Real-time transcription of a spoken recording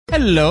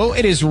Hello,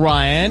 it is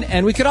Ryan,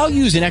 and we could all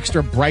use an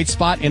extra bright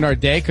spot in our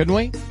day, couldn't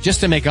we? Just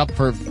to make up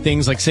for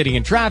things like sitting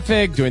in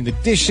traffic, doing the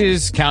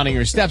dishes, counting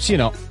your steps, you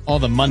know, all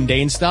the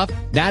mundane stuff.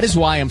 That is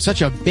why I'm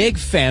such a big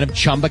fan of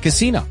Chumba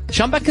Casino.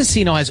 Chumba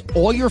Casino has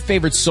all your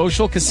favorite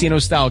social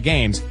casino-style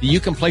games that you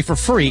can play for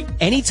free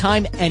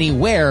anytime,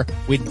 anywhere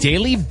with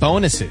daily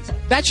bonuses.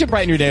 That should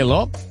brighten your day a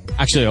little.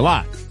 Actually, a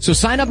lot. So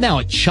sign up now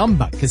at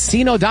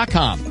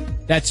ChumbaCasino.com.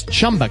 That's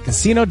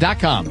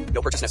ChumbaCasino.com.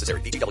 No purchase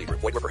necessary. VGW Group.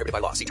 Void where prohibited by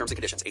law. See terms and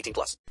conditions. 18+.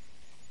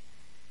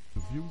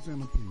 The views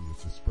and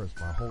opinions expressed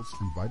by hosts,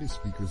 invited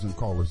speakers, and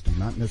callers do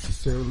not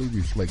necessarily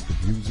reflect the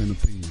views and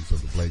opinions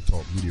of the Black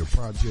Talk Media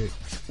Project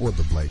or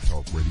the Black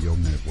Talk Radio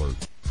Network.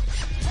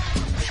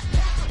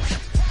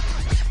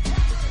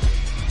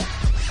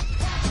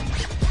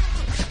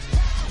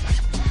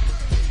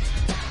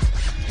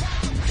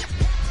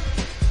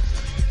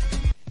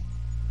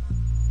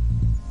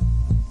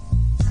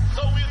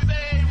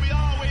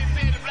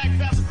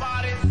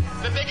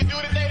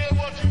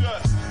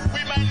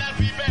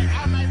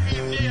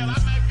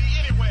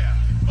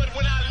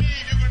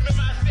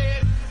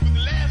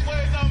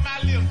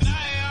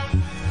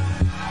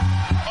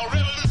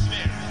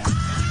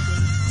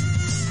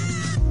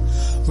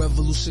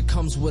 Revolution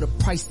comes with a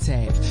price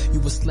tag.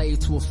 You a slave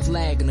to a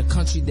flag in a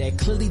country that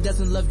clearly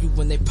doesn't love you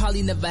when they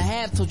probably never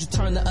have. Told you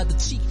turn the other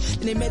cheek,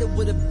 and they made it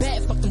with a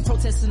bat. Fuck them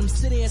protests in them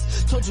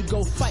sit-ins. Told you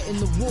go fight in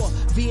the war.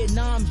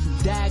 Vietnam,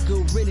 you died,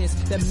 good riddance.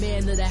 That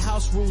man of the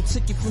house rule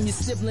took you from your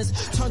siblings.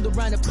 Turned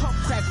around and pump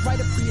crack right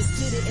up in your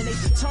city, and they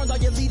turned all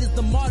your leaders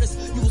to martyrs.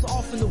 You was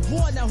off in the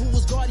war, now who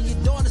was guarding your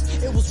daughters?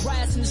 It was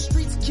riots in the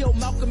streets, killed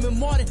Malcolm and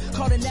Martin.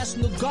 Called the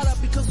National Guard up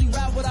because we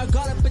ride with our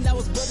guard up, and that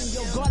was building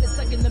your guard. The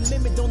Second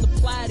Amendment don't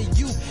apply to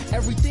you.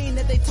 Everything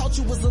that they taught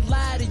you was a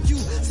lie to you.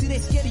 See, they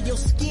scared of your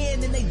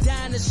skin and they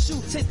dying to shoot.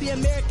 Take the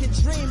American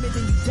dream and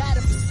then you die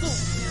to pursue.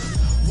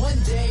 One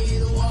day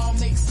it'll all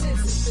make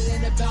sense. If it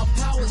ain't about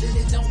power, then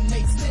it don't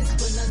make sense.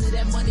 But none of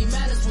that money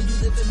matters when you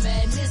live in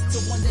madness. So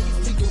one day you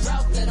figure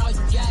out that all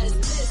you got is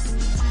this.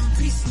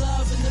 Peace,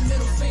 love, and the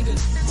middle finger.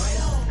 Right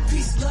on.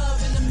 Peace, love,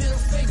 and the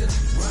middle finger.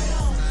 Right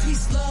on.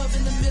 Peace, love,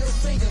 and the middle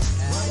finger.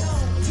 Right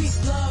on. Peace,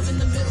 love,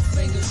 and the middle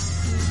finger.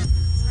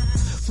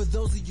 For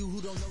those of you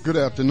who don't know. Good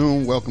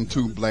afternoon. Welcome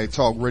to Black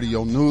Talk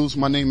Radio News.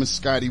 My name is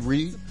Scotty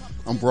Reed.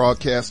 I'm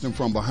broadcasting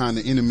from behind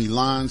the enemy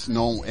lines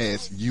known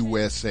as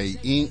USA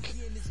Inc.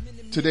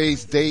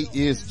 Today's date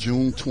is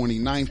June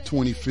 29th,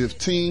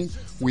 2015.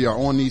 We are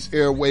on these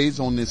airways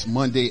on this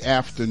Monday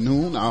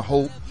afternoon. I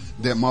hope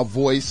that my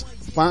voice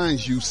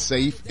finds you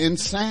safe and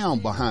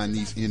sound behind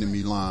these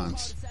enemy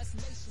lines.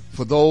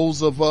 For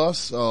those of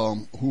us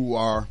who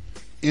are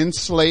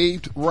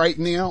enslaved right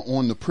now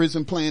on the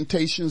prison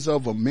plantations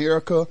of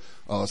America,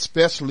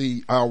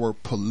 especially our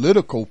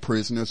political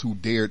prisoners who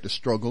dared to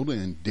struggle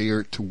and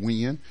dared to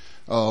win,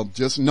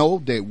 just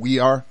know that we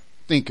are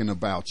thinking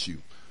about you.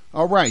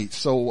 All right.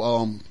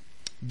 So,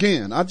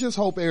 again, I just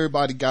hope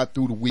everybody got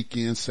through the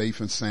weekend safe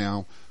and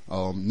sound.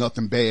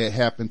 Nothing bad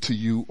happened to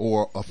you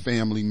or a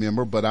family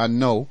member, but I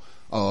know,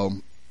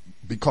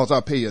 because I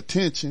pay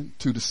attention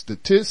to the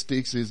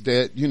statistics, is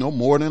that, you know,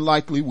 more than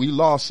likely we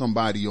lost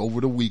somebody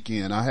over the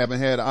weekend. I haven't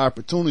had an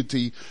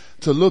opportunity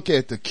to look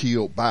at the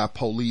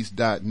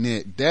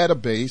killedbypolice.net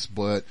database,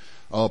 but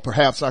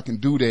perhaps I can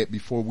do that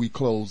before we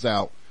close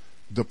out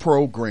the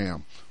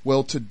program.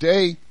 Well,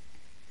 today,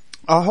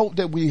 I hope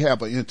that we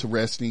have an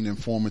interesting,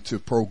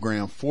 informative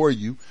program for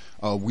you.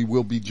 We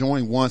will be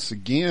joined once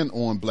again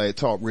on Black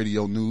Talk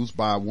Radio News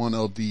by one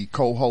of the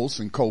co-hosts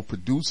and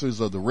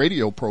co-producers of the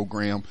radio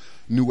program,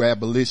 New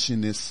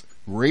Abolitionist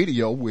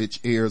Radio, which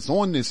airs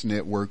on this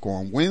network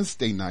on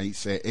Wednesday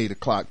nights at 8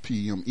 o'clock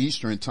p.m.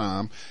 Eastern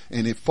Time,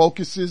 and it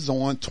focuses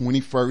on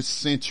 21st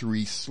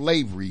century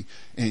slavery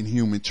and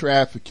human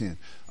trafficking.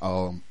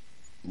 A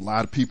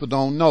lot of people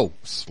don't know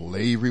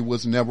slavery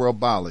was never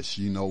abolished,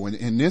 you know,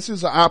 and this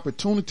is an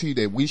opportunity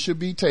that we should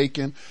be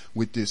taking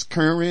with this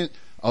current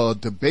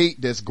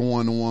debate that's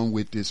going on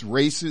with this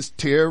racist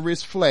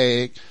terrorist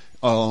flag,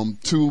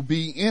 to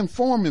be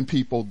informing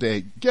people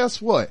that,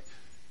 guess what?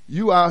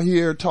 You out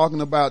here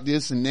talking about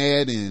this and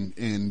that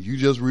and you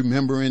just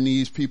remembering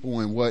these people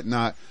and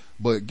whatnot.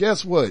 But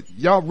guess what?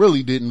 Y'all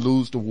really didn't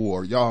lose the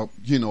war. Y'all,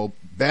 you know,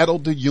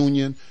 battled the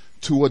Union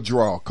to a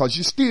draw, cause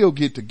you still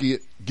get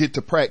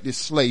to practice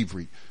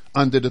slavery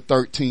under the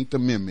 13th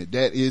Amendment.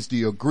 That is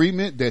the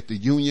agreement that the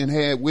Union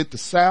had with the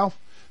South,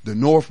 the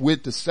North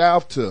with the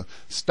South, to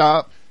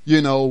stop,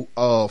 you know,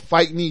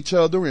 fighting each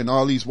other and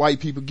all these white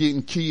people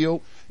getting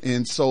killed.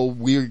 And so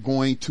we're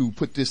going to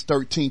put this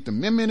 13th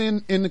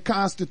Amendment in the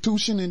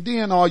Constitution, and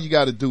then all you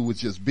got to do is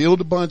just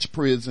build a bunch of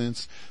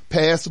prisons,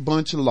 pass a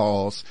bunch of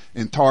laws,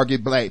 and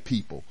target black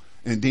people,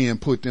 and then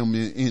put them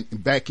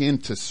back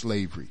into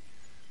slavery.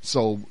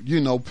 So,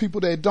 you know,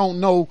 people that don't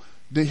know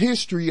the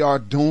history are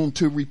doomed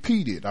to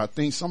repeat it. I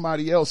think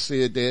somebody else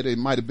said that. It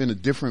might have been a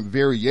different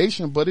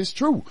variation, but it's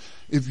true.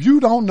 If you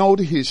don't know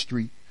the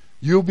history,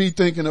 you'll be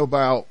thinking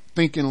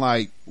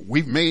like,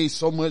 we've made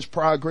so much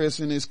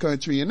progress in this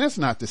country. And that's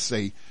not to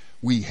say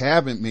we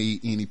haven't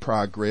made any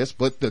progress,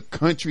 but the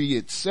country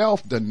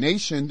itself, the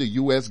nation, the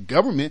U.S.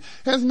 government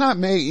has not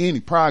made any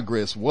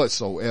progress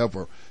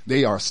whatsoever.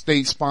 They are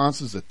state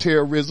sponsors of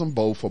terrorism,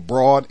 both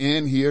abroad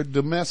and here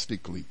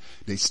domestically.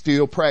 They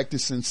still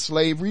practicing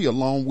slavery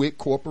along with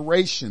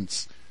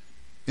corporations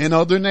in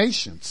other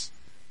nations.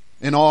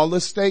 And all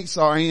the states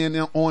are in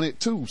on it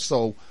too.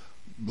 So,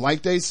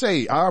 like they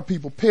say, our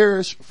people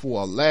perish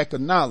for a lack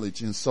of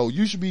knowledge. And so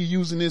you should be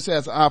using this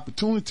as an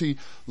opportunity,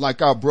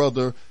 like our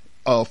brother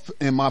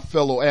and my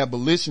fellow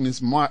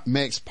abolitionist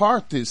Max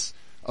Partis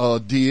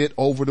did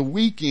over the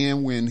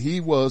weekend when he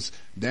was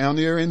down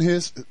there in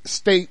his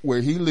state where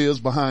he lives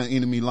behind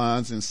enemy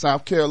lines in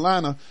South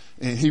Carolina,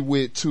 and he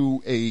went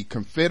to a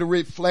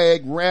Confederate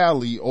flag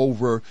rally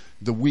over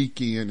the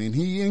weekend, and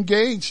he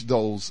engaged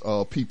those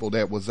people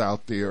that was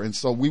out there. And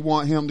so we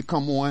want him to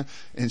come on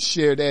and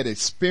share that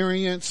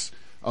experience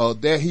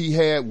that he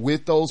had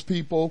with those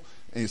people,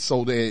 and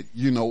so that,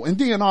 you know, and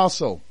then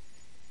also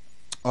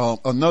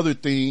another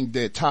thing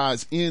that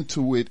ties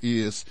into it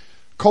is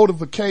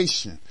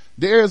codification.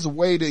 There's a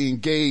way to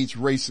engage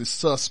racist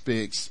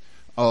suspects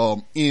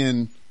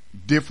in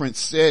different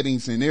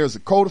settings, and there's a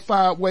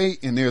codified way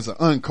and there's an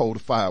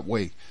uncodified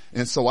way.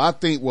 And so I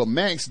think what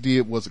Max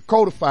did was a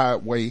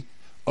codified way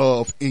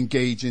of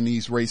engaging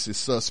these racist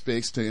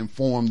suspects to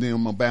inform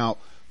them about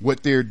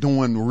what they're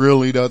doing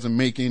really doesn't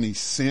make any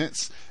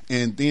sense.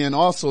 And then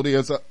also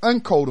there's an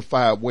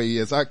uncodified way,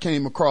 as I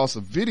came across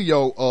a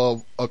video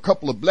of a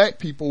couple of black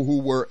people who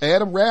were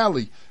at a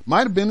rally.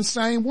 Might have been the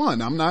same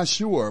one. I'm not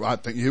sure.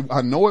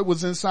 I know it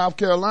was in South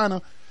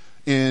Carolina,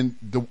 and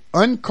the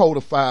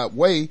uncodified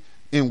way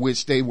in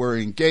which they were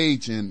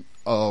engaging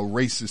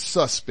racist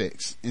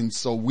suspects. And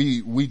so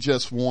we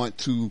just want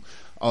to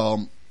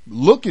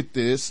look at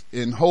this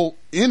and hope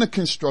in a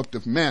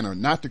constructive manner,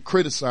 not to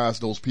criticize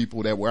those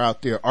people that were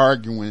out there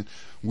arguing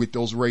with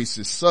those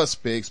racist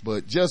suspects,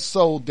 but just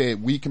so that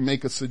we can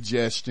make a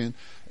suggestion,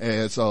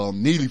 as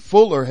Neely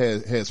Fuller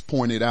has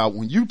pointed out.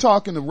 When you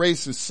talking to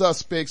racist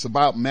suspects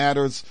about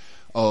matters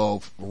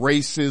of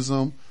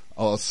racism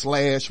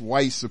 /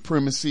 white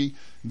supremacy,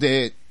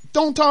 that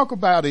don't talk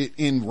about it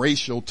in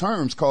racial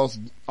terms, cause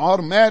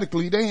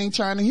automatically they ain't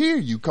trying to hear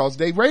you cause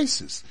they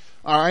racist.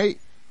 All right.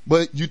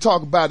 But you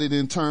talk about it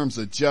in terms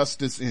of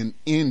justice and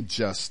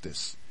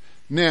injustice.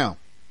 Now,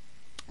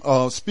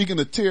 speaking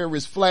of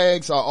terrorist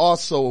flags, I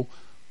also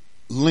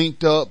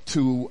linked up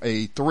to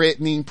a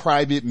threatening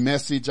private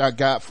message I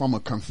got from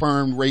a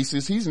confirmed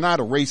racist. He's not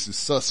a racist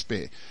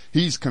suspect.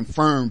 He's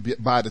confirmed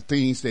by the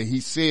things that he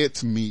said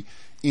to me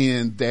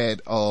in that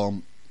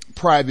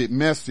private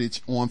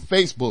message on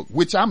Facebook,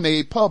 which I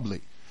made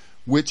public.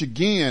 Which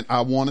again,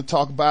 I want to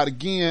talk about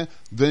again,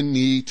 the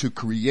need to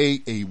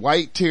create a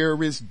white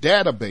terrorist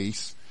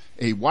database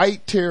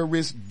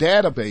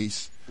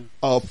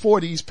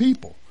for these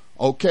people.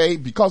 Okay,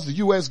 because the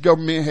U.S.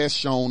 government has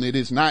shown it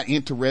is not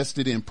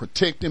interested in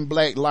protecting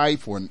black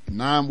life or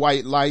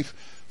non-white life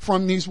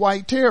from these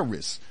white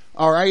terrorists.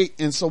 All right,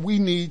 and so we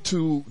need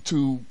to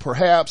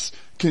perhaps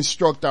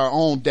construct our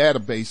own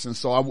database. And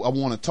so I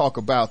want to talk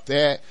about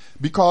that,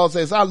 because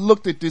as I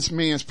looked at this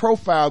man's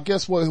profile,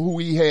 guess what, who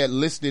he had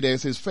listed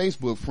as his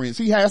Facebook friends?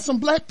 He has some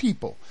black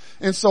people.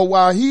 And so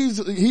while he's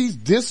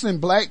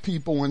dissing black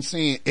people and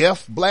saying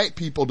F black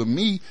people to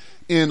me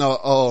in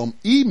a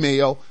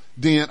email,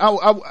 then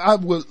I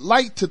would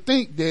like to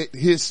think that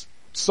his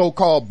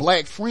so-called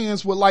black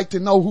friends would like to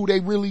know who they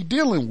really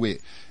dealing with.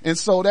 And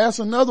so that's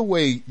another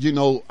way, you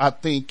know, I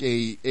think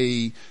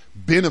a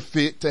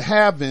benefit to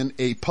having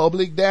a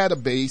public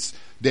database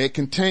that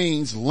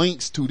contains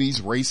links to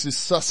these racist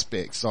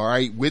suspects, all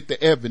right, with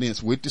the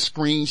evidence, with the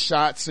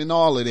screenshots and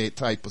all of that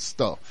type of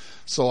stuff.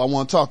 So I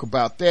want to talk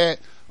about that.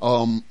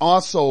 I'm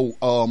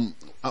going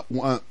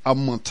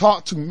to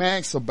talk to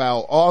Max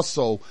about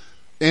also,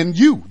 and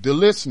you, the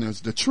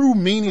listeners, the true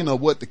meaning of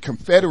what the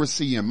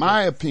Confederacy, in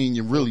my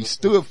opinion, really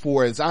stood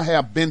for, as I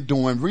have been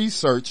doing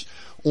research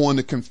on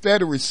the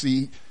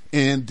Confederacy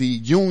and the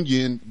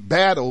Union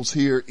battles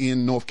here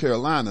in North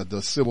Carolina,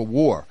 the Civil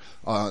War.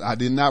 I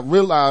did not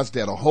realize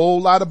that a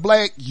whole lot of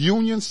black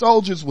Union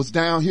soldiers was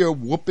down here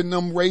whooping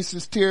them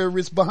racist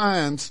terrorist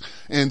behinds.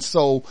 And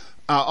so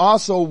I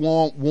also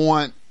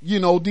want, you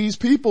know, these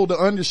people to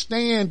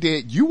understand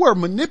that you were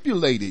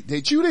manipulated,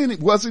 that you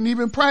wasn't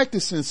even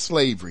practicing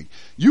slavery.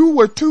 You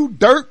were too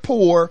dirt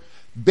poor,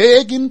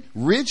 begging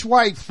rich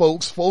white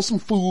folks for some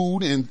food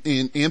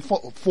and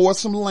for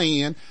some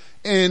land.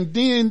 And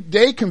then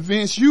they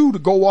convince you to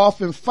go off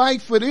and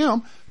fight for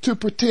them to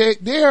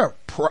protect their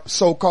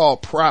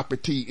so-called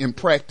property and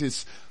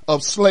practice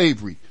of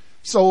slavery.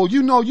 So,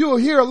 you know, you'll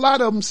hear a lot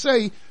of them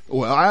say,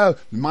 well,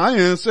 my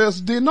ancestors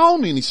didn't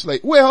own any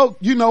slave. Well,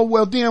 you know,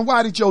 well then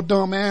why did your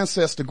dumb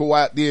ancestor go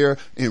out there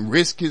and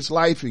risk his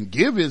life and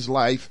give his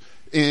life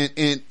and,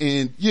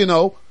 you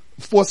know,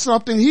 for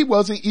something he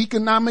wasn't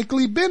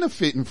economically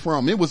benefiting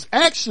from? It was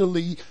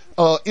actually,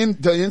 in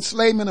the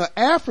enslavement of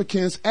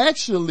Africans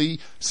actually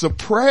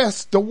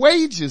suppressed the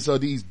wages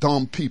of these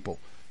dumb people.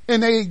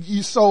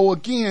 And so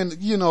again,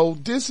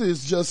 this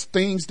is just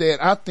things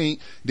that I think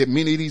that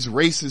many of these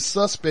racist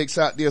suspects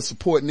out there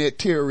supporting that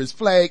terrorist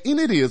flag, and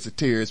it is a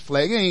terrorist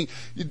flag.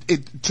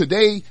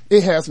 Today,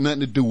 it has nothing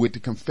to do with the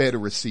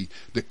Confederacy.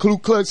 The Ku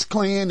Klux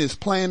Klan is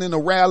planning a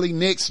rally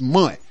next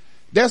month.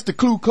 That's the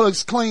Ku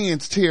Klux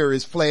Klan's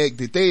terrorist flag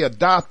that they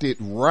adopted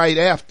right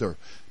after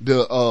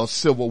the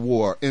Civil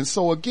War. And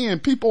so again,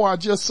 people are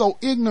just so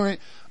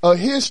ignorant of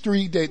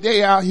history that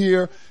they out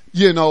here,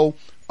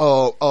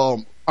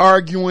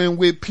 arguing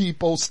with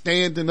people,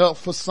 standing up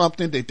for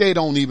something that they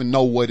don't even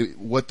know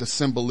what the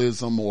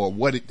symbolism or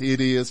what it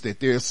is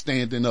that they're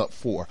standing up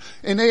for.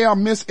 And they are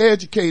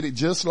miseducated,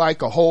 just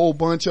like a whole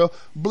bunch of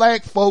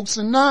black folks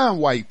and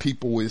non-white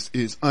people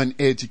is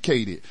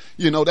uneducated.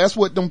 That's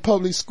what them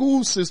public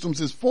school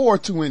systems is for,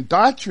 to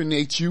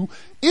indoctrinate you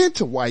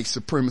into white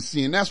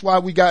supremacy. And that's why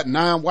we got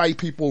non-white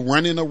people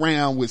running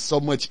around with so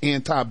much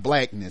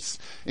anti-blackness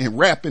and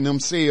wrapping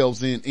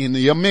themselves in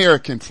the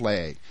American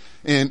flag.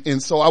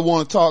 And so I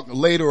want to talk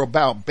later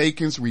about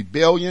Bacon's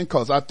Rebellion,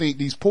 because I think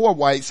these poor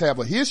whites have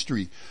a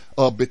history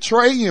of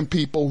betraying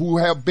people who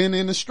have been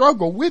in a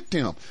struggle with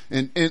them.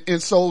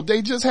 And so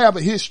they just have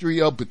a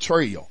history of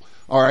betrayal.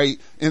 All right.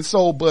 And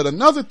so, but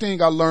another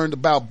thing I learned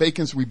about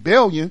Bacon's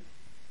Rebellion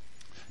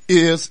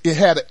is it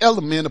had an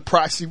element of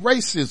proxy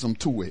racism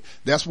to it.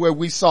 That's where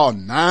we saw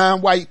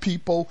non-white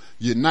people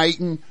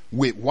uniting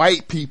with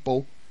white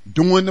people,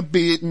 doing the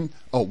bidding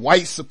of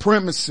white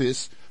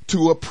supremacists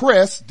to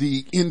oppress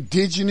the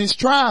indigenous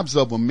tribes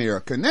of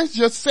America. And that's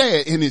just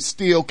sad, and it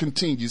still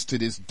continues to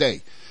this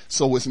day.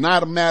 So it's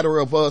not a matter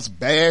of us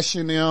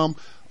bashing them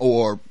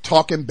or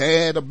talking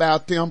bad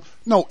about them.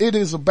 No, it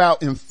is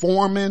about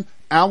informing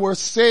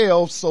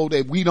ourselves so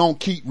that we don't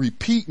keep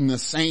repeating the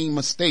same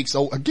mistakes.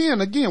 So again,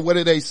 what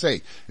do they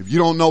say? If you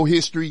don't know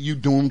history, you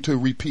doomed to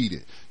repeat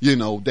it.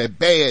 That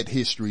bad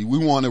history. We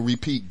want to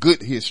repeat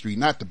good history,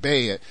 not the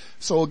bad.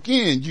 So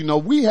again,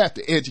 we have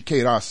to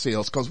educate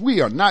ourselves, because we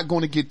are not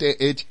going to get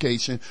that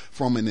education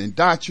from an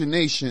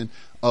indoctrination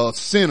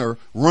center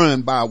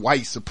run by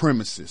white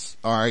supremacists.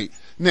 All right.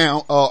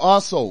 Now,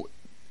 also,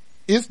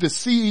 is the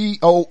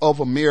CEO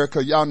of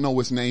America, y'all know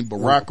his name,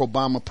 Barack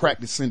Obama,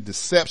 practicing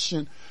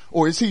deception?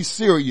 Or is he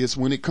serious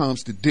when it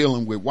comes to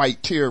dealing with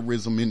white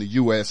terrorism in the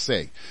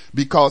USA?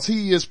 Because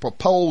he is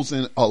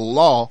proposing a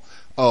law.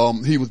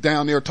 He was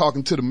down there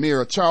talking to the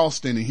mayor of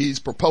Charleston, and he's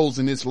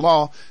proposing this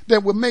law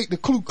that would make the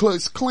Ku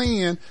Klux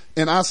Klan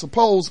and I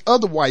suppose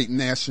other white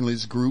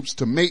nationalist groups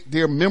to make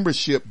their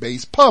membership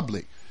base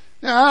public.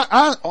 Now,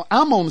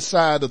 I'm on the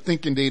side of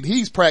thinking that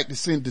he's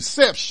practicing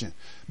deception,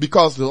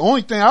 because the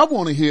only thing I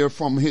want to hear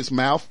from his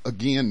mouth,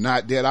 again,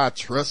 not that I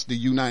trust the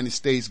United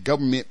States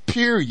government,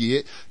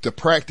 period, to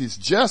practice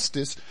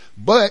justice,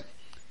 but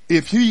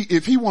if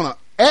he want to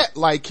act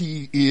like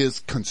he is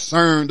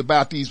concerned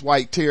about these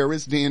white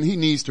terrorists, then he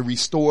needs to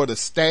restore the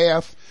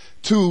staff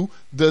to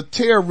the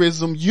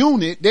terrorism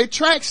unit that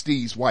tracks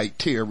these white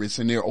terrorists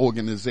and their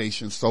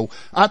organizations. So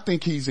I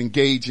think he's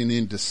engaging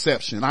in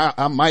deception.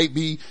 I might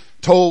be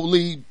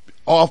totally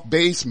off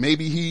base.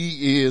 Maybe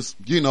he is,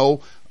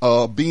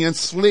 being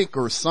slick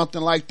or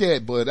something like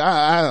that, but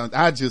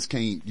I just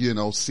can't,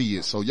 see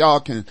it. So y'all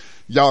can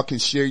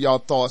share y'all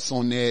thoughts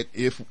on that.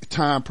 If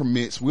time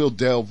permits, we'll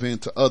delve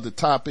into other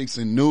topics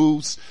and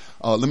news.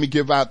 Let me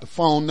give out the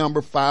phone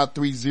number,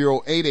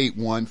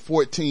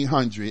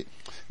 530-881-1400.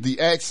 The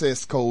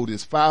access code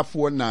is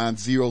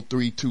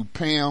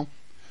 549032#.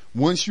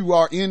 Once you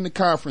are in the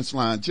conference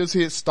line, just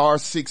hit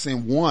 *6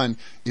 and 1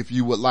 if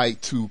you would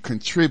like to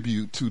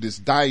contribute to this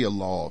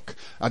dialogue.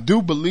 I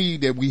do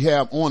believe that we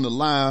have on the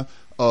line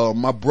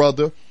my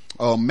brother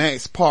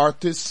Max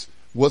Partis.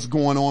 What's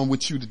going on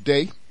with you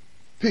today?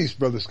 Peace,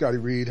 brother Scotty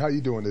Reed. How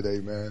you doing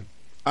today, man?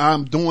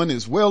 I'm doing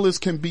as well as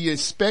can be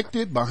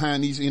expected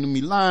behind these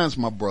enemy lines,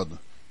 my brother.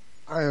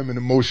 I am an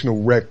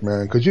emotional wreck,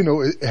 man, because,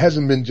 it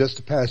hasn't been just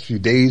the past few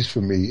days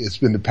for me. It's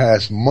been the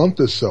past month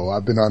or so.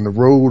 I've been on the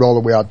road all the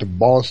way out to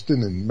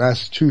Boston and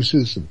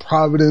Massachusetts and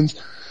Providence,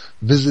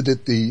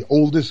 visited the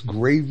oldest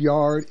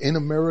graveyard in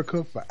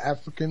America for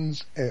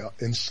Africans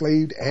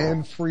enslaved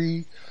and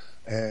free.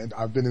 And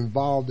I've been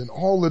involved in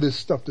all of this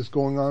stuff that's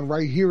going on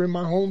right here in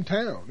my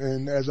hometown.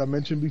 And as I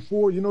mentioned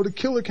before, the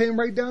killer came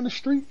right down the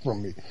street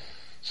from me.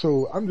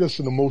 So I'm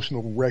just an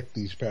emotional wreck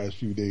these past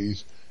few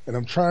days. And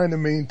I'm trying to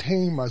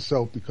maintain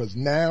myself, because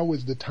now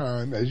is the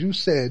time, as you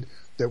said,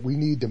 that we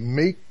need to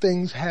make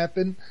things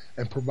happen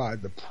and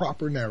provide the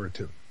proper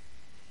narrative.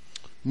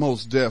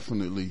 Most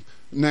definitely.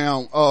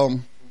 Now,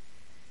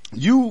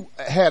 you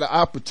had an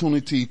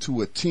opportunity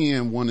to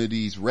attend one of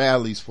these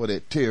rallies for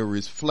that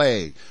terrorist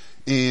flag.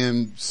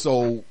 And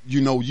so,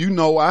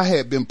 I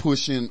had been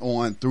pushing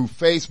on through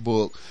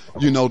Facebook,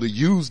 to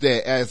use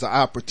that as an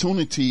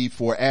opportunity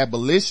for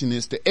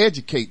abolitionists to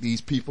educate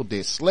these people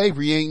that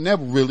slavery ain't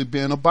never really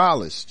been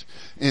abolished.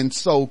 And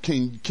so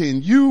can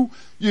you,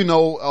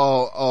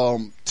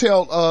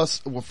 tell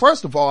us, well,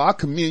 first of all, I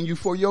commend you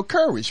for your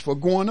courage for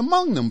going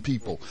among them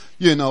people,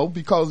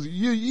 because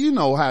you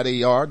know how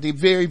they are. They're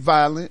very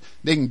violent.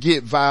 They can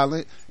get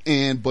violent.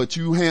 But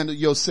you handle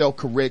yourself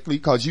correctly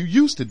because you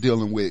used to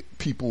dealing with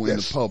people in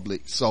the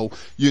public. So,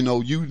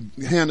 you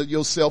handled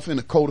yourself in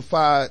a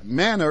codified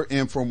manner.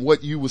 And from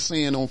what you were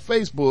saying on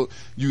Facebook,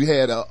 you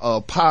had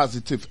a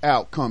positive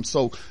outcome.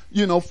 So,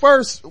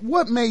 first,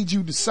 what made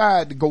you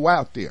decide to go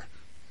out there?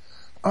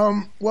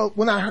 Well,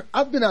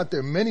 I've been out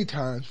there many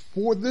times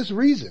for this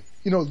reason.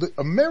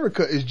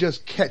 America is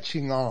just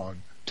catching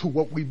on to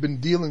what we've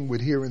been dealing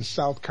with here in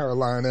South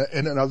Carolina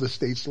and in other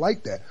states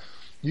like that.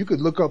 You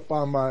could look up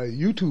on my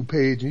YouTube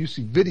page and you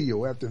see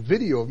video after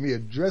video of me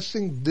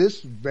addressing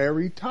this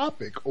very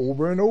topic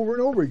over and over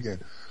and over again.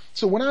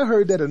 So when I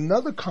heard that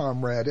another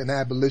comrade, an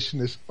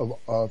abolitionist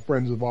of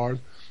friends of ours,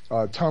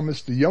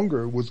 Thomas the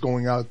Younger, was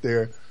going out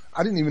there,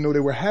 I didn't even know they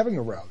were having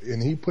a rally.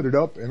 And he put it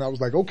up and I was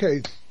like,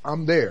 okay,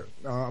 I'm there.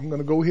 I'm going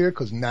to go here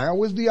because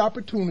now is the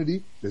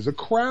opportunity. There's a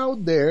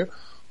crowd there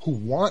who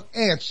want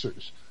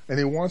answers and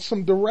they want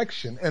some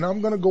direction. And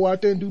I'm going to go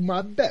out there and do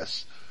my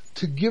best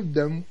to give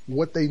them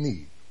what they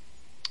need.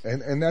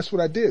 And that's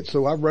what I did.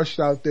 So I rushed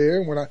out there.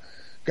 And when I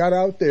got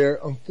out there,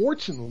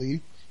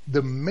 unfortunately,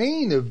 the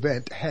main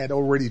event had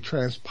already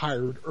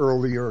transpired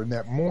earlier in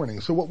that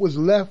morning. So what was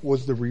left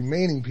was the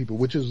remaining people,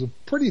 which is a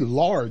pretty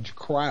large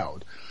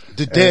crowd.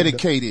 The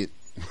dedicated.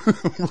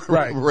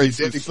 Right.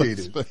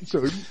 Dedicated. So,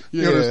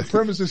 the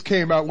supremacists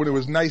came out when it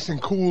was nice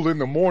and cool in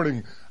the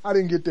morning. I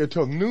didn't get there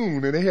till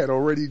noon and they had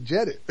already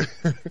jetted.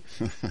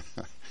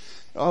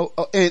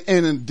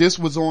 And this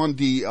was on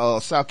the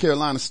South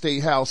Carolina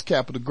State House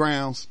Capitol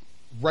grounds?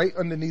 Right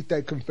underneath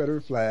that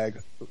Confederate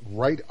flag,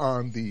 right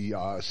on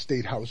the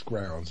State House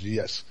grounds,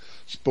 yes.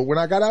 But when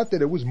I got out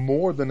there was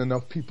more than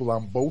enough people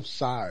on both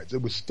sides.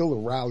 It was still a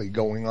rally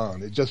going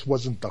on. It just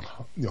wasn't the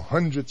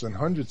hundreds and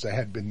hundreds that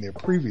had been there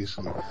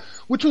previously,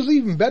 which was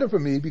even better for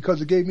me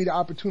because it gave me the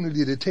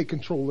opportunity to take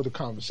control of the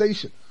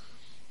conversation.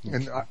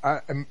 And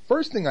and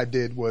first thing I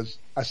did was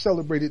I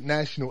celebrated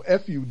National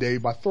FU Day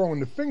by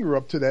throwing the finger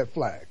up to that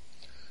flag.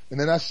 And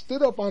then I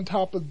stood up on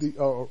top of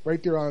the,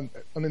 right there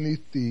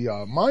underneath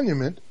the,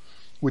 monument,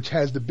 which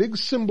has the big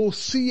symbol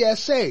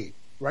CSA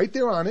right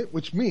there on it,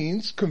 which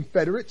means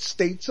Confederate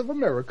States of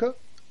America,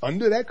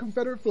 under that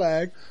Confederate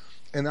flag.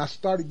 And I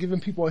started giving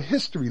people a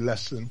history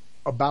lesson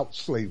about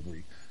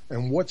slavery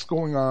and what's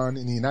going on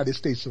in the United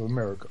States of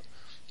America.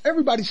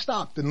 Everybody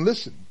stopped and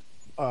listened.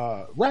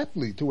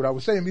 Rapidly to what I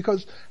was saying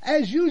because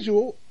as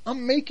usual,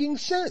 I'm making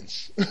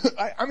sense.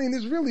 I mean,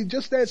 it's really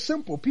just that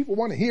simple. People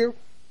want to hear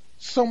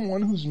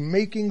someone who's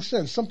making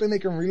sense, something they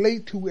can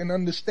relate to and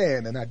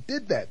understand. And I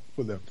did that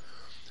for them.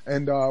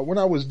 And, when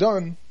I was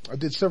done, I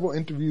did several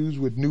interviews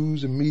with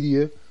news and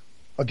media,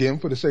 again,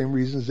 for the same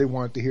reasons. They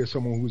wanted to hear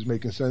someone who was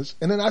making sense.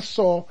 And then I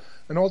saw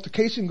an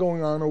altercation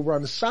going on over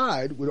on the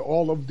side with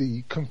all of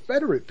the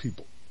Confederate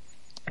people.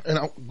 And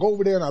I go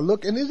over there and I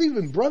look, and there's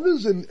even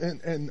brothers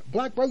and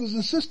black brothers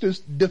and sisters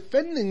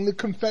defending the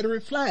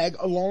Confederate flag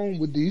along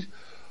with these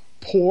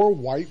poor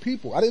white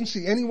people. I didn't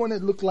see anyone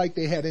that looked like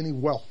they had any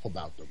wealth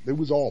about them. It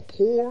was all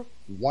poor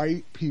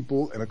white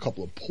people and a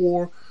couple of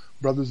poor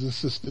brothers and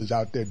sisters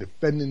out there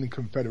defending the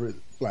Confederate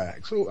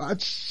flag. So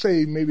I'd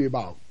say maybe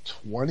about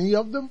 20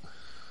 of them.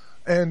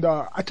 And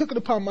I took it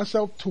upon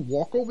myself to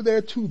walk over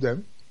there to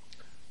them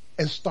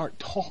and start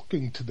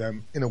talking to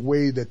them in a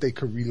way that they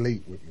could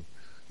relate with me.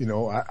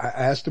 I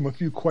asked them a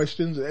few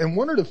questions, and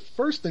one of the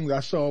first things I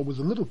saw was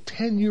a little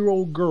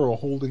 10-year-old girl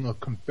holding a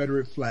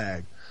Confederate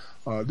flag.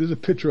 There's a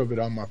picture of it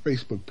on my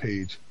Facebook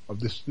page of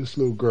this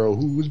little girl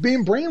who was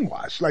being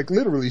brainwashed. Like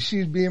literally,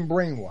 she's being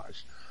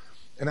brainwashed.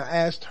 And I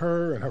asked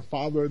her and her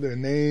father their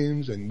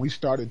names, and we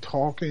started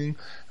talking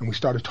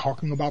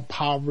about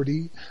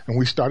poverty, and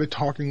we started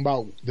talking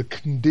about the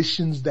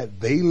conditions that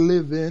they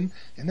live in.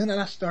 And then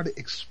I started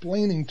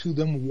explaining to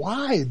them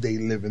why they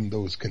live in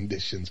those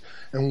conditions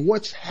and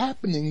what's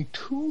happening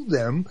to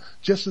them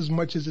just as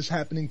much as it's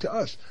happening to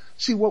us.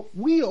 See, what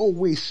we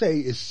always say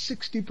is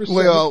 60%.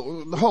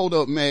 Well, hold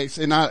up, Max,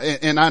 and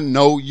I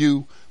know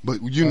you,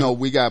 but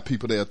we got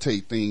people that'll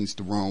take things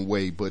the wrong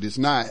way, but it's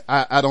not,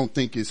 I don't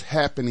think it's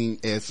happening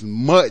as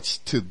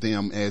much to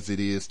them as it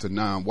is to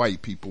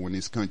non-white people in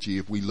this country.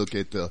 If we look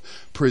at the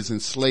prison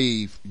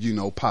slave,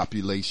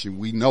 population,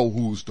 we know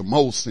who's the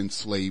most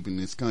enslaved in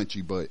this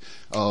country, but,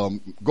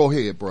 go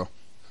ahead, bro.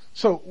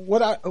 So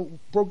what I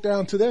broke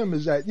down to them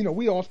is that,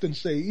 we often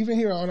say, even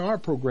here on our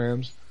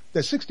programs,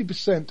 that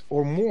 60%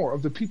 or more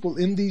of the people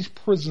in these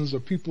prisons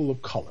are people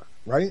of color,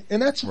 right? And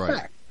that's a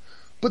fact.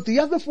 But the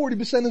other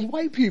 40% is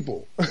white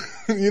people,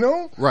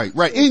 Right.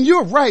 And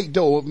you're right,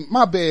 though.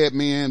 My bad,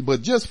 man.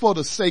 But just for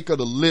the sake of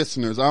the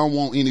listeners, I don't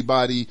want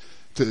anybody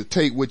to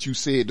take what you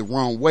said the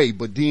wrong way.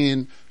 But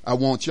then I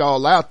want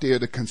y'all out there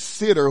to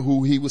consider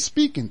who he was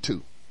speaking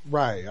to.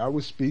 Right. I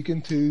was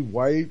speaking to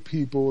white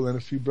people and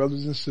a few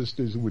brothers and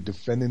sisters who were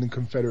defending the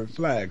Confederate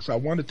flag. So I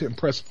wanted to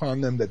impress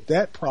upon them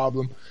that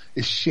problem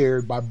is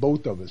shared by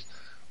both of us.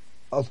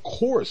 Of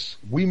course,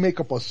 we make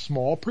up a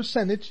small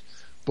percentage,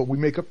 but we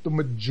make up the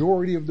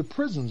majority of the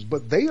prisons,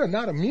 but they are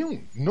not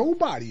immune.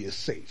 Nobody is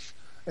safe.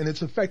 And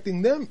it's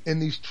affecting them in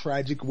these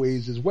tragic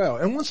ways as well.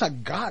 And once I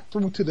got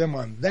through to them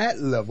on that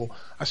level,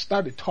 I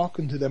started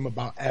talking to them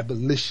about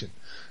abolition.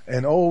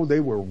 And they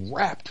were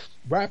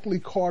rapidly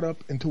caught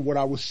up into what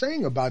I was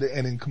saying about it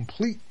and in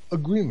complete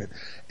agreement.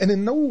 And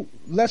in no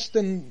less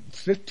than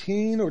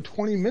 15 or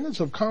 20 minutes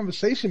of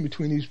conversation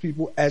between these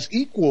people as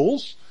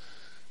equals,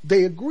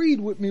 they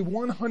agreed with me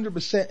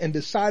 100% and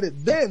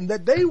decided then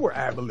that they were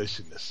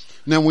abolitionists.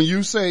 Now, when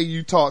you say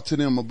you talk to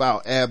them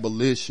about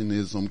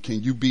abolitionism,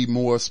 can you be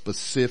more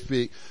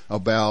specific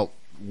about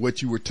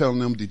what you were telling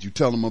them? Did you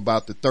tell them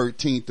about the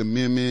 13th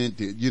Amendment?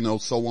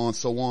 So on,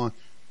 so on?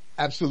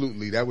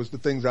 Absolutely. That was the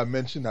things I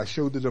mentioned. I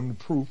showed them the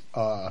proof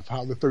of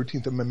how the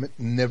 13th Amendment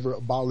never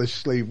abolished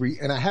slavery.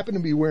 And I happened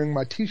to be wearing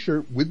my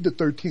T-shirt with the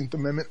 13th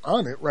Amendment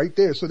on it right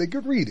there so they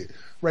could read it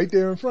right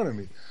there in front of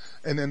me.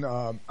 And then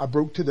I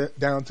broke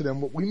down to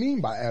them what we mean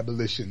by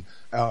abolition,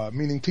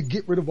 meaning to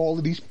get rid of all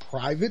of these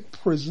private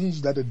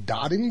prisons that are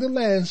dotting the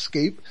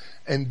landscape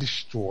and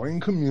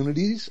destroying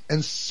communities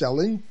and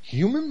selling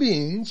human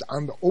beings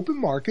on the open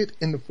market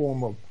in the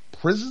form of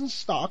prison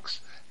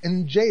stocks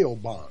and jail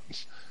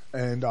bonds.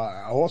 And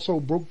I also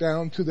broke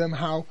down to them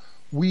how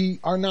we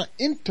are not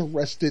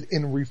interested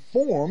in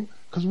reform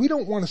because we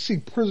don't want to see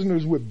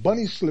prisoners with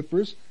bunny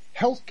slippers,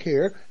 health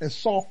care, and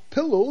soft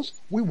pillows.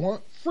 We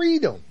want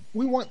freedom.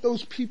 We want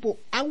those people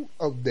out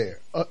of there.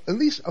 At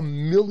least 1.5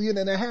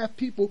 million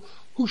people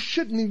who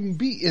shouldn't even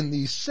be in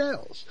these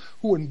cells,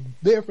 who are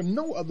there for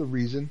no other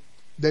reason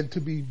than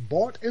to be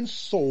bought and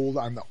sold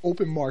on the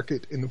open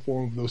market in the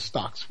form of those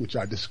stocks, which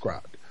I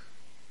described.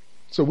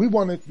 So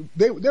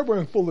they were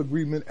in full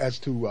agreement as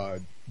to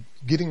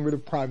getting rid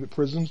of private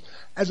prisons.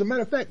 As a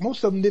matter of fact,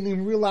 most of them didn't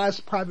even realize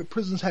private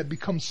prisons had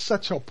become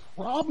such a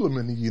problem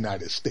in the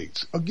United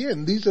States.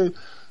 Again, these are,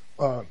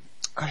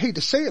 I hate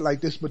to say it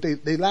like this, but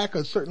they lack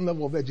a certain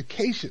level of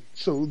education.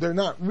 So they're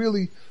not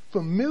really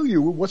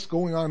familiar with what's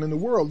going on in the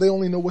world. They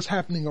only know what's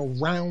happening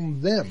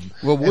around them.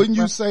 Well, wouldn't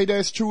you say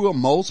that's true of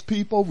most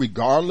people,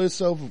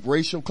 regardless of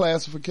racial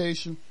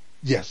classification?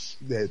 Yes,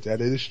 that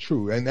is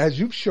true. And as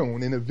you've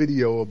shown in a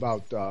video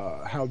about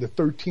how the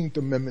 13th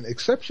Amendment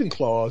exception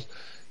clause,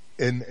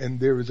 and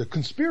there is a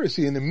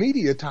conspiracy in the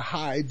media to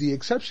hide the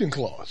exception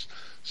clause.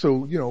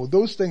 So,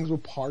 those things were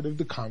part of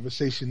the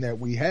conversation that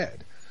we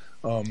had.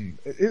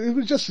 It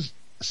was just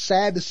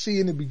sad to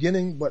see in the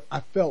beginning, but I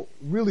felt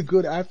really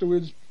good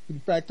afterwards. The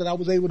fact that I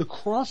was able to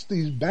cross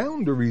these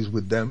boundaries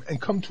with them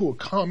and come to a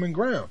common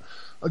ground.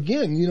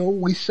 Again,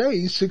 we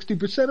say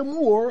 60% or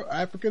more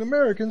African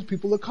Americans,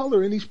 people of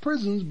color in these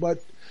prisons,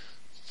 but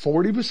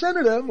 40%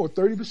 of them or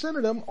 30%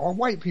 of them are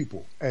white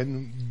people,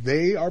 and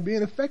they are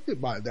being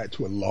affected by that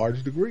to a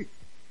large degree.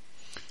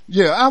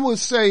 Yeah, I would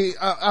say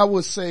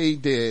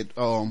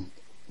that,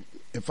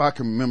 if I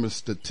can remember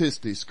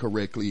statistics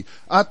correctly,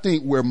 I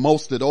think where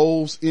most of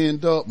those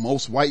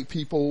most white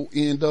people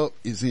end up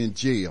is in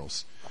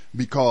jails.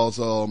 Because,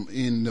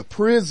 in the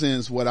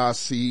prisons, what I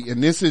see,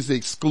 and this is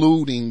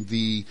excluding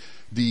the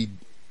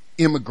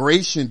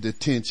immigration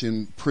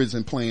detention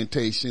prison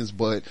plantations,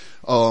 but,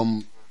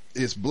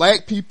 it's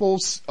black people,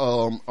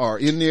 are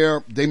in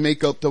there. They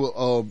make up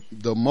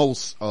the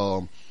most,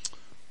 of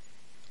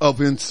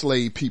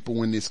enslaved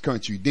people in this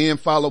country, then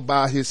followed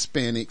by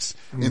Hispanics,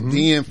 and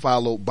then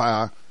followed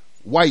by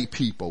white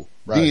people,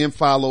 then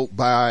followed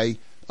by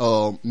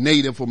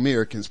Native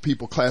Americans,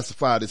 people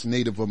classified as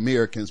Native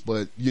Americans,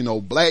 but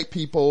black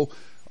people,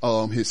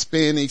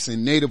 Hispanics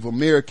and Native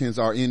Americans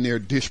are in there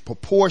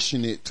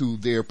disproportionate to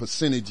their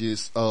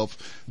percentages of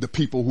the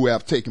people who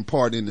have taken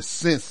part in the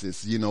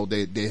census,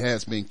 that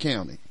has been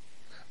counted.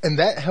 And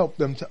that helped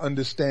them to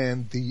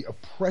understand the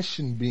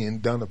oppression being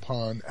done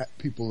upon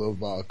people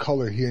of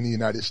color here in the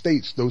United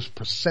States, those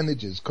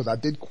percentages, because I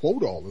did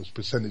quote all those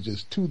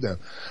percentages to them.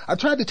 I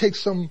tried to take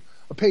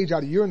a page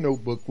out of your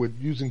notebook with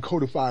using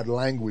codified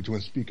language when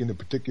speaking to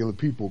particular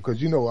people,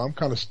 because I'm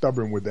kind of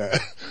stubborn with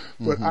that.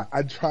 But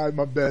I tried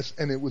my best,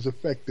 and it was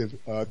effective.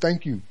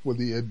 Thank you for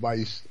the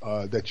advice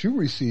that you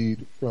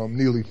received from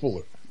Neely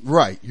Fuller.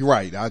 Right, you're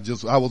right. I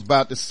was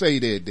about to say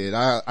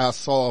that I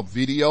saw a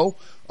video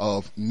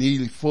of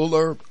Neely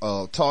Fuller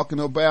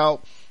talking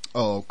about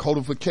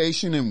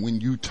codification, and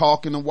when you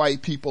talking to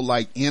white people,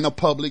 like in a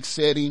public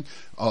setting,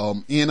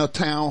 in a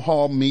town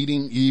hall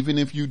meeting, even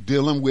if you're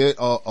dealing with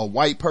a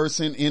white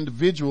person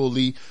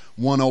individually,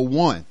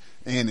 101.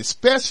 And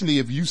especially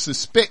if you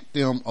suspect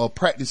them of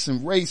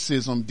practicing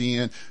racism,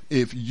 then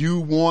if you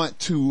want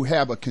to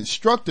have a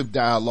constructive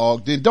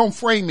dialogue, then don't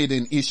frame it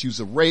in issues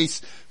of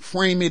race,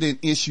 frame it in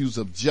issues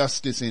of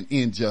justice and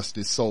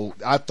injustice. So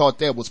I thought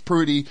that was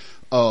pretty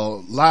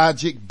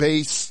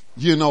logic-based,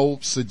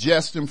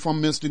 suggestion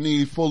from Mr.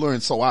 Neely Fuller,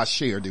 and so I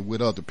shared it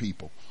with other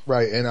people.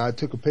 Right, and I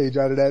took a page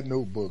out of that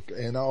notebook,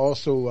 and I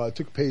also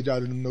took a page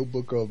out of the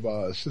notebook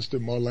of Sister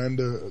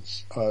Marlanda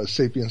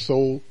Sapien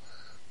Soul,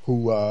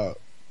 who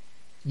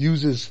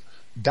uses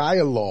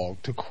dialogue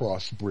to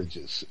cross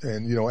bridges.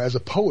 And, you know, as a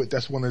poet,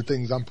 that's one of the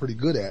things I'm pretty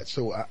good at.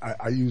 So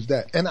I use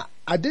that. And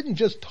I didn't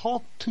just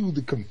talk to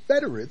the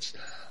Confederates.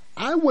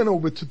 I went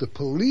over to the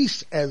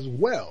police as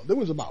well. There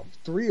was about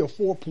 3 or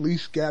 4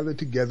 police gathered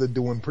together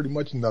doing pretty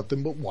much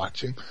nothing but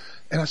watching.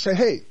 And I said,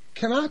 hey,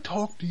 can I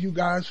talk to you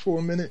guys for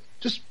a minute?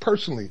 Just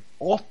personally,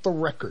 off the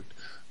record.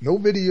 No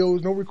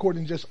videos, no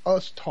recording, just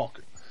us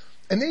talking.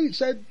 And they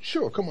said,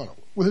 sure, come on over.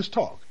 Well, let's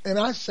talk. And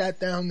I sat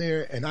down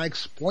there and I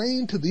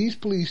explained to these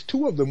police,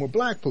 2 of them were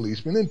black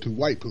policemen and 2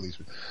 white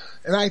policemen.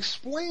 And I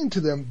explained to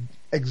them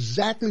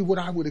exactly what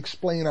I would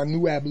explain on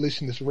New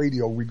Abolitionist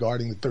Radio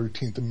regarding the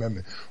 13th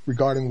Amendment,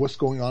 regarding what's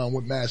going on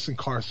with mass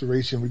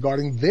incarceration,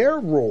 regarding their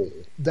role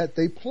that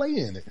they play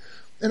in it.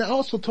 And I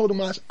also told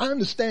them, I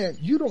understand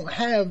you don't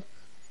have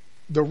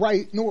the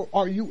right, nor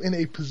are you in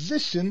a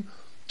position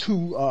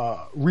to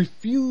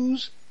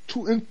refuse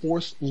to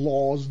enforce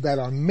laws that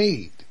are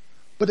made.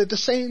 But at the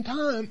same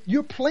time,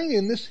 you're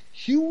playing this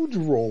huge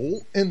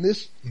role in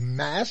this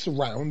mass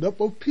roundup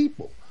of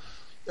people.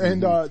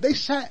 And they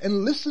sat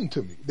and listened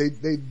to me.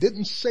 They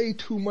didn't say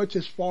too much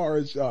as far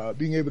as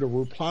being able to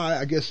reply.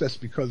 I guess that's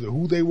because of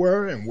who they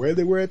were and where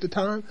they were at the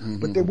time.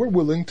 But they were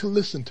willing to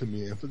listen to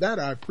me. And for that,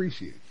 I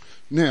appreciate it.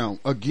 Now,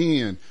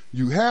 again,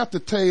 you have to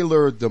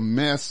tailor the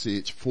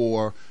message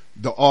for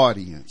the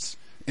audience.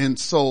 And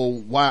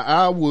so while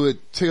I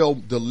would tell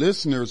the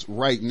listeners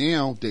right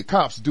now that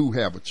cops do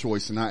have a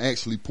choice, and I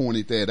actually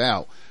pointed that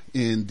out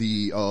in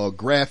the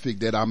graphic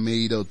that I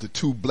made of the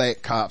 2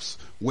 black cops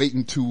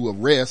waiting to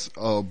arrest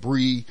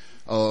Bree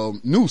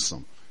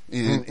Newsom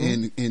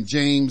and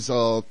James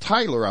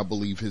Tyler, I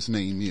believe his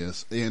name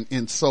is.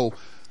 And so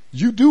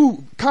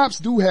cops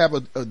do have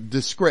a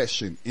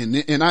discretion.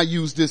 And I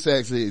use this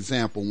as an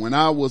example. When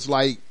I was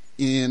I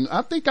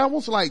think I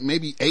was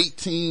maybe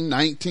 18,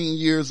 19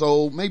 years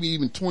old, maybe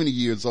even 20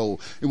 years old.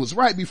 It was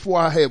right before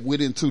I had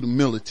went into the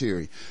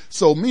military.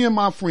 So me and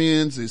my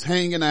friends is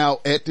hanging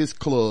out at this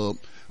club.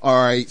 All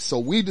right. So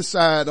we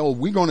decide,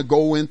 we're going to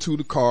go into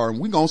the car and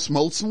we're going to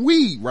smoke some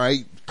weed,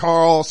 right?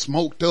 Car all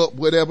smoked up,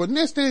 whatever.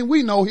 Next thing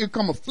we know, here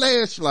come a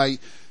flashlight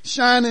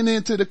shining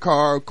into the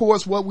car. Of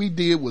course, what we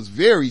did was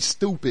very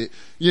stupid,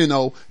 you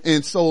know,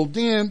 and so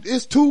then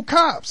it's 2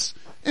 cops.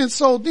 And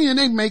so then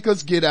they make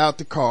us get out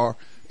the car.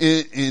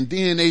 And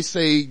then they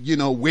say, you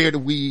know, where the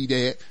weed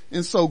at?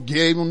 And so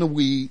gave them the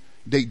weed.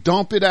 They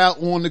dump it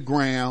out on the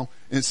ground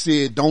and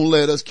said, don't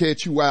let us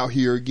catch you out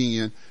here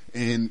again.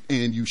 And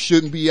you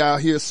shouldn't be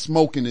out here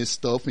smoking this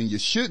stuff, and you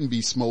shouldn't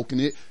be smoking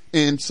it.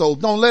 And so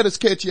don't let us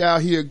catch you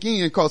out here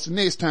again, cause the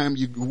next time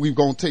we're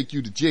going to take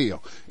you to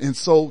jail. And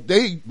so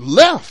they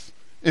left,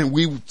 and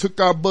we took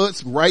our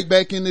butts right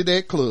back into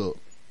that club.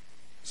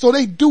 So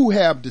they do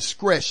have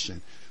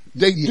discretion.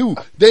 They do.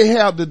 They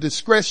have the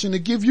discretion to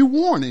give you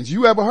warnings.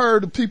 You ever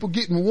heard of people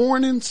getting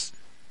warnings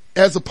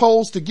as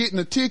opposed to getting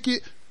a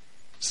ticket?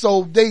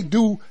 So they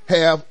do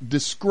have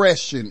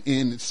discretion.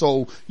 And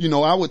so, you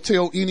know, I would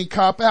tell any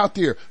cop out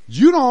there,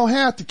 you don't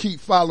have to keep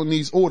following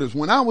these orders.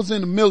 When I was in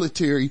the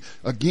military,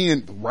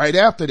 again, right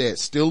after that,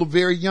 still a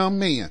very young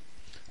man,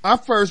 I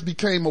first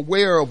became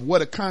aware of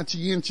what a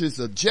conscientious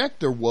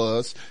objector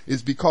was,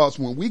 is because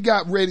when we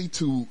got ready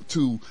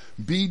to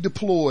be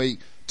deployed,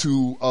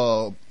 to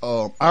our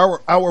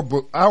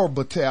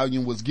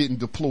battalion was getting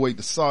deployed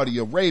to Saudi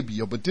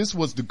Arabia, but this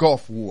was the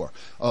Gulf War,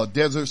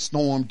 Desert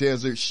Storm,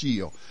 Desert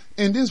Shield.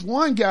 And this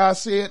one guy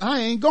said, I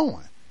ain't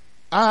going.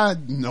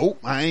 Nope,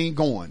 I ain't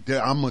going.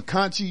 I'm a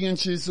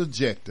conscientious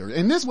objector.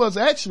 And this was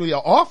actually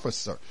an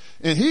officer,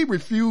 and he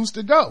refused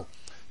to go.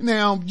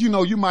 Now, you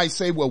know, you might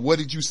say, well, what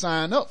did you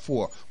sign up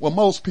for? Well,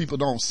 most people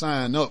don't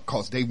sign up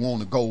because they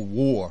want to go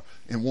war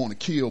and want to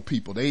kill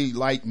people. They,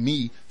 like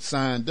me,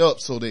 signed up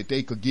so that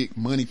they could get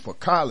money for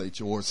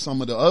college or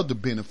some of the other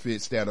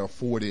benefits that are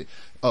afforded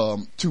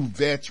to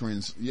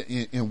veterans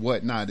and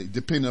whatnot,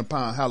 depending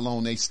upon how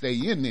long they stay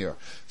in there.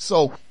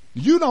 So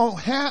you don't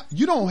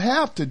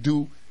have to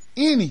do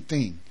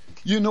anything.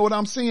 You know what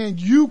I'm saying?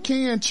 You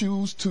can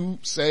choose to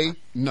say,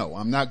 no,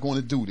 I'm not going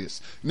to do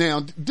this.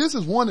 Now, this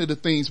is one of the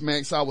things,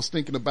 Max, I was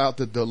thinking about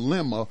the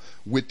dilemma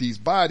with these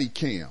body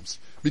cams.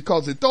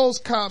 Because if those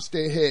cops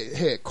that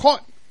had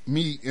caught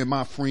me and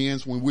my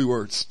friends when we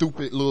were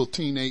stupid little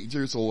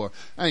teenagers, or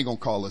I ain't going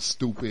to call us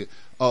stupid,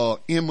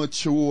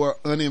 immature,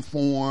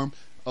 uninformed,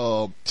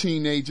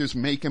 teenagers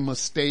making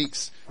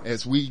mistakes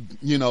as we,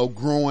 you know,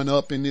 growing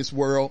up in this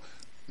world.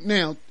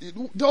 Now,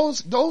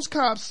 those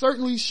cops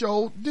certainly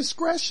showed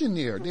discretion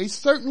there. They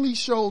certainly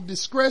showed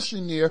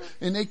discretion there,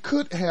 and they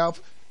could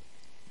have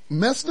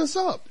messed us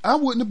up. I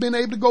wouldn't have been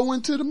able to go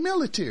into the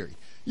military,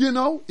 you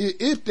know,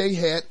 if they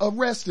had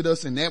arrested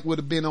us, and that would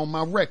have been on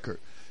my record.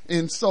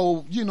 And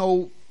so, you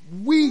know,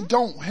 we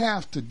don't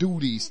have to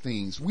do these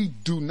things. We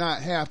do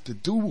not have to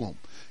do them.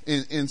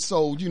 And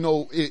so, you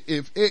know,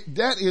 if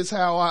that is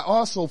how I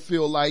also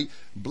feel like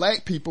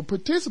black people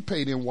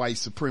participate in white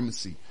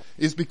supremacy.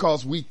 It's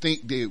because we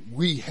think that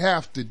we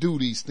have to do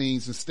these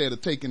things instead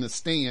of taking a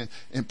stand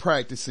and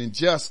practicing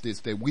justice,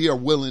 that we are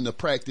willing to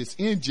practice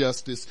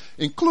injustice,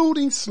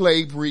 including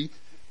slavery,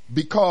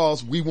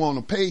 because we want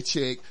a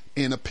paycheck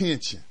and a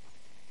pension.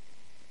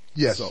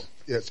 Yes. So.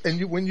 Yes.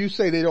 And when you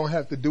say they don't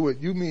have to do it,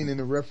 you mean in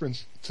a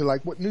reference to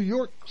like what New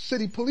York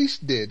City Police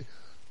did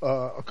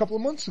a couple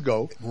of months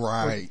ago.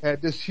 Right.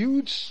 Had this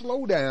huge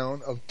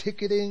slowdown of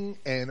ticketing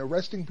and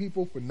arresting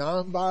people for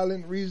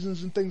nonviolent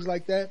reasons and things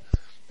like that.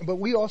 But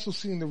we also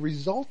seen the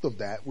result of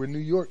that, where New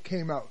York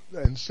came out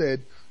and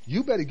said,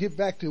 you better get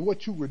back to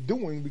what you were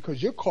doing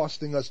because you're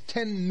costing us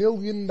 $10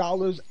 million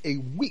a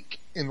week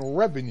in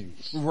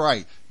revenues.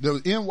 Right. The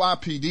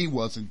NYPD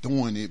wasn't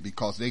doing it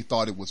because they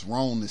thought it was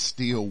wrong to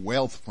steal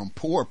wealth from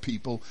poor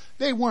people.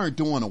 They weren't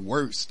doing a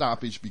work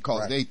stoppage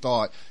because they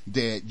thought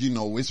that,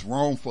 it's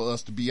wrong for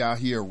us to be out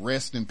here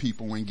arresting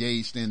people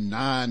engaged in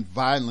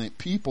non-violent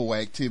people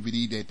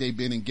activity that they've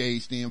been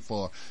engaged in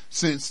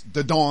since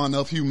the dawn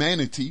of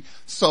humanity.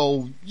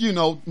 So,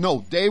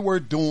 no, they were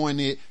doing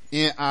it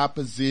in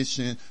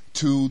opposition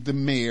to the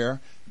mayor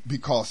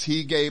because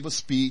he gave a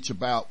speech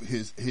about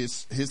his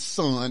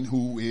son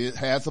who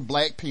has a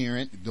black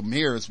parent. The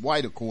mayor is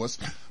white, of course,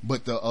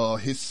 but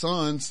his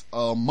son's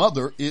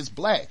mother is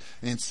black,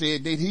 and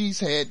said that he's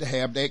had to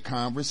have that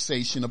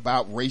conversation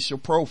about racial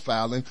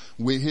profiling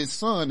with his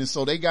son. And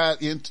so they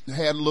had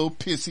a little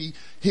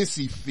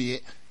hissy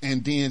fit.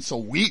 And then, so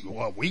we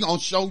gonna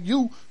show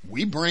you,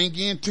 we bring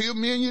in $2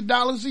 million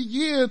a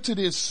year to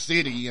this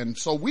city. And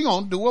so we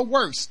gonna do a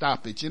work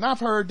stoppage. And I've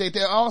heard that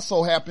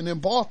also happened in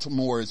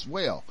Baltimore as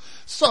well.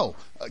 So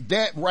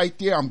that right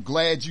there, I'm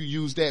glad you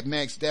used that,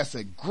 Max. That's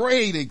a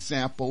great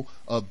example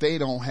of they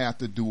don't have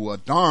to do a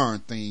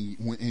darn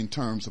thing in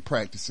terms of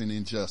practicing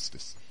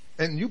injustice.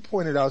 And you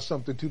pointed out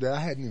something too that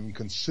I hadn't even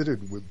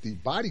considered with the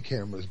body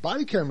cameras.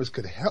 Body cameras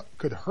could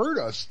hurt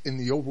us in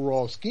the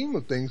overall scheme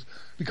of things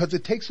because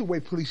it takes away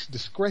police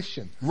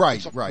discretion.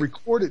 Right, so right.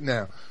 Record it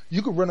now.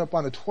 You could run up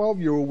on a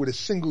 12-year-old with a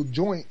single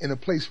joint in a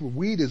place where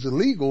weed is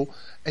illegal,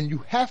 and you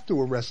have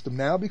to arrest them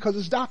now because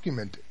it's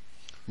documented.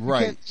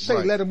 Right. You can't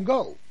say let him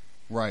go.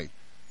 Right.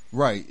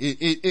 Right.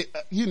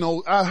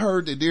 I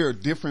heard that there are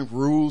different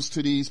rules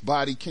to these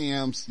body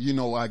cams.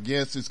 I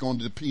guess it's going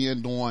to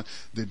depend on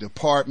the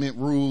department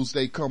rules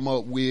they come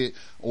up with,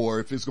 or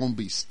if it's going to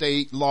be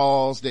state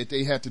laws that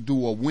they have to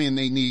do, or when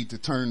they need to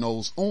turn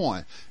those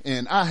on.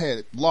 And I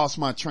had lost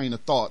my train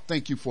of thought.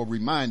 Thank you for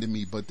reminding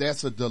me, but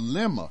that's a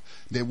dilemma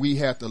that we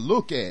have to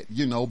look at,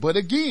 but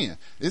again,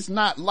 it's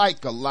not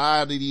like a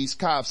lot of these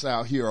cops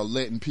out here are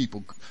letting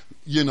people,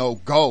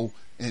 go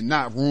and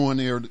not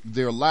ruin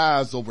their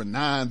lives over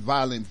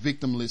non-violent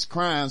victimless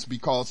crimes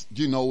because,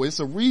 it's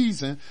a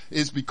reason.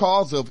 It's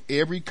because of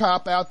every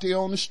cop out there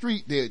on the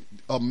street that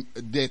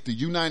the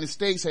United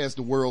States has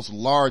the world's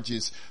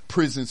largest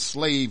prison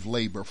slave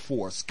labor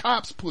force.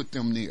 Cops put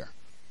them there.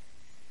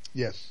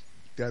 Yes,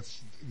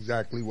 that's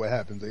exactly what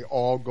happens. They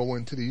all go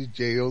into these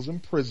jails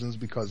and prisons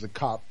because the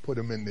cop put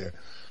them in there.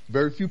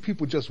 Very few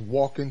people just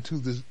walk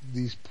into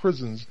these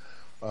prisons,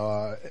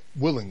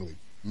 willingly.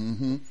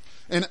 Mm-hmm.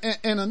 And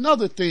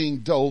another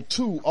thing though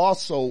too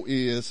also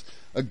is,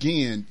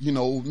 again,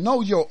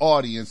 know your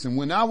audience. And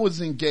when I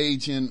was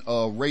engaging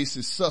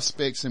racist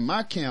suspects in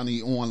my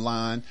county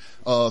online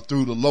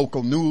through the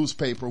local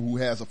newspaper who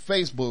has a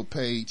Facebook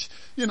page,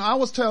 I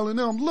was telling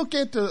them, look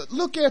at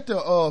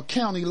the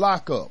county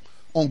lockup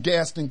on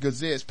Gaston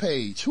Gazette's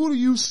page. Who do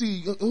you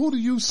see?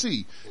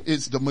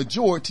 It's the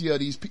majority of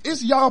these people.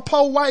 It's y'all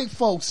poor white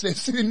folks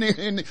that's in there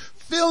and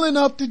filling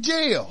up the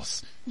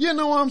jails. You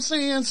know what I'm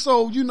saying?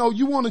 So,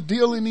 you want to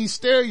deal in these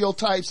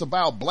stereotypes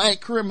about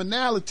black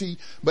criminality,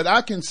 but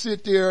I can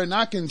sit there and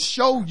I can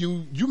show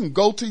you can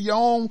go to your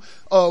own,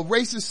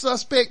 racist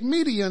suspect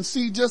media and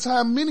see just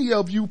how many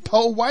of you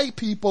poor white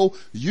people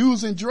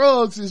using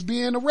drugs is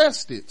being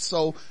arrested.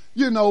 So,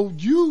 you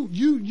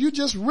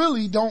just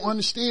really don't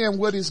understand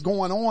what is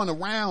going on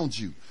around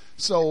you.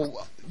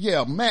 So,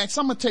 yeah, Max,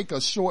 I'm going to take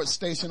a short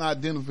station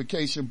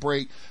identification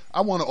break. I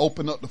want to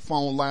open up the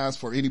phone lines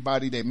for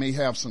anybody that may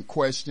have some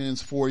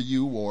questions for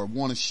you or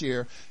want to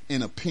share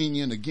an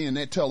opinion. Again,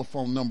 that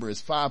telephone number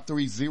is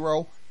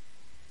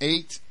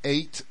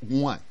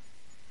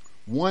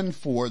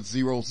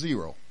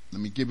 530-881-1400.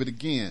 Let me give it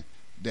again.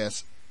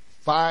 That's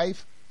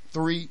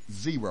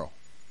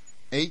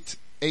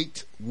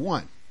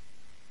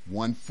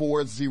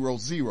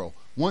 530-881-1400.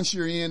 Once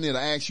you're in, it'll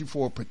ask you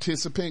for a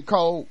participant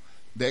code.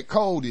 That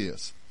code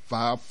is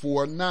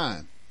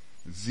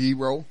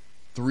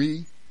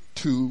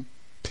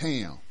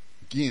 549-032-pound.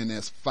 Again,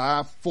 that's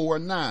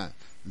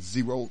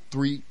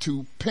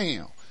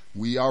 549-032-pound.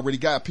 We already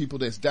got people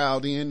that's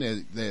dialed in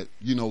that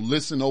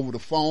listen over the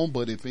phone,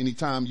 but if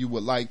anytime you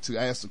would like to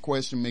ask a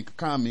question, make a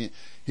comment,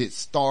 hit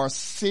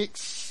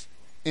 *6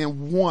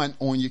 and 1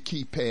 on your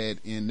keypad,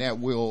 and that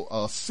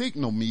will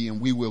signal me,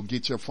 and we will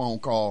get your phone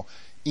call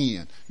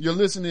in. You're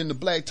listening to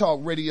Black Talk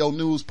Radio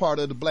News, part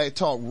of the Black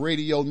Talk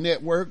Radio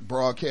Network,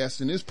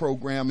 broadcasting this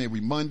program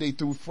every Monday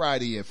through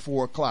Friday at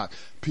 4:00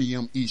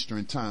 p.m.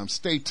 Eastern Time.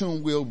 Stay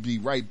tuned. We'll be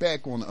right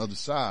back on the other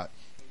side.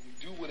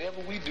 We do whatever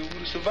we do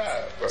to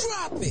survive. Bro.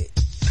 Drop it.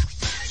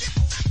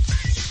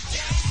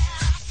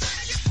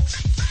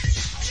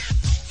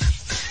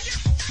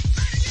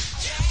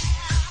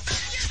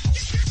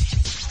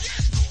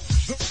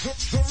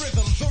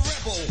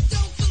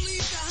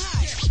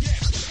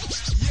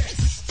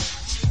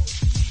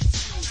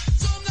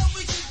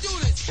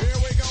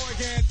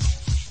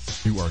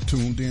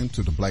 tuned in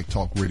to the Black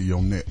Talk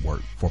Radio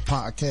Network. For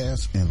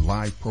podcasts and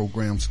live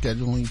program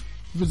scheduling,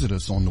 visit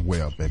us on the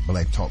web at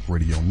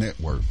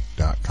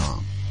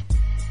blacktalkradionetwork.com.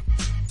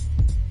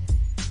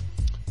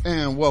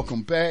 And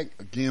welcome back.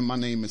 Again, my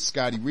name is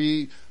Scotty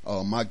Reed.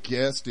 My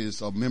guest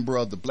is a member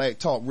of the Black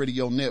Talk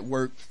Radio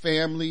Network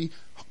family,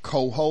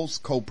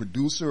 co-host,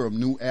 co-producer of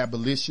New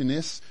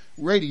Abolitionist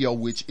Radio,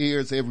 which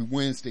airs every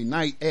Wednesday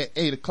night at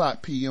 8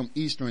 o'clock p.m.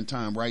 Eastern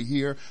Time right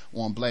here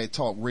on Black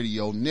Talk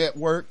Radio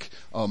Network.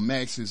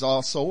 Max is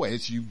also,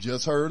 as you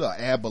just heard, an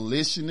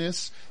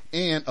abolitionist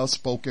and a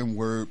spoken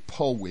word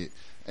poet.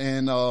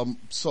 And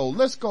so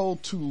let's go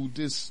to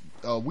this.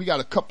 We got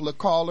a couple of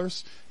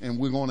callers, and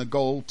we're going to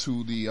go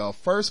to the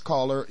first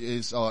caller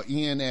is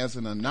Ian as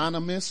an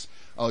anonymous.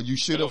 You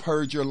should have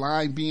heard your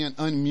line being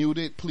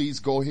unmuted.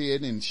 Please go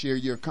ahead and share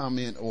your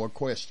comment or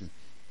question.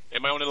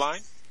 Am I on the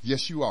line?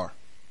 Yes, you are.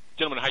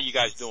 Gentlemen, how you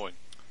guys doing?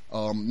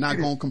 Not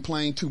going to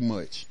complain too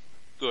much.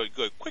 Good.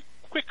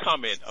 Quick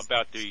comment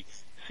about the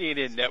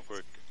CNN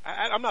network.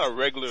 I'm not a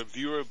regular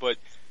viewer, but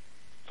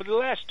for the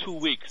last 2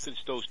 weeks since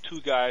those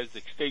two guys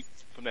escaped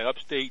from that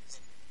upstate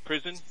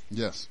prison,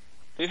 yes,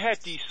 they've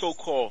had these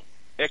so-called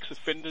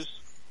ex-offenders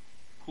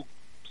who are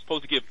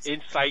supposed to give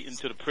insight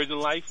into the prison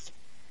life.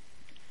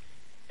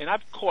 And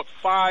I've caught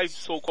 5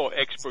 so-called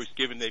experts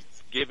giving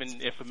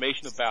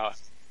information about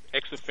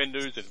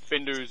ex-offenders and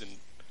offenders and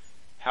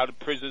how the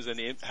prisoners and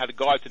how the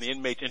guards and the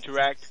inmates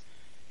interact.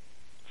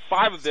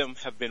 5 of them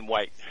have been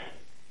white.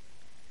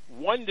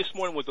 One this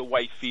morning was a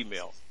white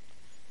female.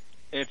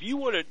 And if you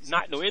were to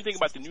not know anything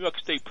about the New York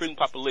State prison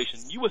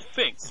population, you would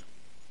think,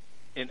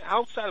 an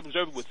outside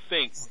observer would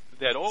think,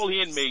 that all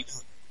the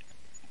inmates,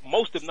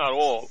 most if not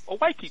all, are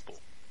white people.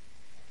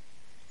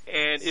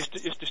 And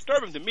it's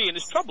disturbing to me, and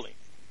it's troubling.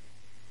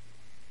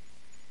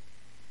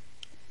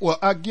 Well,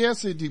 I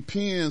guess it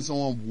depends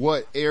on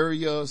what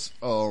areas.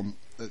 I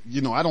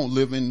don't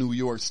live in New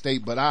York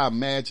State, but I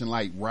imagine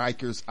like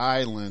Rikers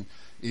Island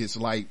is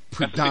like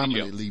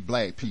predominantly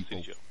black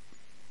people.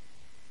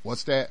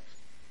 What's that?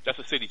 That's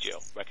a city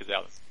jail, Rikers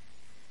Island.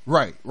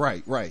 Right.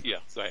 Yeah,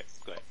 go ahead.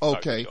 Okay.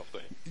 Sorry, go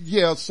ahead.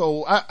 Yeah,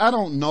 so I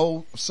don't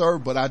know, sir,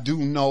 but I do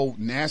know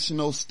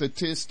national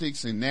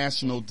statistics, and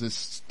national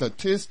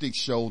statistics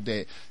show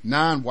that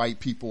non-white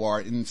people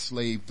are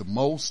enslaved the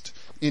most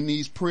in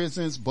these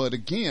prisons. But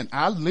again,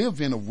 I live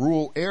in a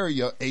rural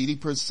area,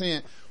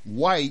 80%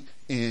 white,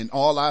 and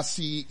all I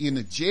see in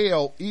the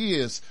jail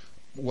is,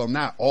 well,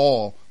 not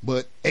all,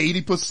 but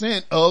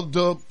 80% of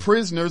the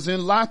prisoners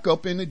in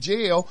lockup in the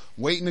jail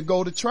waiting to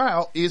go to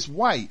trial is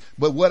white.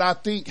 But what I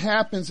think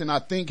happens, and I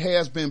think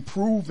has been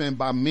proven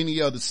by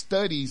many other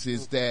studies,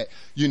 is that,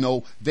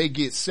 they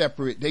get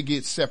separate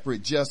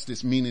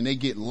justice, meaning they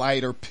get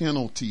lighter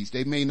penalties.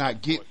 They may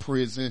not get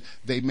prison,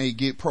 they may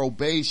get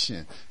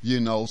probation,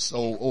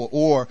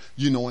 or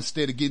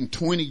instead of getting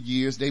 20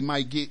 years, they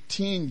might get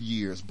 10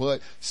 years.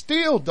 But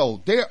still though,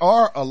 there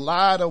are a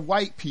lot of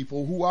white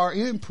people who are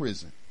in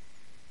prison.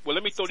 Well,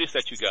 let me throw this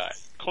at you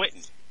guys.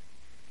 Clinton,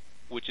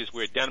 which is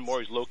where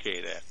Dannemora is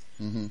located at,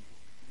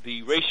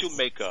 the racial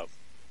makeup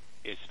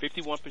is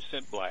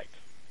 51% black,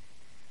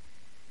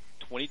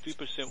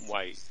 23%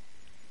 white,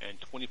 and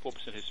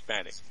 24%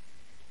 Hispanic.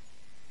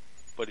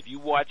 But if you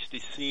watch the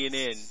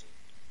CNN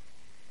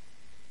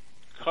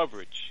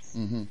coverage,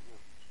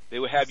 they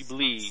will have you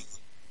believe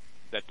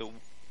that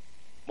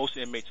most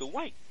inmates are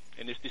white,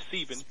 and it's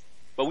deceiving.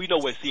 But we know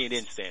where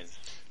CNN stands.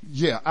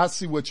 Yeah, I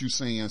see what you're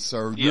saying,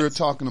 sir. Yes. You're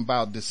talking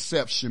about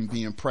deception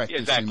being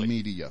practiced in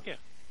media. Yeah.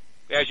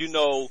 As you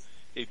know,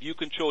 if you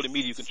control the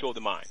media, you control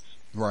the minds.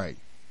 Right.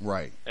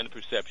 And the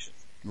perception.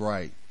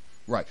 Right.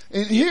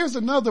 And here's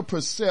another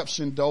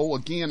perception, though.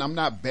 Again, I'm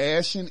not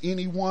bashing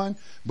anyone,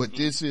 but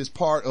this is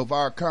part of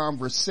our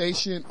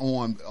conversation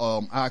on,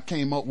 I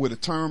came up with a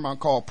term I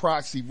call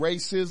proxy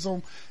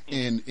racism,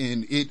 and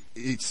it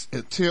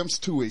attempts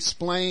to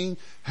explain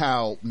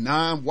how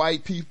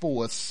non-white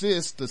people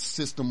assist the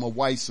system of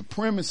white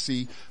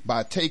supremacy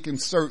by taking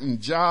certain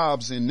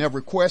jobs and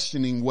never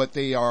questioning what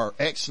they are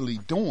actually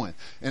doing.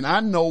 And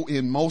I know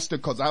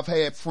because I've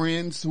had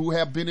friends who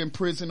have been in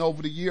prison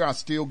over the year. I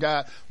still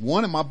got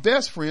one of my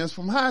best friends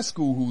from high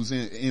school who's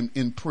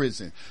in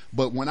prison.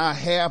 But when I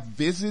have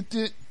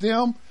visited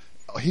them,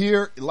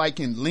 here, like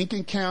in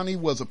Lincoln County,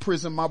 was a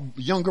prison my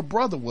younger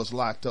brother was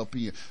locked up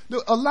in.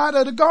 A lot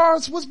of the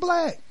guards was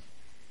black.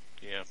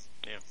 Yeah.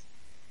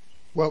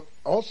 Well,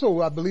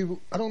 also, I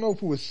don't know if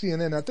it was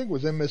CNN, I think it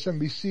was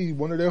MSNBC,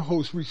 one of their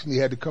hosts recently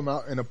had to come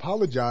out and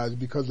apologize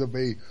because of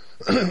a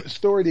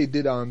story they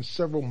did on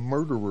several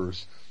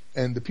murderers,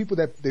 and the people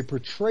that they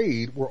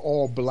portrayed were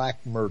all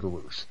black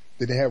murderers.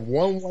 They didn't have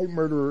one white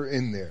murderer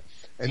in there,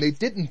 and they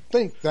didn't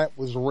think that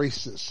was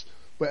racist.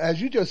 But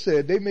as you just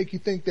said, they make you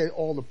think that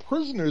all the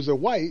prisoners are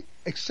white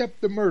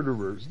except the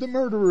murderers. The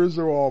murderers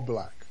are all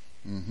black.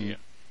 Mm-hmm. Yeah.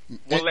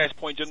 One last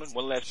point, gentlemen.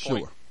 One last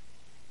point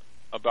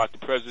about the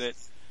president.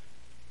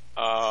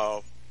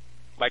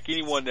 Like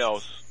anyone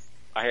else,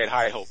 I had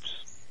high hopes.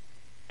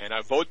 And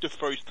I voted the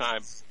first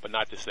time, but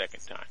not the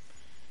second time.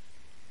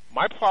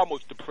 My problem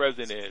with the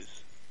president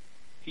is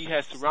he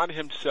has surrounded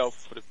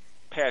himself for the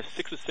past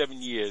 6 or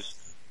 7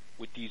 years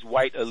with these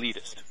white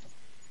elitists.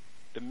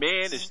 The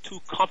man is too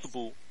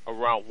comfortable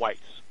around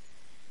whites.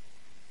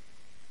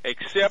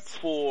 Except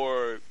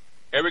for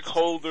Eric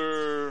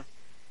Holder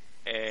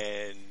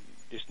and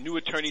this new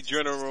Attorney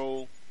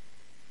General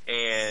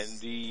and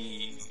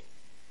the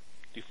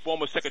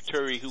former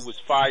secretary who was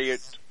fired,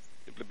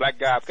 the black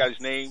guy, I forgot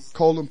his name.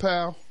 Colin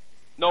Powell?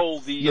 No,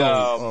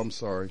 I'm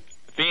sorry.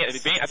 I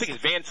think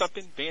it's Van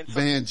something.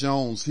 Van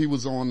Jones. He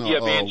was on.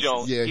 Van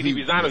Jones. Yeah, he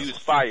resigned or he was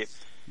fired.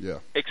 Yeah.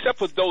 Except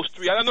for those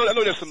three, I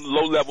know there's some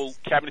low-level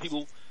cabinet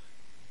people,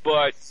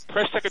 but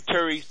press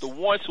secretaries, the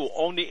ones who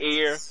own the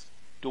air,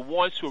 the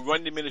ones who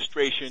run the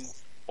administration,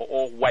 are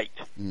all white,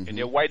 and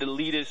they're white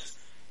elitists.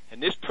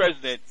 And this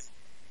president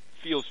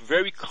feels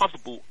very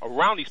comfortable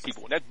around these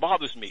people, and that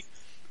bothers me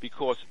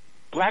because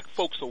black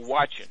folks are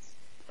watching,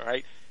 all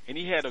right? And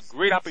he had a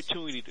great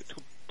opportunity to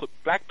put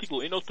black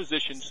people in those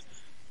positions,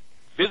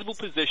 visible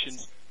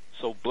positions,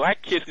 so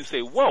black kids can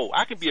say, whoa,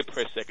 I can be a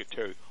press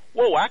secretary.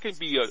 Whoa, I can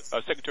be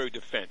a secretary of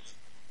defense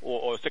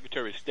or a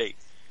secretary of state.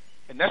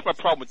 And that's my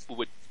problem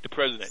with the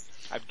president.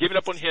 I've given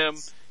up on him.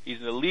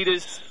 He's an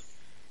elitist,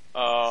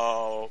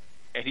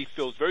 and he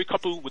feels very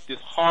comfortable with this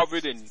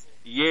Harvard and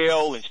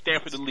Yale and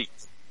Stanford elite.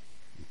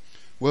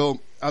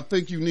 Well, I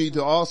think you need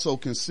to also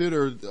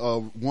consider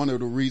one of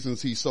the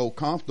reasons he's so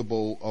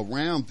comfortable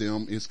around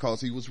them is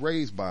because he was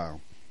raised by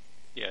them.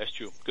 Yeah, that's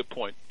true. Good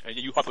point. And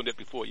you hopped on that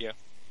before, yeah.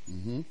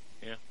 Mm-hmm.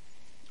 Yeah.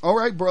 All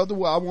right, brother.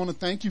 Well, I want to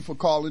thank you for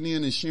calling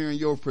in and sharing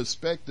your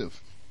perspective.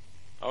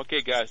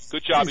 Okay, guys.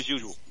 Good job as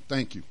usual.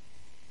 Thank you.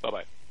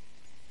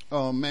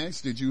 Bye-bye.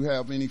 Max, did you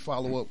have any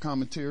follow-up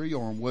commentary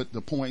on what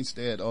the points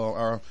that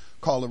our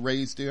caller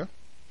raised there?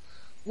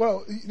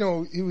 Well,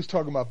 he was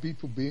talking about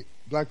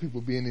black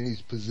people being in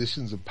these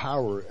positions of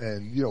power,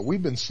 and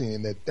we've been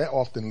seeing that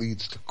often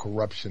leads to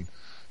corruption.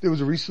 There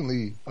was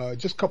recently,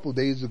 just a couple of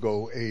days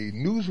ago, a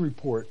news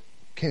report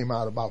came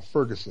out about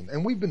Ferguson,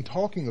 and we've been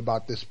talking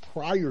about this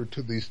prior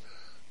to this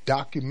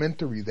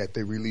documentary that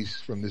they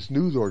released from this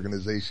news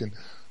organization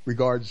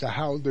regards to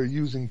how they're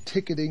using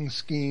ticketing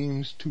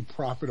schemes to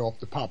profit off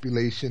the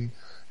population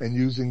and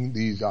using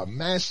these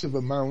massive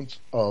amounts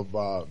of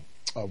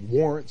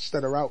warrants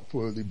that are out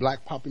for the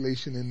black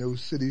population in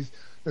those cities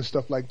and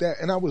stuff like that.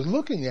 And I was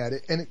looking at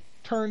it, and it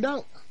turned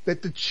out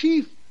that the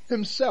chief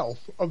himself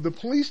of the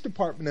police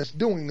department that's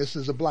doing this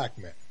is a black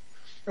man.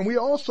 And we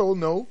also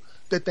know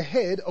that the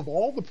head of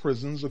all the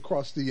prisons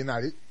across the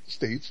United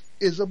States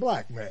is a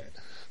black man.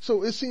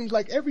 So it seems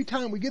like every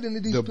time we get into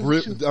these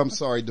positions...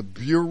 the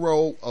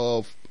Bureau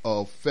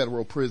of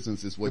Federal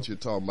Prisons is what you're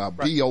talking about.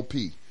 Right. BOP.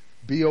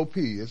 BOP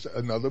is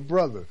another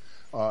brother.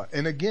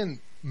 And again,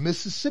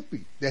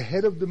 Mississippi, the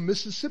head of the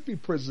Mississippi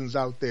prisons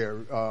out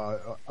there,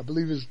 I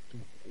believe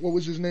what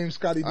was his name,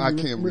 Scotty? I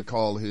can't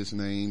recall his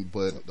name,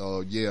 but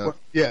yeah.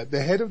 Yeah,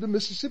 the head of the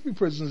Mississippi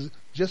prisons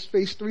just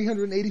faced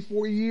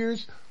 384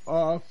 years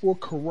for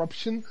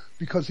corruption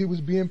because he was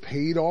being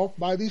paid off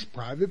by these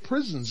private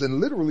prisons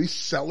and literally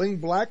selling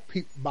black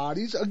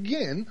bodies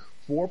again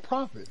for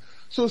profit.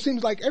 So it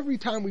seems like every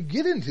time we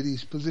get into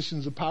these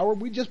positions of power,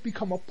 we just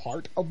become a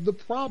part of the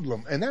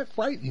problem, and that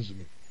frightens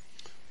me.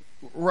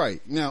 Right.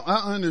 Now,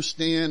 I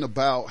understand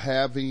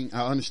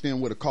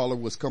where the caller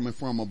was coming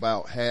from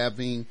about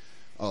having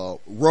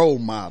role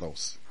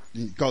models,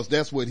 because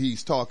that's what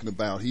he's talking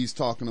about. He's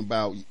talking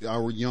about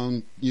our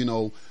young,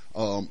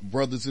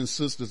 brothers and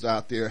sisters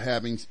out there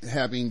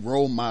having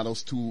role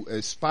models to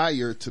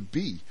aspire to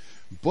be.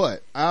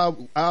 But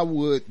I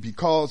would,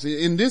 because,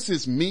 and this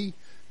is me,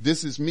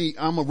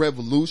 I'm a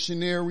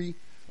revolutionary.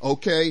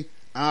 Okay.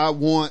 I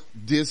want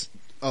this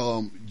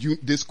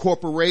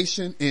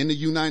corporation in the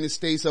United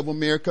States of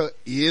America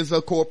is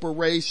a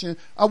corporation.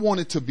 I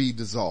want it to be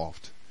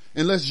dissolved.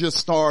 And let's just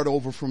start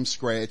over from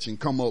scratch and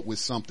come up with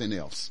something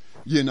else.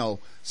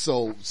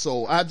 So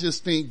I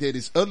just think that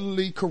it's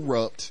utterly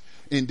corrupt,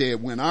 and that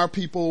when our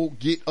people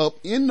get up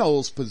in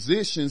those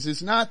positions,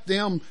 it's not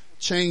them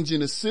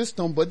changing the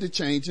system, but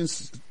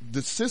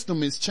the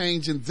system is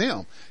changing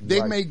them.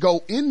 They may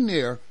go in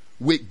there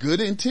with good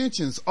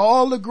intentions,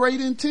 all the great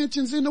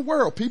intentions in the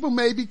world. People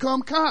may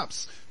become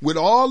cops with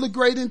all the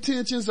great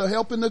intentions of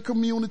helping the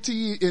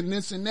community and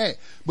this and that.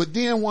 But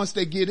then once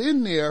they get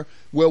in there,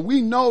 well,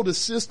 we know the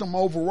system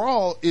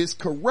overall is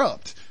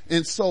corrupt.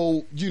 And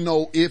so,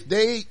 if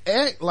they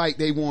act like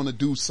they want to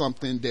do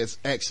something that's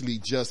actually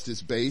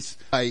justice-based,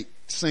 like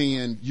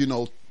saying,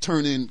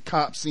 turning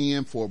cops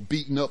in for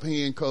beating up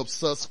handcuffed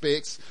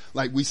suspects,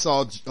 like we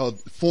saw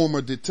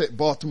former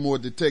Baltimore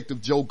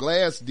detective Joe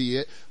Glass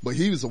did, but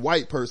he was a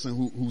white person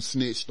who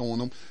snitched on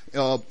them.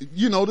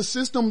 The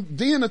system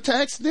then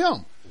attacks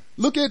them.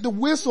 Look at the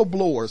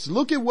whistleblowers.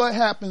 Look at what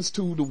happens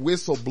to the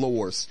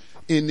whistleblowers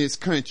in this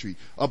country.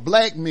 A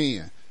black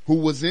man who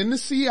was in the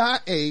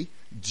CIA,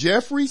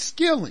 Jeffrey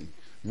Skilling,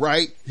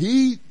 right?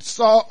 He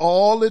saw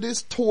all of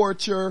this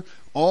torture,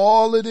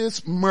 all of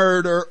this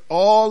murder,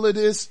 all of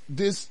this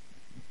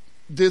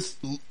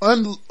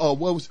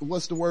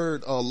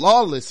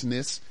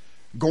lawlessness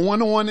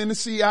going on in the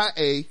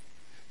CIA.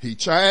 He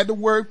tried to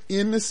work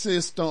in the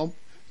system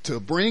to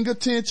bring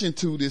attention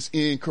to this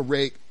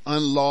incorrect,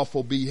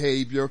 unlawful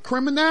behavior,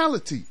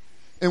 criminality.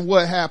 And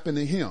what happened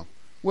to him?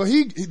 Well,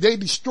 they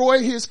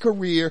destroyed his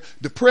career.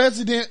 The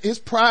president is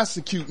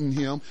prosecuting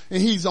him,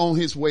 and he's on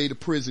his way to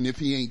prison if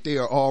he ain't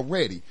there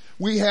already.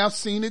 We have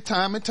seen it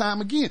time and time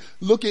again.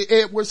 Look at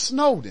Edward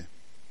Snowden,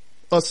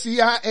 a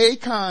CIA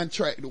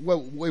contractor.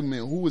 Well, wait a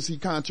minute. Who was he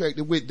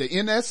contracted with? The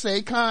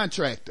NSA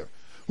contractor,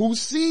 who's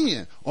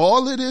seeing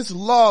all of this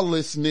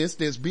lawlessness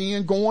that's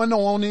being going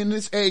on in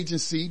this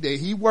agency that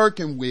he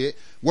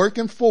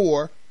working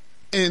for.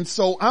 And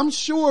so I'm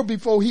sure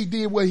before he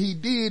did what he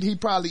did, he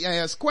probably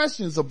asked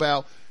questions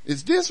about,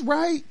 is this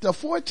right? The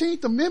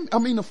 14th Amendment,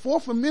 the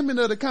 4th Amendment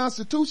of the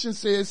Constitution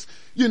says,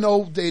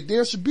 that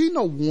there should be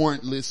no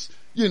warrantless,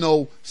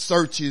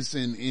 searches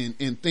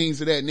and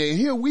things of that nature.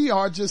 Here we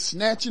are just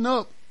snatching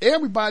up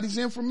everybody's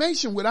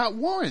information without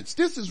warrants.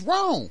 This is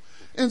wrong.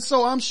 And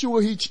so I'm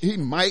sure he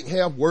might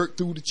have worked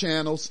through the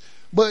channels,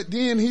 but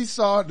then he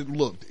saw that,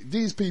 look,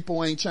 these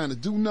people ain't trying to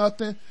do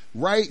nothing.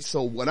 Right?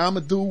 So what I'm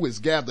going to do is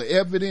gather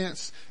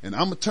evidence, and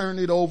I'm going to turn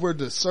it over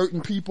to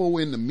certain people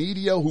in the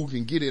media who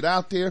can get it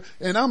out there,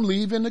 and I'm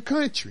leaving the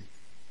country.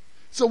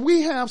 So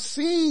we have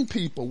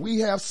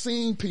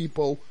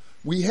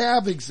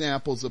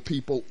examples of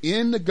people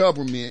in the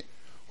government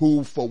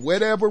who, for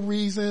whatever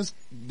reasons,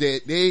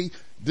 that they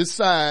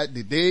decide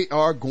that they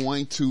are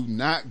going to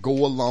not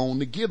go along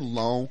to get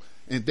along,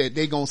 and that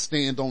they're going to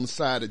stand on the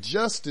side of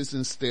justice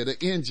instead of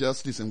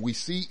injustice. And we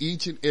see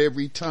each and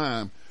every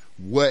time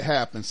what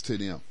happens to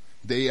them.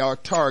 They are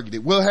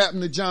targeted. What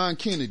happened to John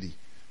Kennedy?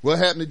 What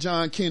happened to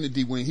John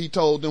Kennedy when he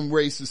told them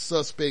racist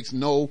suspects,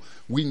 no,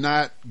 we're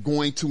not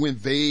going to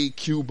invade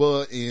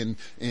Cuba and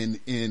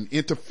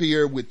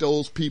interfere with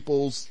those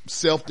people's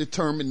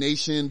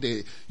self-determination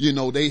that,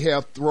 they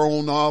have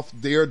thrown off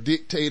their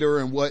dictator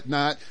and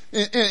whatnot.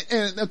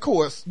 And of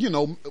course,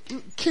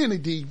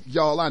 Kennedy,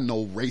 y'all, I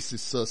know racist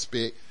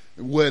suspect,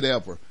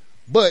 whatever.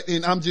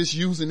 And I'm just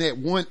using that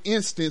one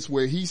instance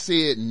where he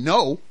said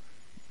no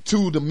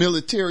to the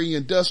military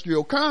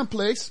industrial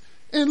complex,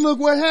 and look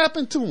what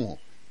happened to him.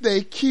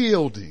 They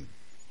killed him.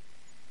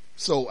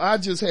 So I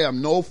just have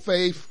no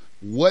faith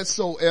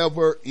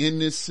whatsoever in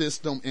this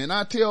system. And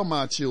I tell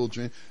my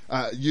children,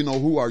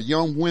 who are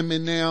young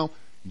women now,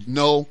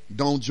 no,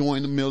 don't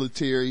join the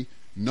military.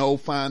 No,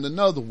 find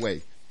another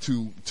way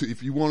to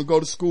if you want to go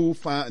to school,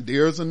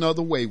 there's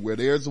another way. Where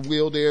there's a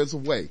will, there's a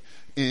way.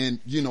 And,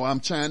 I'm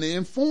trying to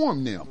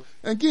inform them.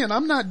 Again,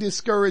 I'm not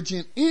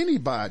discouraging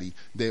anybody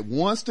that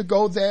wants to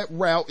go that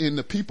route in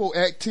the people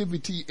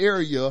activity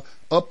area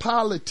of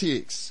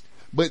politics.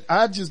 But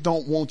I just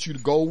don't want you to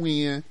go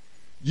in,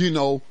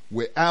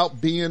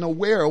 without being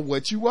aware of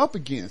what you up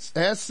against.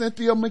 Ask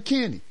Cynthia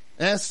McKinney.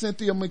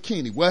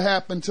 What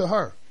happened to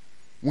her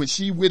when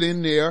she went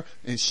in there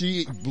and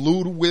she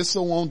blew the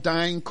whistle on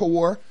Diane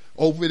Core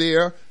over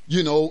there,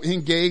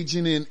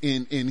 engaging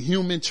in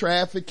human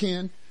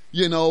trafficking,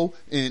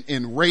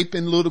 and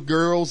raping little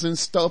girls and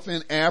stuff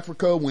in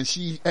Africa, when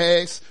she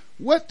asked,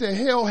 what the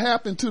hell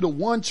happened to the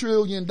 $1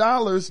 trillion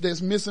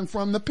that's missing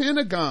from the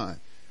Pentagon?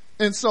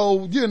 And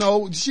so,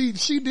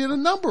 she did a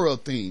number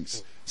of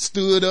things,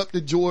 stood up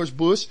to George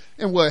Bush,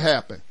 and what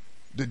happened?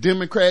 The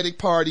Democratic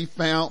Party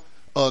found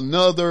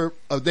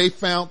they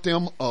found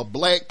them a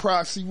black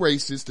proxy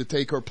racist to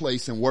take her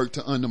place and work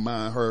to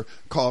undermine her,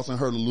 causing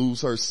her to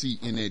lose her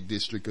seat in that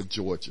district of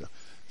Georgia.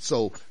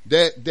 So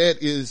that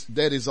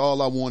is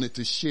all I wanted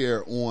to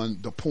share on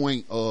the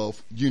point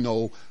of,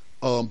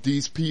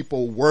 these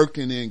people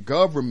working in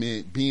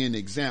government being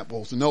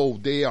examples. No,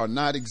 they are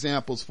not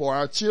examples for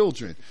our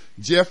children.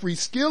 Jeffrey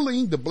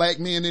Skilling, the black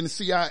man in the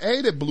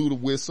CIA that blew the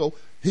whistle,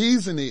 he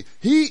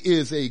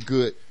is a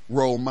good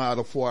role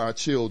model for our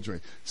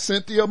children.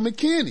 Cynthia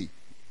McKinney,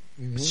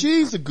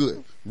 she's a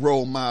good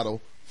role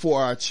model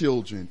for our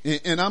children.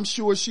 And I'm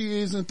sure she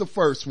isn't the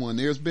first one.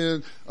 There's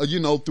been,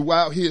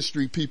 throughout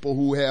history, people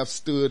who have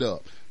stood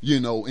up,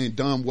 and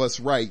done what's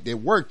right. They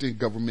worked in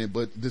government,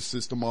 but the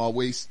system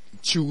always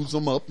chews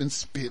them up and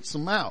spits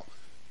them out.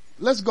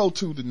 Let's go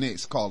to the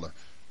next caller.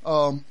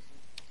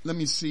 Let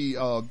me see.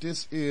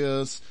 This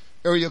is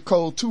area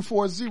code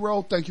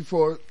 240. Thank you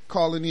for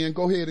calling in.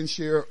 Go ahead and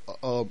share,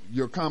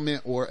 your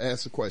comment or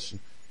ask a question.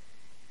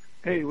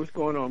 Hey, what's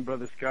going on,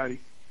 Brother Scotty?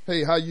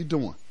 Hey, how you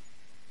doing?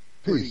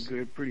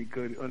 Pretty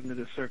good under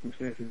the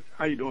circumstances.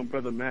 How you doing,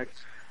 Brother Max?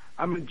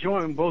 I'm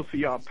enjoying both of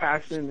y'all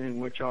passion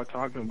and what y'all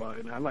talking about,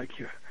 and I like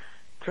your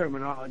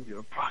terminology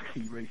of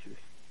proxy racist.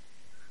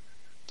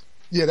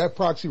 Yeah, that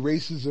proxy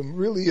racism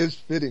really is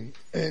fitting,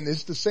 and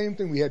it's the same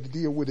thing we had to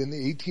deal with in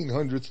the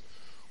 1800s,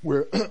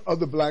 where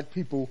other black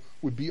people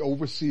would be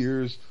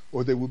overseers,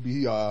 or they would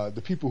be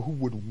the people who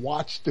would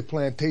watch the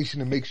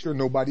plantation and make sure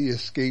nobody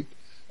escaped.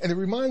 And it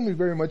reminds me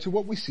very much of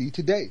what we see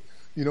today.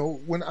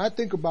 When I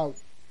think about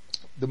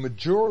the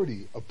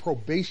majority of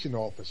probation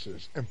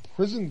officers and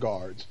prison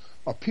guards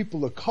are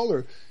people of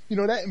color,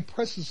 that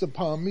impresses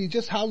upon me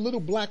just how little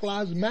Black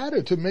Lives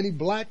Matter to many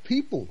black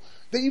people.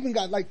 They even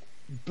got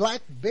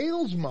black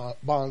bails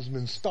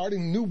bondsmen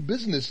starting new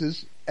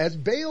businesses as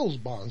bails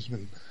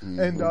bondsmen. Mm-hmm.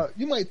 And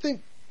you might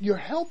think you're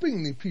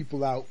helping the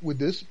people out with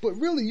this, but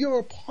really you're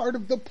a part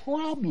of the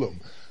problem.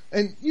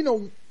 And, you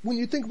know, when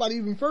you think about it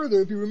even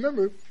further, if you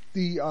remember,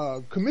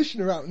 the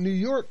commissioner out in New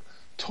York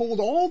told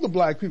all the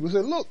black people,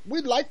 said, look,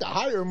 we'd like to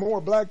hire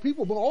more black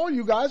people, but all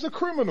you guys are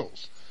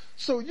criminals.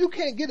 So you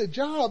can't get a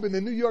job in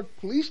the New York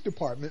Police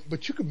Department,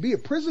 but you can be a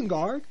prison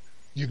guard.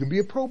 You can be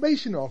a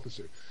probation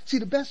officer. See,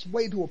 the best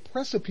way to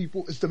oppress a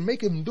people is to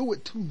make them do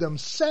it to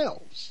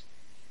themselves.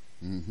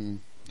 Mm-hmm.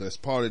 That's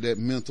part of that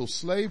mental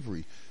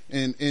slavery.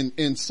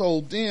 And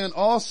so then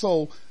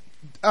also,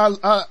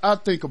 I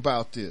think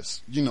about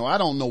this. You know, I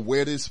don't know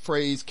where this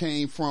phrase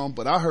came from,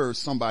 but I heard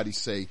somebody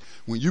say,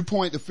 when you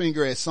point the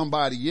finger at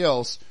somebody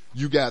else,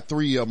 you got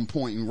three of them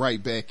pointing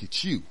right back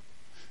at you.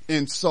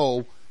 And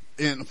so,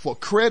 and for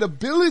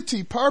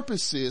credibility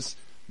purposes,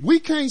 we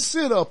can't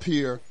sit up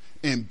here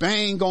and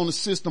bang on the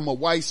system of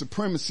white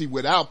supremacy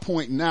without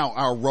pointing out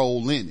our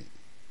role in it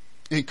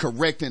and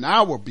correcting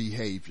our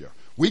behavior.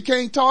 We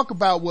can't talk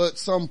about what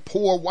some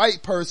poor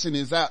white person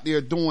is out there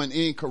doing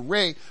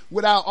incorrect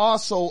without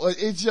also,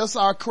 it's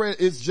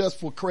just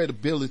for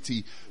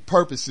credibility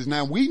purposes.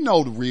 Now we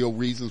know the real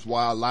reasons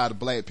why a lot of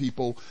black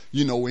people,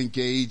 you know,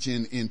 engage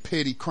in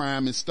petty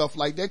crime and stuff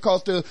like that,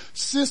 because the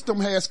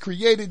system has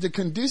created the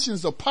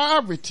conditions of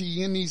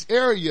poverty in these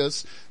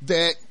areas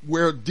that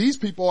where these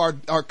people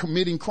are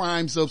committing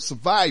crimes of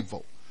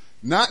survival.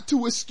 Not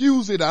to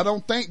excuse it. I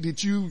don't think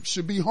that you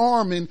should be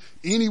harming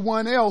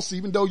anyone else,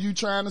 even though you're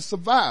trying to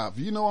survive.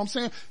 You know what I'm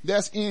saying?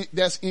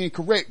 That's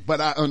incorrect, but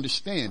I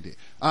understand it.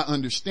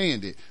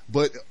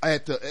 But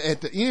at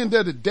the end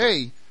of the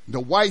day,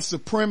 the white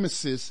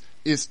supremacist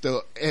is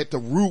at the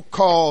root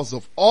cause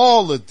of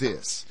all of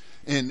this.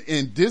 And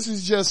this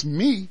is just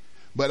me,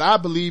 but I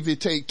believe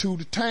it take two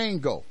to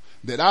tango.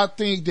 That I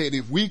think that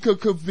if we could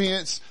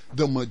convince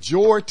the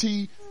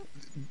majority,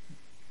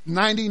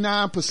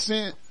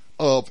 99%,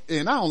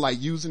 and I don't like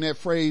using that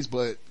phrase,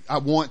 but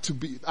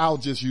I'll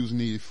just use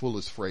the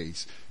fullest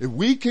phrase. If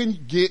we can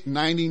get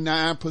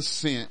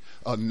 99%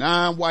 of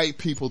non-white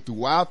people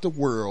throughout the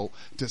world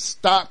to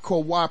stop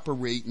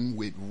cooperating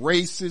with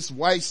racist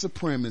white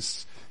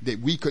supremacists, that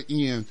we could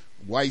end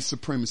white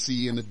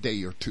supremacy in a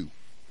day or two.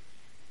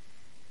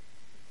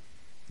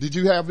 Did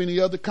you have any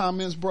other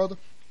comments, brother?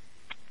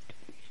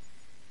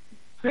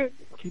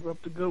 Keep up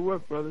the good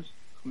work, brothers.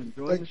 I'm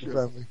enjoying the show.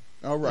 Family.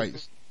 All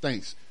right.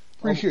 Thanks.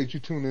 Appreciate you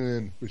tuning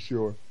in for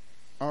sure.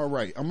 All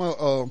right. I'm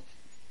going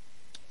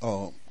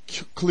to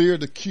clear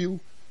the queue.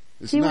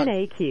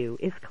 Q&A queue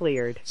is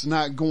cleared. It's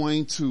not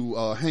going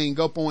to hang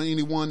up on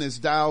anyone that's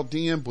dialed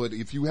in, but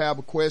if you have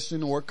a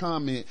question or a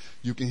comment,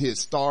 you can hit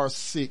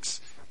 *6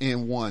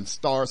 and 1.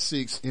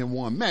 *6 and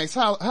 1. Max,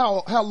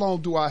 how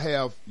long do I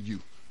have you?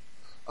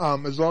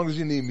 As long as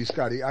you need me,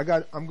 Scotty.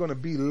 I'm going to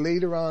be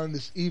later on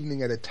this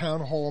evening at a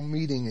town hall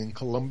meeting in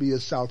Columbia,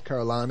 South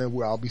Carolina,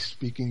 where I'll be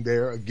speaking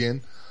there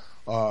again.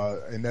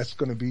 And that's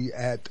going to be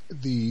at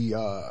the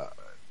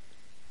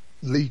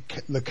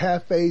Le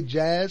Cafe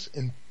Jazz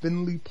in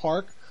Finley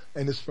Park,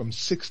 and it's from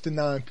 6 to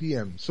 9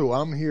 p.m. So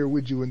I'm here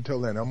with you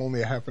until then. I'm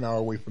only a half an hour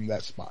away from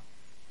that spot.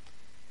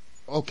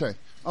 Okay.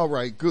 All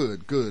right.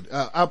 Good.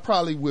 I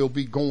probably will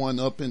be going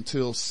up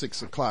until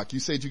 6 o'clock. You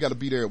said you got to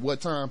be there at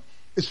what time?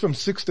 It's from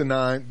 6 to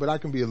 9, but I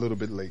can be a little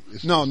bit late.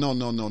 No.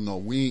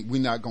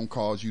 We're not going to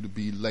cause you to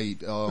be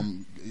late.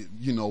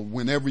 You know,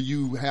 whenever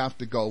you have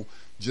to go,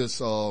 just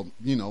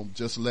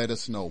let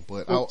us know.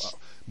 But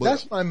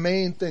that's my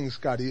main thing,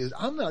 Scotty, is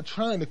I'm not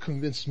trying to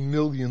convince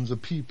millions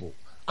of people.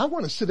 I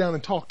want to sit down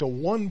and talk to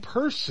one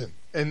person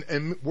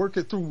and work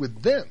it through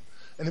with them.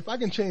 And if I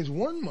can change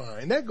one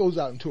mind, that goes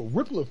out into a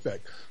ripple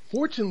effect.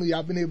 Fortunately,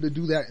 I've been able to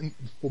do that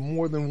for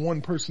more than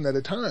one person at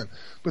a time.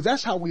 But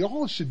that's how we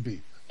all should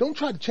be. Don't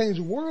try to change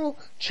the world.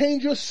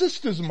 Change your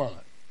sister's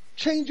mind.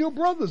 Change your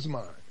brother's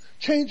mind.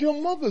 Change your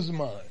mother's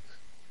mind.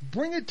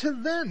 Bring it to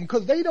them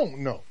because they don't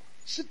know.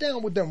 Sit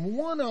down with them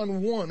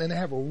one-on-one and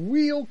have a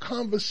real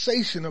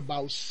conversation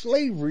about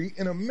slavery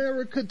in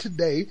America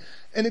today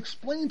and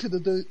explain to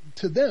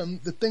them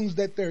the things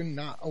that they're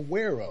not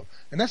aware of.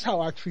 And that's how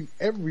I treat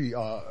every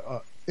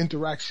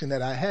interaction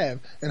that I have,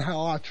 and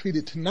how I treat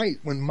it tonight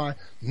when my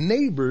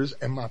neighbors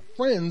and my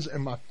friends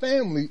and my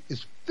family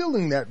is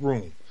filling that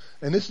room.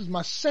 And this is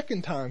my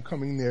second time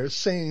coming there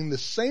saying the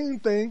same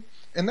thing.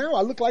 And now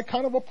I look like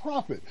kind of a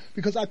prophet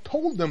because I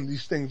told them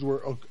these things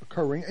were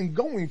occurring and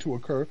going to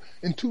occur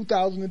in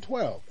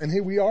 2012. And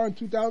here we are in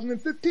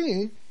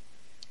 2015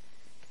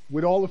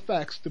 with all the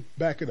facts to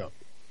back it up.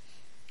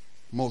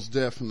 Most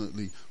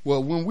definitely.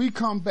 Well, when we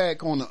come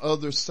back on the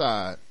other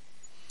side,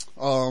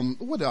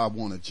 what do I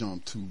want to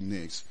jump to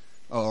next?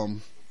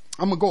 I'm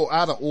going to go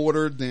out of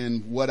order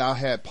than what I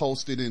had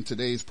posted in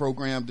today's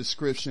program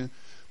description.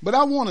 But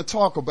I want to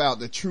talk about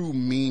the true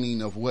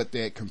meaning of what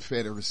that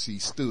Confederacy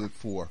stood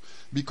for,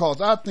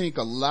 because I think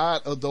a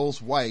lot of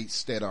those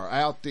whites that are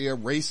out there,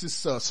 racist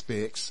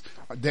suspects,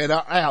 that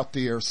are out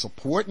there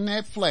supporting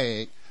that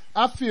flag,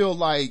 I feel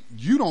like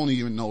you don't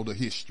even know the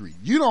history.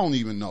 You don't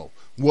even know.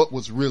 what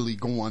was really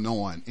going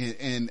on.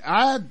 And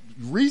I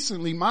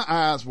recently, my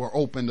eyes were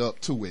opened up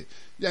to it.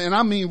 And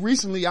I mean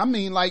recently, I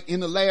mean like in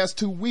the last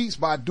 2 weeks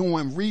by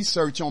doing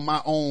research on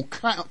my own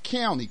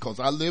county, cause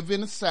I live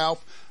in the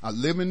South. I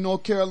live in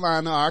North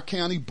Carolina. Our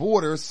county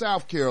borders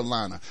South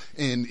Carolina.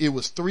 And it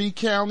was 3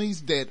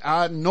 counties that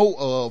I know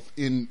of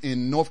in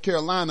North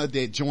Carolina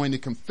that joined the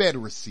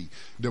Confederacy.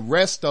 The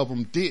rest of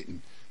them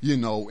didn't. You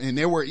know, and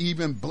there were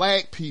even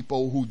black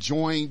people who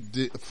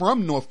joined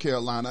from North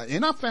Carolina.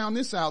 And I found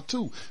this out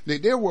too,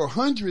 that there were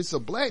hundreds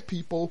of black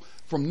people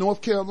from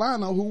North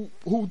Carolina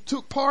who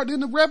took part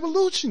in the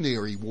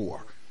Revolutionary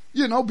War,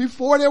 you know,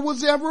 before there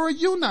was ever a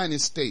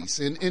United States.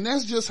 And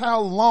that's just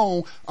how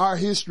long our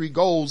history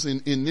goes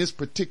in this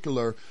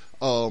particular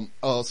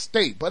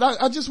state. But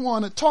I just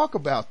want to talk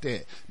about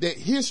that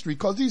history,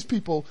 cause these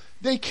people,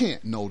 they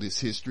can't know this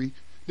history.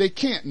 They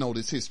can't know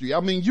this history. I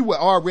mean, you would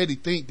already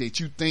think that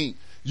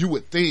you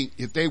would think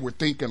if they were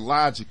thinking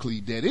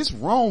logically that it's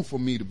wrong for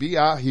me to be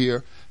out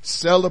here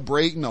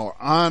celebrating or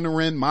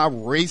honoring my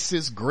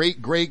racist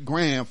great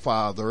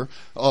grandfather,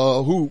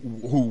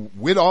 who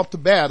went off to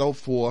battle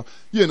for,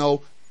 you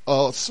know,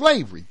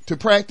 slavery, to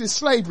practice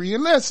slavery.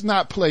 And let's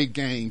not play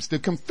games. The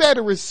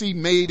Confederacy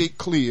made it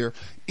clear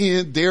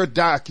in their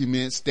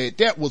documents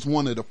that was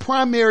one of the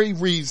primary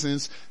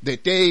reasons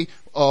that they,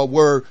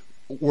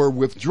 were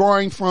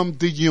withdrawing from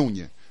the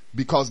Union.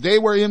 Because they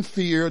were in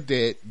fear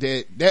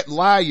that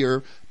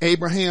liar,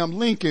 Abraham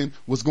Lincoln,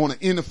 was going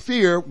to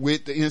interfere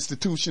with the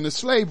institution of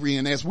slavery.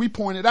 And as we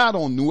pointed out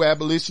on New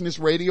Abolitionist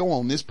Radio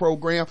on this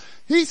program,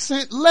 he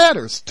sent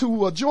letters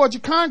to a Georgia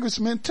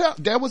congressman.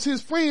 That was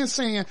his friend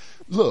saying,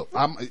 look,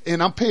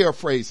 I'm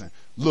paraphrasing.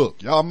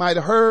 Look, y'all might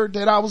have heard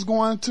that I was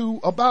going to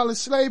abolish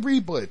slavery,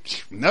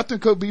 but nothing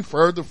could be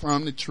further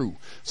from the truth.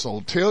 So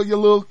tell your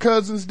little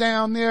cousins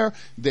down there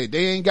that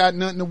they ain't got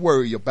nothing to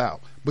worry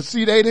about. But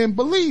see, they didn't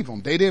believe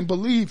him. They didn't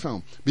believe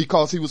him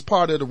because he was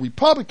part of the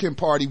Republican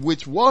Party,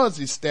 which was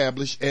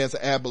established as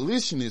an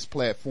abolitionist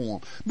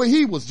platform. But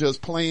he was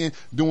just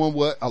doing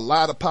what a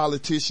lot of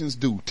politicians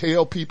do.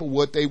 Tell people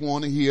what they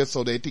want to hear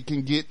so that they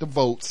can get the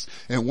votes.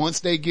 And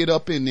once they get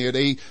up in there,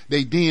 they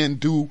then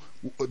do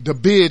the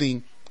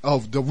bidding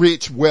of the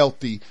rich,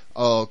 wealthy,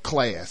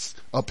 class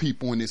of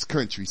people in this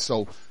country.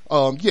 So,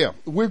 yeah,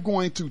 we're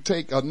going to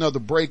take another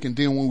break, and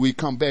then when we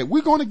come back,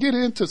 we're going to get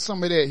into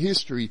some of that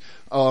history,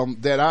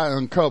 that I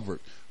uncovered.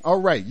 All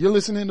right. You're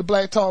listening to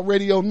Black Talk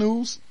Radio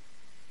News.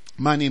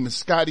 My name is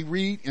Scotty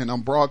Reed, and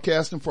I'm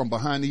broadcasting from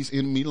behind these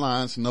enemy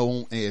lines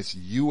known as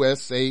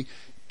USA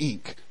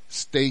Inc.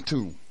 Stay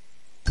tuned.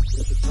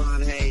 This is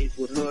Ron Hayes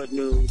with Hood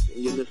News,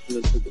 and you're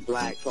listening to the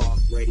Black Talk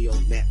Radio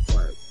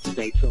Network.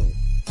 Stay tuned.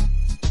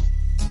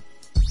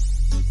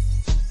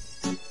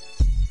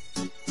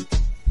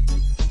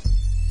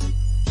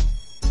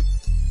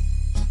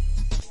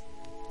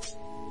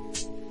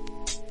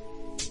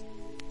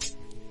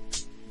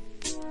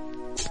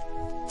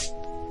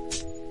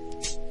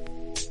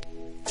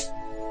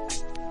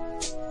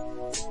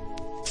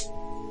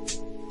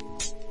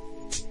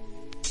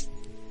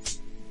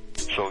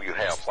 So you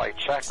have white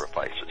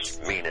sacrifices,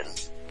 meaning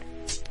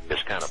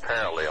it's kind of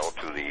parallel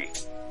to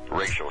the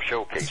racial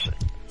showcasing.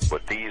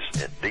 But these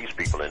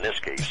people in this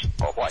case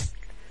are white.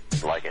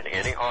 Like in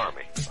any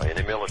army or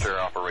any military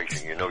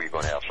operation, you know you're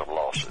going to have some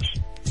losses.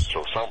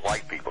 So some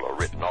white people are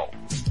written off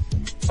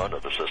under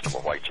the system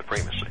of white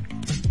supremacy.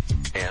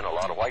 And a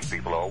lot of white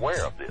people are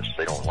aware of this.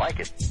 They don't like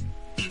it,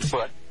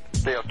 but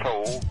they are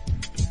told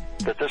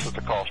that this is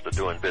the cost of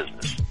doing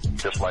business.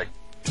 Just like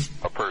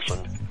a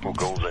person who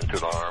goes into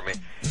the army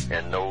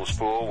and knows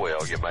full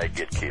well you might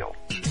get killed.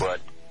 But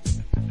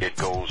it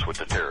goes with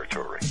the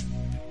territory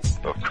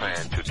of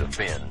trying to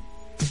defend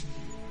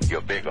your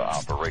bigger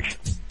operation.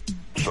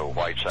 So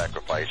white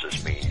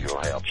sacrifices mean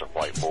you'll have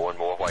more and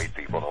more white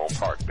people on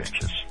park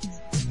benches,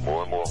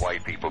 more and more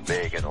white people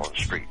begging on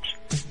streets.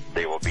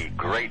 They will be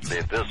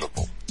greatly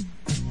visible.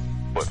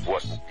 But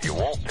what you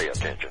won't pay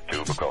attention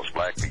to, because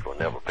black people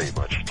never pay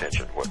much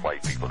attention to what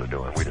white people are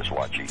doing, we just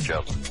watch each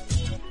other.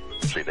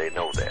 See, they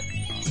know that.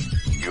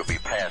 You'll be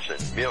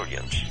passing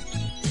millions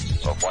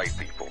of white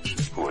people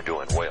who are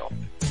doing well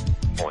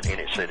on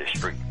any city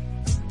street.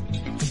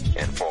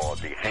 And for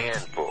the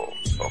handful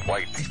of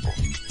white people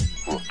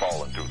who have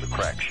fallen through the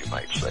cracks, you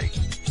might say,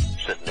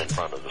 sitting in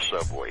front of the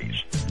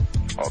subways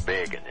or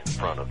begging in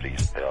front of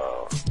these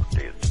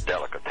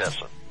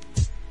delicatessen,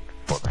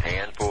 for the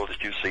handful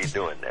that you see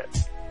doing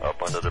that up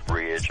under the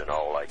bridge and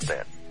all like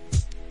that,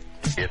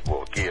 it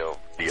will give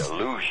the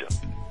illusion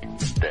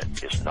that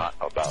it's not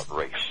about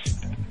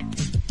race,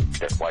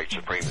 that white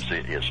supremacy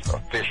is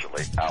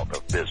officially out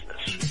of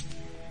business.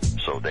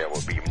 So there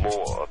will be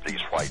more of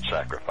these white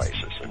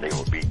sacrifices, and they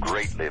will be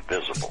greatly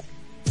visible.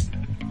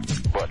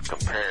 But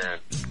compared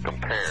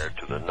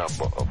to the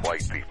number of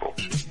white people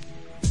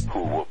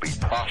who will be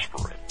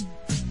prospering,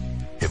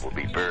 it will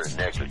be very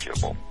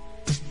negligible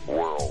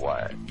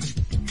worldwide.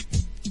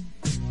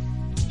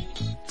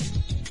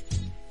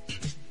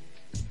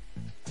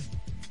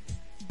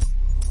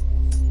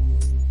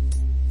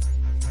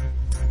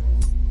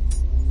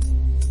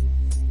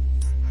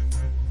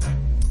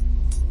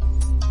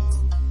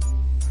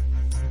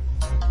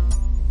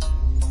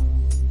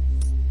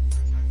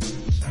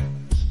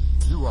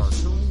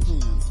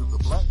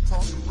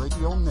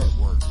 Radio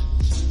Network.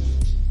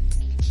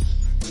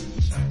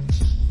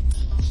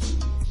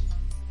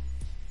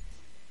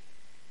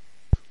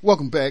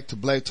 Welcome back to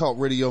Black Talk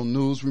Radio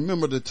News.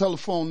 Remember the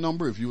telephone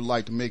number if you would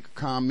like to make a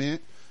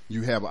comment,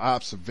 you have an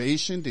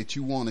observation that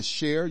you want to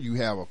share, you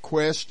have a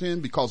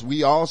question, because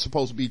we all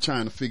supposed to be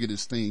trying to figure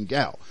this thing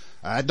out.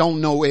 I don't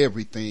know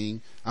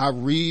everything. I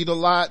read a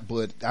lot,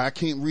 but I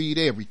can't read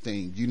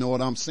everything. You know what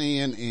I'm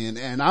saying?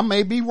 And I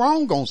may be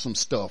wrong on some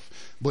stuff,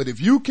 but if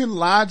you can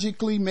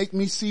logically make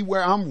me see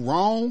where I'm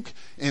wrong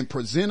and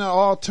present an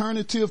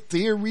alternative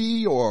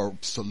theory or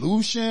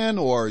solution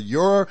or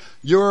your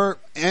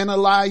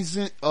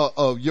analyzing,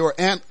 your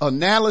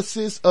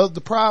analysis of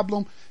the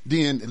problem,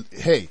 then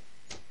hey,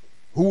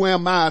 who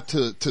am I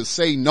to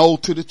say no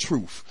to the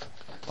truth?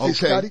 Okay. Hey,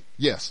 Scotty?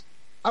 Yes.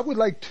 I would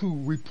like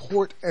to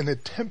report an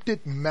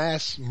attempted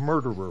mass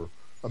murder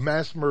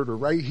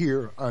right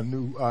here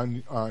on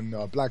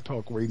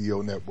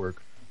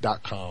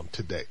blacktalkradionetwork.com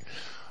today.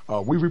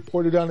 We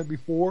reported on it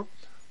before,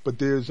 but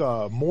there's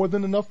more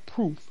than enough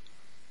proof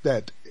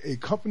that a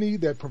company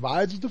that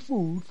provides the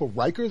food for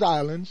Rikers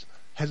Islands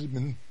has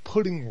been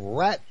putting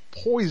rat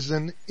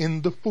poison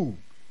in the food.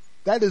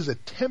 That is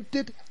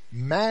attempted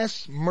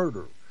mass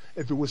murder.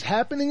 If it was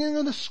happening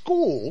in a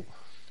school,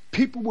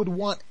 people would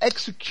want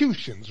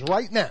executions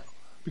right now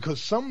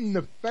because some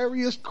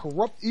nefarious,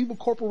 corrupt, evil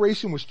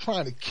corporation was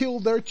trying to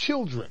kill their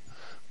children.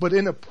 But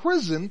in a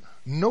prison,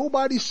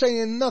 nobody's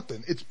saying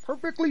nothing. It's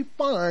perfectly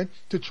fine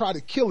to try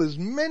to kill as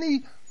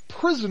many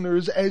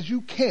prisoners as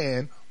you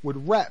can with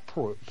rat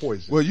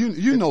poison. Well,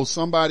 you know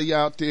somebody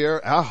out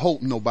there, I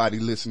hope nobody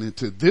listening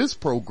to this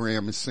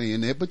program is saying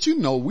that, but you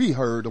know we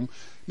heard them.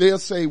 They'll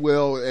say,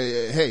 well,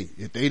 hey,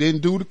 if they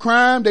didn't do the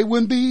crime, they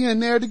wouldn't be in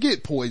there to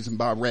get poisoned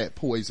by rat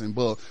poison.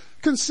 But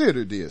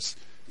consider this.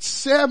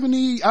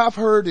 70, I've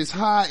heard as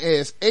high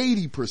as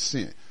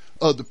 80%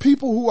 of the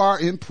people who are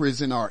in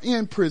prison.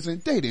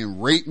 They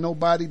didn't rape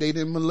nobody. They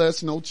didn't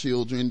molest no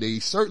children. They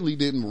certainly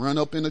didn't run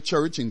up in a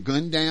church and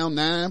gun down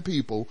 9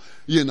 people.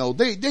 You know,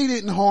 they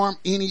didn't harm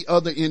any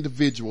other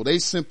individual. They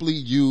simply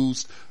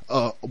used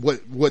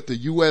what the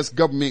U.S.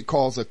 government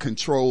calls a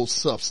controlled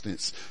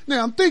substance.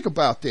 Now think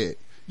about that.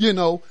 You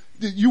know,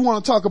 you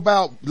want to talk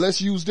about,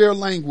 let's use their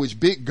language,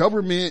 big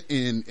government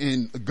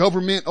and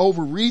government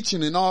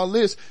overreaching and all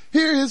this.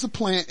 Here is a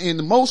plant, and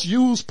the most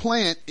used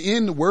plant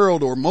in the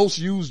world, or most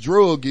used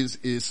drug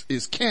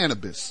is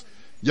cannabis.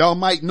 Y'all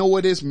might know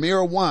it as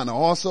marijuana,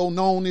 also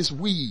known as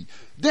weed.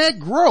 That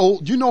grow,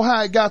 you know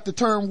how it got the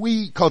term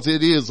weed? Cause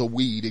it is a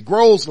weed. It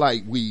grows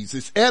like weeds.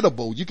 It's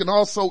edible. You can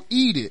also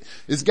eat it.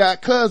 It's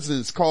got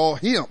cousins called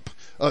hemp.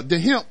 The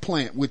hemp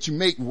plant, which you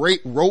make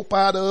rope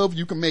out of.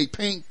 You can make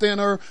paint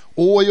thinner,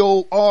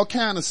 oil, all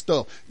kind of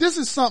stuff. This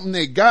is something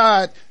that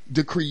God,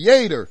 the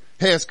creator,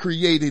 has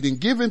created and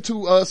given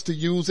to us to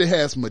use. It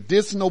has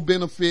medicinal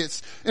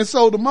benefits. And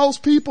so the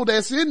most people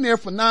that's in there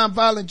for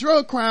nonviolent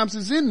drug crimes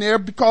is in there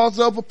because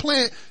of a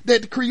plant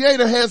that the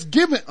creator has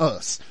given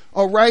us.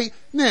 All right.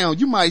 Now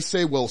you might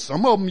say, well,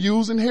 some of them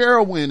using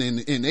heroin and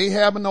they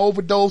having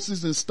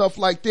overdoses and stuff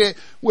like that.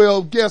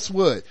 Well, guess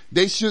what?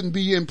 They shouldn't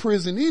be in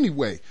prison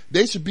anyway.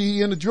 They should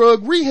be in a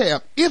drug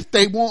rehab if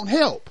they want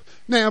help.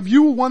 Now, if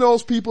you were one of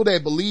those people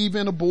that believe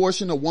in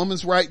abortion, a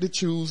woman's right to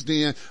choose,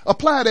 then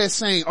apply that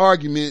same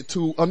argument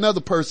to another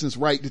person's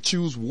right to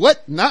choose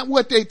not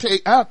what they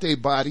take out their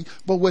body,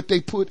 but what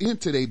they put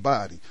into their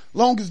body.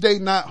 Long as they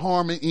not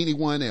harming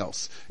anyone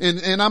else.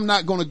 And I'm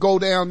not going to go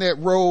down that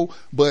road,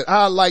 but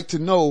I like to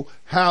know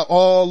how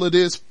all of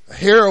this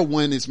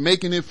heroin is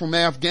making it from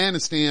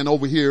Afghanistan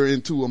over here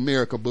into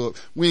America, but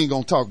we ain't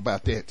going to talk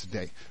about that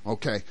today.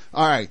 Okay.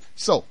 All right.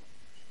 So,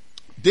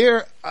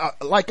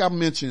 like I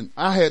mentioned,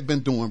 I had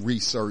been doing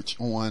research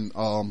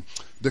on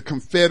the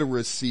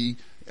Confederacy,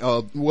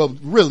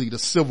 really the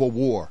Civil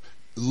War,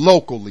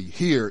 locally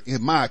here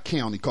in my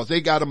county, because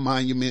they got a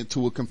monument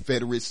to a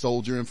Confederate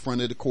soldier in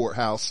front of the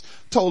courthouse.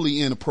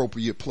 Totally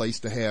inappropriate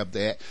place to have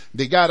that.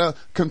 They got a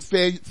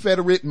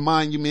Confederate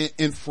monument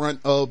in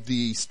front of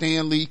the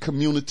Stanley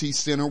Community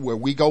Center where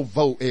we go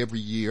vote every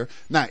year.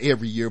 Not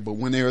every year, but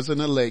when there's an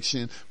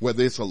election,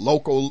 whether it's a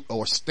local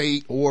or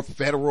state or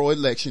federal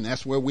election,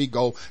 that's where we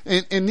go.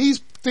 And these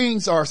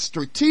things are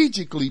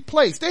strategically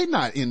placed. They're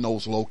not in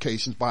those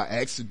locations by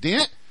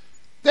accident.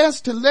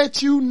 That's to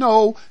let you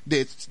know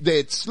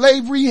that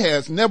slavery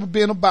has never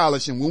been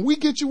abolished. And when we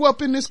get you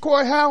up in this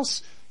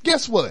courthouse,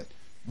 guess what?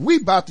 We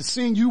about to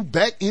send you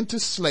back into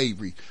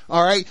slavery.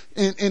 All right.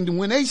 And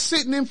when they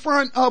sitting in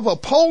front of a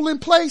polling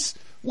place,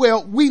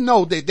 well, we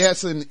know that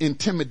that's an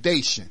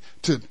intimidation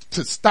to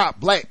stop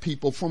black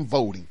people from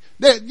voting.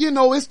 That, you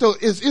know, it's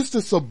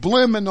the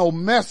subliminal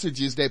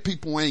messages that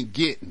people ain't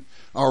getting.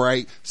 All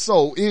right.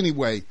 So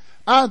anyway,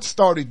 I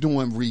started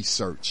doing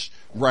research,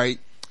 right?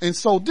 And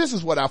so this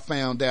is what I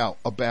found out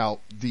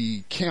about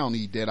the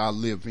county that I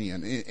live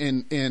in.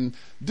 And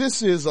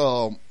this is,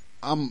 let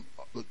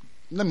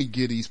me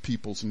get these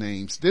people's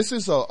names. This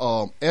is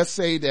a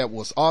essay that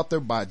was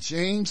authored by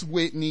James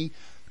Whitney,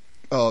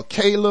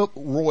 Caleb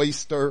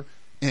Royster,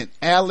 and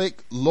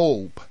Alec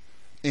Loeb.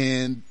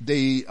 and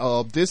they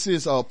this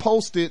is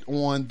posted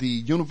on the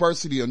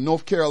University of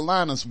North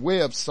Carolina's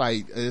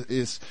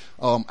website.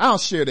 I'll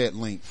share that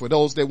link for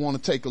those that want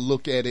to take a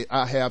look at it.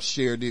 I have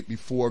shared it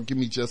before. Give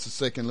me just a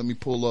second. Let me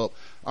pull up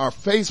our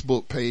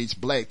Facebook page,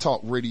 Black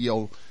Talk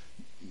Radio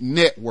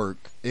Network,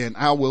 and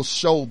I will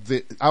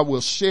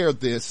share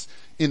this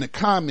in the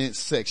comments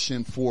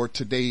section for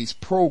today's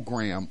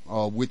program,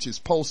 which is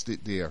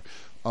posted there.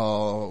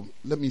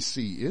 Let me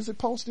see. Is it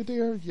posted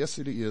there? Yes,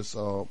 it is.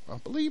 I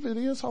believe it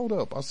is. Hold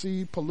up. I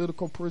see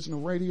Political Prisoner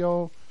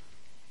Radio.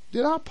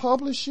 Did I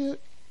publish it?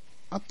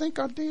 I think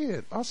I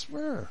did. I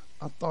swear.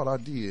 I thought I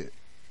did.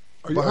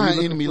 Behind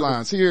Enemy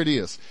Lines. Here it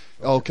is.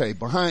 Okay.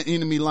 Behind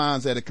Enemy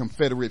Lines at a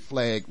Confederate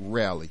flag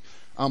rally.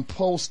 I'm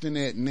posting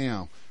that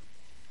now.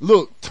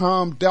 Look,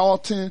 Tom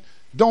Dalton,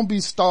 don't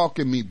be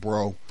stalking me,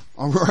 bro.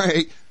 All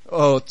right.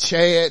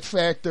 Chad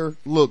Factor.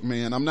 Look,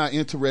 man, I'm not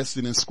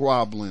interested in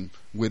squabbling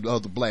with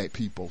other black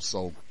people.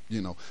 So,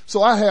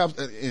 so I have,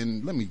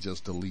 and let me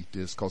just delete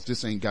this because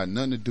this ain't got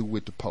nothing to do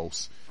with the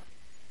post.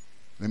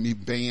 Let me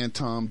ban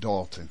Tom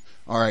Dalton.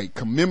 All right.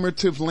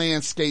 Commemorative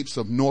Landscapes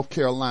of North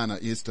Carolina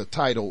is the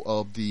title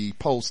of the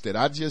post that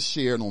I just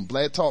shared on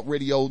Black Talk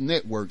Radio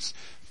Network's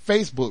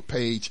Facebook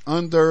page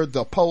under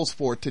the post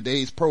for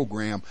today's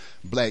program,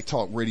 Black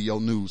Talk Radio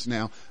News.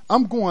 Now,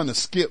 I'm going to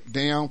skip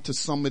down to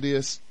some of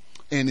this,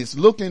 and it's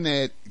looking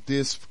at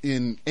this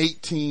in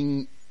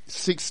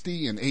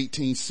 1860 and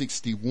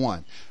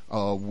 1861,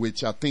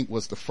 which I think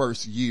was the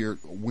first year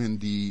when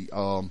the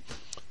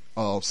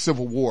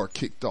Civil War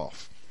kicked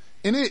off.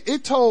 And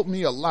it told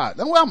me a lot.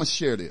 Now, I'm going to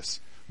share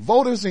this.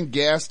 Voters in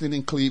Gaston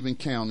and Cleveland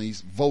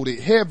counties voted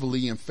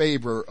heavily in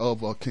favor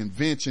of a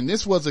convention.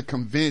 This was a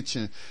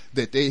convention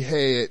that they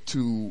had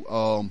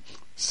to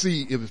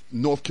see if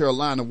North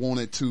Carolina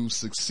wanted to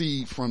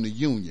succeed from the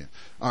Union.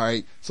 All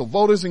right. So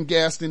voters in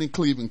Gaston and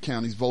Cleveland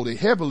counties voted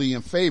heavily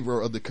in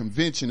favor of the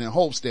convention in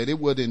hopes that it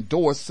would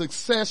endorse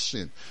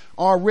secession.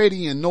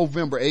 Already in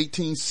November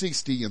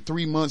 1860 and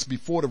 3 months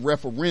before the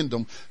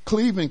referendum,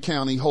 Cleveland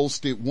County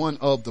hosted one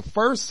of the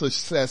first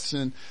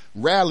secession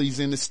rallies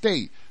in the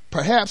state.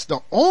 Perhaps the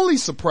only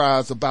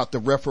surprise about the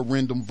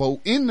referendum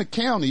vote in the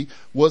county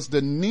was the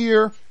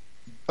near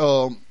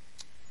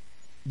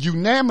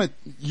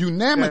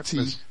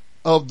unanimity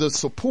of the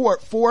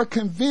support for a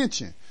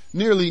convention.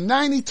 Nearly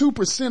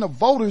 92% of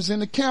voters in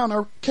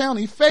the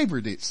county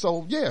favored it.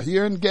 So yeah,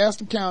 here in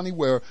Gaston County,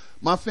 where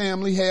my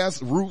family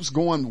has roots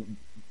going,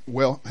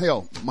 well,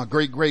 hell, my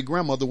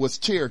great-great-grandmother was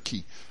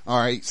Cherokee. All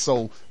right.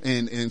 So,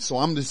 and so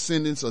I'm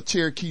descendants of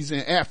Cherokees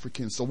and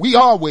Africans. So we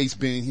always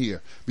been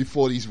here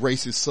before these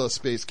racist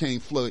suspects came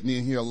flooding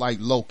in here like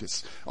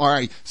locusts. All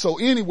right. So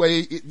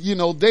anyway,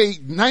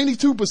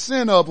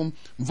 92% of them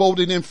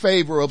voted in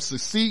favor of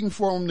seceding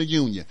from the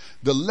Union.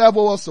 The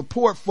level of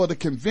support for the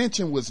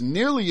convention was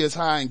nearly as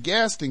high in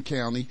Gaston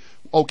County,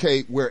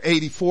 okay, where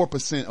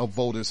 84% of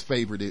voters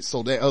favored it.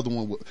 So that other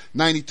one,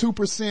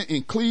 92%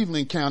 in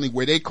Cleveland County,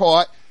 where they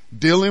caught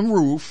Dylan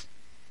Roof.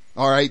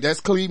 All right. That's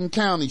Cleveland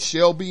County.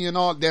 Shelby and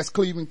all, that's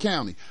Cleveland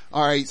County.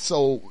 All right.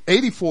 So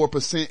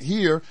 84%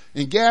 here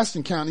in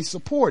Gaston County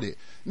supported.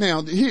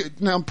 Now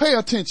pay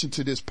attention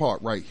to this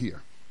part right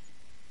here.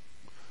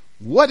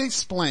 What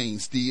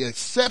explains the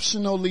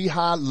exceptionally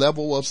high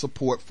level of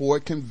support for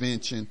a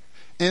convention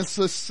and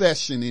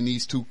secession in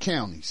these two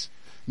counties?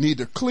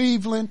 Neither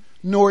Cleveland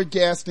nor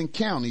Gaston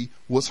County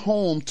was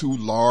home to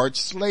large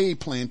slave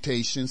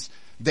plantations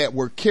that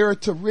were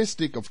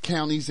characteristic of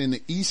counties in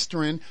the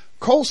eastern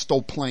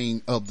coastal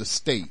plain of the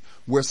state,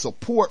 where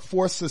support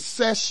for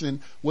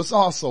secession was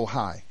also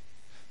high.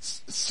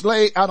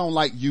 I don't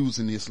like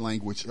using this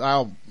language.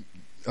 I'll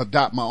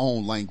adopt my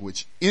own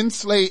language.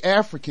 Enslaved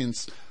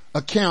Africans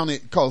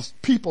accounted, because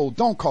people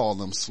don't call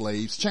them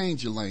slaves.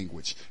 Change your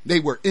language. They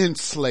were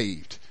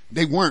enslaved.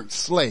 They weren't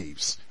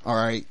slaves. All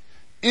right.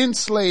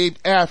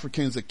 Enslaved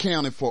Africans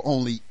accounted for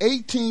only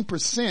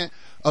 18%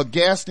 of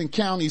Gaston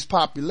County's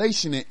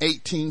population in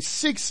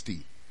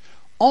 1860.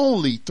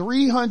 Only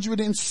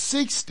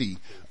 360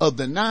 of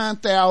the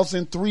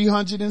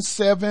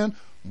 9,307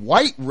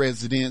 white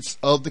residents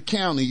of the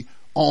county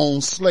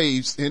owned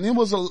slaves. And it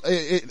was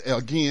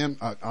again,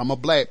 I'm a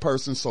black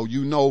person, so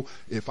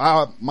if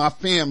my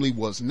family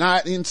was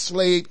not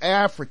enslaved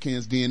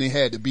Africans, then it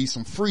had to be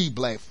some free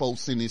black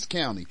folks in this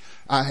county.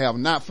 I have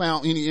not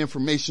found any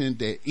information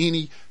that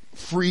any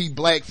free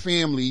black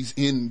families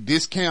in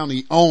this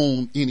county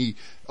owned any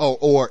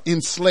or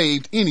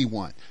enslaved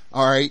anyone.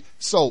 All right.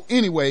 So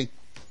anyway,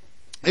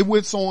 it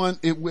went on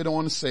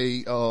to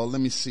say,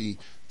 let me see,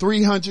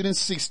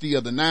 360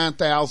 of the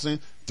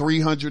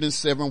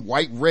 9,307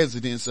 white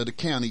residents of the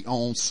county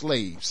owned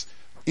slaves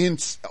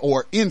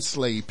or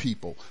enslaved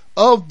people.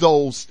 Of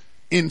those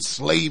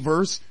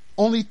enslavers,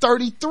 only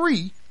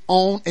 33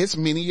 owned as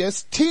many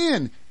as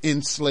 10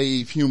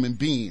 enslaved human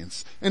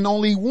beings, and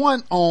only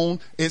one owned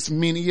as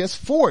many as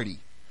 40.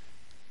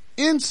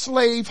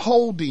 Enslaved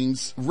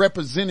holdings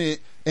represented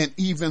an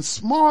even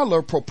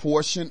smaller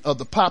proportion of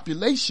the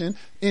population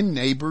in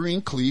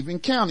neighboring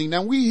Cleveland County.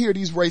 Now we hear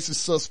these racist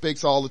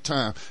suspects all the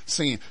time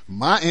saying,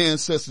 my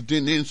ancestors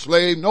didn't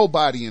enslave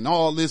nobody and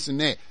all this and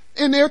that.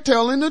 And they're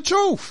telling the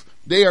truth.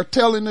 They are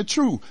telling the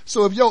truth.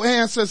 So if your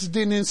ancestors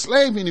didn't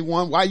enslave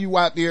anyone, why you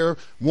out there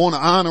want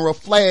to honor a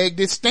flag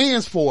that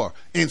stands for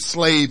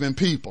enslaving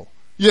people?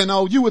 You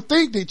know, you would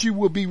think that you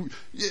would be,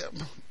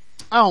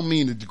 I don't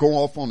mean to go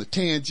off on a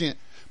tangent,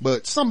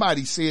 but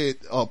somebody said,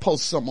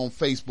 posted something on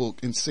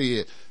Facebook and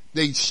said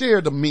they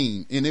shared a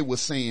meme and it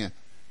was saying,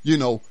 you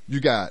know,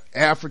 you got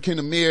African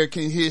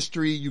American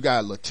history, you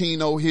got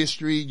Latino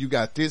history, you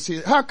got this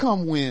here. How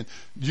come when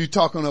you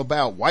talking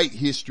about white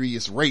history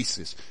is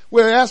racist?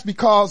 Well, that's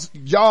because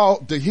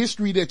the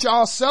history that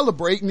y'all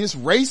celebrating is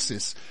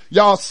racist.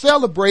 Y'all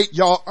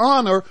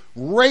honor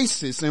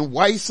racists and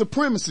white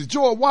supremacists.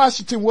 George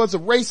Washington was a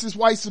racist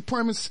white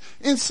supremacist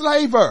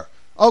enslaver.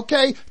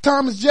 Okay?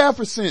 Thomas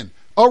Jefferson,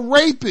 a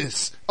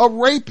rapist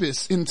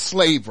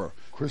enslaver.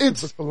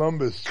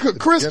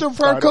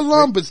 Christopher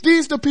Columbus.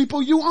 These are the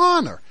people you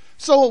honor.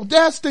 So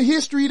that's the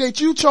history that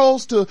you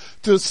chose to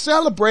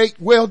celebrate.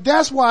 Well,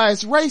 that's why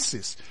it's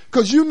racist.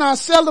 Cause you're not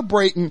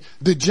celebrating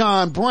the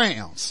John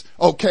Browns.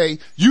 Okay.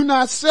 You're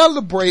not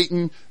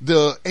celebrating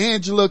the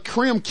Angela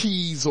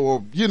Kremkes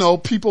or, you know,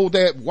 people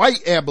that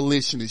white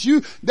abolitionists.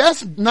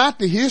 That's not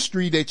the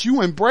history that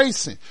you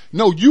embracing.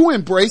 No, you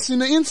embracing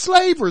the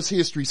enslavers'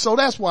 history. So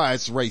that's why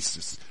it's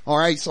racist. All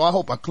right. So I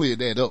hope I cleared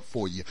that up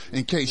for you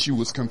in case you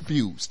was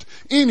confused.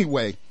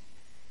 Anyway,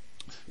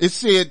 it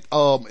said,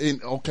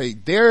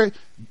 there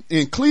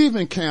in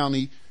Cleveland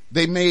County,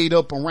 they made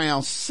up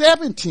around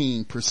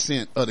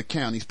 17% of the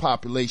county's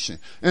population,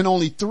 and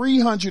only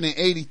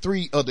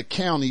 383 of the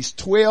county's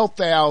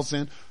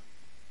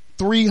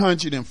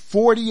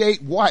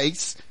 12,348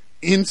 whites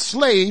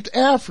enslaved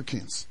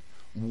Africans.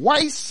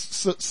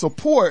 Whites'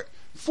 support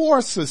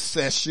for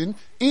secession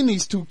in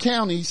these two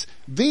counties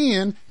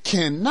then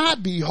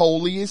cannot be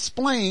wholly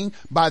explained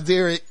by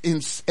their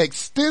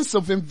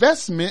extensive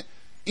investment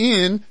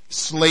in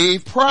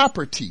slave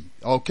property.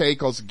 Okay,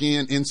 because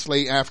again,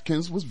 enslaved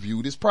Africans was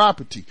viewed as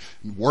property.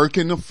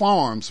 Working the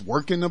farms,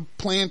 working the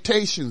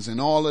plantations and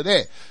all of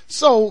that.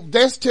 So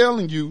that's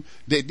telling you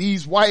that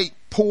these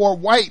poor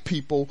white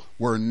people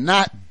were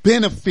not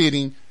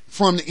benefiting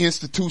from the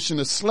institution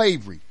of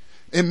slavery.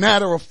 As a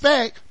matter of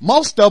fact,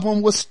 most of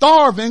them were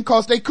starving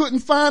because they couldn't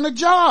find a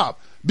job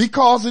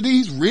because of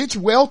these rich,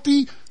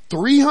 wealthy,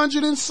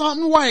 300 and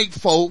something white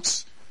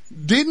folks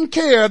didn't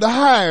care to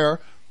hire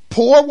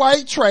poor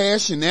white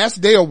trash, and that's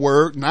their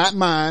word, not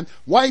mine.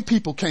 White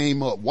people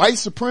came up. White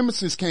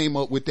supremacists came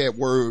up with that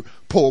word,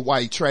 poor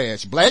white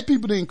trash. Black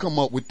people didn't come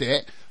up with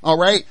that. All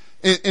right.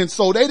 And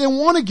so they didn't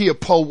want to give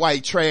poor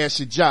white trash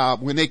a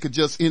job when they could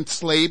just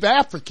enslave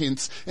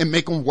Africans and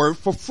make them work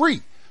for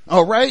free.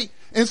 All right.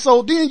 And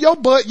so then your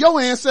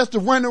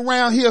ancestors running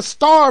around here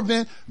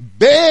starving,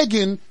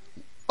 begging,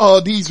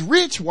 these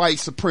rich white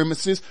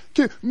supremacists,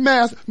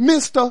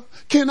 mister,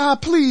 can I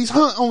please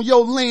hunt on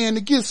your land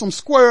to get some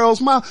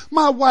squirrels? My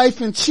wife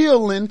and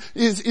children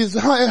is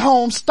at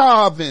home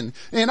starving,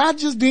 and I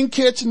just didn't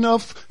catch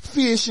enough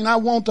fish, and I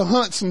want to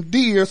hunt some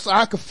deer so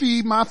I could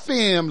feed my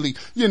family.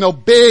 You know,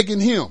 begging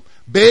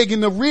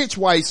the rich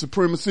white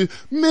supremacist,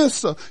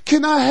 mister,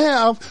 can I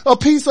have a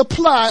piece of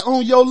plot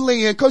on your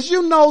land? Cause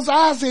you knows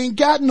I ain't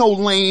got no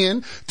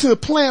land to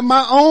plant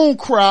my own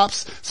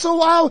crops.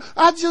 So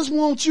I just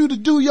want you to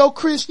do your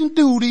Christian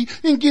duty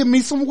and give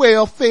me some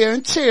welfare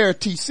and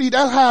charity. See,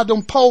 that's how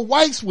them poor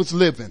whites was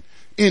living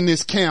in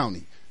this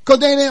county. Cause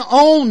they didn't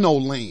own no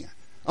land.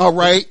 All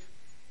right.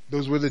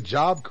 Those were the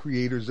job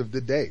creators of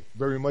the day.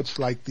 Very much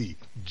like the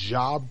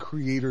job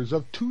creators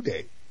of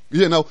today.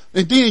 You know,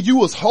 and then you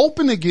was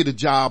hoping to get a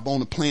job on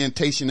the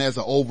plantation as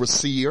an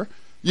overseer,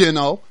 you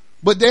know,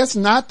 but that's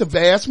not the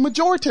vast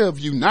majority of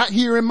you, not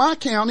here in my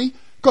county,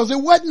 cause there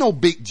wasn't no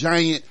big,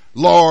 giant,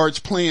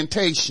 large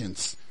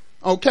plantations,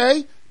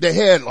 okay? They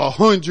had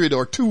 100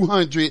 or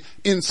 200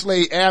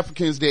 enslaved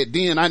Africans that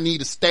then I need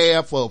a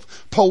staff of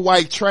poor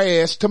white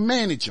trash to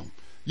manage them.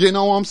 You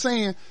know what I'm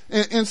saying?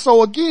 And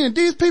so again,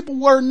 these people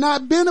were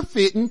not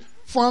benefiting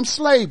from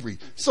slavery.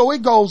 So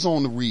it goes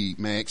on to read,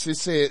 Max. It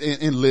said,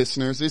 and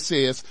listeners, it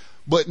says,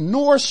 but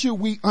nor should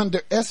we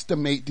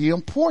underestimate the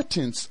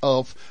importance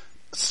of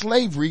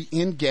slavery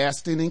in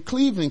Gaston and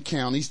Cleveland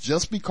counties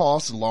just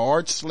because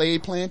large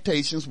slave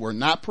plantations were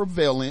not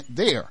prevalent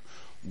there.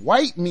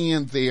 White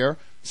men there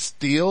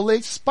still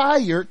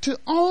aspired to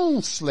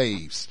own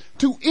slaves,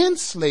 to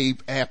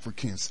enslave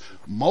Africans.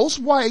 Most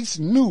whites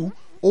knew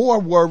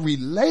or were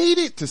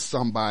related to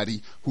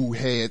somebody who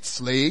had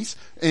slaves,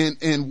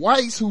 and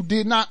whites who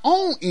did not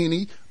own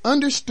any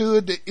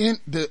understood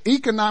the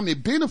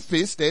economic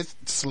benefits that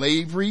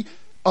slavery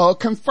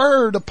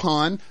conferred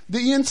upon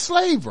the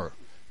enslaver.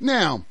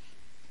 Now,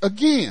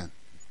 again,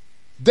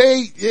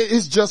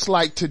 it's just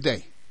like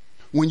today.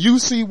 When you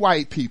see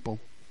white people,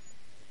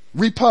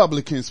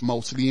 Republicans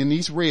mostly in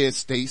these red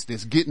states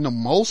that's getting the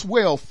most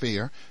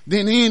welfare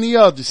than any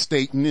other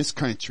state in this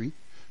country,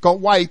 'Cause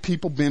white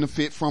people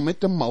benefit from it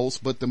the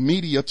most, but the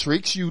media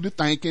tricks you to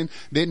thinking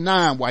that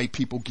non-white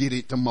people get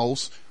it the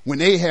most when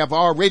they have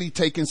already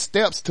taken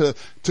steps to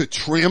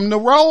trim the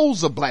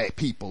rolls of black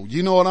people.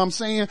 You know what I'm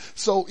saying?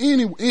 So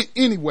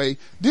anyway,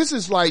 this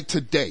is like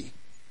today,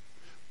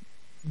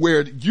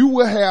 where you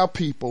will have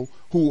people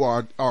who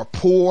are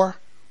poor,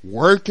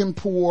 working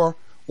poor,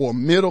 or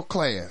middle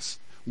class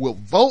will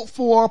vote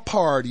for a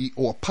party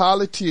or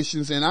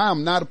politicians, and I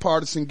am not a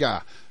partisan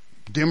guy.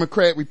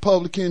 Democrat,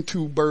 Republican,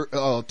 two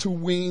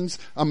wings.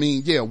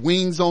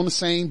 Wings on the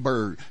same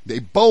bird. They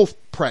both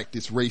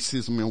practice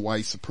racism and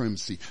white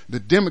supremacy. The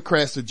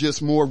Democrats are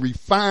just more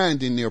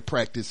refined in their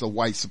practice of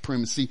white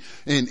supremacy,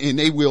 and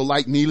they will,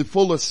 like Neely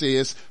Fuller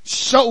says,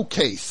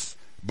 showcase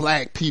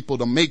black people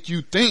to make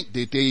you think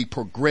that they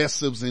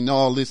progressives and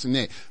all this and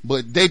that.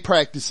 But they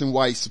practicing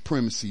white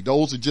supremacy.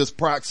 Those are just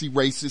proxy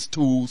racist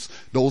tools,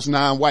 those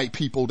non-white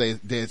people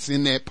that's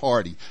in that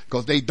party.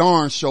 Cause they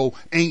darn sure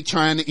ain't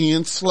trying to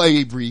end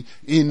slavery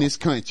in this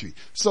country.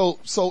 So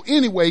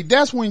anyway,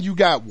 that's when you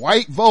got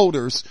white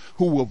voters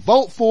who will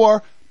vote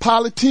for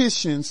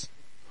politicians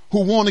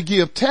who want to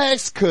give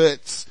tax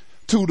cuts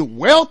to the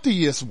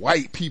wealthiest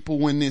white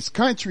people in this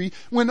country,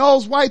 when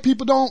those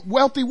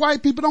wealthy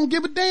white people don't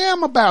give a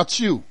damn about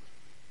you.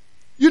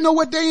 You know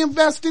what they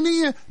investing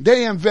in?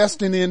 They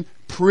investing in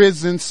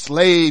prison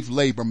slave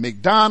labor.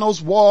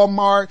 McDonald's,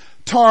 Walmart,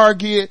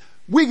 Target.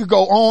 We could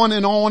go on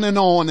and on and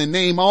on and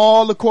name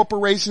all the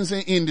corporations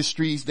and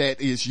industries that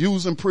is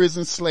using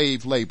prison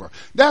slave labor.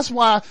 That's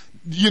why,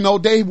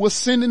 they were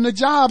sending the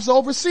jobs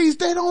overseas.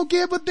 They don't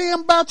give a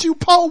damn about you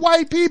poor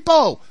white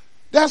people.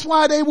 That's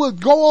why they would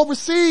go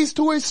overseas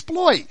to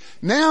exploit.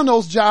 Now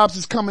those jobs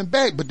is coming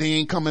back, but they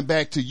ain't coming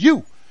back to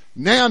you.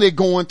 Now they're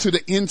going to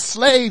the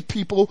enslaved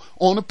people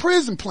on the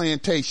prison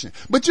plantation.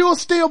 But you'll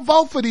still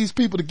vote for these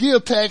people to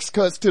give tax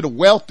cuts to the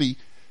wealthy,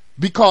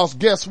 because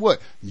guess what?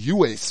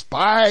 You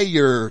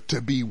aspire to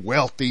be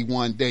wealthy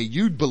one day.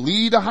 You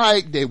believe the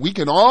hype that we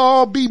can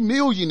all be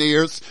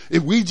millionaires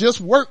if we just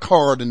work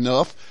hard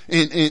enough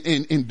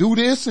and do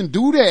this and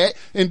do that.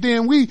 And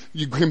then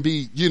you can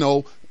be,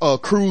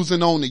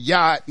 cruising on the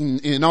yacht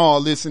and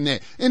all this and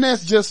that. And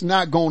that's just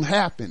not gonna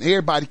happen.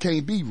 Everybody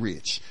can't be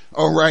rich.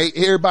 All right.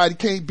 Everybody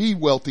can't be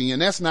wealthy.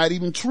 And that's not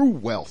even true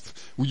wealth.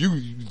 You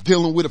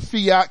dealing with a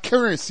fiat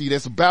currency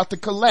that's about to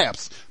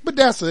collapse. But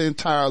that's an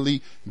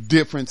entirely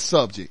different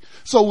subject.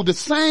 So the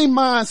same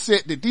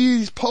mindset that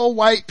these poor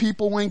white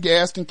people in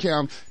Gaston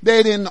County,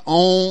 they didn't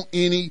own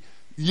any,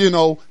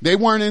 they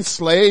weren't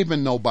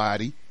enslaving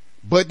nobody,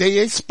 but they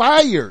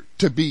aspired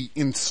to be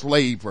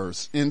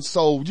enslavers. And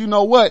so, you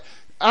know what?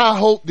 I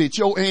hope that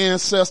your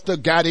ancestor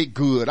got it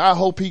good. I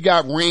hope he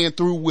got ran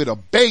through with a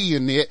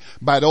bayonet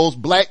by those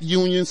black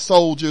Union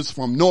soldiers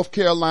from North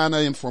Carolina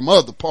and from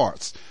other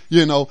parts,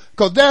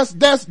 cause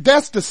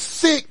that's the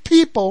sick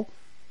people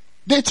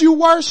that you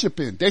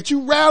worshiping, that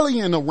you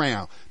rallying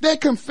around.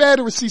 That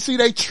Confederacy, see,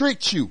 they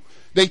tricked you.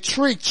 They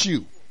tricked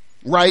you,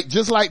 right?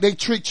 Just like they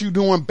tricked you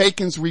during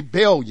Bacon's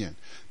Rebellion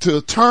to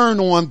turn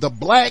on the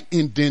black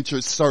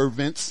indentured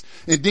servants.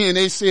 And then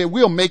they said,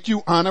 we'll make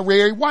you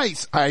honorary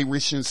whites,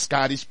 Irish and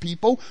Scottish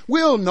people.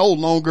 We'll no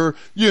longer,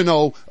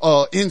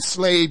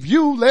 enslave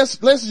you. Let's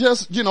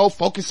just,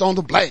 focus on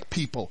the black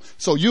people.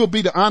 So you'll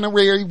be the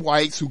honorary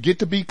whites who get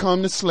to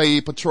become the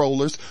slave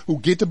patrollers, who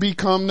get to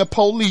become the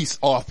police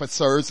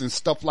officers and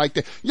stuff like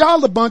that.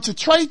 Y'all a bunch of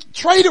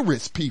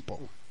traitorous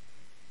people.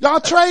 Y'all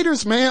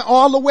traitors, man,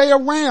 all the way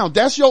around.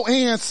 That's your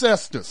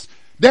ancestors.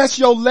 That's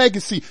your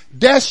legacy.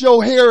 That's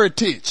your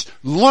heritage.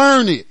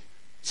 Learn it.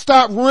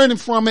 Stop running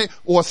from it,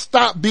 or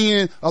stop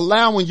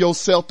allowing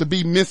yourself to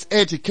be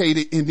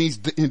miseducated in these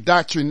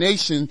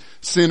indoctrination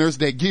centers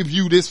that give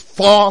you this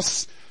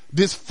false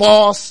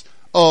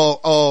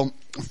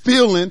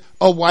feeling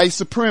of white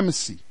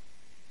supremacy.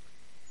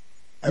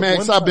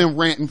 Max, I've been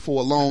ranting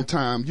for a long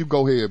time. You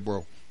go ahead,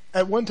 bro.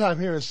 At one time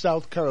here in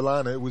South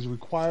Carolina, it was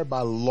required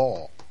by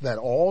law that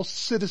all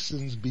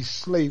citizens be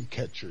slave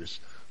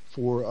catchers.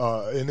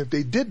 And if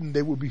they didn't,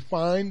 they would be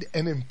fined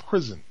and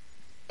imprisoned.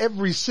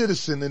 Every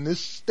citizen in this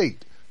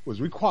state was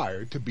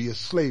required to be a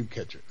slave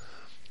catcher.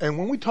 And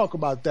when we talk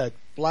about that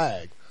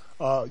flag,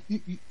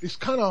 it's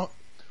kind of,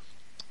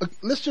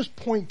 let's just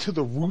point to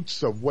the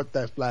roots of what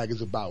that flag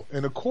is about.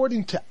 And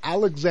according to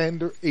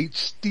Alexander H.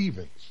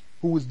 Stevens,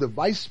 who was the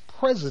vice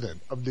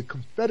president of the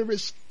Confederate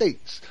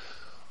States,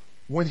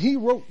 when he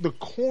wrote the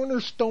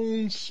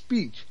cornerstone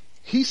speech,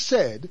 he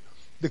said,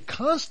 the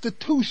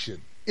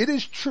Constitution, it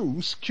is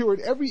true, secured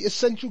every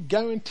essential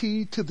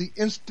guarantee to the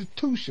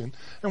institution.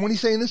 And when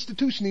he's saying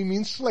institution, he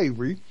means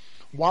slavery,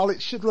 while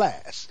it should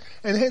last.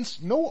 And hence,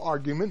 no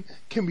argument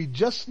can be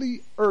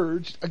justly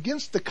urged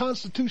against the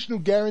constitutional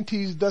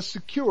guarantees thus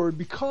secured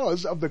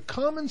because of the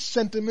common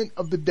sentiment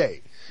of the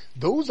day.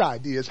 Those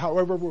ideas,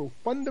 however, were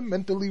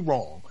fundamentally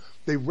wrong.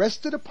 They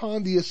rested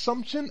upon the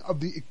assumption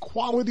of the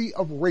equality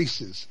of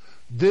races.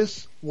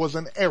 This was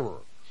an error.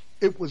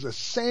 It was a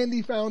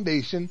sandy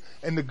foundation,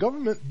 and the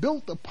government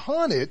built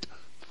upon it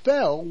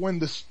fell when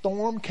the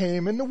storm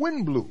came and the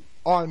wind blew.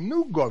 Our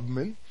new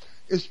government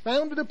is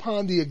founded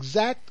upon the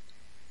exact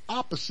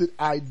opposite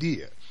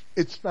idea.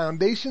 Its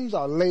foundations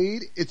are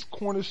laid, its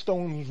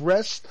cornerstones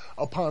rest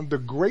upon the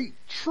great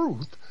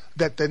truth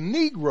that the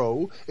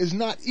Negro is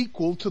not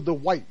equal to the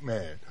white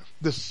man.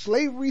 The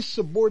slavery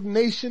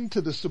subordination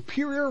to the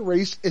superior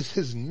race is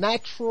his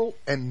natural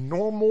and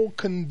normal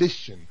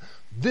condition.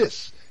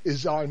 This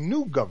is our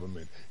new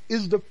government,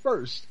 is the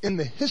first in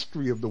the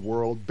history of the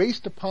world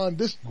based upon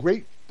this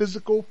great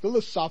physical,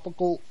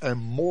 philosophical, and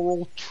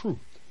moral truth.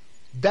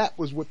 That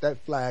was what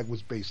that flag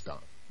was based on.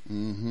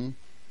 Mm-hmm.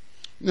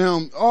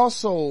 Now,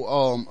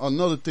 also,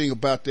 another thing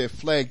about that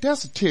flag,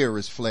 that's a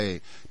terrorist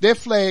flag. That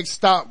flag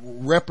stopped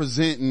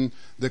representing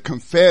the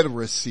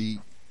Confederacy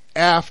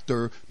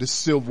after the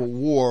Civil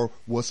War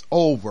was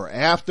over,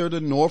 after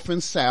the North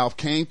and South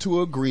came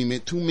to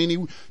agreement. Too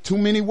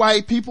many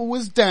white people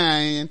was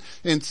dying,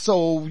 and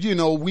so,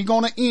 we're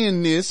gonna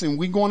end this, and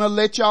we're gonna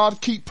let y'all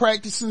keep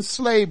practicing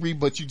slavery,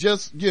 but you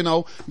just,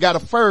 gotta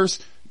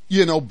first,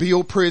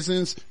 build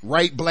prisons,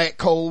 write black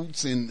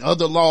codes and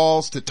other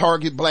laws to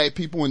target black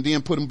people and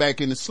then put them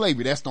back into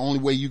slavery. That's the only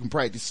way you can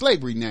practice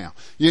slavery now.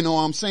 You know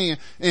what I'm saying?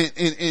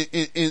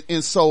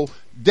 And so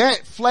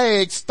that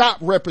flag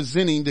stopped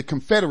representing the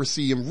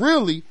Confederacy, and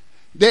really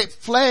that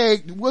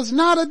flag was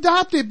not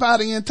adopted by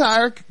the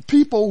entire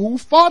people who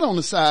fought on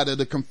the side of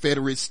the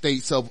Confederate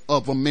States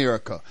of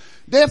America.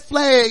 That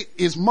flag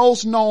is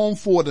most known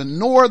for the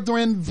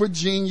Northern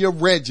Virginia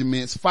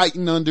regiments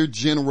fighting under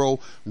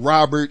General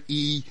Robert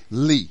E.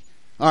 Lee.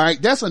 All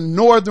right, that's a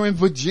Northern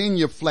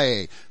Virginia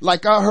flag.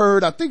 Like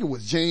I think it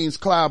was James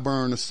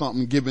Clyburn or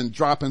something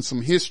dropping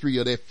some history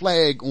of that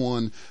flag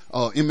on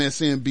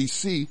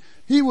MSNBC.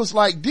 He was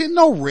like, didn't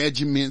no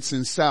regiments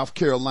in South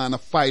Carolina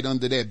fight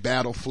under that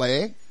battle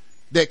flag,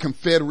 that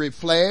Confederate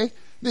flag?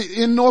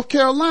 In North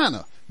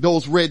Carolina,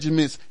 those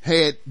regiments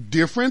had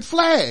different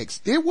flags.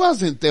 It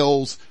wasn't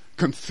those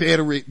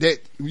Confederate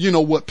that,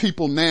 what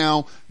people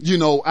now,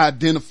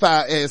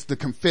 identify as the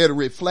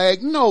Confederate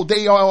flag. No,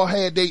 they all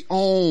had their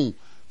own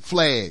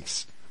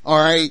flags. All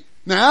right.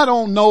 Now, I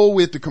don't know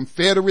if the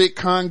Confederate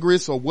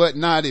Congress or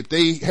whatnot, if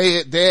they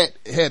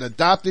had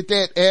adopted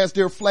that as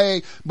their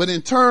flag, but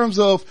in terms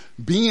of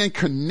being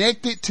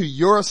connected to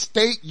your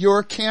state,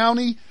 your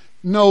county,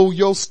 no,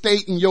 your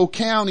state and your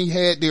county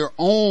had their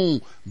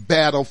own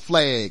battle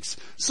flags.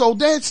 So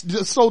you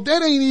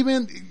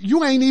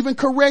ain't even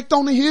correct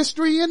on the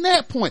history in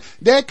that point.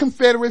 That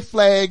Confederate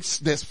flags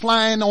that's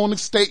flying on the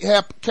state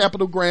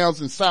capitol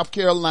grounds in South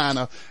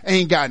Carolina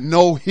ain't got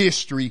no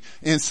history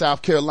in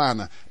South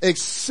Carolina,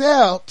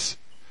 except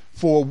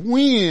for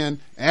when,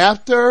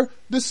 after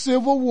the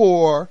Civil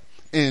War,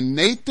 and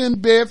Nathan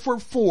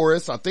Bedford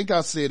Forrest, I think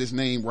I said his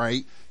name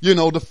right,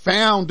 the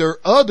founder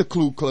of the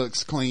Ku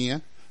Klux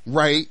Klan,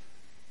 right?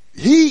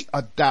 He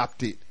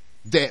adopted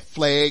that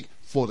flag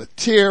for the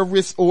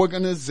terrorist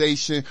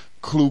organization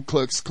Ku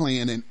Klux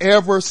Klan, and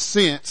ever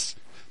since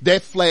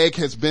that flag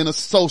has been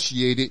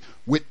associated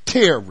with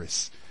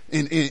terrorists.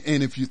 And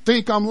if you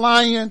think I'm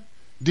lying,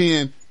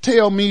 then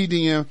tell me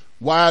then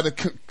why the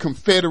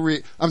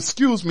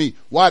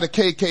why the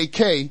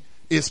KKK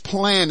is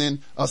planning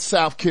a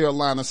South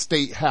Carolina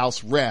State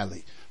House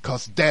rally,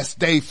 cause that's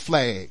their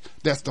flag.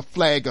 That's the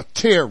flag of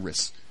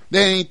terrorists.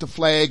 They ain't the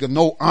flag of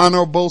no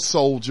honorable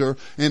soldier.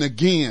 And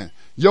again,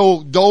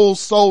 those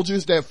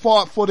soldiers that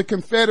fought for the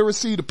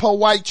Confederacy, the poor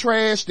white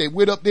trash that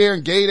went up there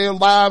and gave their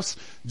lives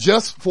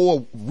just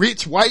for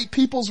rich white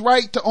people's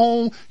right to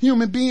own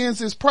human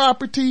beings as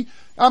property.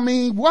 I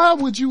mean, why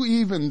would you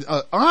even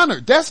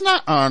honor? That's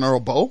not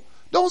honorable.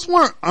 Those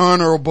weren't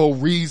honorable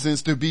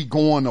reasons to be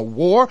going to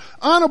war.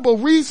 Honorable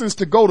reasons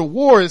to go to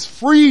war is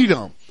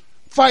freedom.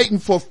 Fighting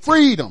for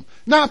freedom,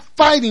 not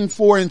fighting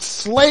for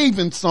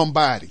enslaving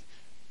somebody.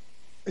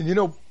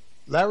 And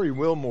Larry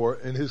Wilmore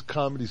in his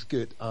comedy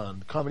skit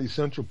on Comedy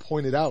Central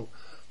pointed out,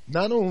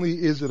 not only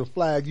is it a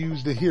flag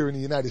used here in the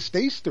United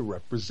States to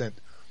represent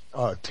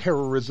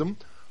terrorism,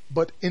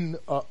 but in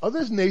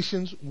other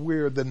nations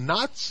where the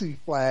Nazi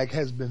flag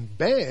has been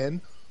banned,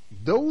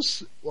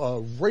 those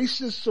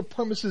racist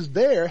supremacists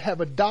there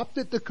have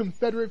adopted the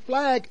Confederate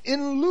flag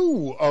in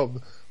lieu of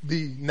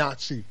the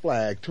Nazi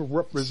flag to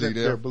represent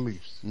their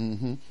beliefs.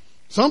 Mm-hmm.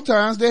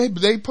 Sometimes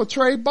they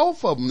portray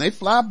both of them. They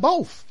fly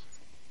both.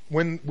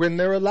 When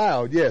they're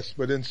allowed, yes,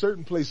 but in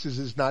certain places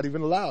it's not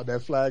even allowed.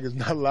 That flag is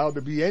not allowed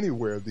to be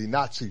anywhere, the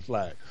Nazi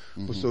flag.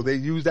 Mm-hmm. So they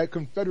use that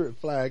Confederate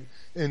flag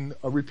in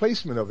a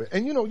replacement of it.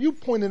 And you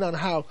pointed on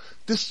how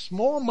this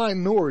small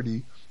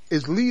minority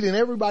is leading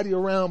everybody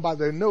around by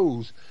their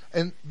nose.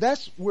 And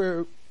that's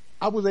where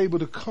I was able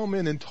to come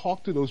in and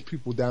talk to those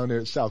people down there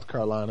in South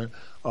Carolina,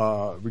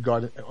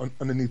 regarding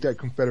underneath that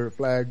Confederate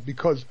flag,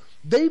 because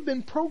they've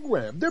been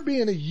programmed. They're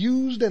being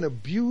used and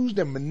abused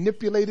and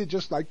manipulated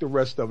just like the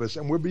rest of us,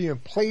 and we're being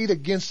played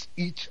against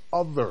each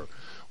other,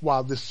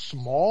 while this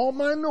small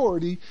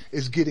minority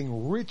is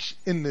getting rich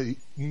in the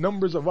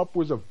numbers of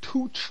upwards of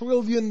 $2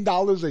 trillion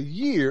a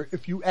year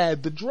if you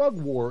add the drug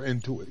war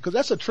into it, because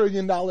that's $1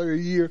 trillion a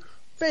year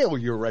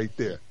failure right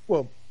there.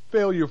 Well,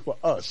 failure for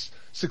us,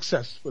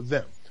 success for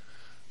them.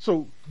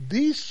 So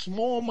these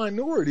small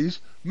minorities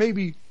may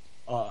be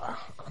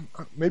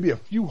maybe a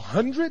few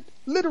hundred,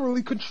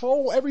 literally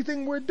control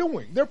everything we're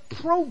doing. They're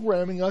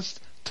programming us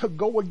to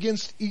go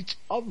against each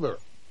other.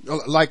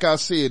 Like I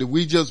said, if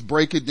we just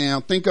break it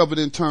down, think of it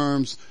in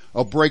terms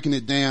of breaking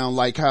it down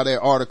like how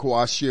that article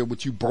I shared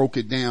with you broke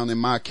it down in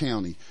my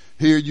county.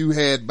 Here you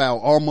had about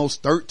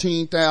almost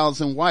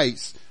 13,000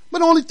 whites,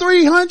 but only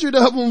 300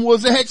 of them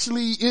was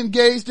actually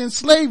engaged in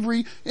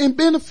slavery and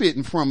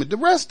benefiting from it. The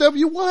rest of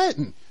you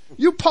wasn't.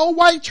 You poor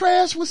white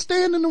trash was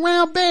standing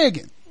around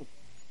begging.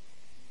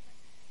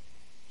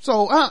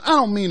 So I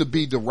don't mean to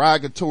be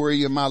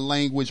derogatory in my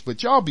language,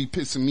 but y'all be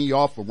pissing me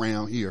off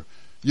around here.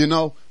 You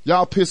know,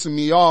 y'all pissing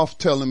me off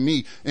telling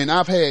me, and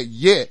I've had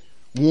yet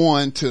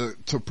one to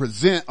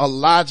present a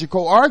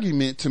logical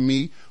argument to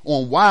me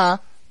on why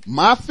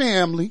my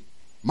family,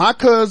 my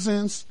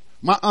cousins,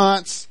 my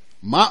aunts,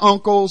 my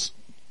uncles,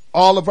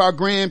 all of our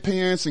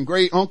grandparents and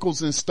great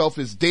uncles and stuff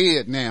is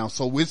dead now.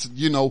 So it's,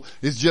 you know,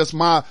 it's just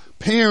my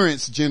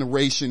parents'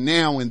 generation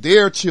now and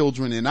their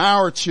children and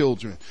our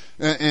children.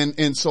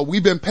 And so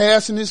we've been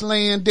passing this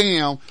land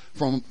down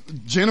from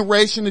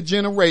generation to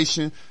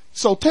generation.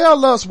 So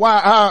tell us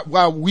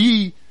why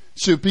we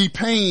should be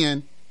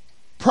paying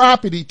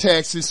property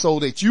taxes so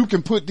that you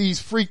can put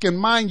these freaking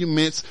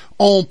monuments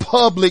on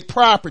public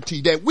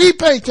property that we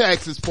pay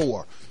taxes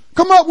for.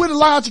 Come up with a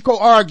logical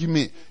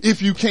argument,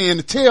 if you can,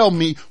 to tell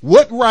me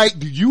what right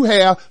do you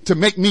have to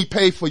make me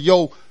pay for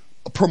your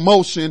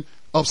promotion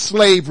of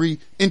slavery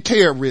and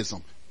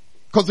terrorism.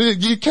 Cause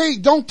you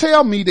don't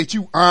tell me that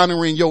you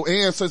honoring your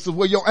ancestors.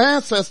 Well, your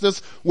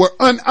ancestors were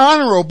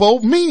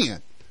unhonorable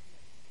men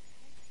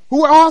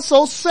who are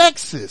also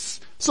sexist.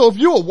 So if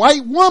you're a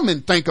white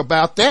woman, think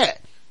about that.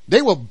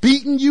 They were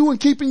beating you and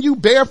keeping you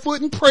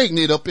barefoot and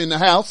pregnant up in the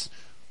house.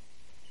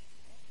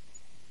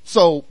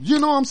 So, you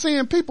know what I'm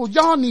saying? People,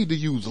 y'all need to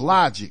use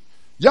logic.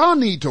 Y'all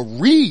need to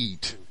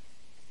read.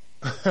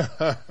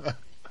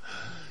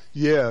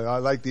 Yeah, I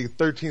like the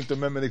 13th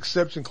Amendment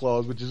exception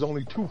clause, which is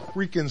only 2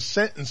 freaking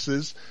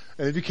sentences.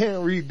 And if you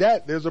can't read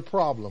that, there's a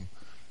problem.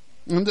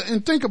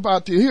 And think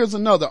about this. Here's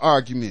another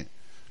argument.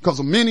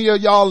 Because many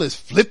of y'all is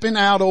flipping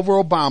out over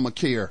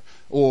Obamacare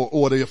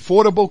or the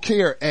Affordable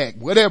Care Act,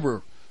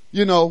 whatever.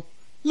 You know,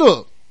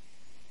 look,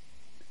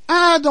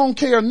 I don't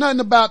care nothing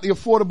about the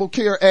Affordable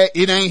Care Act.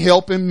 It ain't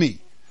helping me.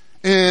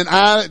 And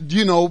I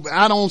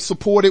don't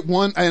support it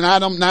and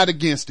I'm not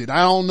against it.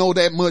 I don't know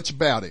that much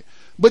about it.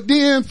 But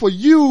then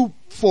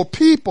for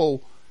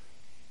people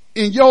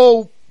in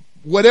your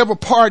whatever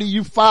party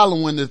you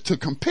following to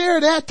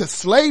compare that to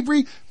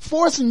slavery,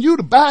 forcing you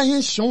to buy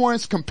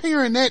insurance,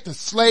 comparing that to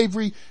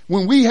slavery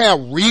when we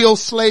have real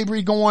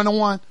slavery going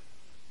on.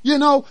 You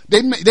know,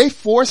 they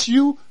force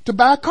you to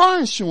buy car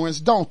insurance,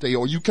 don't they?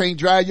 Or you can't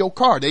drive your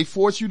car. They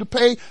force you to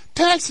pay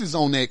taxes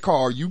on that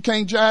car. You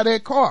can't drive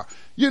that car.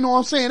 You know what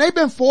I'm saying? They've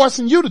been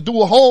forcing you to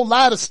do a whole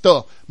lot of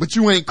stuff, but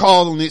you ain't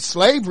calling it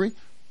slavery.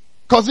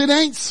 Cause it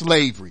ain't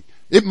slavery.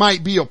 It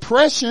might be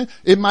oppression.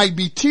 It might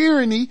be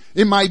tyranny.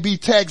 It might be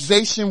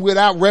taxation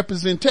without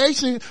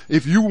representation.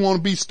 If you want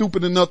to be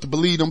stupid enough to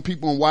believe them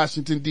people in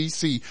Washington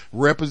D.C.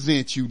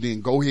 represent you,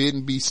 then go ahead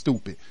and be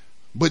stupid.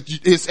 But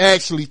it's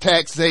actually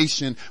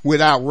taxation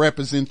without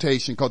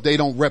representation because they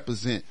don't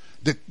represent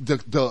the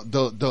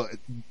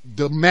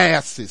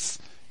masses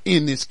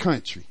in this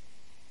country.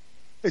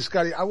 Hey,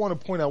 Scotty, I want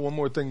to point out one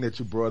more thing that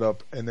you brought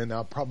up, and then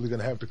I'm probably going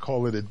to have to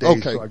call it a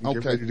day so I can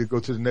get ready to go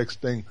to the next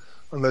thing,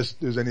 unless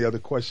there's any other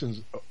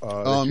questions.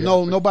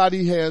 No,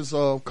 nobody has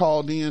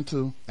called in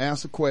to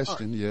ask a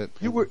question yet.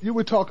 You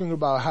were talking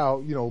about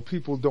how, you know,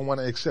 people don't want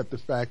to accept the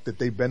fact that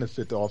they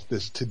benefit off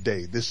this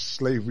today, this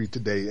slavery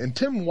today. And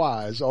Tim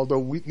Wise,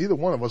 although neither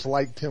one of us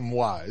like Tim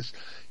Wise,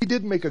 he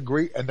did make a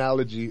great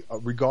analogy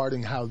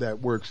regarding how that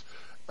works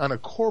on a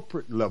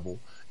corporate level.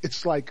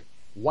 It's like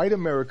white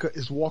America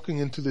is walking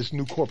into this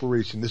new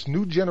corporation, this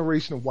new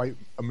generation of white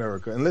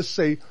America. And let's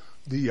say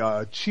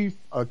the chief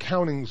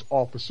accounting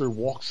officer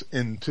walks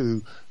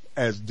into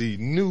as the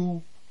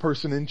new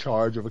person in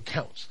charge of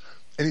accounts.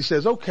 And he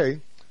says, okay,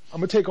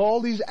 I'm going to take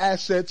all these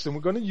assets and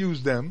we're going to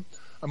use them.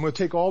 I'm going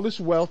to take all this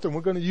wealth and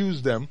we're going to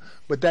use them.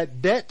 But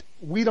that debt,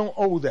 we don't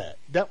owe that.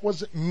 That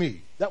wasn't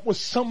me. That was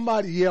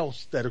somebody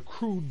else that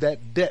accrued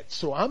that debt.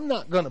 So I'm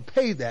not going to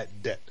pay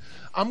that debt.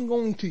 I'm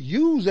going to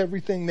use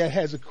everything that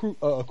has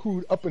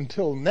accrued up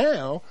until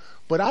now,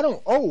 but I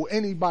don't owe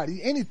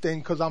anybody anything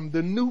because I'm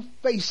the new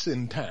face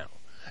in town.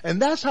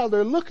 And that's how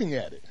they're looking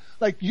at it.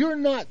 Like, you're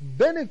not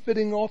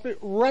benefiting off it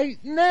right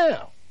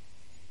now.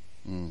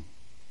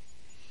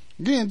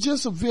 Again,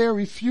 just a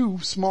very few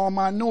small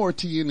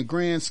minority in the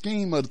grand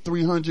scheme of the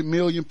 300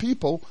 million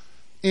people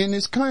in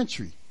this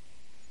country.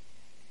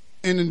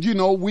 And, you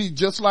know, we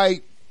just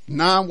like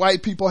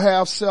non-white people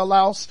have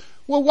sellouts.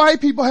 Well,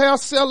 white people have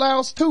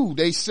sellouts too.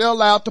 They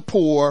sell out the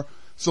poor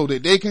so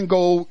that they can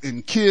go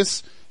and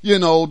kiss, you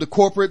know, the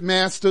corporate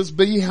masters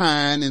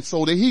behind and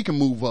so that he can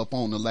move up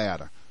on the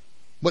ladder.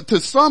 But to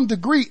some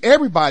degree,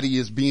 everybody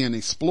is being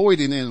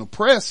exploited and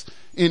oppressed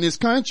in this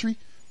country.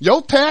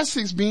 Your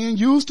taxes being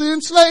used to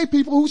enslave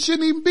people who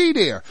shouldn't even be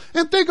there.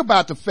 And think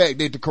about the fact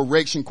that the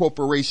Correction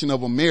Corporation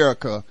of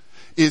America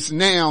is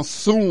now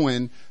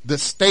suing the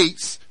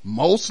states,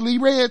 mostly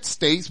red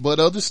states, but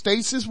other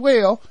states as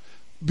well,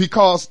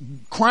 because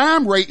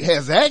crime rate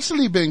has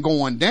actually been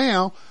going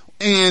down,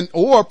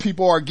 or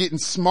people are getting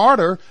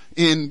smarter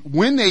in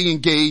when they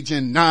engage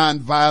in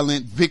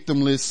non-violent,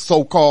 victimless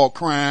so-called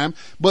crime.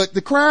 But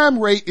the crime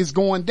rate is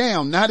going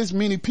down. Not as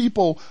many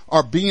people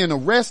are being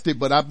arrested,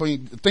 but I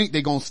think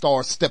they're going to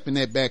start stepping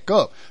that back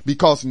up,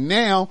 because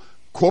now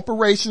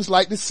corporations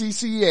like the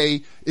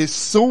CCA is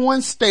suing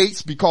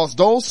states because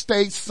those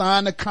states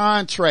signed a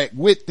contract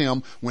with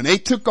them when they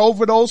took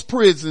over those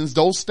prisons,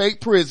 those state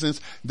prisons,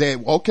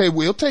 that, okay,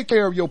 we'll take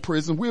care of your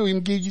prison. We'll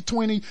even give you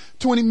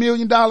 $20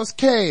 million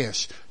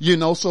cash,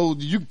 so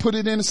you can put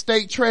it in the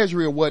state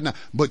treasury or whatnot.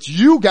 But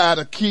you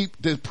gotta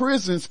keep the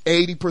prisons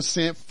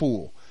 80%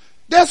 full.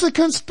 That's a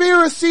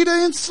conspiracy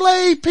to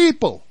enslave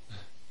people.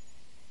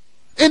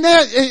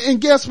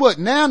 And guess what?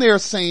 Now they're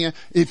saying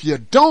if you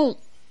don't,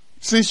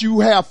 since you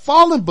have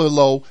fallen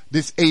below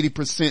this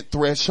 80%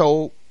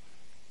 threshold,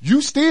 you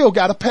still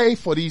got to pay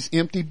for these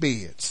empty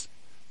beds.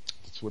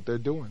 That's what they're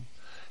doing.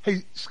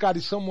 Hey,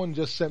 Scotty, someone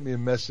just sent me a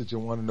message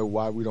and want to know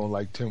why we don't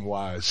like Tim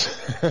Wise.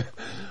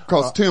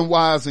 Because Tim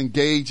Wise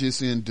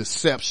engages in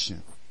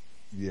deception.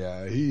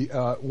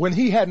 Yeah, when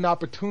he had an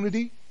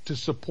opportunity to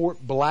support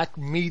black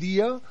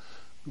media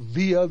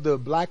via the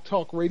Black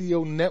Talk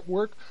Radio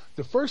Network,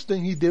 the first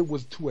thing he did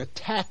was to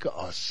attack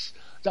us.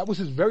 That was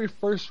his very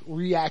first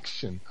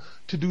reaction,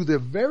 to do the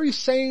very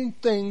same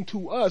thing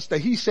to us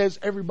that he says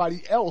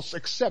everybody else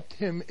except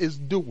him is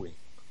doing.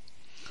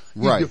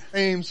 Right. He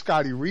defamed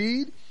Scotty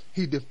Reed.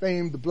 He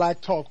defamed the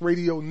Black Talk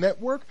Radio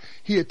Network.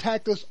 He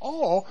attacked us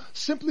all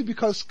simply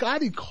because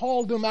Scotty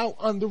called him out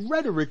on the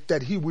rhetoric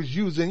that he was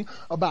using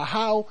about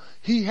how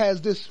he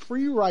has this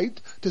free right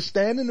to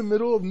stand in the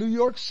middle of New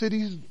York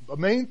City's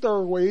main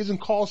thoroughways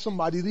and call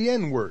somebody the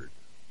N-word.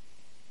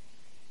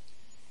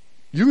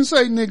 You can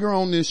say nigger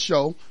on this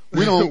show.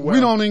 We don't, we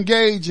don't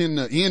engage in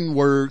the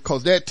N-word,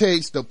 cause that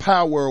takes the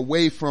power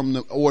away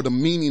from or the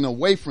meaning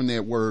away from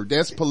that word.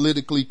 That's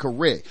politically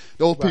correct.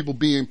 Those people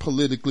being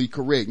politically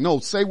correct. No,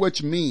 say what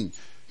you mean.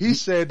 He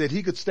said that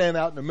he could stand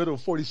out in the middle of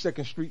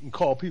 42nd Street and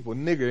call people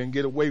nigger and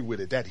get away with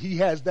it. That he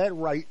has that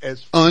right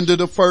as under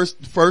the First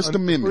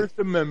Amendment. First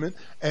Amendment,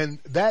 and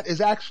that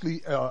is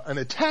actually an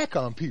attack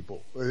on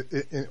people,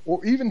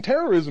 or even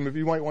terrorism, if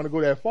you might want to go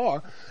that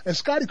far. And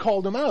Scotty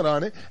called him out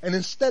on it. And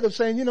instead of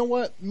saying, you know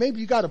what, maybe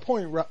you got a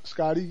point,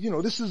 Scotty.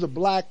 This is a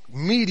black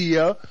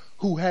media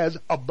who has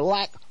a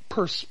black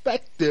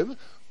perspective.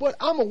 But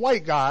I'm a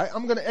white guy.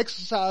 I'm going to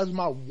exercise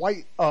my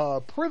white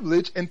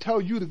privilege and tell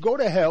you to go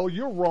to hell.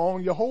 You're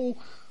wrong. Your whole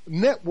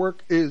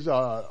network is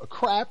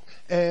crap,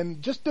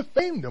 and just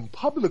defame them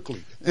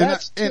publicly.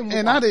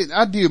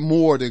 I did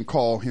more than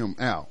call him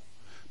out.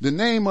 The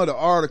name of the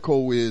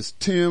article is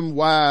Tim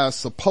Wise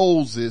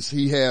supposes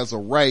he has a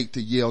right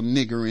to yell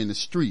nigger in the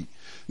street.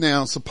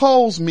 Now,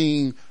 suppose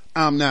mean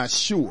I'm not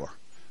sure.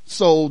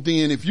 So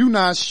then if you're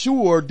not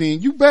sure,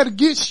 then you better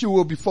get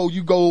sure before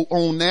you go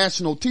on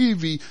national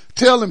TV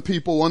telling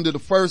people under the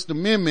First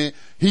Amendment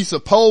he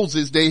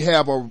supposes they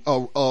have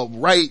a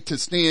right to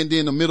stand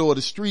in the middle of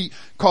the street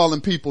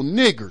calling people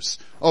niggers.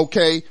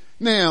 Okay?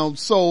 Now,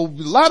 so a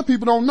lot of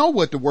people don't know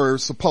what the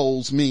word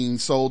suppose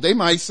means. So they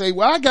might say,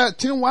 well, I got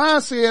Tim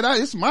Wise said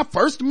it's my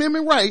First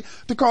Amendment right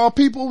to call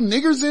people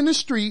niggers in the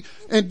street.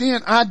 And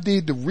then I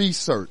did the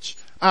research.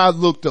 I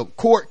looked up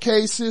court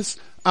cases.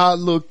 I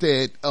looked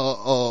at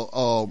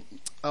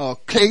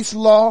case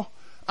law.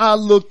 I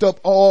looked up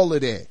all of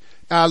that.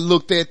 I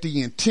looked at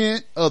the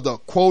intent of the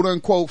quote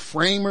unquote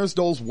framers,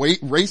 those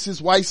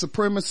racist white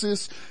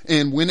supremacists,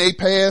 and when they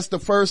passed the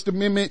First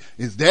Amendment,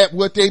 is that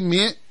what they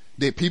meant?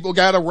 That people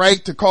got a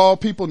right to call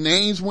people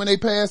names when they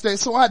passed that?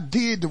 So I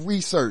did the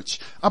research.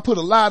 I put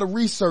a lot of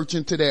research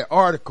into that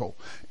article.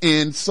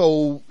 And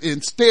so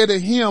instead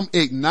of him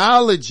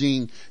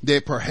acknowledging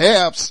that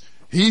perhaps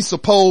he's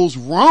supposed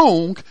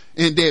wrong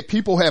and that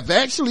people have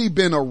actually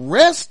been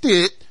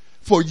arrested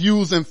for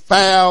using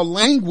foul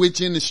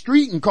language in the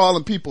street and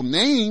calling people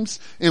names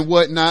and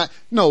whatnot.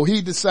 No,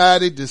 he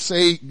decided to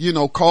say,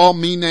 call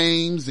me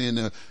names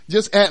and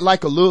just act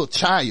like a little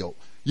child,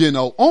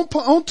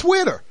 on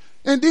Twitter.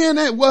 And then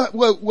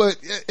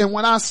and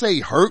when I say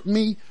hurt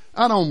me,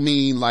 I don't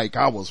mean like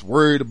I was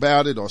worried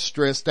about it or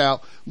stressed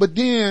out, but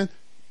then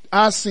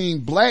I seen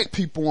black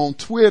people on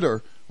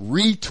Twitter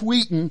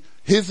retweeting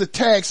his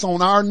attacks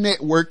on our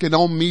network and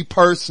on me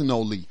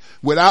personally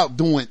without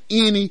doing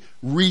any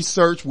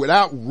research,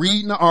 without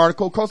reading the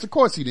article, because of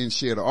course he didn't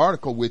share the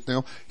article with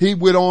them. He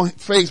went on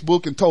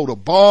Facebook and told a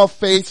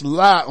bald-faced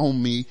lie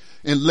on me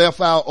and left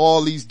out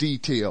all these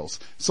details.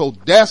 So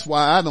that's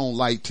why I don't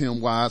like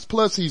Tim Wise.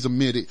 Plus he's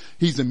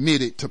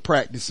admitted to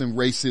practicing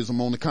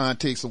racism on the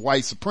context of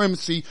white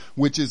supremacy,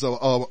 which is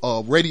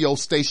a radio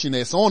station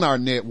that's on our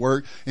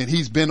network, and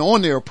he's been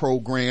on their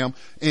program.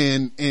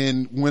 And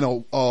when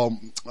a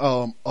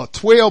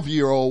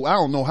 12-year-old, I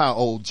don't know how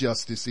old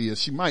Justice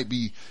is, she might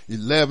be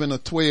 11 or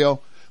 12,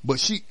 but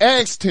she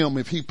asked him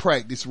if he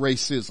practiced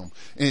racism,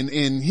 and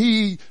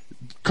he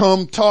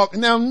come talk.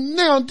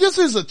 Now this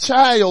is a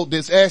child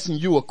that's asking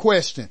you a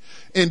question,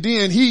 and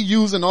then he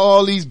using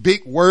all these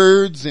big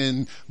words,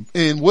 and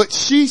what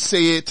she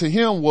said to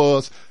him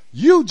was,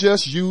 you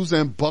just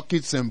using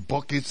buckets and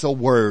buckets of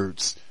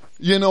words.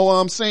 You know what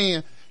I'm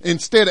saying?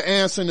 Instead of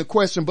answering the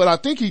question. But I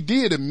think he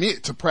did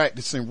admit to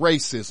practicing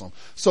racism.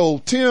 So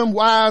Tim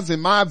Wise, in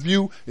my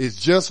view, is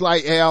just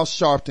like Al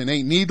Sharpton.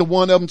 Ain't neither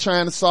one of them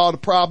trying to solve the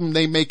problem.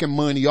 They making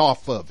money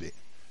off of it.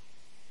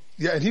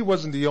 Yeah, and he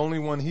wasn't the only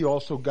one. He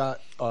also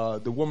got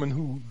the woman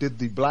who did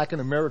the Black in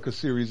America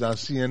series on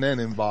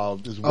CNN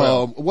involved as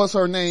well. What's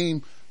her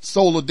name?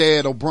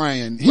 Soledad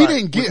O'Brien. He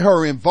didn't get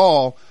her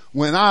involved.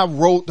 When I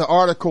wrote the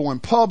article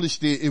and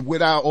published it, it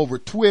went out over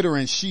Twitter,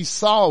 and she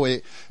saw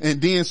it,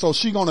 and then so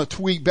she gonna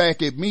tweet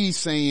back at me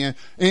saying,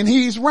 and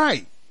he's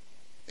right.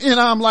 And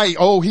I'm like,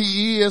 oh,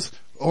 he is,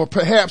 or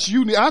perhaps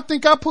I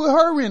think I put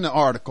her in the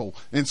article,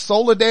 and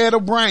Soledad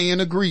O'Brien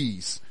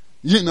agrees.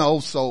 You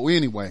know, so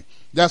anyway,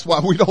 that's why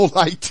we don't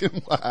like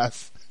Tim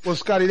Wise. Well,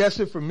 Scotty, that's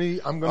it for me.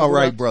 I'm going to go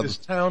out to this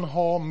town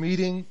hall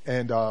meeting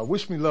and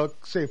wish me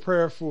luck. Say a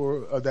prayer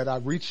for that I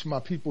reach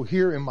my people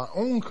here in my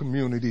own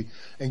community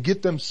and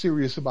get them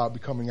serious about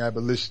becoming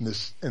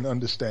abolitionists and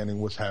understanding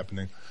what's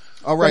happening.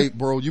 All right,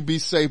 bro. You be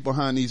safe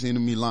behind these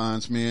enemy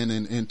lines, man,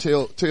 and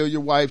tell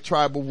your wife,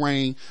 Tribal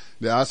Rain,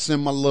 that I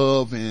send my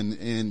love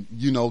and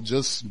you know,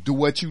 just do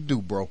what you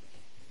do, bro.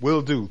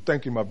 Will do.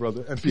 Thank you, my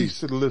brother. And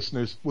peace to the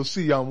listeners. We'll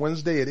see you on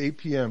Wednesday at 8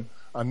 p.m.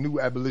 on New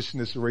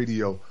Abolitionist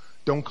Radio.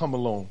 Don't come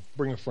alone.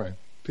 Bring a friend.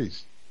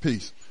 Peace.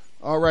 Peace.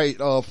 All right,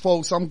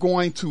 folks, I'm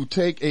going to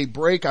take a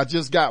break. I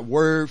just got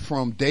word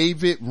from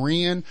David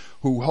Wren,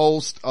 who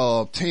hosts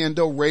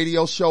Tando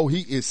radio show.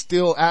 He is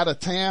still out of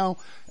town,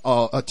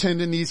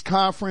 attending these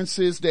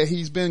conferences that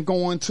he's been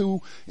going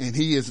to, and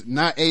he is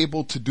not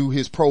able to do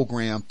his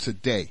program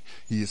today.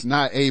 He is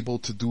not able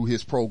to do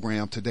his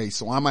program today.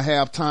 So I'm going to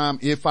have time,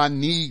 if I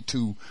need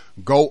to,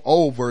 go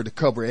over to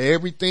cover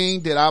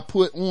everything that I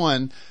put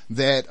on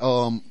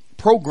that,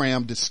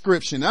 program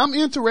description. I'm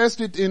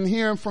interested in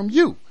hearing from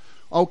you.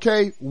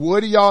 Okay. What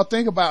do y'all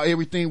think about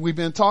everything we've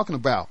been talking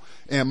about?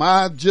 Am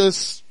I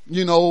just,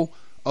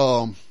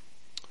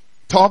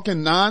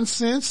 talking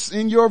nonsense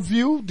in your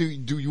view?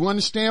 Do you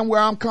understand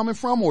where I'm coming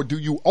from, or do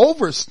you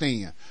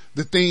overstand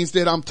the things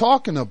that I'm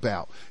talking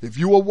about? If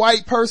you're a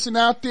white person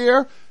out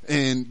there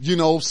and,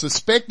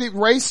 suspected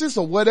racist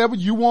or whatever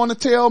you want to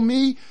tell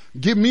me,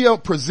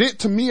 present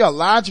to me a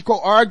logical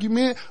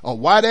argument of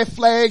why that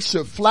flag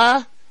should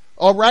fly.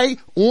 All right,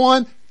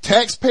 on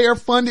taxpayer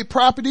funded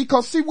property.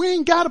 Cause see, we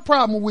ain't got a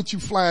problem with you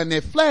flying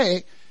that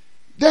flag.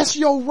 That's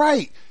your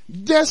right.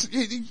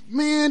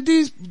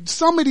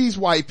 Some of these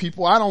white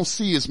people, I don't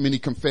see as many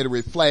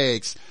Confederate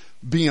flags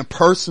being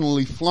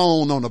personally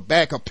flown on the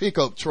back of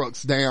pickup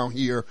trucks down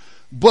here.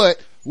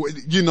 But,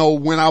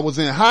 when I was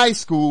in high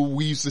school,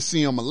 we used to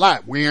see them a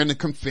lot, wearing the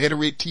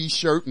Confederate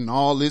t-shirt and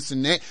all this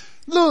and that.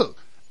 Look,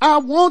 I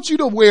want you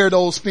to wear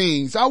those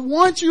things. I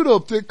want you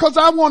to, cause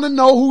I want to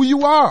know who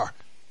you are.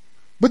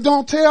 But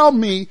don't tell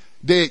me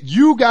that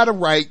you got a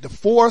right to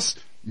force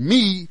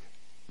me,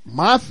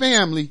 my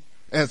family,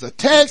 as a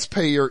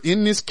taxpayer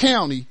in this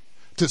county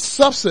to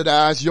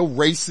subsidize your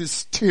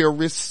racist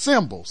terrorist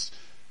symbols.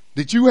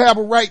 That you have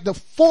a right to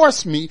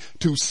force me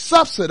to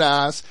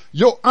subsidize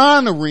your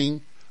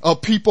honoring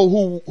of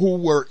people who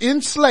were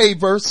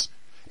enslavers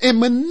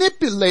and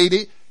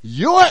manipulated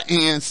your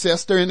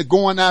ancestor into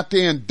going out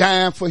there and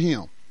dying for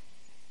him.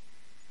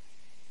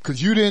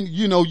 Cause you didn't,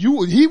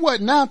 he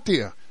wasn't out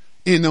there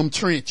in them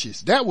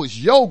trenches. That was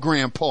your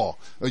grandpa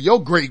or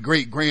your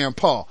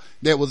great-great-grandpa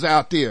that was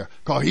out there.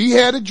 Cause he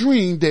had a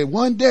dream that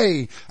one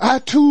day I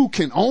too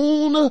can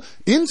own a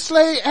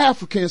enslaved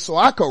African so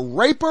I could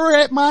rape her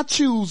at my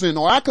choosing,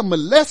 or I could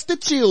molest the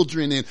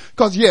children, and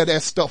cause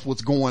that stuff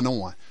was going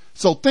on.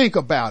 So think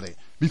about it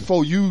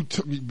before you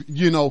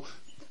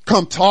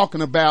come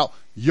talking about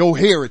your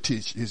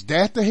heritage. Is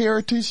that the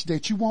heritage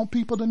that you want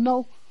people to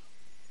know?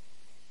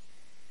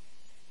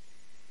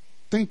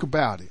 Think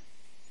about it.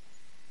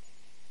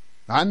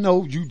 I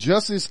know you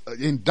just as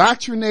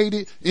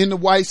indoctrinated in the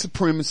white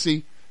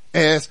supremacy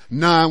as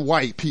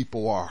non-white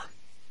people are.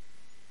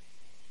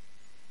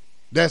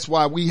 That's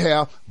why we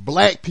have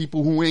black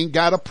people who ain't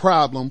got a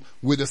problem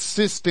with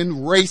assisting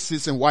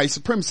racists and white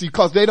supremacy,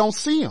 because they don't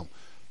see them.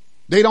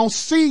 They don't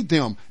see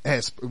them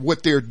as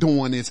what they're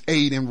doing is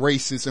aiding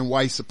racists and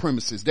white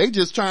supremacists. They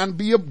just trying to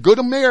be good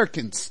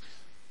Americans.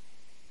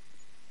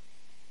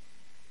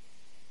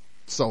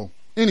 So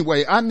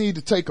anyway, I need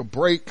to take a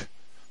break.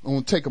 I'm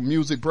going to take a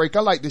music break.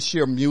 I like to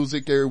share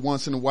music every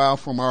once in a while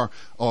from our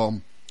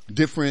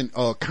different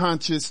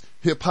conscious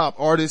hip-hop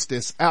artists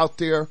that's out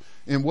there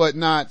and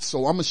whatnot. So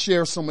I'm going to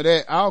share some of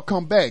that. I'll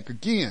come back.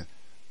 Again,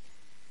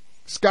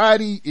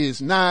 Scotty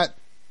is not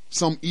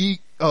some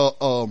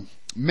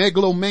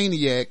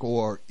megalomaniac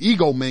or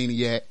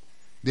egomaniac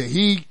that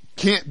he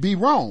can't be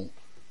wrong.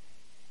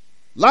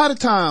 A lot of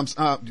times,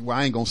 I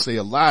ain't going to say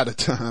a lot of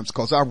times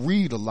because I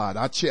read a lot.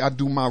 I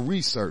do my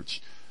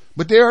research.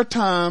 But there are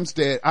times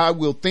that I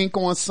will think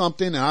on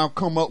something and I'll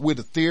come up with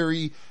a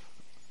theory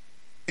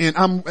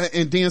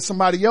and then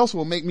somebody else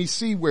will make me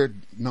see where,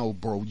 no,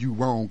 bro, you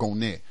wrong on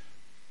that.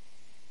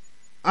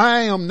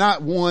 I am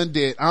not one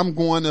that I'm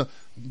going to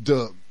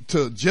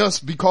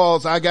just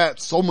because I got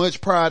so much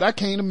pride, I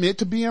can't admit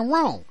to being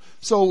wrong.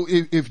 So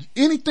if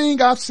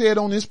anything I've said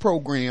on this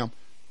program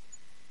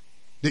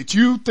that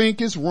you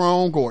think is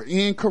wrong or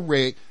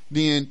incorrect,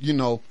 then,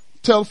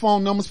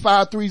 telephone number's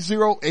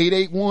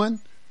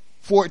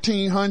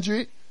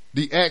 530-881-1400.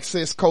 The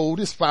access code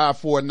is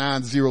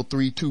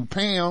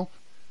 549-032#.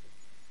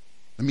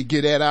 Let me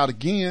get that out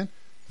again.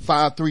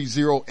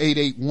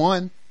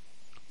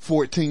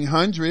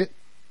 530-881-1400.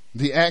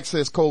 The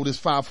access code is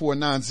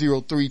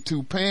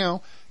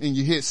 549-032#, and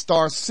you hit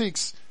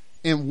 *6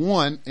 and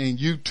 1, and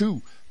you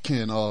too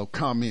can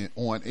comment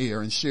on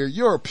air and share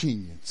your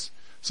opinions.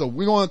 So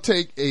we're going to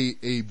take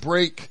a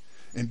break,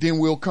 and then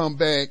we'll come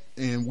back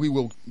and we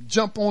will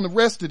jump on the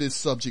rest of this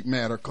subject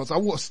matter, because I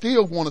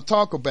still want to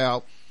talk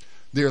about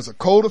there's a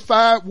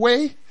codified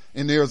way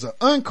and there's an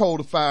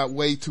uncodified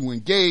way to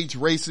engage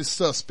racist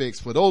suspects.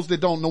 For those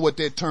that don't know what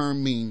that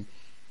term means,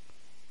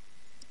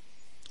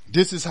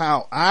 this is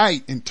how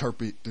I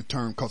interpret the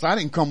term, because I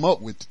didn't come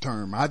up with the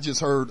term. I just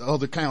heard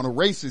other counter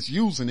racists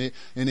using it,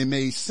 and it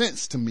made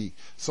sense to me.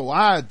 So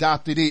I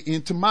adopted it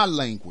into my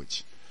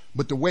language.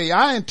 But the way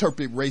I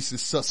interpret racist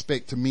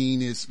suspect to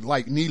mean is,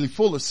 like Neely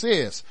Fuller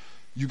says,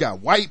 you got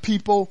white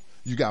people,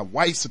 you got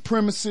white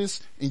supremacists,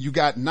 and you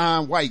got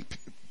non-white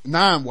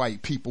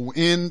people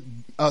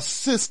in a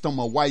system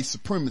of white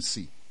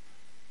supremacy.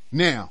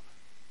 Now,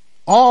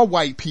 all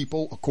white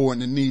people,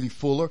 according to Neely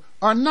Fuller,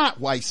 are not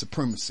white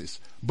supremacists.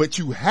 But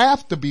you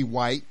have to be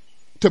white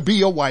to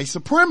be a white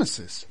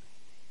supremacist.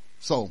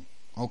 So,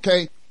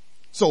 okay.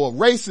 So a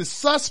racist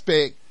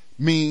suspect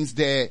means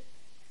that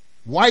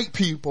white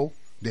people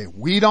that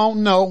we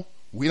don't know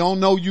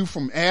you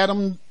from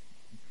Adam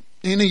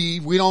and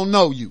Eve, we don't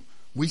know you.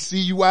 We see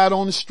you out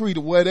on the street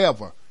or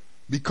whatever.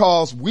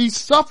 Because we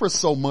suffer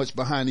so much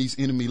behind these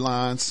enemy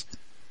lines,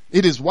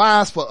 it is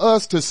wise for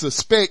us to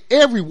suspect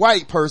every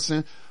white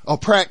person of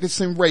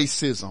practicing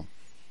racism.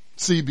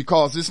 See,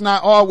 because it's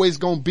not always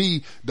going to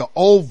be the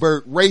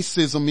overt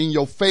racism in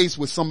your face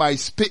with somebody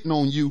spitting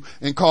on you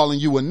and calling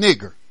you a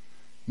nigger.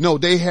 No,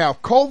 they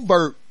have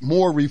covert,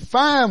 more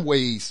refined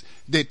ways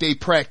that they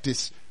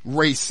practice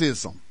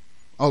racism.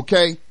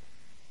 Okay?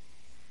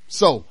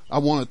 So, I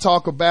want to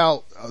talk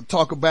about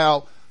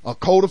a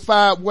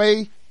codified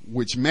way,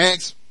 which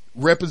Max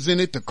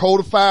represented the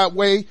codified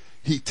way.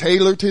 He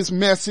tailored his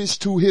message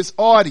to his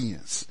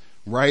audience,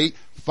 right?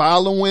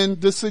 Following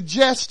the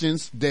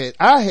suggestions that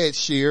I had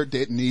shared,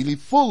 that Neely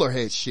Fuller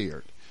had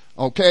shared.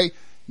 Okay?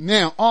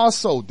 Now,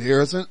 also,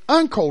 there's an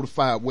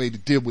uncodified way to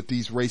deal with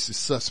these racist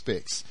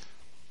suspects.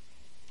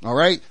 All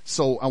right?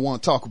 So, I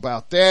want to talk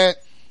about that.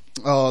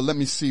 Let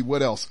me see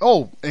what else.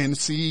 Oh, and the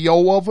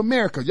CEO of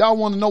America. Y'all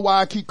want to know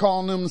why I keep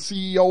calling him the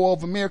CEO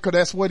of America?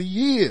 That's what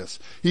he is.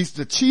 He's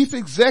the chief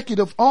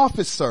executive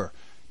officer.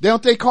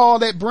 Don't they call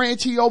that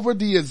branch he over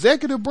the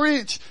executive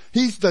branch?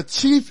 He's the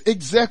chief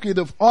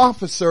executive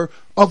officer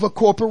of a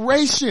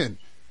corporation.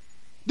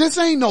 This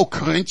ain't no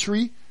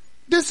country.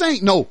 This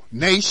ain't no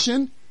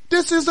nation.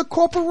 This is a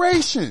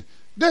corporation.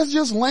 That's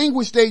just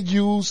language they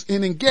use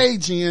and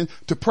engage in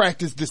to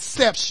practice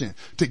deception,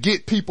 to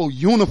get people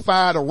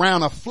unified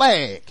around a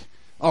flag.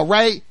 All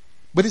right?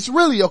 But it's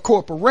really a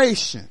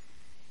corporation.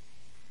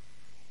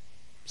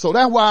 So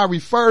that's why I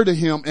refer to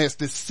him as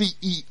the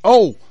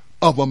CEO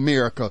of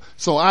America,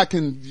 so I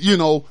can,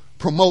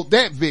 promote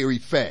that very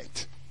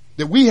fact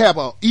that we have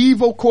an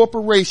evil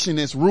corporation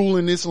that's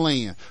ruling this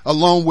land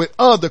along with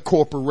other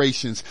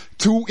corporations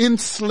to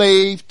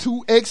enslave,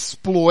 to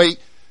exploit,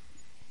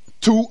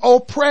 to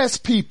oppress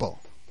people.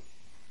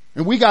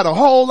 And we got a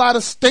whole lot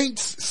of state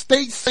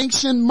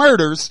sanctioned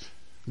murders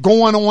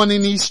going on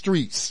in these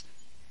streets.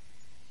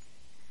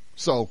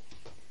 So,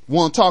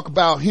 want to talk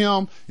about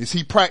him? Is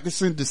he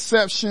practicing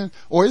deception,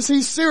 or is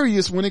he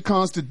serious when it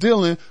comes to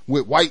dealing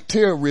with white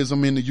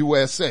terrorism in the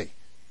USA?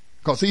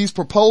 Because he's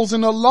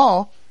proposing a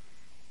law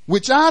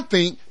which I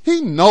think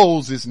he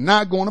knows is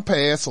not going to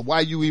pass, so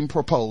why you even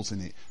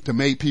proposing it? To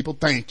make people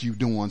think you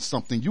doing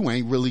something. You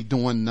ain't really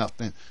doing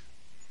nothing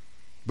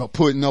but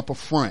putting up a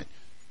front.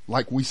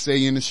 Like we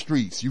say in the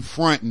streets, you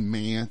fronting,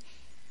 man.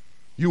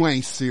 You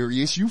ain't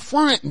serious, you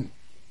fronting.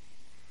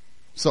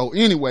 So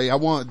anyway,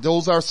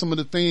 those are some of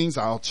the things.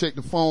 I'll check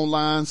the phone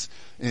lines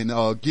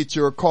and get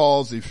your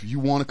calls if you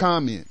want to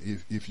comment,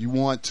 if you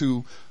want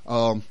to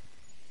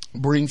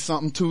bring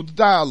something to the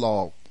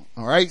dialogue.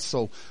 All right.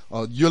 So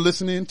you're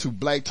listening to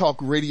Black Talk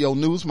Radio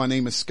News. My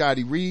name is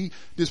Scotty Reed.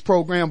 This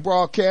program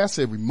broadcasts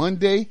every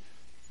Monday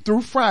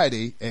through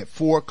Friday at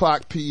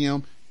 4:00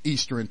 p.m.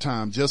 Eastern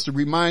Time. Just a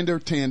reminder,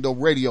 Tando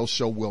Radio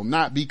Show will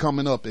not be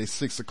coming up at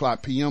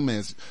 6:00 p.m.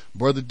 as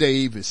Brother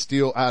Dave is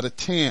still out of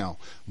town.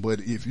 But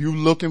if you're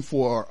looking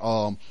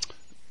for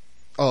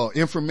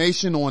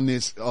information on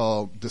this,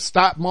 the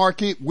stock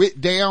market went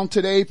down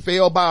today,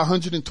 fell by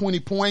 120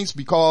 points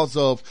because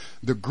of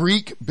the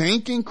Greek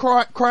banking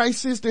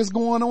crisis that's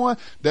going on.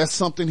 That's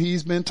something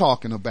he's been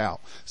talking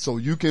about. So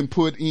you can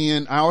put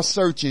in our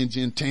search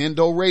engine,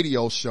 Tando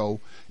Radio Show,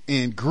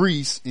 in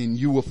Greece, and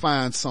you will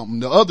find something.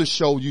 The other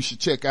show you should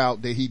check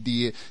out that he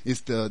did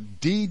is the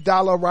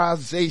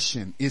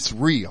de-dollarization. It's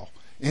real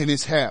and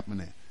it's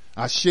happening.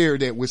 I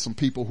shared that with some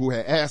people who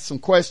had asked some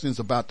questions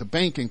about the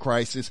banking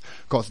crisis,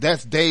 because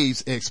that's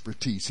Dave's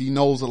expertise. He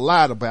knows a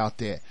lot about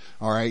that.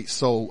 All right.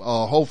 So,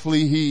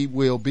 hopefully he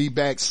will be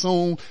back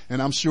soon,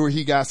 and I'm sure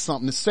he got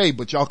something to say.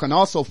 But y'all can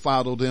also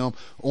follow them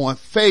on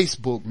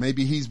Facebook.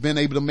 Maybe he's been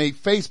able to make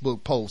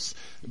Facebook posts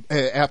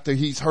after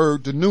he's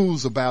heard the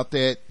news about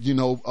that,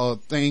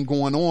 thing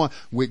going on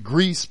with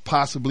Greece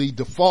possibly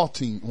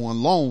defaulting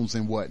on loans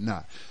and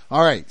whatnot.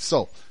 All right.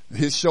 So,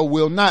 his show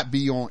will not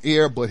be on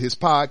air, but his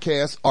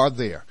podcasts are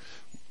there.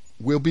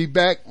 We'll be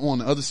back on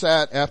the other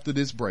side after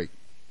this break.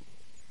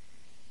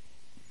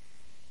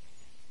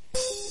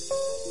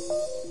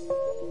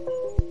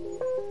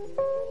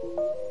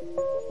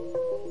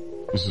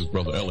 This is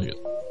Brother Elliot,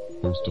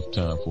 host of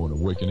Time for an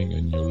Awakening,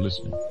 and you're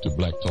listening to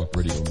Black Talk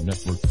Radio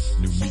Network,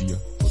 new media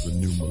for the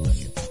new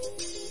millennium.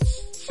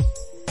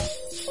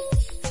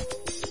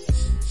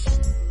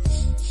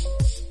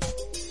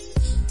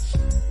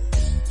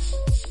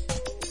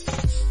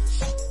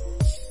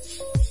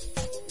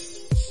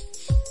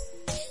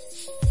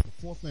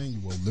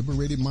 Annual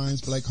Liberated Minds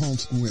Black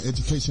Homeschool and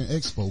Education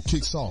Expo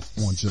kicks off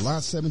on July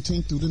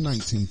 17th through the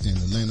 19th in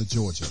Atlanta,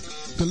 Georgia.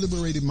 The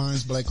Liberated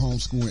Minds Black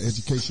Homeschool and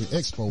Education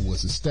Expo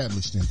was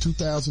established in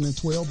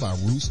 2012 by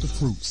Rooster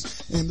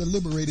Fruits and the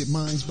Liberated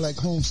Minds Black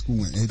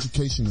Homeschool and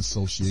Education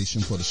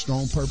Association for the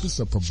strong purpose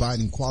of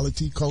providing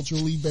quality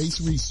culturally based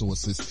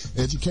resources,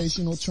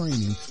 educational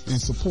training, and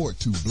support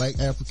to Black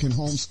African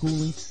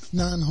homeschooling,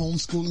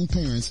 non-homeschooling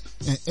parents,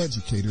 and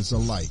educators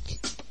alike.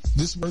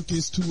 This work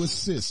is to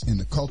assist in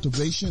the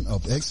cultivation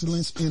of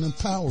excellence and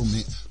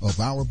empowerment of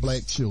our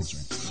Black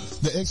children.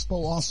 The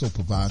Expo also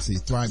provides a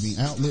thriving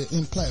outlet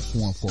and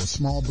platform for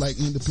small Black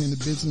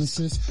independent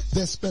businesses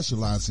that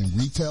specialize in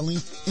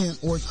retailing and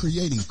or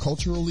creating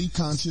culturally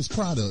conscious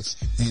products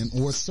and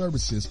or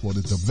services for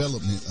the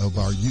development of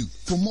our youth.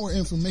 For more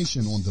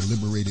information on the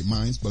Liberated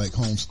Minds Black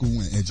Homeschool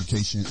and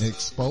Education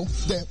Expo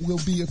that will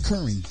be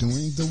occurring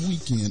during the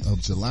weekend of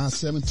July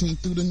 17th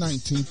through the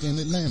 19th in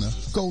Atlanta,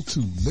 go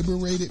to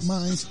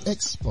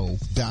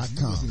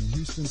LiberatedMindsExpo.com. In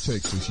Houston,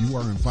 Texas, you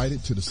are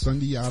invited to the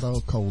Sundiata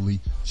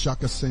Acoli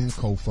Shaka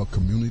Sankofa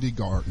Community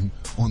Garden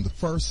on the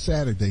first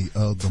Saturday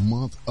of the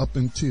month up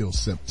until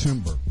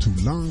September to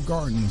learn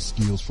gardening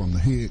skills from the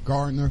head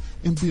gardener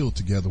and build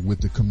together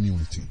with the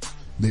community.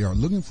 They are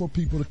looking for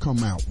people to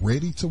come out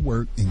ready to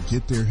work and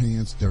get their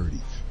hands dirty.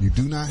 You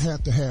do not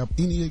have to have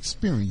any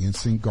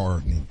experience in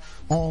gardening.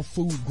 All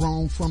food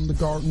grown from the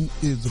garden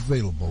is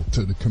available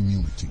to the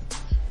community.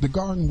 The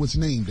garden was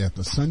named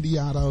after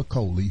Sundiata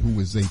Acoli,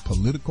 who is a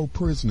political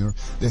prisoner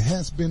that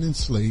has been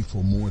enslaved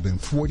for more than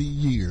 40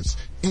 years,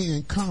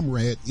 and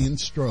comrade in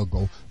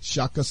struggle,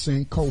 Shaka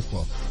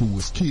Sankofa, who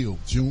was killed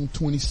June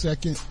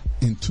 22nd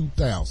in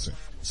 2000.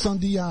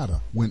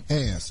 Sundiata, when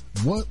asked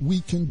what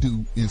we can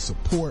do in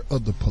support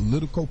of the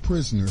political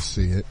prisoner,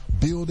 said,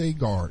 build a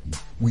garden.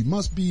 We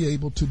must be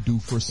able to do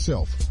for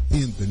self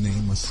in the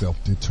name of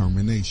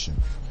self-determination.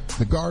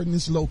 The garden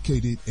is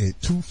located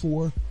at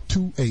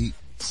 2428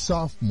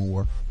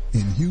 Sophomore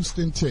in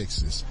Houston,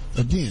 Texas.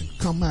 Again,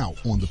 come out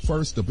on the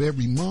first of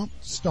every month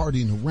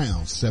starting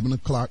around 7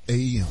 o'clock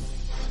a.m.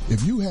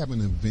 If you have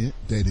an event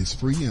that is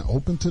free and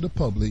open to the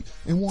public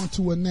and want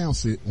to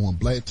announce it on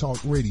Black Talk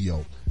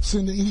Radio,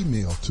 send an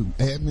email to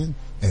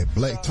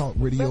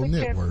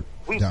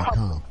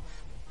admin@blacktalkradionetwork.com.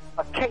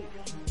 A case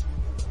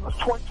of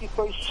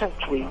 21st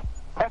century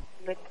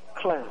ethnic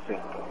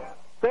cleansing.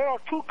 There are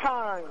two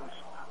kinds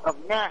of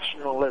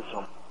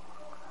nationalism: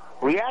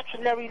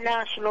 reactionary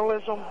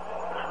nationalism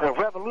and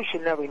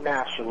revolutionary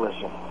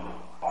nationalism.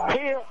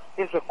 Here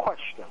is a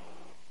question: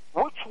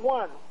 which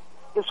one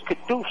is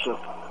conducive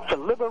to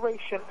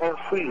liberation and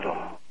freedom?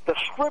 The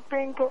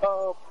stripping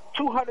of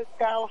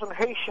 200,000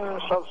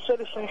 Haitians of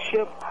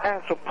citizenship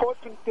and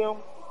supporting them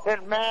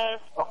en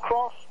masse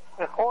across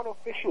an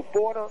artificial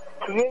border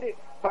created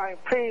by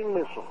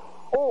imperialism,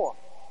 or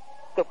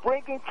the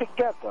bringing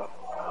together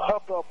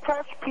of the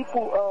oppressed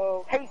people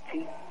of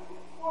Haiti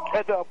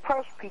and the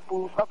oppressed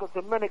peoples of the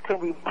Dominican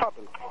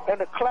Republic in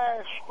a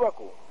class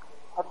struggle,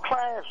 a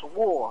class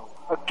war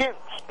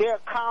against their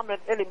common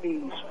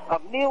enemies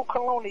of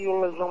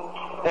neocolonialism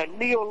and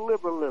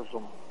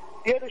neoliberalism.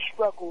 Dare to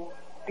struggle,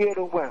 dare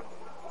to win.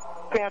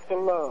 Panther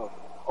love.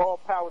 All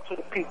power to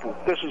the people.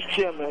 This is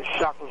Jim and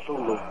Shaka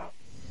Zulu.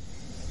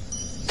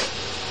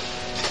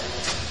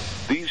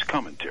 These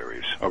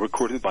commentaries are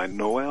recorded by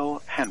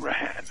Noel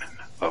Hanrahan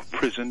of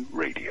Prison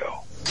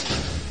Radio.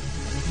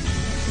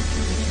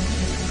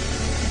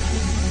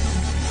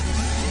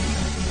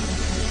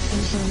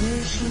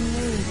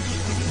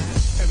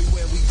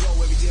 Everywhere we go,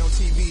 every day on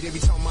TV, they be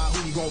talking about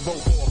who you gonna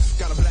vote for.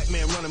 Got a black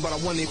man running, but I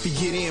wonder if he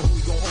get in, who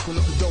he gonna open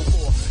up the door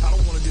for. I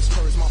don't wanna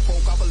discourage my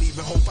folk, I believe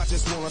in hope, I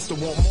just want us to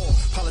want more.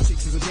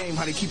 Politics is a game,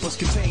 how they keep us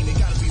contained, they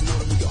gotta be more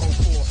than we can hope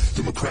for.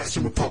 Democrats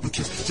and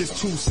Republicans, just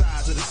two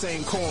sides of the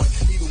same coin.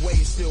 Either way,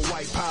 it's still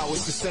white power,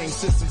 it's the same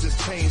system,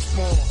 just changed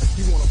form.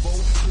 You wanna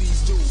vote?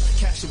 Please do.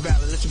 Cast your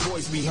ballot, let your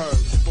voice be heard.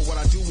 But what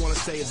I do wanna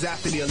say is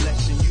after the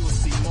election, you'll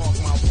see, mark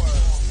my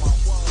words.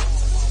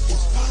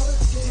 It's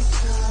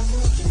politics time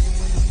again.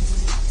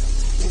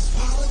 It's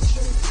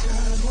politics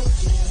time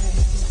again.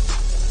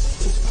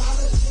 It's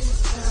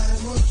politics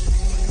time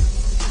again.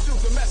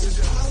 Shoot the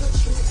messenger.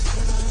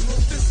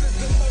 This is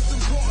the most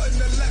important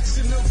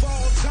election of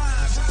all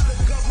time. The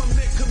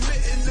government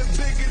committing the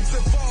biggest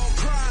of all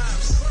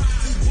crimes.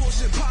 These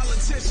bullshit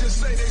politicians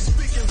say they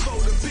speaking for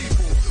the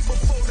people.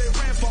 Before they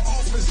ran for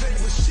office, they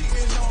was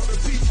cheating all the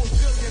people. $1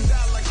 billion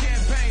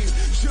campaign,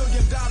 $1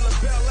 trillion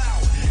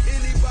bailout.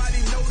 Anybody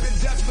know the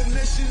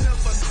definition of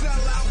a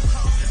sellout?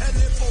 And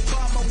if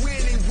Obama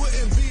win, he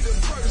wouldn't be the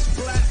first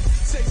black.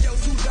 Take your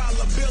 $2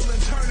 bill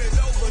and turn it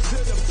over to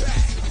the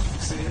back.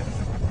 See it?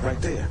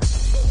 Right there.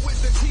 But with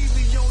the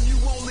TV on, you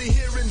only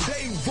hearing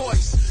their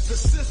voice. The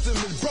system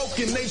is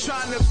broken, they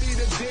trying to be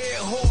the dead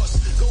horse.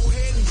 Go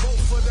ahead and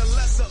vote for the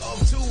lesser of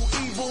two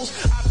evils.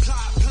 I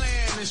plot,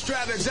 plan, and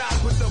strategize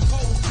with the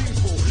poor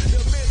people.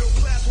 The middle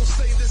class will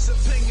say this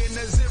opinion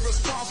is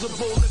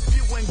irresponsible. If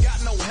you ain't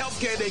got no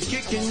healthcare, they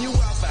kicking you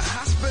out the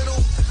hospital.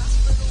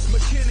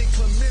 McKinney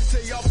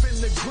Clemente off in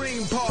the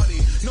Green Party.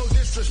 No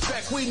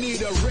disrespect, we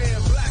need a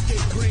red, black,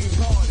 and green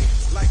party.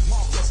 Like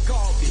Marcus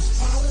Garvey. It's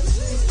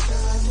politics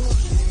time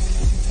again.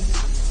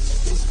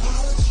 It's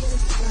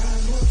politics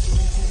time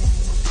again.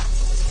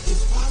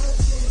 It's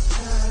politics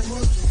time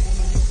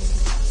again.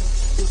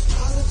 It's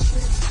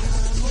politics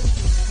time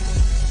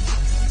again.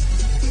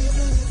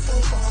 Even if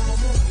Obama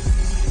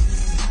wins,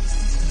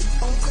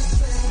 Uncle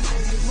Sam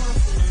ain't my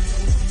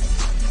friend.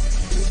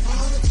 It's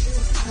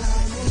politics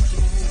time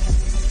again.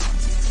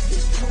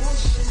 It's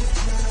bullshit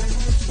time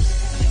again.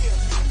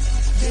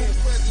 Dear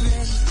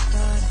President,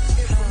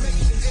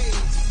 information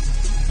age.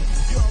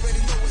 You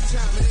already know what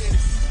time it is.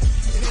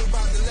 It ain't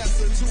about the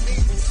lesser of two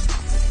evils.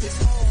 It's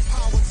all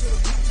power to the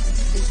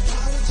people. It's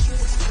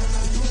politics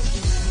time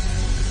again.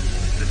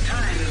 The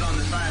time is on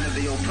the side of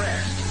the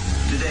oppressed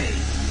today.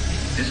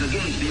 It's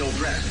against the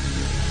oppressed.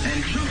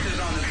 And truth is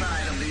on the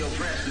side of the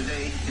oppressed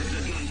today. It's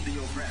against the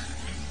oppressed.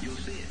 You'll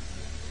see it.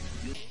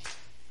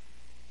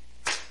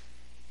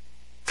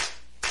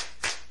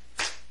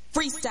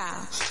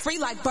 Freestyle. Free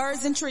like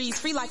birds and trees,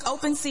 free like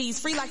open seas,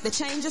 free like the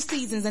change of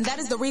seasons. And that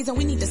is the reason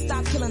we need to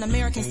stop killing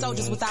American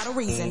soldiers without a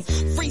reason.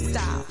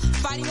 Freestyle.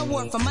 Fighting a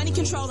war for money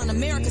control and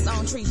America's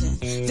own treason.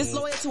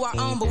 Disloyal to our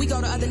own, but we go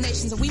to other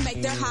nations and we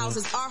make their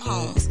houses our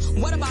homes.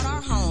 What about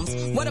our homes?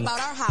 What about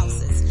our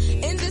houses?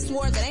 In this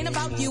war that ain't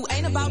about you,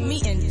 ain't about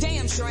me, and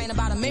damn sure ain't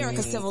about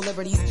America's civil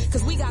liberties.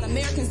 Cause we got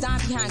Americans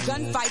dying behind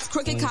gunfights,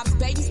 crooked cops,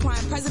 babies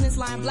crying, presidents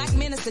lying, black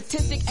men a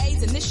statistic,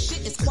 AIDS, and this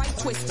shit is quite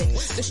twisted.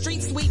 The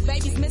streets sweet,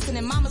 babies missing,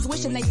 and mamas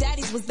wishing they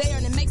daddies was there,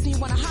 and it makes me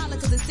wanna holler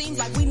cause it seems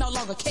like we no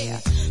longer care.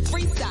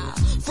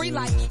 Freestyle, free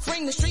life,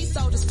 freeing the street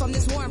soldiers from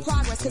this war in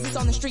progress cause it's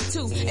on the street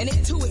too, and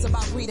it too is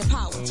about greed and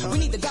power. We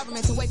need the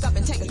government to wake up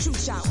and take a true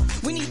shower.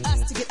 We need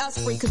us to get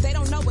us free cause they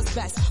don't know what's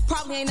best.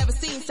 Probably ain't never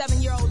seen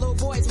 7-year-old little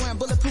boys wearing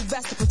bulletproof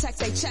vests to protect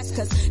their chest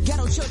cause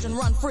ghetto children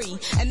run free,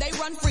 and they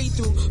run free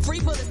through free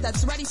bullets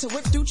that's ready to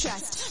rip through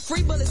chest.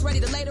 Free bullets ready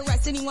to lay to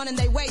rest anyone in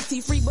their way.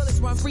 See, free bullets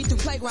run free through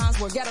playgrounds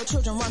where ghetto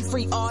children run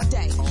free all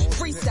day.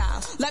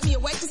 Freestyle, let me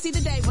awake to see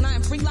the day when I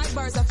am free like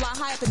birds that fly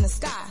high up in the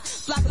sky,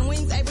 flapping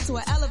wings able to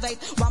elevate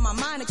while my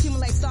mind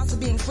accumulates thoughts of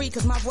being free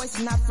cause my voice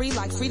is not free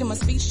like freedom of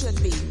speech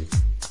should be.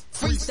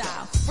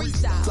 Freestyle,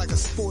 freestyle. Like a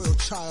spoiled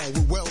child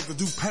with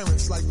well-to-do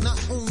parents, like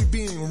not only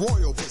being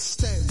royal, but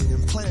standing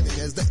and planning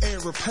as the heir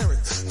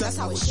apparent. That's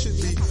how it should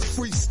be.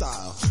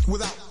 Freestyle.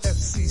 Without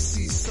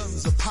FCC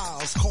sons of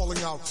pals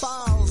calling out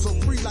fouls, or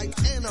free like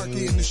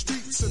anarchy in the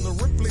streets and the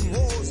rippling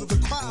roars of the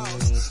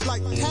crowds.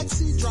 Like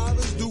taxi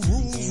drivers do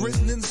rules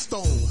written in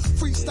stone.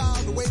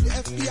 Freestyle the way the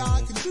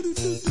FBI can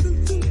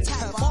do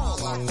tap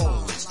all our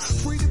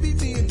phones. Free to be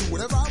me and do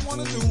whatever I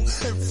want to do,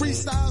 and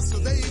freestyle so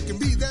they can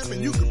be them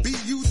and you can be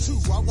you too.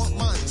 I want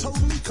mine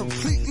totally,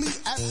 completely,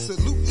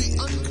 absolutely,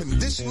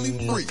 unconditionally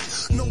free.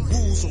 No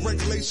rules or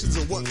regulations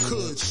of what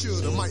could,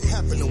 should, or might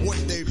happen or what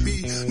they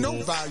be.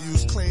 No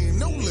values claimed,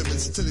 no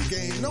limits to the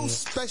game, no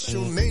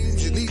special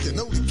names you need to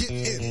know to get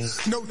in.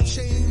 No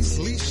chains,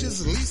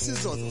 leashes,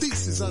 leases, or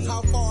theses on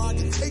how far I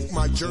can take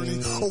my journey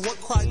or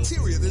what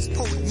criteria this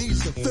poet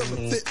needs to fill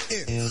and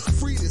fit in.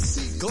 Free to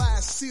see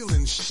glass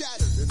ceilings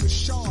shattered and the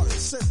shards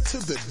sent to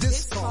the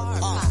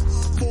discard pile.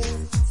 Full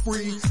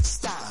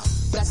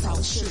freestyle. That's how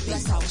it should be.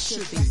 That's how it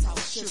should be. That's how it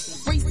should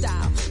be.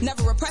 Freestyle.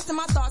 Never repressing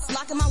my thoughts,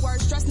 locking my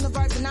words, stressing the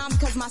verbs and on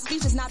because my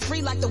speech is not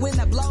free like the wind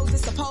that blows.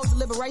 It's supposed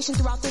liberation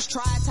throughout this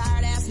tried,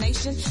 tired ass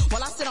nation.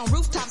 While I sit on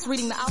rooftops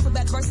reading the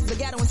alphabet versus the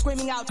ghetto and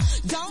screaming out,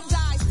 don't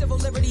die, civil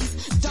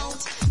liberties,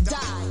 don't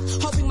die.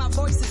 Hoping my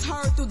voice is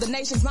heard through the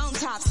nation's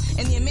mountaintops.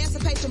 And the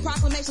Emancipation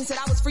Proclamation said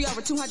I was free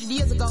over 200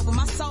 years ago, but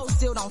my soul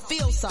still don't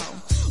feel so.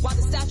 While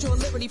the Statue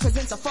of Liberty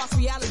presents a false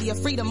reality of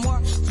freedom,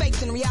 more fake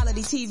than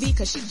reality TV,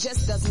 cause she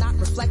just does not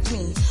reflect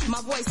me. My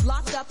voice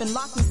locked up and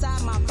locked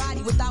inside my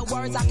body. Without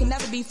words, I can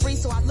never be free,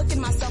 so I look at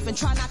myself and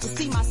try not to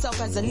see myself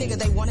as a nigga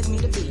they wanted me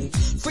to be.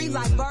 Free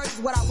like birds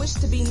is what I wish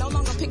to be. No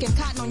longer picking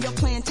cotton on your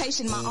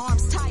plantation. My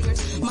arms tired,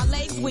 my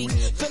legs weak,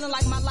 feeling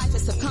like my life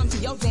has succumbed to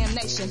your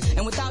damnation.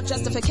 And without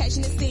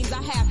justification, it seems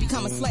I have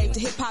become a slave to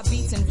hip-hop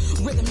beats and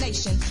Rhythm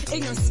Nation.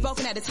 Ignorance is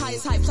spoken at its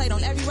highest height, played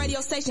on every radio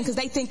station cause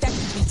they think that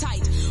should be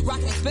tight.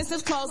 Rocking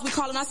expensive clothes, we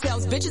calling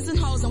ourselves bitches and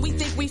hoes, and we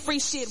think we free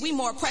shit. We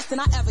more oppressed than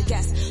I ever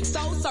guessed.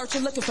 Soul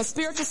searching, looking for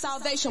spiritual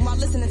salvation while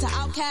listening to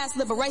Outkast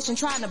Liberation,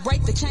 trying to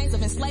break the chains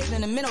of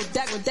enslavement and mental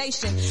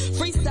degradation.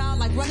 Freestyle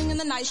like running in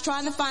the night,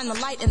 trying to find the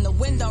light in the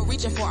window,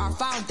 reaching for our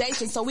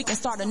foundation so we can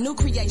start a new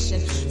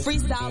creation.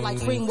 Freestyle like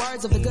freeing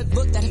words of the good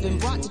book that have been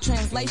brought to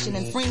translation,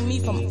 and freeing me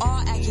from all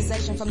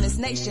accusation from this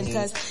nation,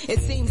 cause it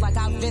seems like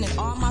I've vented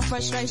all my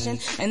frustration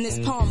in this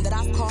poem that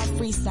I've called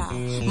freestyle.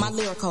 My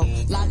lyrical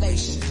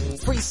libation.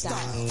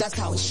 Freestyle. That's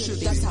how it should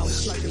be. That's how it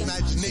should be. Like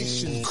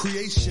imagination,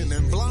 creation,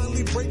 and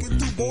blindly breaking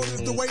through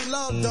borders the way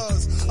love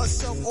does. A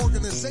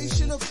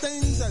self-organization of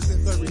things as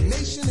if every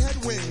nation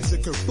had wings.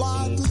 It could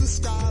fly through the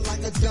sky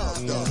like a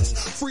dove does.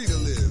 Free to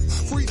live,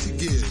 free to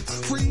give,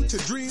 free to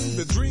dream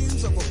the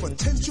dreams of a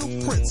potential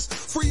prince.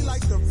 Free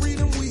like the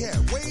freedom we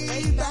had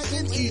way back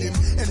in Eden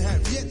and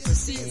have yet to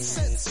see it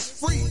since.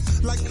 Free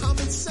like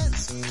common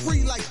sense,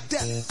 free like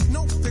death.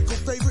 No fickle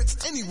favorites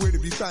anywhere to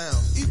be found.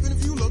 Even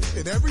if you look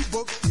at every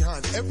book,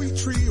 behind every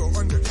tree or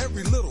under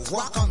every little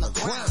rock on the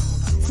ground.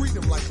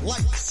 Freedom like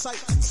light,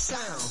 sight, and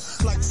sound.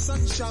 Like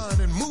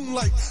sunshine and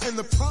moonlight and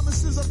the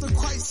promises of the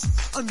Christ.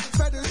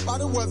 Unfettered by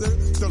the weather,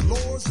 the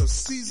lords of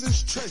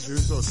Caesar's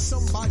treasures or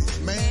somebody's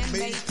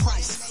man-made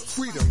price.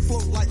 Freedom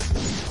float like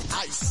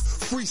ice.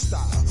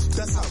 Freestyle,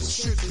 that's how it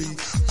should be.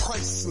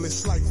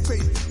 Priceless like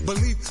faith,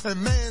 belief,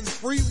 and man's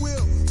free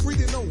will. Free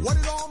to know what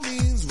it all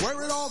means,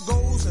 where it all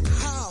goes, and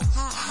how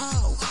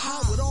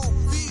it all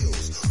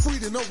feels. Free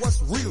to know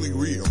what's really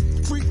real.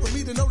 Free for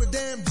me to know the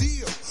damn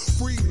deal.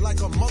 Free like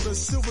a mother's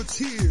silver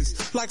tears,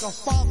 like a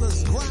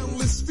father's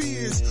groundless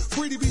fears.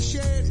 Free to be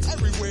shared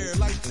everywhere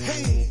like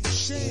pain,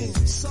 shame,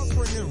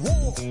 suffering, and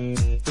war.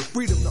 The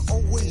freedom to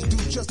always do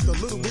just a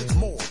little bit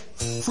more.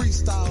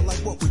 Freestyle like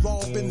what we've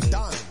all been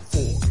dying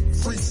for.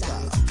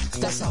 Freestyle.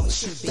 That's how it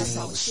should be. That's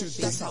how it should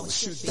be. That's how it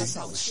should be. That's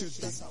how it should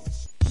be. That's how it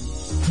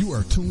should be. You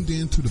are tuned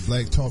in to the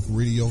Black Talk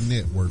Radio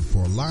Network.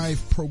 For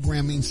live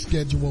programming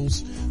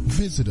schedules,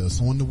 visit us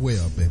on the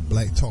web at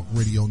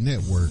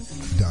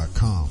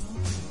blacktalkradionetwork.com.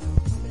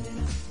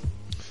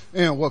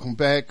 And welcome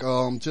back.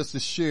 Just to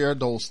share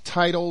those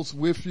titles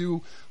with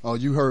you.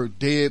 You heard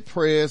Dead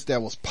Prayers.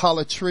 That was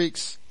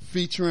Politics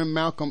featuring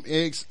Malcolm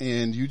X.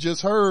 And you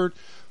just heard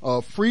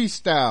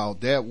Freestyle.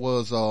 That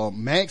was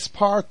Max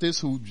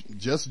Parthis, who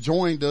just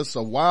joined us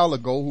a while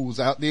ago, who was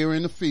out there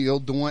in the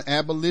field doing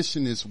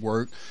abolitionist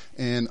work,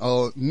 and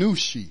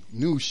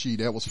Nushi,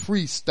 that was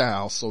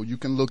Freestyle. So you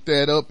can look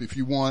that up if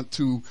you want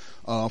to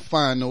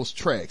find those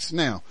tracks.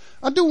 Now,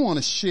 I do want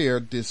to share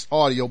this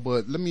audio,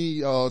 but let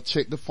me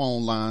check the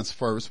phone lines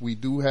first. We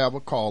do have a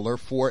caller,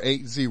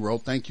 480.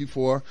 Thank you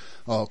for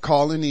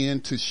calling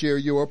in to share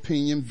your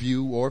opinion,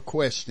 view, or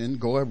question.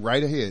 Go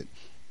right ahead.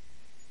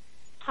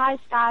 Hi,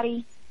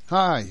 Scotty.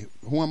 Hi.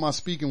 Who am I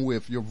speaking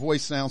with? Your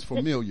voice sounds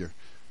familiar.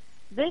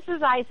 This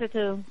is Isa,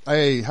 too.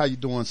 Hey, how you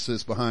doing,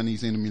 sis, behind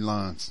these enemy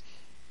lines?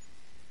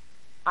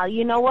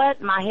 You know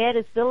what? My head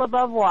is still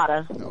above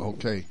water.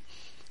 Okay.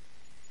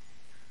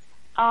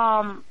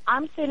 I'm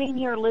sitting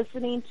here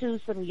listening to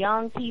some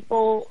young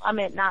people. I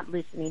mean, not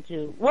listening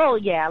to. Well,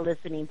 yeah,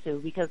 listening to,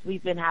 because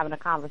we've been having a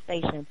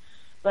conversation.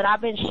 But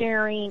I've been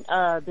sharing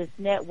this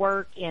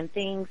network and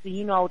things,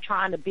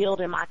 trying to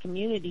build in my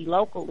community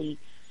locally.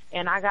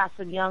 And I got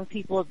some young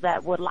people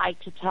that would like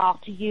to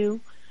talk to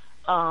you.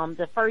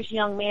 The first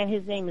young man,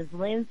 his name is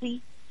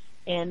Lindsay.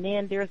 And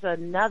then there's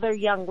another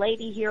young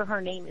lady here.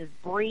 Her name is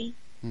Bree.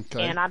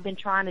 Okay. And I've been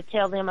trying to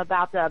tell them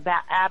about the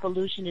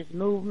abolitionist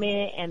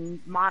movement and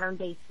modern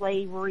day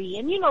slavery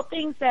and,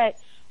 things that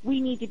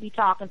we need to be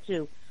talking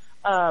to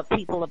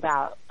people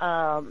about.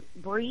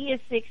 Bree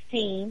is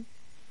 16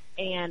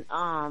 and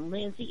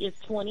Lindsay is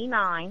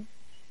 29.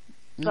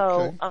 So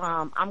okay.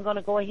 I'm going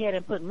to go ahead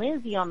and put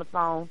Lindsay on the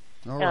phone.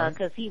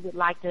 Because he would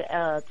like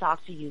to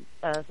talk to you,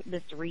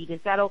 Mr. Reed.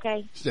 Is that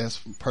okay? That's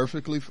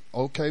perfectly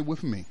okay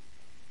with me.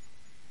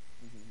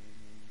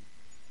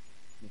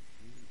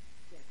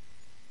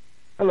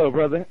 Hello,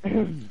 brother.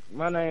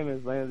 My name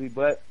is Lindsay,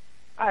 but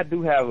I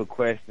do have a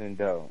question,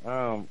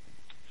 though.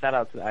 Shout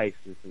out to Ice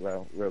just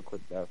real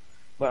quick, though.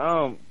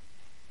 But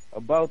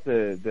about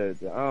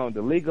the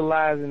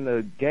legalizing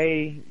the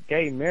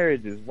gay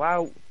marriages,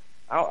 why?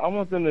 I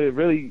want them to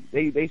really,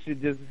 they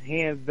should just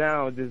hands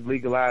down just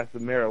legalize the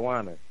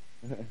marijuana.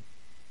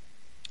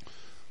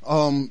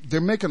 They're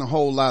making a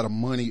whole lot of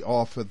money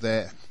off of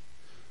that.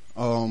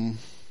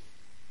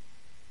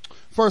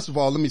 First of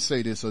all, let me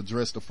say this,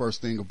 address the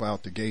first thing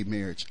about the gay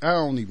marriage. I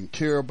don't even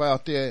care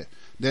about that.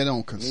 That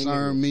don't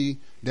concern me.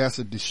 That's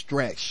a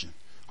distraction.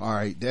 All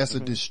right. That's a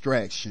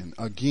distraction.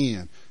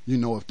 Again, you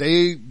know, if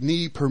they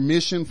need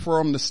permission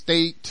from the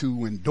state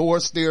to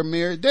endorse their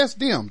marriage, that's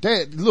them.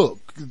 Look,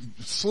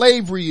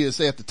 slavery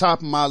is at the top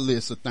of my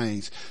list of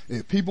things.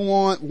 If people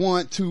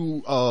want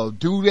to,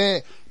 do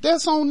that,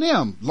 that's on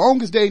them.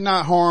 Long as they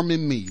not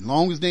harming me,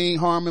 long as they ain't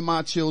harming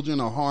my children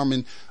or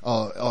harming,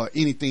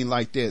 anything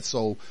like that.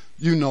 So,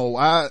 you know,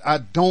 I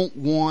don't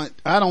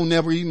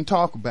never even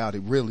talk about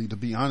it, really, to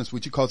be honest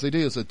with you, because it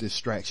is a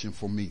distraction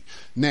for me.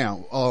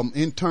 Now,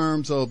 in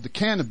terms of the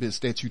cannabis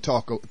that you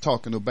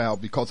talking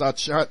about, because I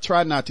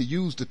try not to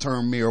use the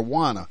term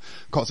marijuana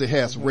because it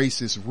has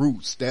racist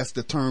roots. That's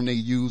the term they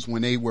used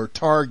when they were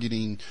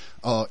targeting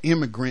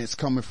immigrants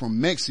coming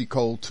from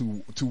Mexico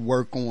to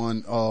work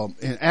on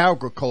in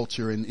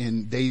agriculture,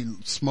 and they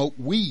smoke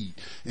weed,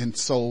 and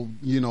so,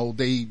 you know,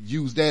 they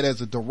use that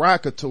as a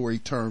derogatory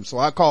term. So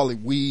I call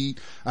it weed.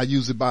 I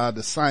use it by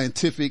the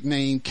scientific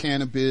name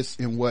cannabis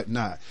and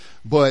whatnot.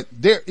 But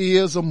there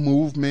is a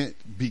movement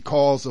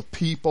because of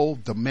people,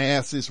 the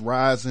masses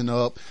rising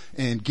up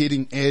and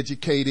getting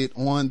educated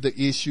on the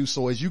issue.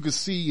 So as you can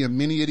see in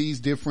many of these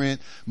different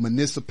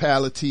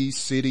municipalities,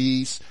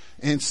 cities,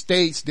 and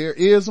states, there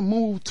is a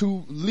move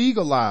to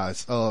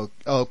legalize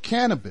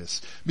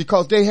cannabis,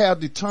 because they have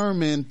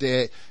determined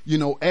that, you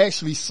know,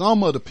 actually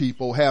some of the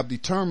people have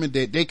determined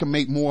that they can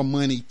make more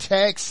money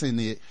taxing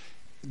it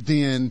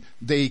than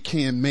they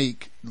can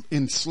make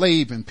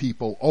enslaving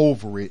people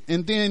over it.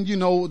 And then, you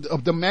know,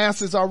 the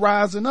masses are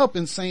rising up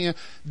and saying,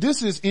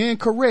 this is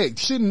incorrect.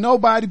 Shouldn't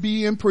nobody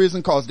be in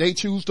prison because they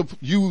choose to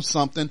use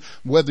something,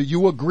 whether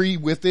you agree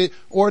with it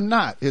or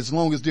not, as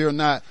long as they're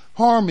not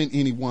harming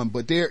anyone.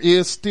 But there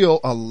is still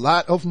a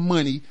lot of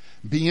money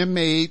being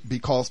made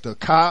because the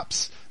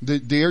cops,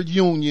 their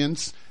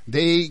unions,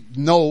 they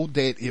know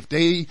that if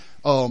they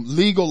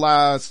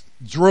legalize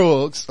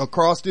drugs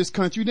across this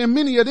country, then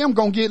many of them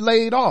gonna get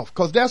laid off,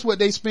 because that's what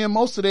they spend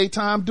most of their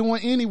time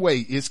doing anyway,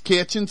 is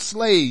catching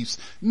slaves,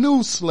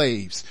 new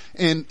slaves.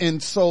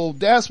 And so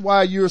that's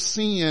why you're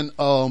seeing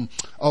a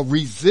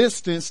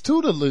resistance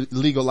to the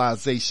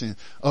legalization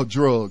of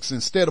drugs.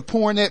 Instead of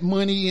pouring that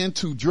money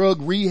into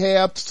drug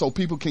rehab so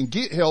people can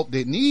get help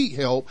that need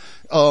help,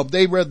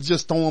 they rather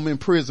just throw them in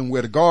prison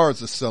where the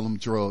guards are selling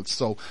drugs.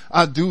 So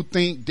I do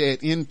think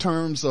that in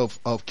terms of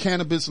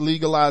cannabis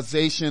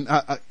legalization,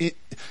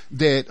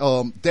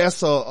 that's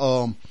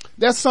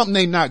something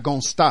they're not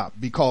gonna stop,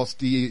 because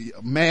the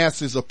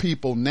masses of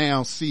people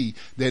now see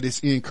that it's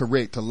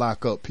incorrect to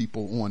lock up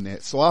people on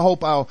that. So I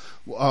hope I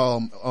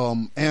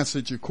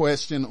answered your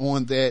question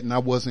on that and I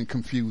wasn't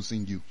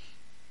confusing you.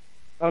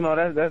 Oh no,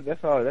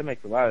 that's all. That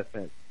makes a lot of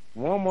sense.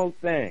 One more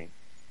thing,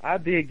 I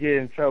did get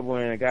in trouble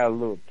and I got a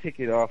little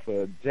ticket off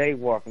of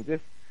jaywalking,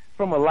 just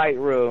from a light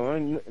rail,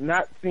 and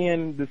not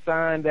seeing the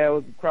sign that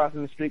was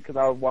crossing the street because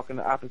I was walking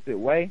the opposite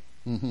way.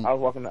 I was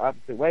walking the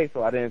opposite way,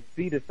 so I didn't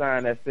see the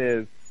sign that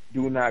says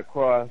 "Do not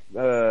cross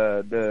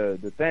the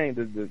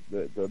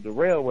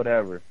rail,"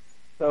 whatever.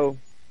 So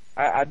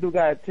I do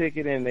got a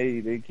ticket, and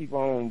they keep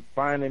on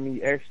finding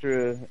me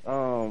extra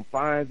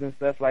fines and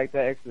stuff like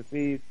that, extra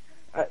fees.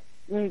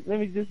 Let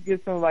me just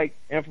get some like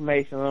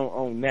information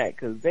on that,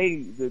 because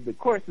the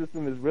court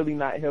system is really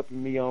not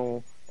helping me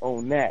on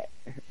that.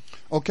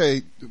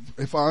 Okay,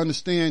 if I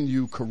understand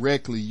you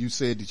correctly, you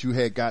said that you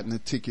had gotten a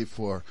ticket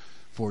for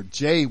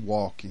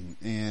jaywalking,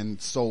 and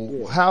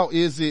so how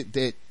is it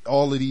that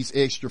all of these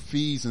extra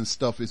fees and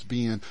stuff is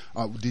being,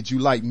 did you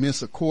like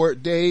miss a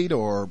court date,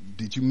 or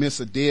did you miss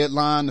a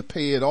deadline to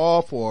pay it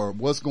off, or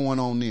what's going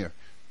on there?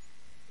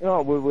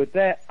 No, with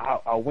that,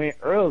 I went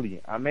early.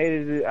 I made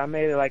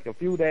it like a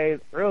few days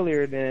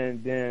earlier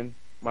than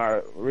my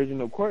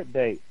original court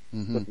date.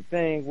 But the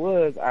thing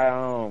was,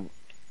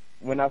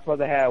 when I was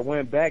supposed to have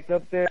went back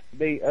up there,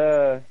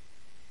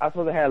 I was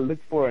supposed to have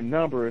looked for a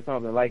number or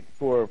something, like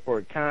for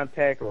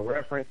contact or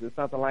reference or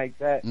something like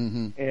that.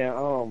 And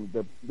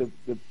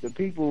the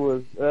people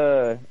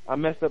was I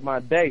messed up my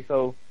day,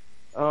 so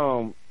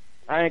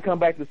I didn't come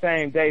back the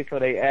same day, so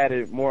they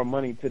added more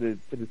money to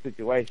the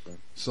situation.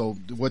 So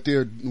what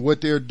they're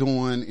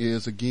doing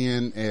is,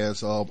 again,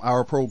 as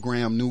our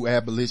program New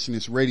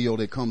Abolitionist Radio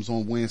that comes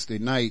on Wednesday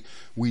night,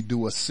 we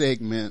do a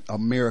segment,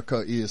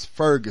 America is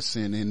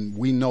Ferguson, and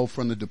we know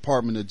from the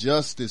Department of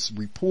Justice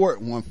report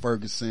on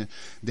Ferguson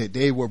that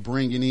they were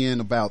bringing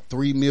in about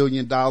 $3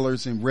 million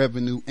in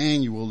revenue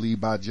annually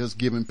by just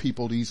giving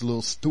people these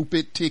little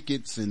stupid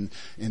tickets and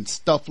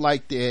stuff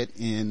like that,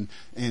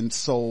 and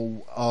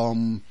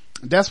so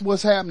that's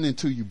what's happening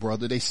to you,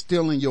 brother. They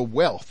stealing your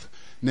wealth.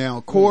 Now,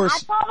 of course,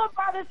 I told him,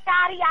 Brother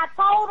Scotty. I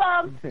told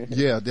him.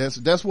 yeah,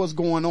 that's what's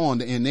going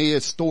on, and they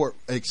extort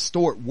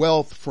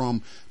wealth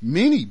from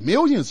many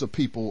millions of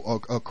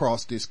people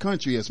across this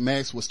country. As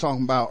Max was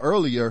talking about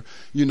earlier,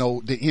 you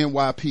know, the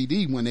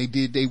NYPD, when they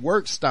did their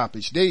work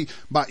stoppage,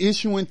 by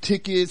issuing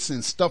tickets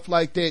and stuff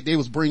like that, they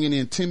was bringing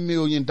in $10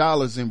 million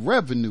in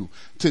revenue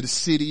to the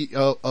city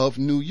of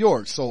New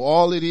York. So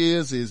all it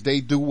is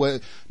they do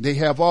what they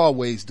have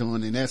always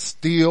done, and that's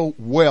steal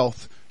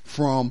wealth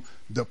from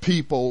the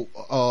people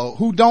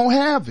who don't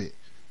have it.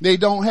 They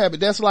don't have it.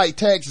 That's like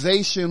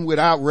taxation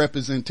without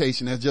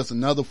representation. That's just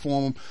another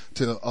form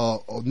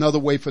another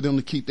way for them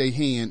to keep their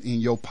hand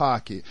in your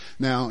pocket.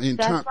 Now,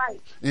 that's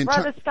right.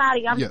 Brother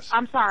Scotty, yes.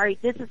 I'm sorry.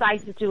 This is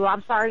Isa too.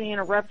 I'm sorry to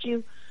interrupt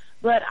you,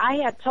 but I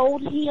had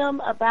told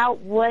him about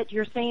what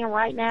you're saying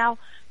right now.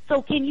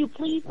 So can you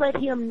please let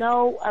him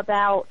know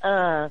about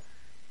the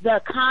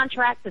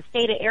contract the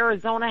state of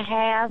Arizona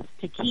has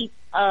to keep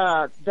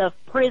the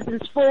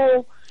prisons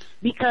full?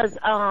 Because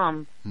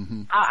I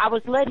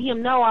was letting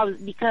him know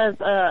because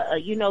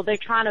you know, they're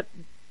trying to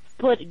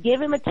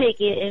give him a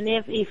ticket, and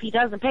if he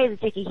doesn't pay the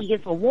ticket, he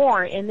gets a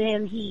warrant, and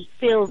then he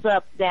fills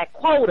up that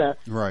quota.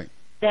 Right.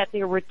 That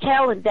they were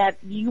telling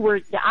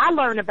I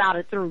learned about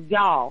it through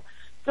y'all.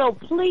 So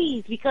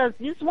please, because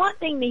it's one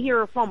thing to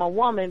hear from a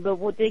woman,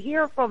 but to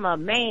hear from a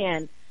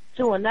man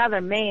to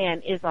another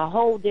man is a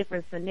whole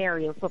different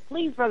scenario. So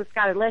please, Brother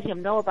Scotty, let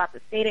him know about the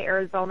state of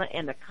Arizona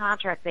and the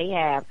contract they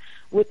have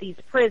with these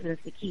prisons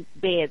to keep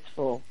beds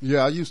full.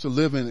 Yeah, I used to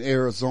live in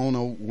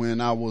Arizona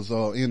when I was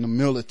in the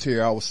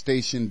military. I was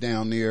stationed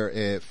down there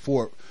at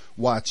Fort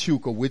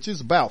Huachuca, which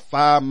is about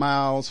 5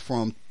 miles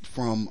from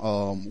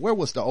where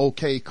was the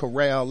OK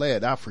Corral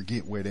at? I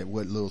forget what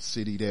little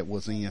city that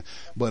was in,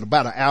 but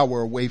about an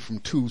hour away from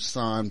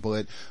Tucson.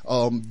 But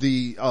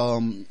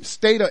the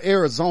state of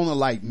Arizona,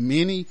 like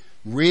many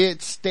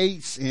red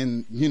states,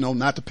 and you know,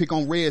 not to pick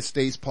on red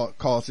states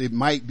because it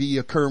might be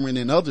occurring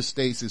in other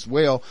states as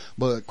well,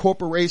 but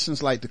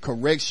corporations like the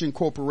Correction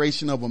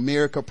Corporation of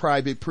America,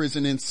 Private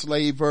Prison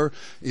Enslaver,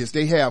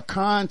 they have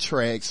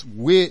contracts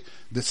with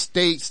the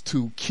states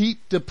to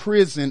keep the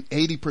prison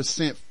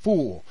 80%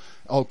 full.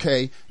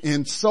 Okay.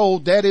 And so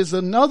that is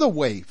another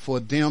way for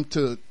them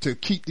to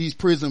keep these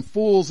prison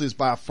fulls, is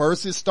by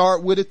first it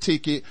start with a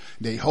ticket.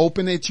 They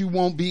hoping that you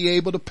won't be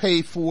able to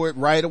pay for it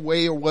right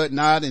away or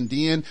whatnot. And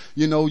then,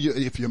 you know,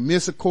 if you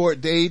miss a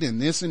court date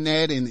and this and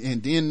that,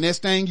 and then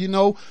next thing you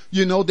know,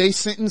 they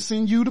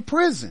sentencing you to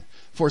prison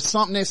for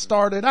something that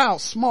started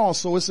out small.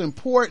 So it's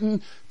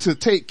important to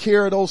take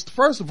care of those.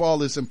 First of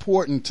all, it's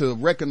important to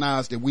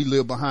recognize that we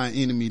live behind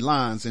enemy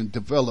lines and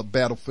develop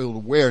battlefield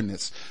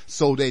awareness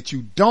so that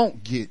you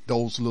don't get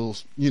those little,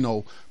 you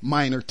know,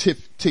 minor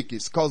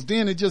tickets, because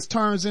then it just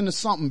turns into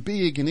something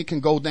big and it can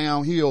go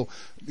downhill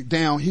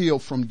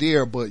from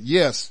there. But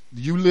yes,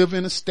 you live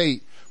in a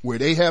state where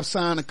they have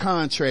signed a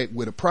contract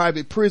with a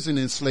private prison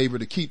enslaver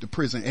to keep the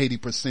prison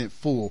 80%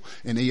 full,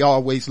 and they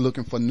always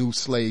looking for new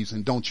slaves,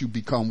 and don't you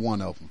become one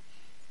of them.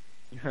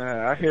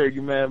 I hear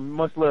you, man.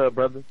 Much love,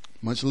 brother.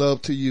 Much love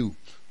to you.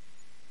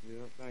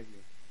 Yeah, thank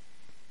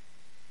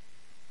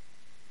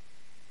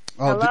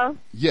you. Hello?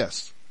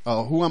 Yes.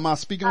 Who am I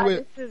speaking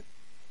with?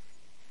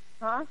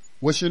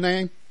 What's your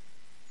name?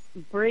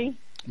 Bree.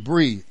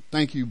 Bree.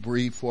 Thank you,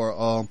 Bree,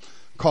 for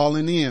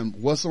calling in.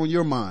 What's on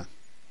your mind?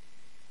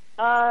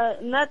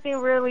 Nothing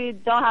really.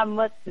 Don't have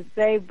much to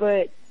say,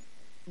 but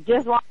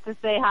just want to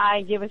say hi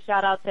and give a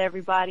shout out to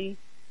everybody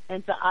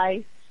and to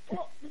Ice.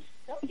 Well,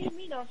 don't give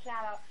me no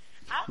shout out.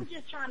 I was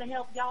just trying to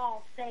help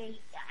y'all stay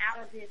out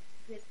of this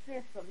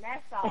system.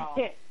 That's all.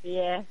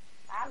 Yeah.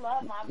 I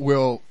love my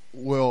Well,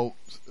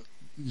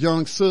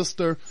 young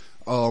sister,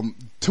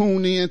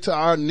 tune in to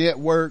our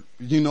network.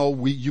 You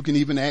know, you can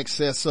even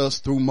access us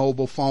through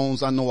mobile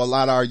phones. I know a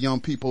lot of our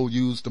young people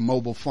use the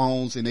mobile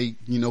phones and they,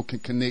 you know, can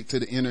connect to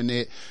the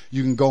internet.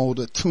 You can go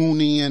to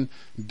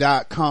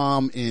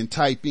tunein.com and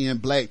type in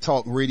Black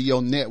Talk Radio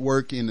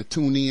Network in the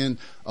TuneIn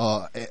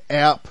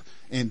app.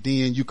 And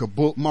then you could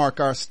bookmark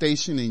our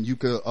station and you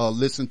could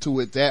listen to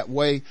it that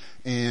way.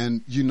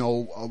 And you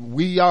know,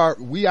 we out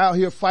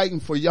here fighting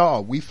for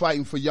y'all. We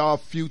fighting for y'all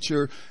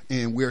future,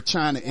 and we're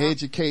trying to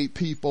educate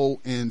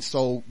people. And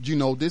so, you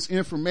know, this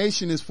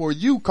information is for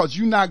you, because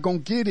you're not gonna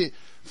get it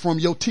from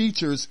your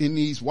teachers in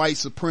these white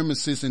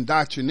supremacist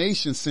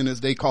indoctrination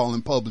centers they call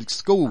in public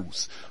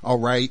schools. All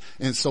right.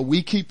 And so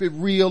we keep it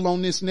real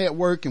on this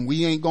network, and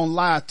we ain't gonna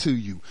lie to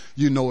you.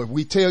 You know, if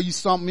we tell you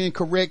something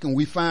incorrect and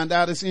we find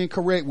out it's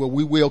incorrect, well,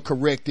 we will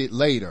correct it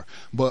later.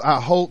 But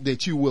I hope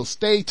that you will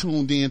stay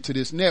tuned in to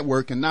this network,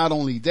 and not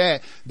only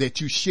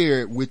that you share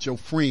it with your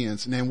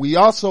friends. And then we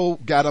also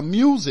got a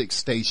music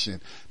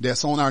station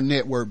that's on our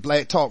network,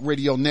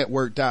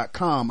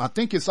 blacktalkradionetwork.com. I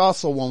think it's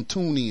also on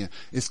TuneIn.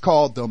 It's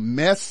called the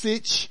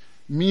Message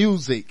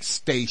Music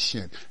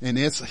Station, and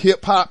it's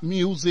hip hop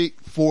music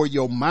for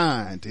your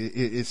mind.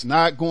 It's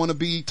not going to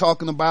be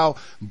talking about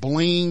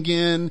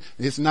blinging.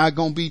 It's not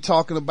going to be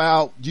talking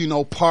about, you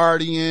know,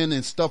 partying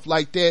and stuff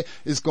like that.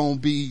 It's going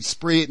to be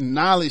spreading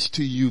knowledge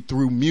to you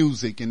through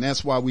music, and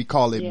that's why we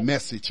call it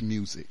message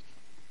music.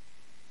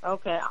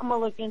 Okay, I'm gonna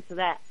look into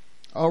that.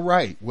 All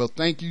right. Well,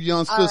 thank you,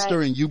 young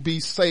sister, and you be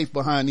safe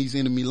behind these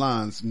enemy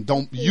lines. And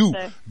don't you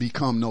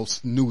become no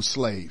new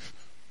slave.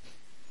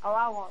 Oh,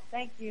 I won't.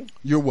 Thank you.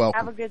 You're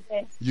welcome. Have a good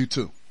day. You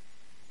too.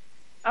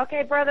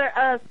 Okay, brother,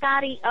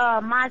 Scotty,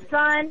 my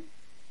son,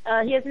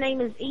 his name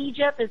is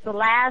Egypt. It's the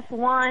last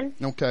one.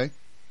 Okay.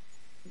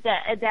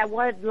 That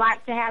would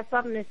like to have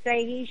something to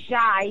say. He's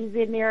shy. He's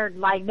in there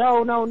like,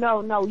 no.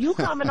 You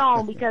coming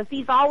on because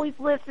he's always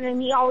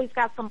listening. He always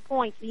got some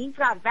points. He's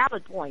got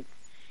valid points.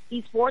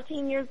 He's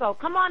 14 years old.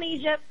 Come on,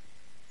 Egypt.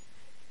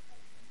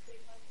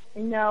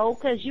 No,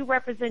 because you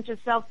represent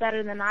yourself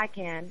better than I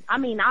can. I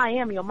mean, I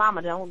am your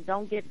mama.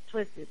 Don't get it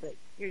twisted, but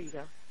here you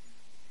go.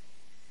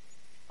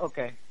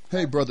 Okay.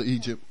 Hey, brother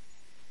Egypt.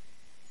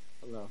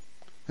 Hello.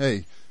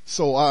 Hey,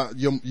 so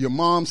your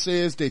mom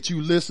says that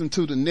you listen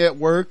to the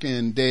network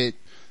and that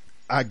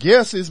I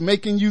guess it's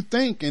making you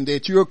think, and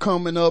that you're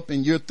coming up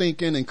and you're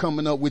thinking and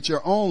coming up with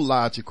your own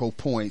logical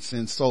points.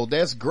 And so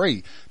that's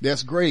great.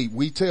 That's great.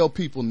 We tell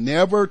people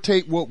never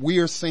take what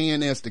we're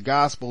saying as the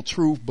gospel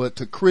truth, but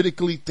to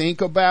critically think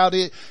about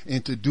it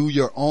and to do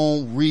your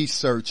own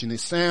research. And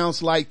it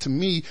sounds like to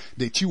me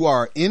that you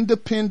are an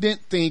independent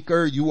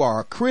thinker. You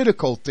are a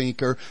critical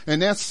thinker,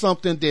 and that's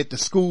something that the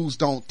schools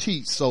don't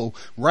teach. So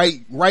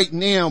right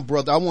now,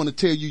 brother, I want to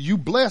tell you, you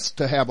blessed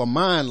to have a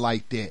mind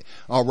like that.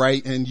 All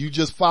right. And you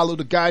just follow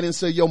the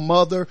guidance of your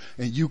mother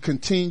and you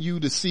continue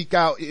to seek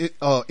out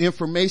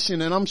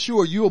information, and I'm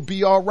sure you'll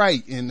be all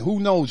right. And who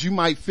knows, you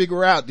might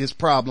figure out this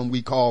problem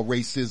we call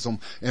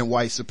racism and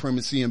white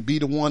supremacy and be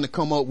the one to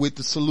come up with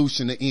the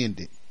solution to end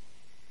it.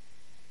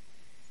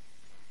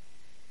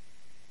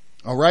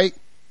 All right?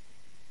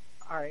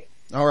 All right.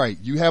 All right.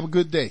 You have a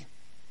good day.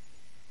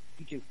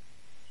 You too.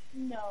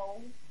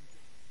 No.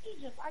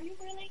 Egypt, are you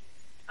really?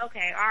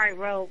 Okay, all right,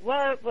 well,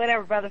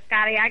 whatever, Brother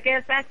Scotty. I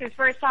guess that's his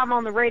first time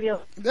on the radio.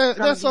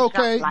 That's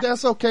okay.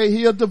 That's okay.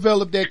 He'll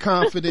develop that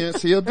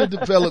confidence. He'll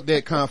develop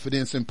that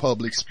confidence in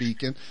public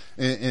speaking,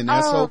 and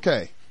that's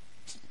okay.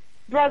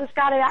 Brother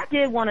Scotty, I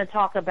did want to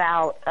talk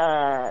about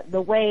the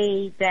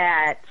way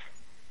that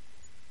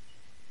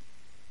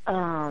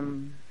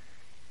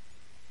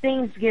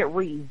things get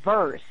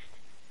reversed.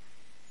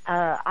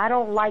 I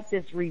don't like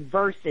this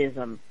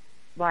reversism.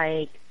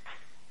 Like,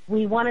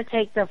 we want to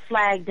take the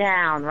flag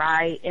down,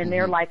 right? And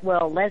they're like,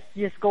 well, let's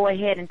just go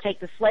ahead and take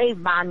the slave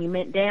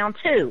monument down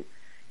too.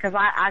 Because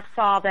I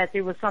saw that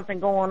there was something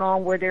going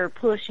on where they're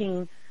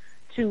pushing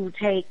to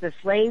take the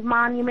slave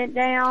monument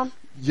down.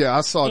 Yeah,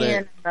 I saw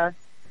that.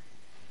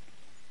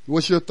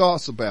 What's your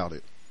thoughts about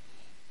it?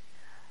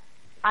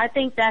 I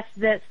think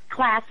that's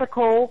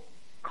classical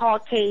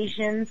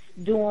Caucasians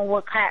doing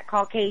what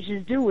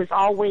Caucasians do, is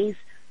always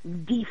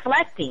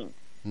deflecting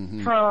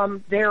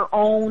from their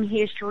own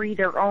history,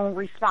 their own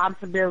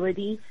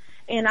responsibility.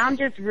 And I'm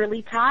just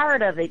really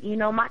tired of it. You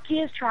know, my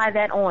kids try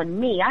that on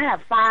me. I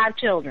have 5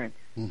 children.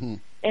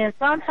 And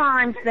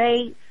sometimes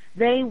they,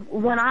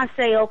 when I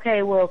say,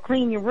 okay, well,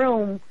 clean your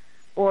room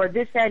or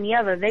this, that, and the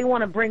other, they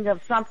want to bring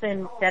up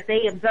something that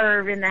they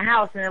observe in the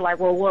house, and they're like,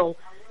 well,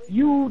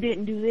 you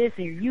didn't do this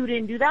or you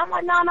didn't do that. I'm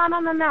like,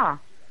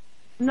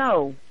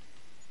 no.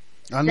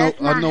 I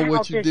know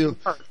what you're dealing.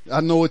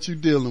 I know what you're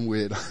dealing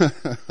with.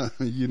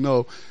 You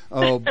know,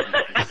 so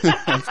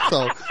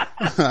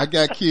I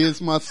got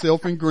kids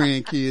myself and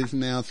grandkids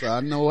now, so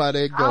I know how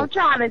that goes. I'm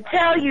trying to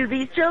tell you,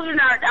 these children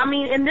are. I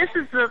mean, and this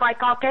is like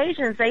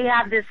Caucasians. They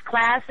have this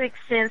classic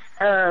sense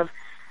of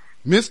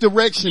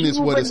misdirection, is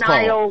what it's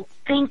called.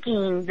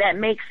 Thinking that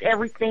makes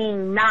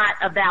everything not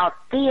about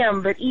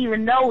them, but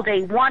even though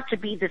they want to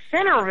be the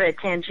center of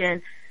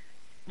attention,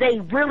 they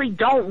really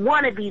don't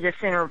want to be the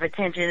center of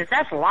attention.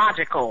 That's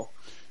logical.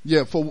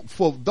 Yeah,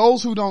 for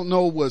those who don't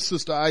know what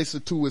Sister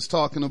Isa 2 is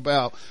talking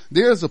about,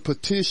 there's a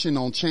petition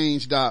on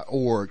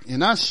change.org,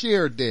 and I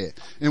shared that.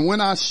 And when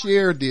I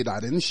shared it, I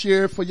didn't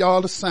share it for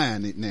y'all to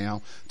sign it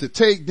now, to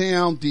take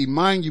down the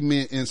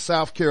monument in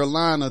South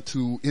Carolina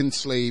to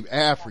enslaved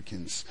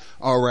Africans.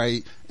 All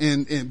right.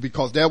 And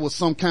because that was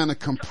some kind of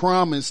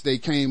compromise they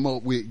came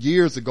up with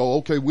years ago.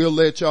 Okay,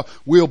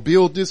 we'll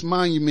build this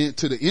monument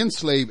to the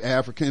enslaved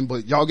African,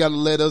 but y'all gotta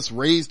let us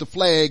raise the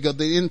flag of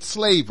the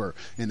enslaver,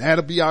 and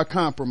that'll be our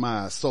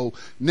compromise. So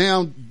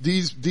now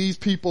these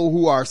people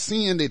who are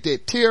seeing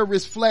that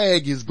terrorist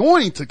flag is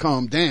going to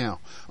come down.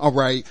 All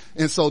right.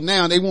 And so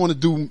now they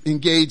want to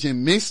engage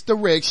in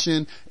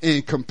misdirection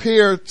and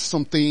compare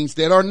some things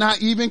that are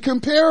not even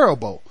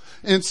comparable.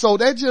 And so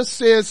that just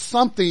says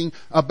something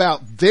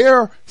about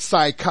their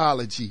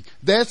psychology.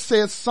 That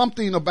says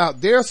something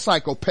about their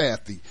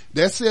psychopathy.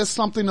 That says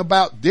something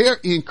about their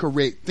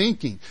incorrect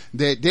thinking,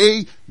 that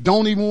they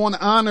don't even want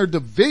to honor the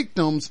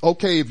victims.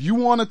 Okay, if you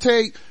want to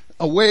take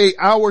away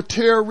our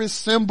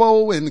terrorist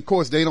symbol, and of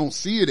course they don't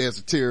see it as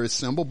a terrorist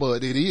symbol,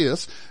 but it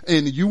is,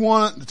 and you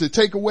want to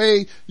take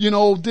away,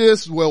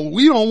 this, well,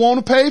 we don't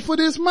want to pay for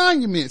this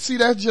monument. See,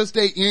 that's just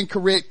they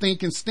incorrect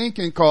thinking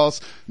stinking, cause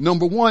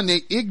number one,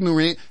 they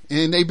ignorant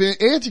and they've been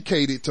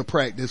educated to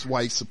practice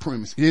white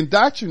supremacy,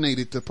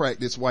 indoctrinated to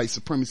practice white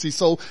supremacy,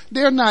 so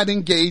they're not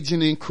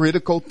engaging in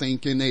critical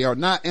thinking, they are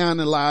not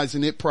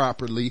analyzing it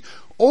properly,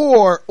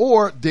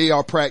 or they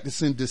are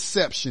practicing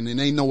deception and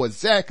they know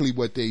exactly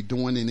what they're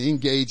doing and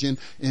engaging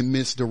in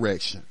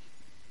misdirection.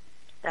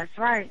 That's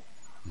right.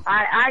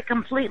 I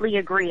completely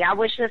agree. I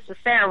wish Sister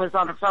Sarah was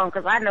on the phone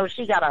because I know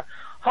she got a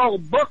whole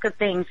book of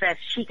things that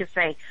she could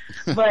say.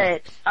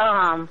 But,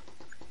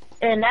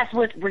 and that's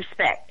with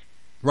respect.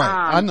 Right.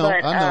 I know.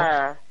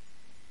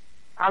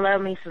 I love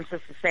me some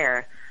Sister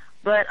Sarah.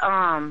 But,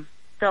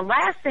 the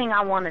last thing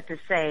I wanted to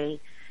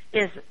say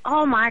is,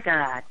 oh my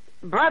God,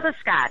 Brother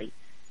Scotty.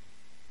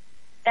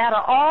 Out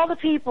of all the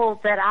people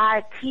that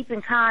I keep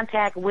in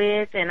contact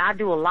with, and I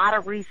do a lot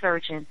of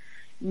researching,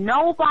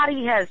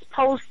 nobody has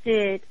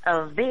posted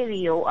a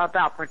video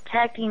about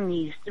protecting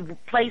these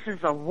places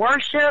of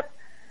worship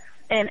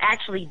and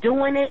actually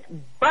doing it,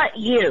 but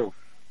you.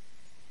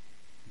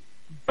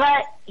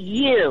 But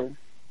you.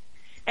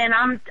 And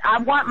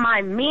I want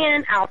my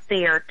men out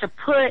there to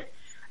put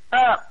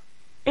up,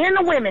 and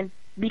the women,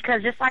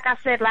 because just like I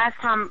said last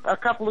time, a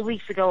couple of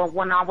weeks ago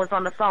when I was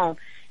on the phone,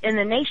 in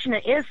the Nation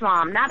of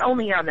Islam, not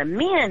only are the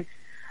men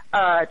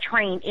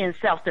trained in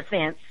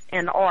self-defense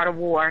and the art of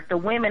war, the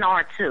women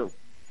are too.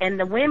 And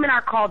the women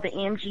are called the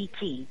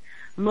MGT,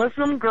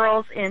 Muslim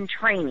Girls in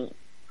Training.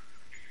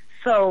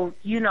 So,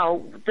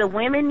 the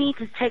women need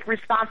to take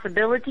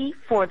responsibility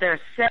for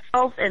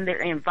themselves and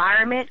their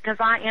environment,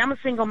 because I am a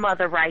single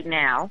mother right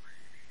now.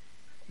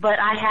 But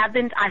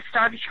I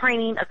started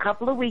training a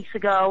couple of weeks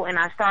ago, and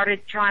I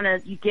started trying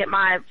to get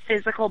my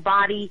physical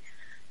body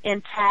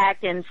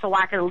intact, and so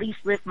I can at least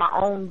lift my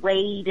own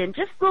weight and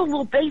just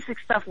little basic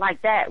stuff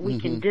like that we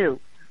can do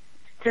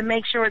to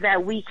make sure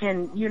that we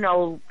can,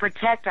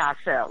 protect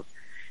ourselves.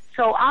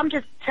 So I'm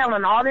just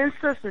telling all them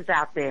sisters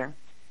out there.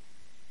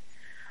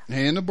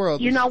 And the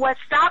brothers. You know what?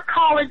 Stop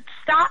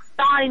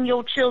buying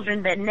your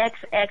children the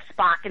next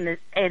Xbox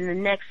and the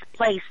next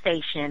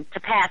PlayStation to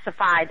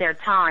pacify their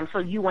time so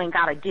you ain't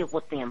got to deal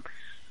with them.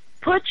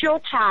 Put your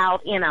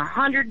child in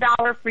 $100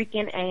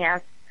 freaking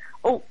ass.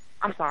 Oh,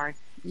 I'm sorry.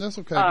 That's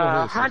okay.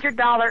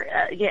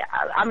 $100. Yeah.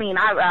 I mean,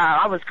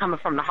 I was coming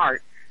from the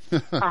heart.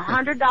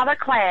 $100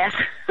 class,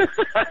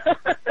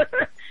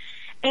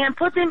 and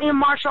put them in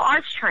martial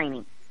arts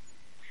training.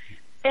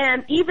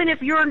 And even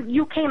if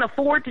you can't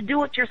afford to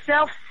do it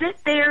yourself, sit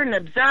there and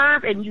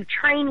observe, and you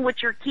train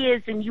with your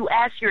kids, and you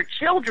ask your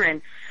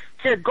children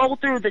to go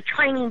through the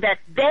training that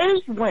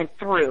they went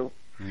through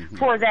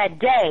for that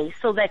day,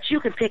 so that you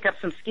can pick up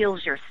some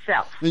skills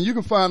yourself. And you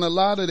can find a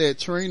lot of that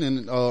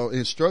training,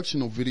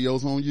 instructional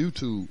videos on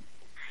YouTube.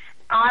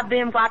 I've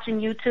been watching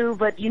YouTube,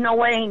 but you know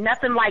what? Ain't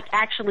nothing like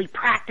actually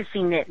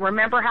practicing it.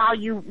 Remember how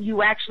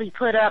you actually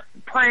put up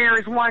prayer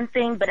is one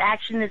thing, but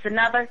action is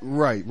another?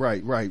 Right.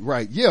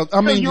 Yeah,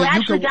 I mean, you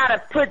actually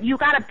gotta put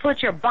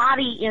your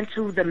body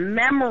into the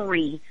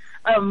memory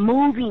of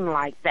moving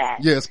like that.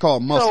 Yeah, it's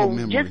called muscle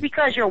memory. Just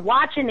because you're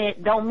watching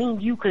it don't mean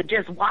you could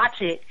just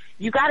watch it.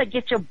 You gotta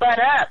get your butt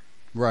up.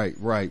 Right.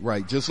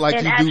 Just like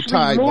and you do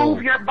Tai Bo. Bo.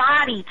 Move your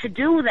body to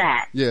do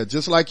that. Yeah,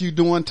 just like you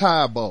doing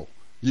Tai Bo.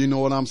 You know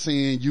what I'm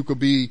saying? You could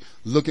be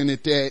looking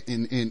at that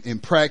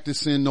and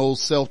practicing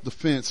those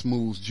self-defense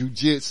moves,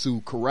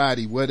 jujitsu,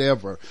 karate,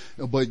 whatever.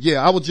 But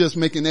yeah, I was just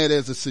making that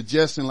as a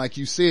suggestion. Like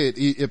you said,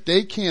 if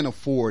they can't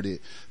afford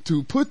it,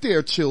 to put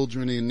their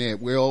children in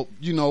that, well,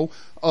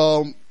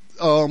 pull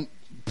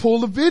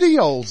the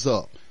videos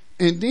up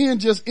and then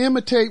just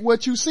imitate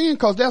what you're seeing,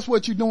 cause that's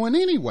what you're doing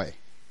anyway.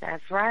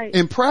 That's right.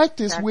 And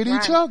practice with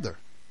each other.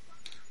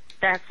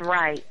 That's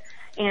right.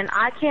 And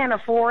I can't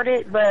afford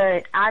it,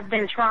 but I've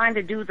been trying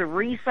to do the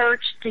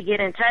research to get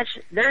in touch.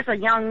 There's a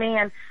young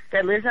man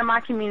that lives in my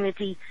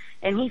community,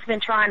 and he's been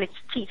trying to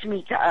teach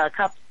me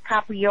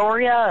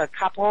capoeira,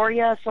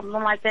 something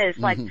like that. It's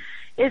like,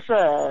 it's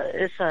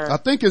a. I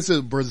think it's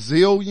a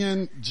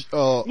Brazilian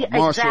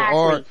martial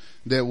art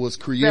that was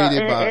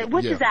created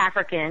which is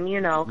African,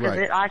 because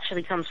it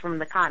actually comes from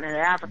the continent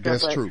of Africa.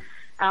 That's true.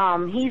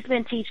 He's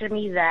been teaching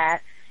me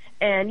that.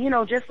 And,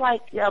 just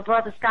like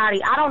Brother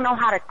Scotty, I don't know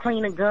how to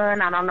clean a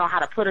gun. I don't know how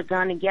to put a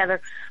gun together.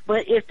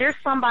 But if there's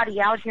somebody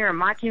out here in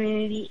my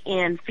community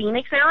in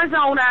Phoenix,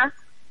 Arizona,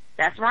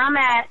 that's where I'm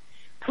at,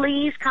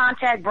 please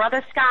contact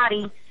Brother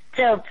Scotty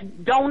to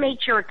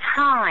donate your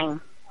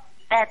time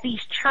at these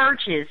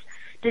churches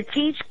to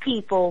teach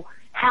people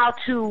how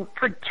to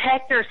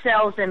protect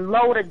themselves and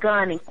load a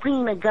gun and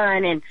clean a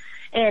gun.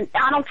 And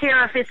I don't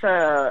care if it's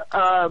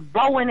a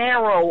bow and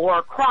arrow or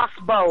a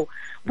crossbow.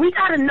 We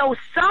got to know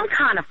some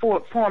kind of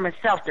form of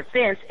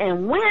self-defense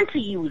and when to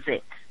use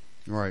it.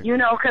 Right.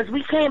 Because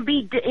we can't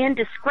be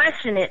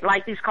indiscretionate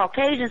like these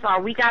Caucasians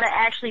are. We got to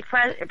actually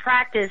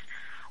practice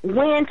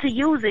when to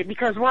use it,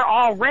 because we're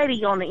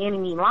already on the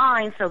enemy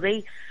line. So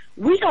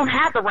we don't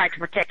have the right to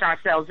protect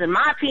ourselves. In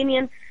my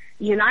opinion,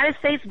 the United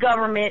States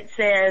government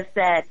says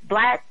that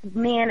black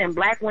men and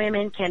black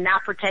women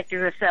cannot protect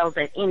themselves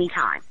at any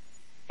time.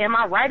 Am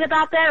I right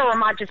about that, or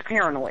am I just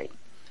paranoid?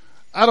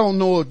 I don't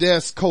know if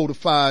that's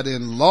codified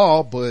in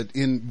law, but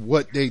in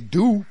what they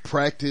do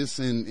practice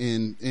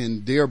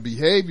in their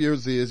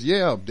behaviors is,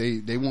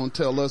 they won't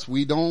tell us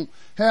we don't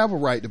have a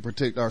right to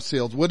protect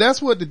ourselves. Well, that's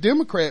what the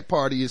Democrat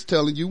Party is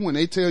telling you when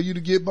they tell you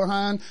to get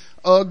behind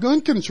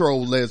gun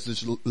control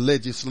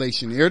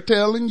legislation. They're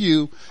telling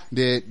you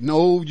that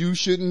no, you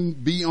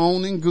shouldn't be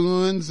owning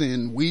guns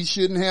and we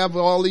shouldn't have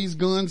all these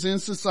guns in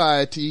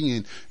society,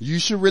 and you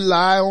should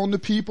rely on the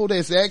people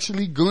that's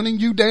actually gunning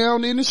you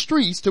down in the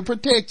streets to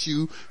protect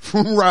you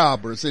from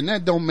robbers, and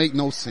that don't make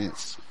no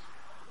sense.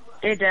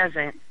 It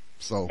doesn't.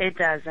 So it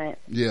doesn't.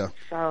 Yeah.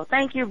 So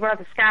thank you,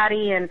 Brother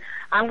Scotty, and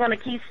I'm going to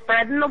keep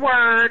spreading the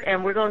word,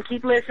 and we're going to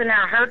keep listening.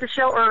 I heard the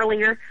show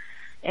earlier,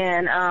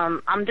 and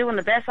I'm doing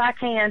the best I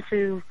can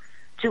to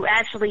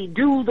actually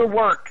do the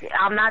work.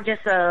 I'm not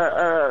just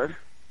a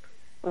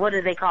what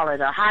do they call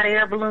it, a hot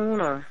air balloon,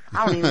 or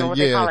I don't even know what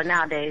they call it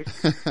nowadays.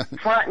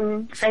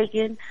 Fronting,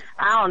 faking,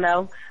 I don't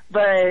know.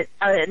 But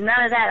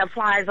none of that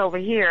applies over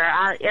here.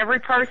 Every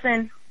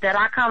person that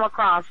I come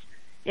across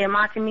in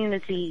my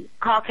community,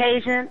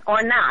 Caucasian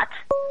or not,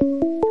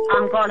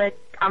 I'm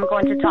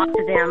going to talk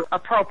to them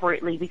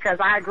appropriately, because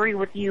I agree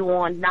with you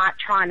on not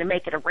trying to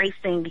make it a race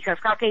thing, because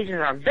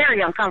Caucasians are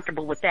very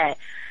uncomfortable with that.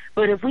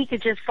 But if we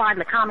could just find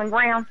the common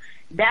ground,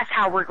 that's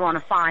how we're going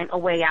to find a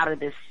way out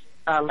of this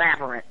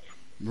labyrinth.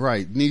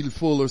 Right. Neely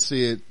Fuller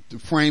said to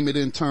frame it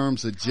in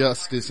terms of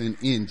justice and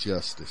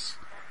injustice.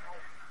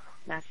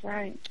 That's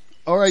right.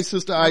 All right,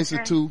 Sister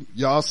Isa, too.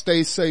 Y'all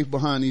stay safe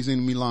behind these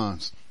enemy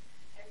lines.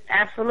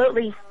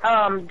 Absolutely.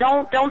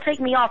 Don't take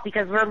me off,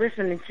 because we're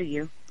listening to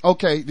you.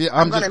 Okay. Yeah,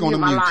 I'm just going to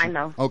mute my line, you.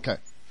 though. Okay.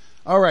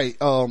 All right.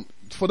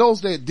 For those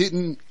that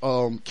didn't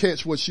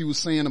catch what she was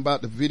saying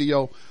about the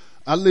video,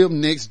 I live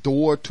next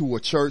door to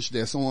a church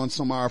that's on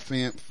some of our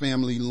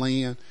family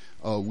land.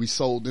 We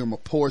sold them a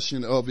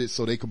portion of it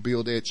so they could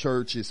build their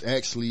church. It's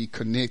actually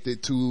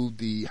connected to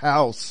the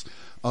house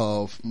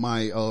of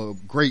my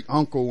great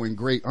uncle and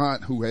great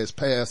aunt who has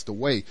passed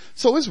away.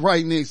 So it's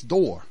right next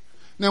door.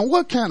 Now,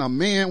 what kind of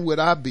man would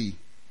I be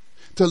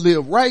to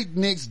live right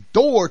next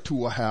door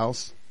to a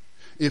house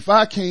if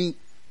I can't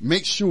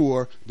make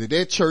sure that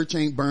that church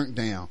ain't burnt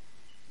down?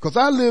 Because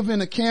I live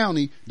in a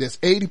county that's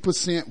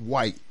 80%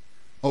 white,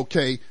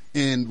 okay?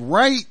 And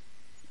right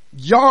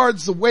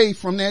yards away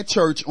from that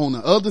church on the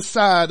other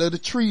side of the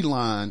tree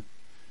line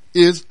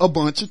is a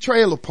bunch of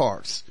trailer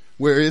parks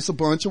where it's a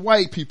bunch of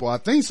white people. I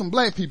think some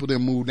black people that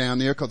moved down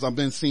there, because I've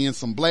been seeing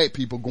some black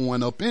people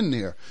going up in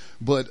there.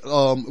 But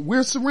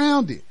we're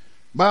surrounded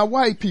by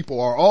white people.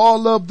 Are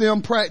all of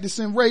them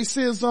practicing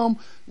racism?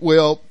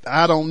 Well,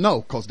 I don't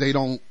know, because they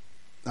don't,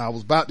 I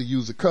was about to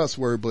use a cuss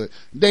word, but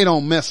they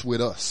don't mess with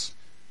us,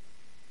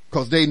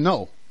 because they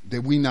know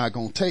that we not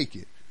going to take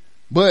it.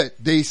 But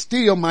they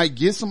still might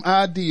get some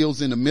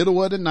ideals in the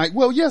middle of the night.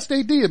 Well, yes,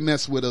 they did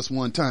mess with us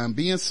one time,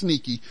 being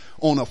sneaky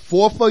on a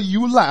 4th of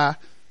July.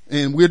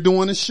 And we're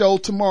doing a show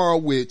tomorrow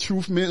with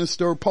Truth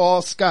Minister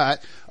Paul Scott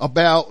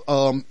about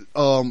the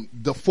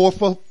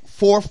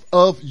 4th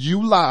of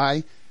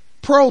July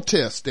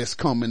protest that's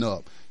coming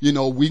up. You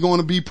know, we're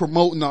going to be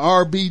promoting the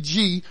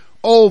RBG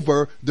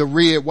over the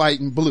red, white,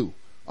 and blue.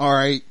 All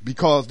right,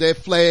 because that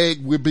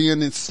flag, we're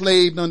being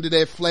enslaved under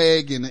that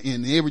flag and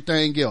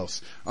everything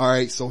else. All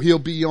right, so he'll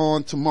be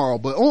on tomorrow.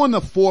 But on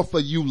the 4th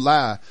of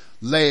July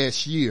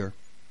last year,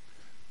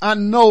 I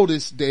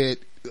noticed that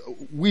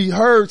we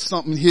heard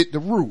something hit the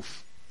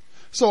roof.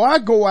 So I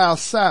go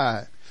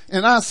outside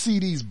and I see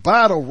these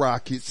bottle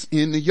rockets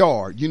in the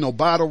yard. You know,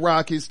 bottle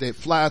rockets that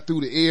fly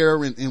through the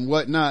air and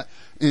whatnot.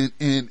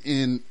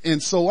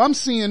 And so I'm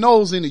seeing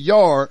those in the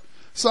yard.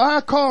 So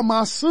I called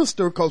my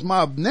sister, because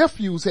my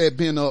nephews had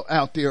been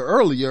out there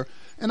earlier,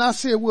 and I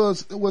said,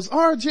 was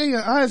RJ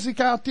and Isaac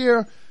out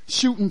there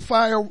shooting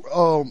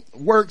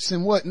fireworks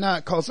and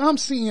whatnot? Because I'm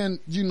seeing,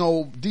 you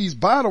know, these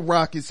bottle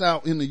rockets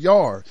out in the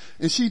yard.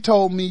 And she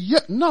told me,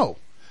 yeah, no.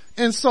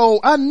 And so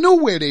I knew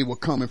where they were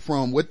coming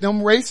from. What them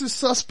racist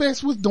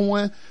suspects was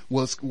doing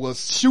was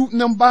shooting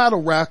them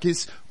bottle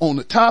rockets on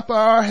the top of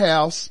our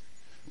house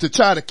to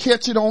try to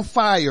catch it on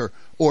fire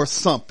or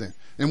something.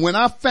 And when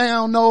I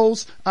found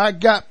those, I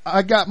got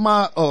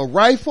my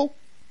rifle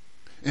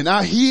and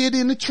I hid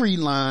in the tree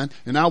line,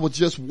 and I was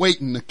just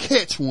waiting to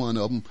catch one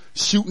of them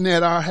shooting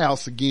at our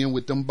house again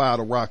with them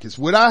bottle rockets.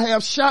 Would I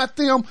have shot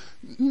them?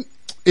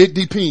 It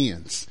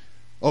depends.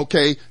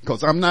 Okay,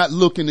 because I'm not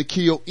looking to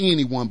kill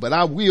anyone, but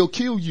I will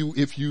kill you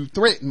if you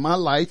threaten my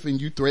life and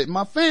you threaten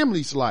my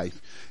family's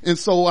life. And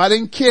so I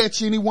didn't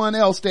catch anyone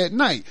else that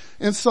night.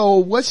 And so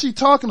what she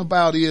talking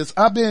about is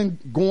I've been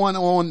going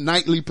on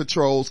nightly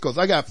patrols because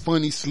I got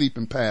funny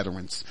sleeping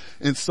patterns.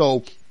 And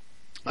so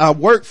I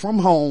work from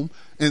home.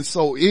 And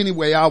so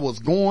anyway, I was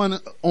going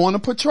on a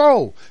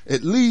patrol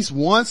at least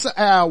once an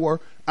hour.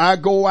 I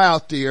go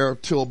out there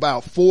till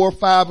about 4 or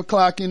 5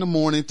 o'clock in the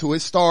morning till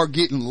it start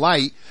getting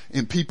light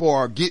and people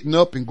are getting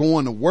up and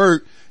going to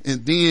work.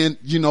 And then,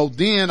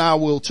 then I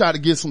will try to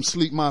get some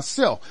sleep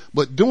myself.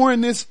 But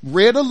during this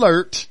red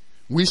alert,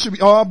 we should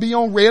all be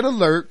on red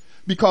alert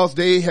because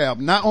they have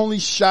not only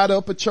shot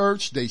up a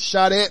church, they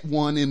shot at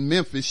one in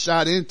Memphis,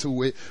 shot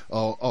into it,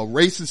 a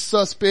racist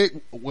suspect.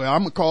 Well,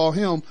 I'm going to call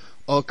him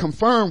a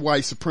confirmed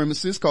white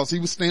supremacist because he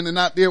was standing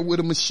out there with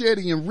a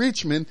machete in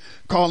Richmond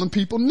calling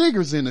people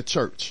niggers in the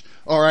church.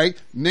 All right.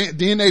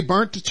 Then they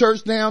burnt the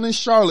church down in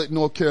Charlotte,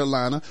 North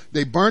Carolina.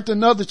 They burnt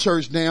another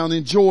church down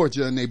in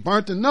Georgia, and they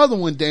burnt another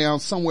one down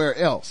somewhere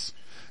else.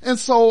 And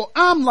so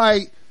I'm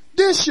like,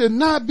 this should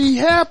not be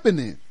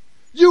happening.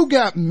 You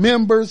got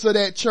members of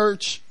that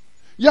church.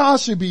 Y'all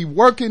should be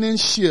working in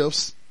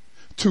shifts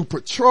to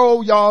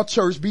patrol y'all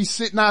church, be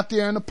sitting out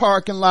there in the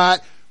parking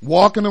lot,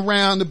 walking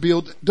around the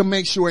building to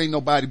make sure ain't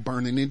nobody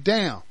burning it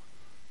down.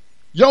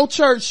 Your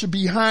church should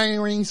be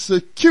hiring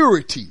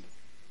security,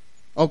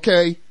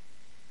 okay,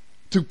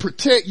 to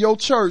protect your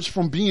church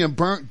from being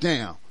burnt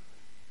down.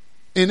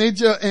 And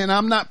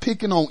I'm not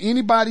picking on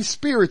anybody's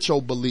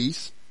spiritual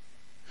beliefs,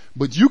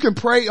 but you can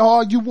pray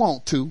all you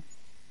want to.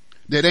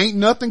 That ain't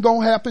nothing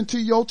gonna happen to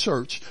your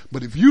church.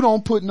 But if you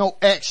don't put no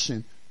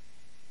action,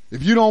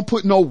 if you don't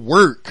put no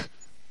work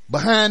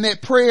behind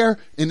that prayer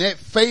and that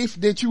faith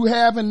that you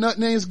have and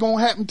nothing is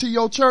gonna happen to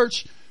your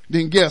church,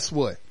 then guess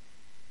what?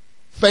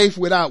 Faith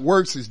without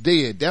works is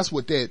dead. That's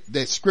what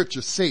that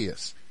scripture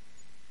says.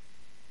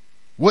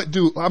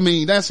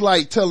 That's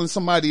like telling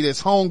somebody that's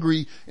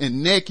hungry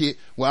and naked,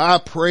 well, I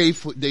pray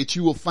that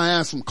you will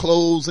find some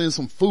clothes and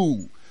some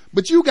food.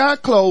 But you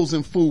got clothes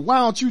and food. Why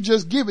don't you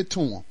just give it to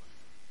them?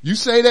 You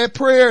say that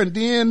prayer and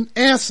then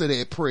answer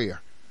that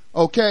prayer.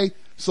 Okay?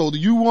 So do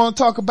you want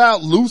to talk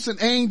about loosing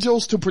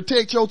angels to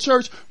protect your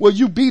church? Well,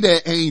 you be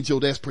that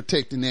angel that's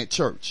protecting that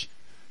church.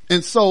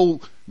 And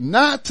so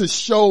not to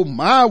show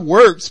my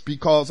works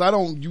because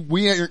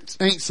we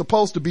ain't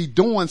supposed to be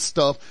doing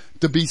stuff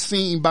to be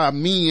seen by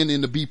men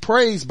and to be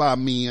praised by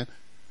men,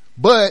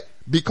 but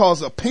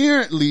because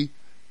apparently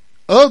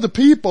other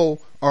people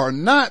are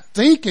not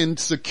thinking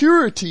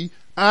security,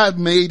 I've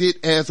made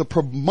it as a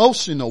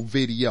promotional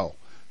video,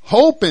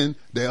 hoping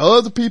that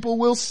other people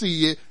will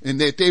see it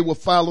and that they will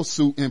follow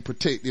suit and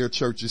protect their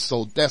churches.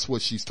 So that's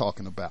what she's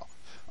talking about.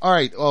 All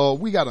right.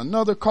 We got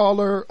another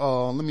caller.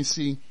 Let me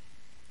see.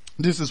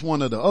 This is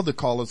one of the other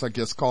callers, I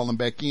guess, calling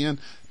back in.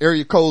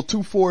 Area code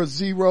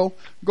 240.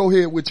 Go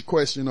ahead with your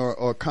question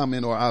or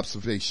comment or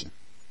observation.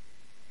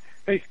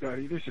 Hey,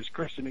 Scotty. This is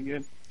Christian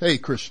again. Hey,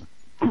 Christian.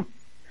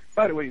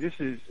 By the way, this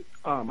is,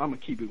 I'm going to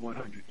keep it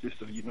 100, just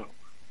so you know.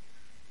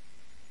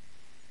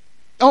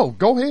 Oh,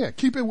 go ahead.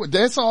 Keep it.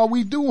 That's all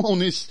we do on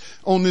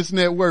this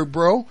network,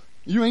 bro.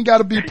 You ain't got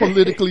to be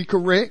politically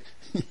correct.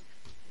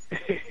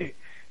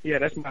 Yeah,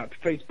 that's my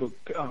Facebook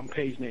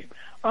page name.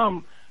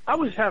 I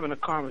was having a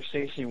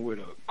conversation with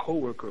a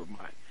coworker of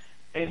mine,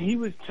 and he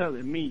was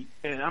telling me,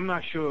 and I'm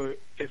not sure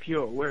if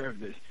you're aware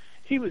of this,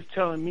 he was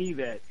telling me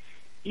that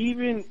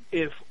even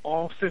if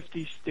all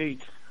 50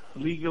 states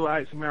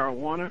legalize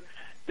marijuana,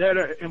 there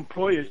are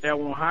employers that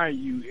won't hire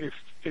you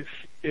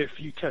if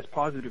you test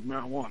positive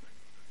marijuana.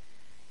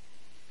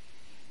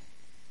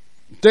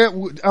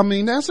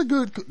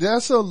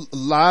 That's a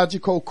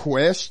logical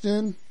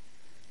question.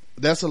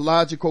 That's a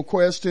logical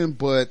question,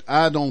 but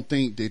I don't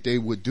think that they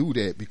would do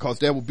that because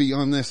that would be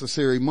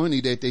unnecessary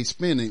money that they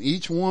spend. And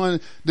each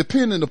one,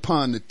 depending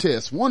upon the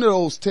test, one of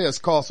those tests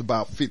costs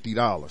about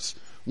 $50,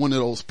 one of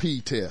those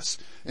P tests.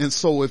 And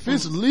so if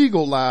it's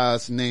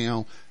legalized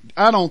now,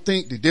 I don't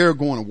think that they're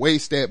going to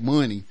waste that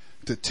money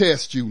to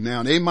test you.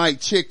 Now, they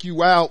might check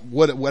you out.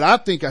 What I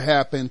think will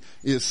happen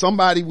is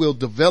somebody will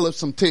develop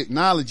some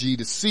technology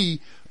to see,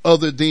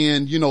 other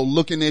than,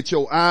 looking at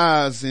your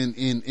eyes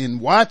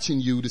and watching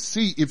you to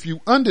see if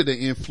you under the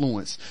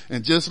influence.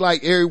 And just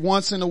like every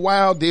once in a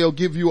while, they'll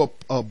give you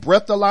a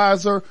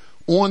breathalyzer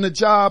on the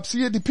job.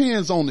 See, it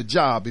depends on the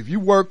job. If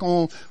you work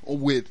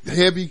with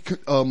heavy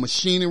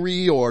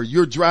machinery or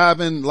you're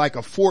driving like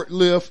a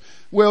forklift,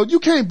 well, you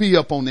can't be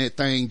up on that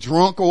thing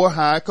drunk or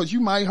high because you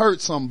might hurt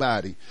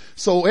somebody.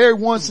 So every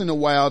once in a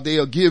while,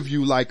 they'll give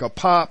you like a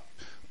pop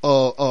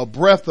a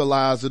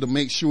breathalyzer to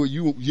make sure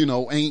you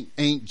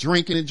ain't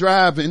drinking and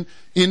driving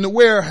in the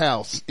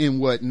warehouse and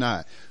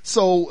whatnot.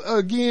 So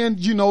again,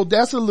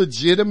 that's a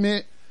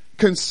legitimate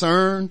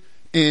concern.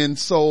 And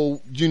so,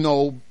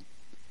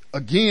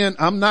 again,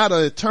 I'm not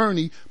an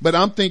attorney, but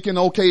I'm thinking,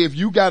 okay, if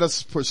you got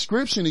a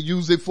prescription to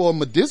use it for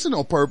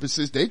medicinal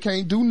purposes, they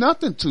can't do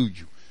nothing to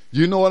you.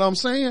 You know what I'm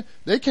saying?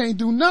 They can't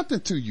do nothing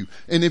to you.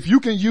 And if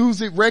you can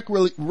use it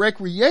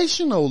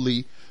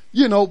recreationally,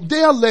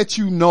 they'll let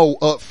you know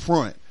up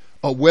front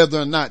whether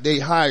or not they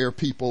hire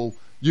people,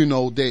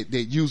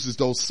 that uses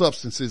those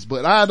substances.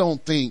 But I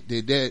don't think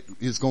that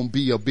is going to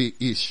be a big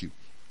issue.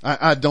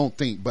 I don't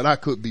think, but I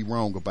could be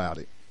wrong about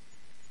it.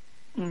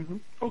 Mm-hmm.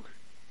 Okay.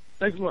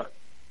 Thanks a lot.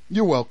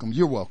 You're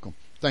welcome.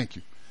 Thank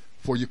you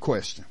for your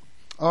question.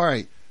 All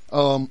right.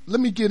 Let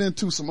me get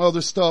into some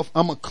other stuff.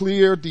 I'm going to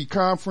clear the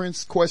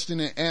conference question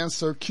and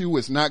answer. Q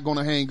is not going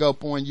to hang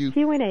up on you.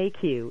 Q&A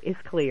queue is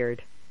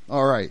cleared.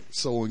 All right.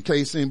 So in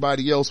case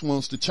anybody else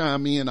wants to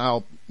chime in,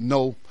 I'll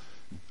know.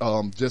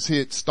 Just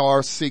hit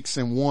star 6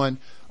 and 1.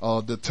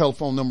 The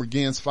telephone number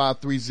again is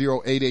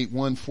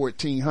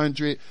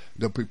 530-881-1400.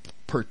 The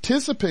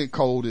participant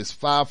code is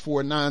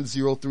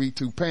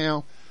 549032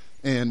 pound.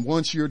 And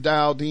once you're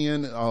dialed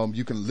in,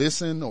 you can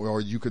listen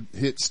or you could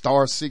hit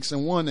star 6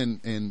 and 1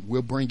 and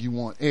we'll bring you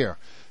on air.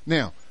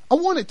 Now, I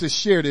wanted to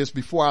share this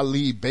before I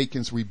leave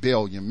Bacon's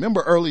Rebellion.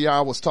 Remember earlier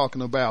I was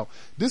talking about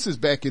this is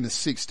back in the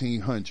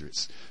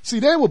 1600s. See,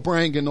 they were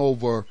bringing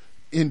over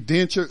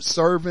indentured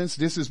servants.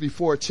 This is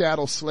before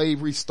chattel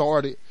slavery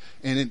started.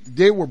 And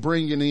they were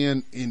bringing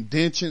in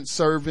indentured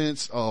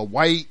servants,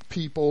 white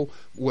people.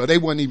 Well, they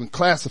weren't even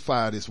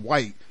classified as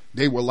white.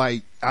 They were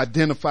like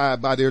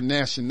identified by their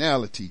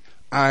nationality,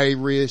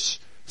 Irish,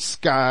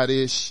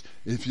 Scottish.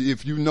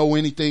 If you know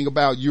anything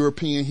about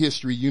European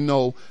history, you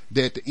know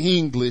that the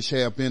English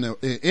have been,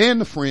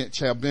 and the French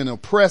have been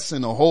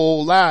oppressing a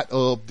whole lot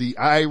of the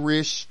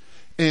Irish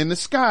and the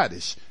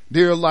Scottish.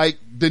 They're like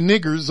the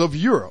niggers of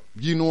Europe.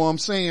 You know what I'm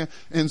saying?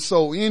 And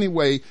so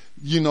anyway,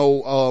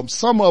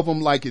 some of them,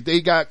 like if they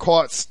got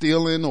caught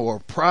stealing or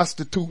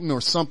prostituting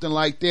or something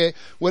like that,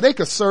 well, they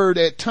could serve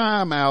that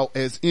time out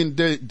as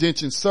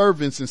indentured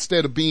servants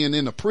instead of being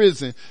in a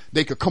prison.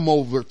 They could come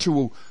over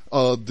to,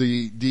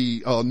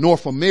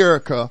 North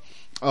America,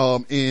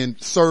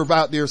 and serve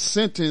out their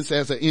sentence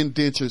as an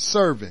indentured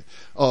servant.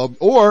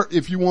 Or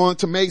if you want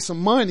to make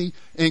some money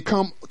and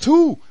come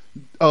to,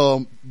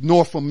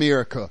 North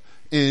America,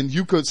 and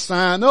you could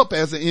sign up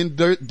as an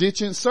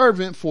indentured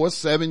servant for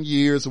 7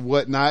 years or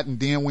whatnot. And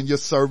then when your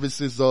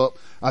service is up,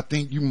 I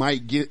think you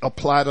might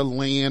apply to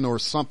land or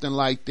something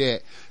like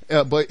that.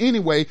 But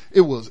anyway,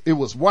 it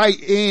was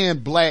white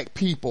and black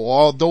people,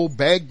 although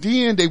back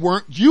then they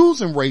weren't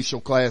using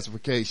racial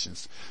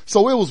classifications.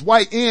 So it was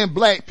white and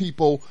black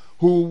people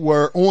who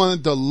were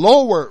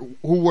who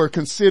were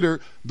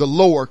considered the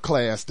lower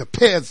class, the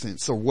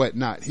peasants or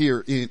whatnot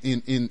here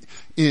in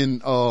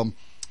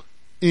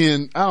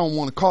I don't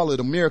want to call it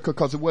America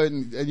because it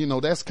wasn't,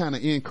 that's kind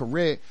of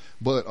incorrect,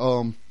 but,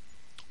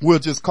 we'll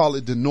just call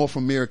it the North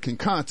American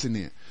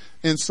continent.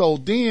 And so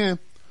then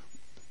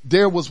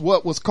there was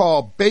what was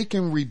called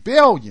Bacon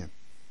Rebellion.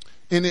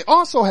 And it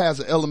also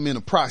has an element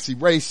of proxy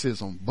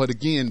racism. But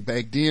again,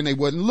 back then they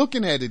wasn't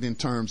looking at it in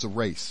terms of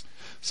race.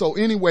 So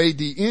anyway,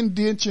 the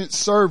indentured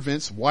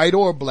servants, white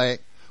or black,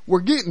 were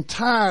getting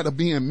tired of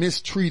being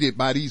mistreated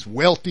by these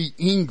wealthy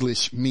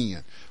English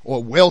men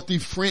or wealthy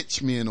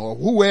French men or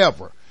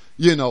whoever.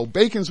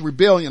 Bacon's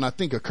Rebellion, I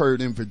think,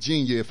 occurred in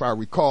Virginia, if I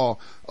recall,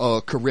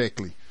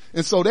 correctly.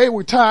 And so they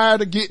were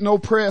tired of getting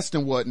oppressed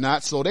and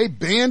whatnot. So they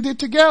banded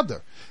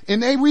together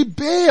and they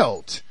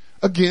rebelled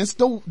against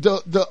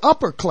the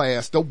upper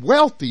class, the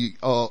wealthy,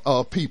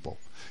 people.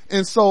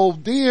 And so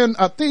then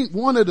I think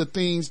one of the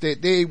things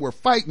that they were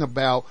fighting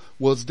about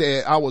was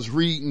that I was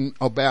reading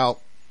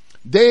about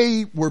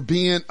they were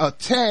being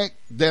attacked.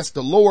 That's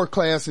the lower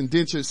class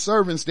indentured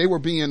servants. They were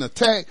being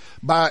attacked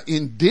by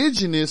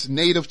indigenous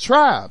native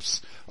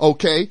tribes.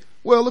 Okay.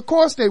 Well, of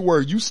course they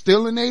were. You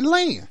still in their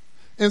land.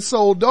 And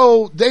so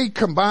though they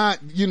combined,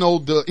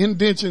 the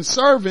indentured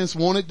servants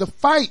wanted to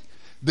fight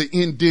the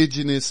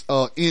indigenous,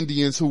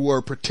 Indians who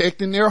were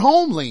protecting their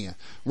homeland.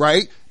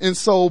 Right. And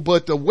so,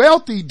 but the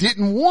wealthy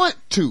didn't want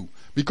to.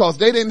 Because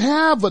they didn't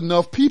have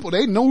enough people.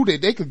 They knew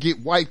that they could get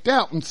wiped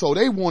out. And so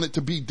they wanted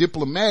to be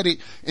diplomatic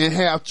and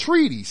have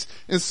treaties.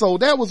 And so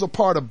that was a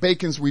part of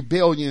Bacon's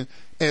Rebellion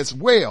as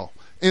well.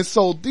 And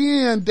so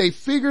then they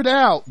figured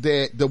out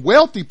that the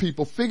wealthy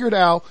people figured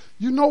out,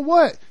 you know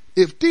what?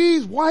 If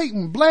these white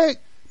and black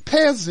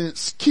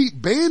peasants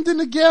keep banding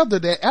together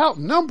that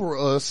outnumber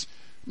us,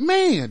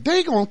 man,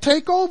 they gonna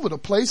take over the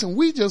place and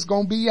we just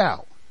gonna be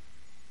out.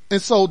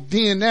 And so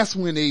then that's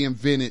when they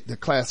invented the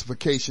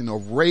classification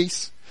of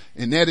race.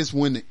 And that is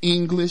when the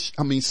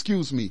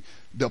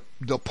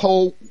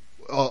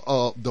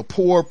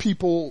poor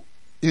people,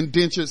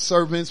 indentured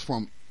servants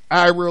from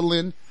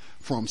Ireland,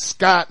 from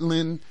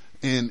Scotland,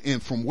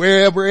 and from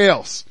wherever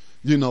else,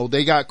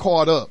 they got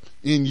caught up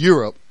in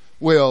Europe.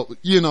 Well,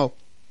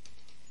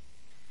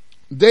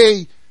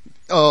 they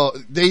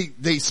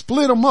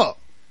split them up.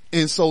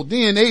 And so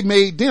then they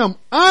made them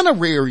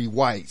honorary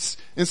whites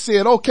and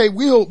said, okay,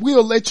 we'll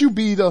let you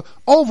be the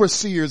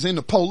overseers and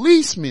the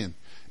policemen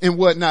and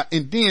whatnot.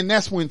 And then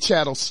that's when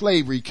chattel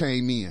slavery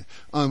came in.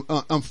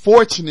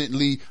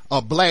 Unfortunately,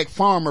 a black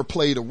farmer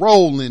played a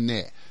role in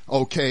that.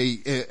 Okay.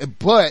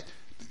 But,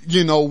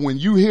 when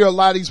you hear a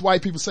lot of these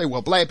white people say,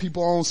 well, black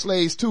people own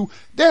slaves too,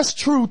 that's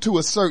true to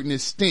a certain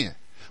extent.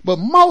 But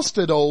most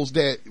of those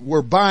that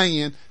were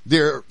buying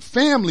their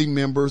family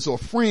members or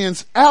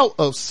friends out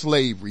of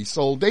slavery.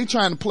 So they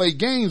trying to play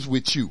games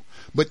with you.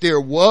 But there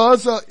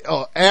was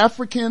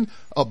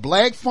a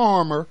black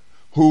farmer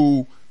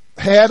who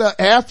had an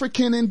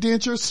African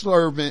indentured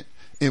servant,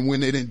 And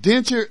when an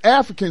indentured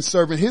African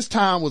servant, his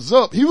time was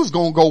up, he was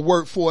going to go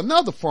work for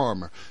another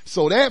farmer.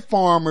 So that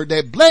farmer,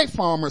 that black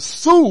farmer,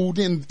 sued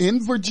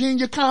in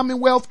Virginia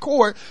Commonwealth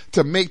Court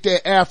to make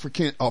that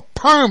African a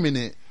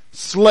permanent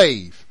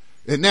slave.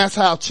 And that's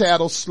how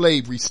chattel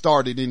slavery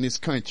started in this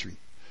country.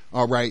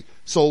 All right.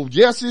 So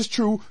yes, it's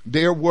true.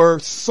 There were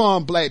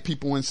some black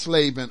people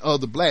enslaving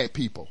other black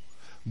people,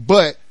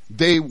 but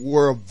they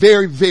were a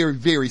very, very,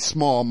 very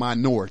small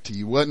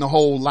minority. It wasn't a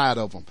whole lot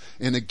of them.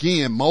 And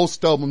again,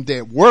 most of them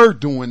that were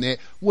doing that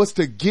was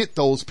to get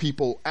those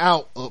people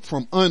out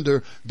from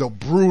under the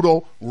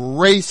brutal,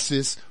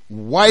 racist,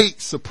 white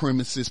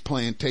supremacist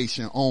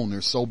plantation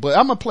owners. So, but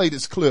I'm going to play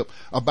this clip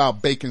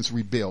about Bacon's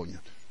Rebellion.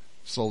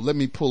 So let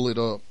me pull it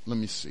up. Let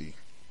me see.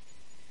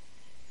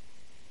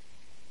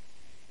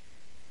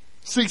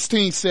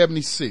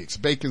 1676,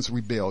 Bacon's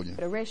Rebellion.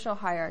 A racial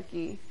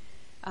hierarchy.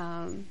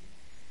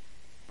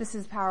 This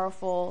is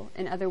powerful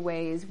in other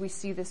ways. We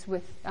see this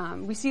from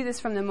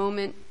the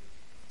moment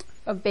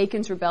of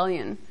Bacon's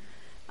Rebellion,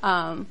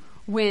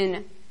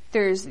 when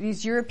there's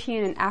these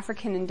European and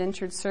African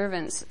indentured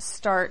servants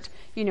start,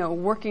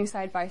 working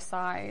side by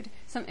side.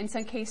 In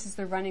some cases,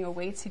 they're running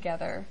away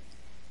together.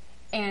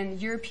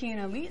 And European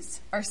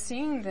elites are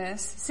seeing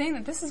this, saying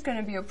that this is going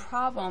to be a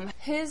problem.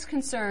 His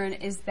concern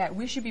is that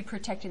we should be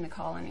protecting the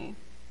colony.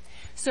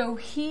 So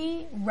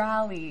he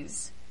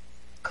rallies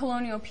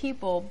colonial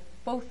people,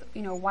 both,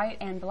 white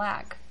and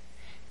black,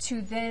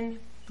 to then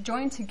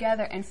join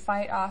together and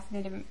fight off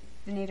the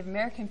Native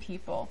American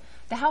people.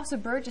 The House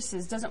of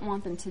Burgesses doesn't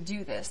want them to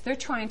do this. They're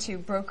trying to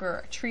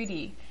broker a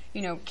treaty,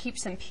 keep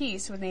some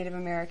peace with Native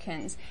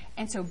Americans.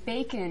 And so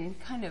Bacon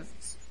kind of,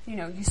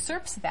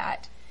 usurps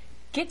that,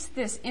 gets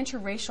this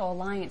interracial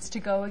alliance to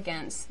go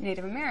against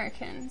Native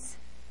Americans.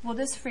 Well,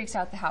 this freaks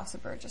out the House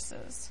of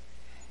Burgesses.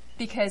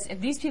 Because if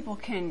these people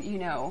can,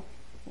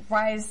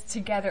 rise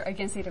together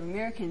against Native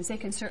Americans, they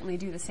can certainly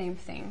do the same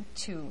thing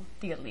to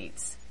the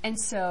elites. And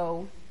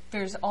so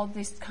there's all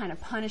this kind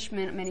of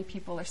punishment. Many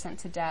people are sent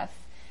to death.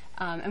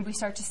 And we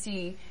start to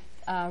see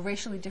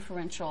racially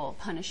differential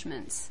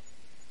punishments.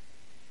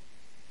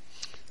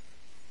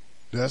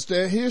 That's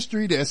that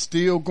history that's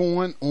still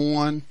going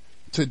on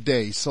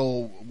today.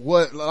 So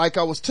like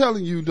I was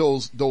telling you,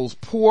 those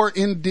poor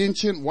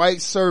indentured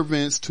white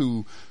servants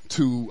to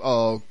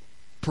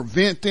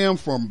prevent them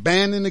from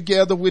banding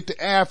together with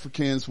the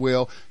Africans,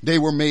 well, they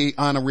were made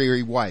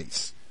honorary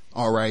whites.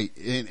 All right.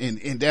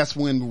 And that's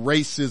when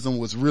racism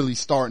was really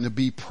starting to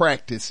be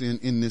practiced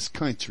in this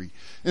country.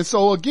 And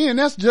so again,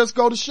 that's just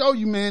go to show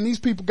you, man, these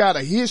people got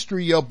a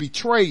history of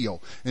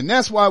betrayal. And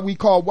that's why we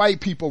call white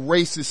people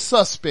racist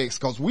suspects,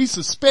 because we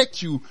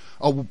suspect you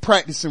of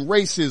practicing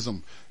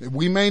racism.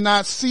 We may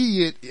not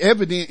see it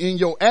evident in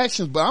your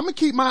actions, but I'm going to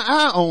keep my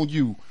eye on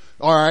you.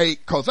 All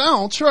right. Cause I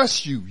don't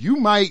trust you. You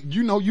might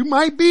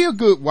be a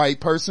good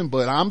white person,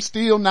 but I'm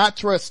still not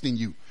trusting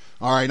you.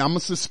 All right. I'm going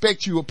to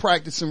suspect you of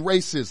practicing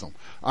racism.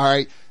 All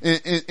right.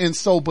 And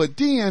so, but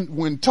then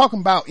when talking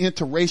about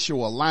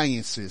interracial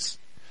alliances,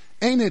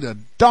 ain't it a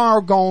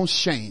doggone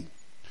shame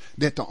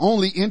that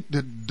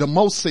the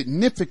most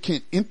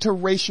significant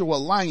interracial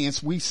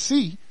alliance we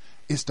see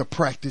is to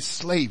practice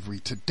slavery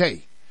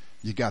today?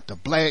 You got the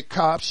black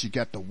cops, you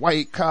got the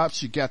white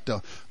cops, you got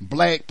the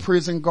black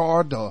prison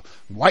guard, the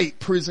white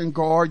prison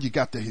guard, you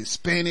got the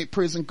Hispanic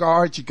prison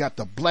guard, you got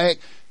the black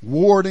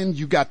warden,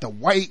 you got the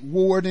white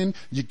warden,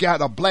 you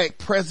got a black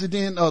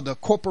president of the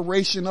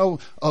corporation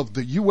of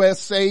the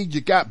USA,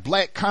 you got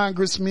black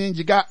congressmen,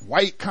 you got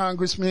white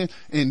congressmen,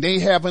 and they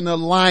have an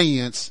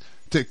alliance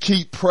to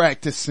keep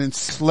practicing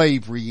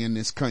slavery in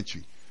this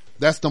country.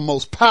 That's the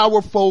most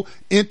powerful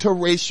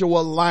interracial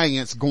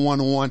alliance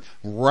going on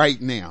right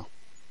now.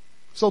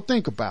 So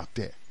think about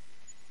that.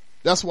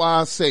 That's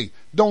why I say,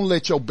 don't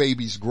let your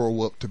babies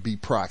grow up to be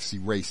proxy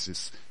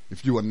racists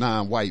if you're a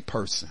non-white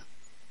person.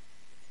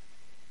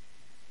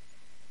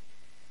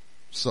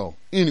 So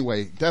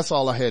anyway, that's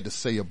all I had to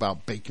say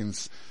about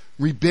Bacon's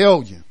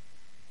Rebellion.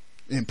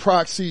 And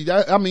proxy,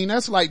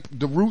 that's like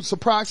the roots of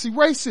proxy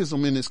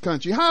racism in this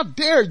country. How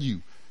dare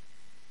you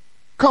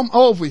come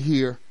over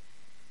here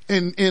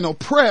and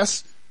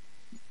oppress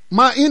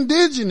my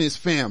indigenous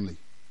family?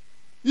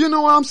 You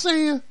know what I'm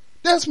saying?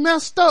 That's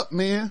messed up,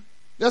 man.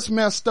 That's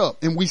messed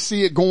up. And we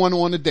see it going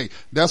on today.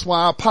 That's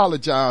why I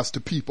apologize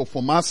to people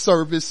for my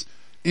service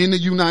in the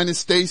United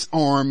States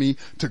Army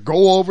to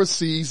go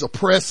overseas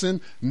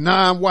oppressing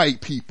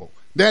non-white people.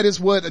 That is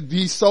what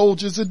these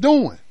soldiers are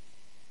doing.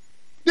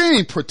 They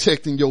ain't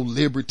protecting your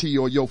liberty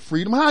or your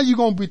freedom. How are you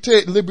going to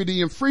protect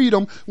liberty and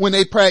freedom when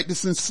they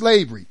practicing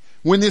slavery?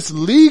 When it's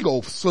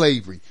legal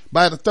slavery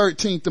by the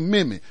 13th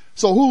Amendment.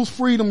 So whose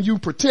freedom you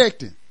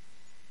protecting?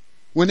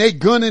 When they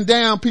gunning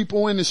down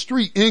people in the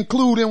street,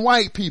 including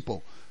white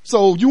people.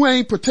 So you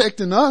ain't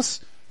protecting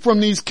us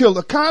from these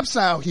killer cops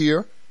out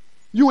here.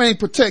 You ain't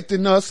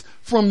protecting us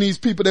from these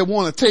people that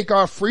want to take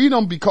our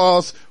freedom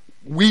because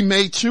we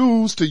may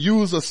choose to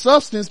use a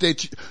substance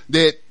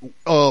that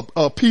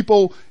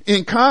people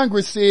in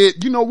Congress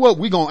said, you know what,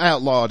 we're going to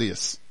outlaw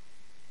this.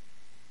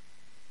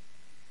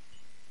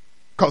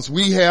 Cause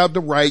we have the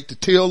right to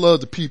tell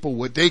other people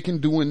what they can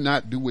do and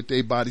not do with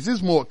their bodies.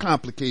 It's more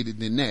complicated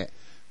than that.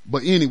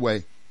 But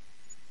anyway,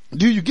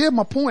 do you get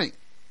my point?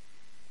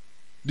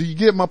 Do you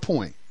get my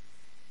point?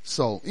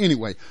 So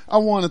anyway, I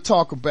want to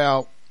talk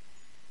about,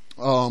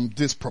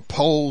 this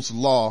proposed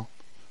law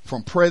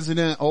from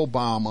President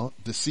Obama,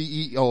 the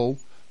CEO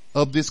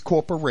of this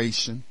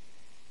corporation.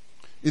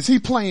 Is he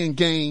playing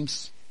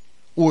games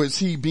or is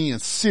he being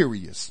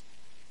serious?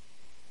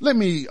 Let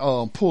me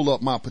pull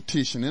up my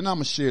petition, and I'm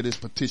going to share this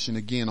petition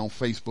again on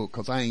Facebook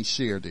because I ain't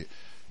shared it.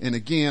 And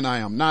again, I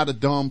am not a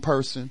dumb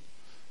person.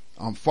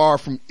 I'm far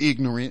from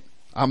ignorant.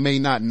 I may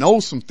not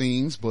know some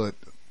things, but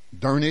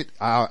darn it,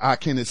 I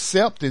can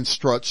accept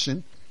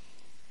instruction.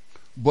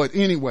 But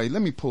anyway,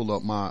 let me pull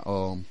up my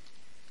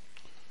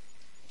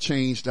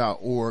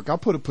change.org. I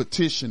put a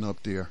petition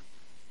up there.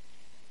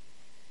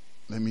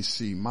 Let me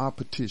see my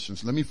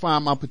petitions. Let me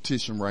find my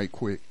petition right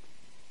quick.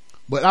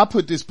 But I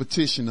put this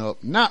petition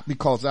up not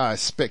because I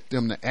expect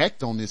them to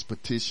act on this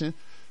petition,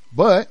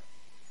 but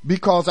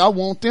because I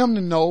want them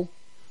to know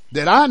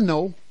that I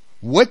know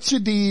what you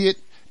did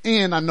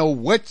and I know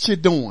what you're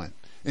doing,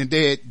 and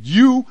that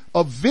you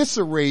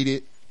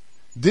eviscerated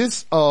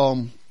this,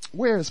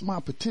 where is my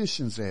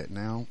petitions at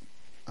now?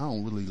 I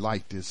don't really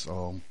like this,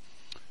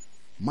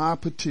 my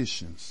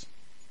petitions.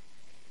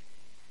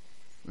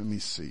 Let me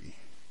see.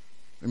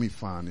 Let me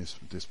find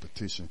this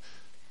petition.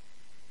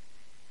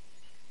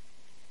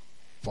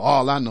 For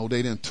all I know,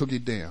 they done took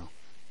it down.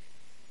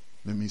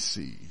 Let me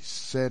see.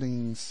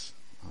 Settings.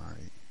 All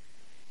right.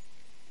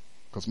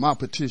 Cause my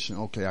petition,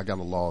 okay, I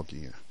gotta log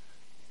in.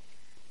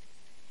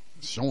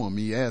 It's showing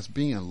me as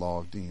being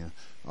logged in.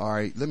 All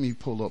right. Let me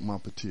pull up my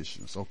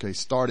petitions. Okay.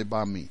 Started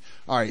by me.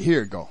 All right.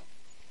 Here it go.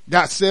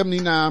 Got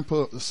 79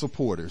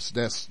 supporters.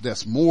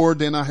 That's more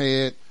than I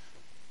had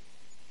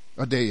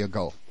a day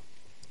ago.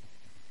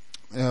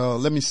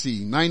 Let me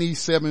see,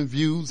 97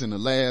 views in the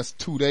last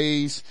 2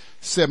 days,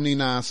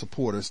 79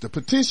 supporters. The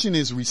petition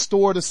is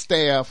restore the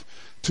staff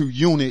to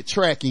unit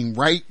tracking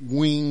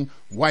right-wing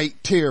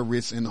white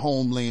terrorists in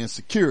Homeland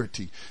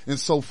Security. And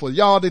so for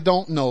y'all that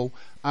don't know,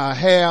 I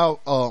have,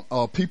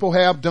 people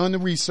have done the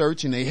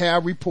research and they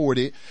have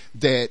reported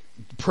that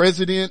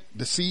President,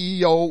 the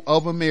CEO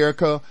of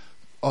America,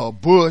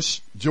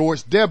 Bush,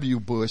 George W.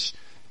 Bush,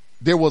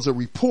 there was a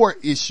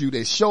report issued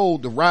that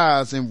showed the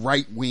rise in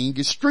right-wing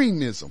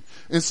extremism.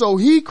 And so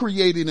he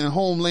created in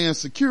Homeland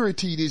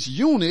Security this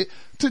unit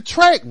to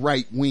track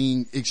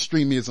right-wing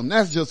extremism.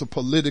 That's just a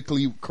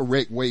politically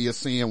correct way of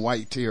saying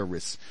white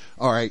terrorists.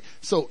 All right.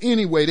 So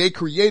anyway, they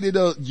created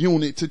a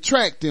unit to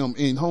track them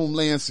in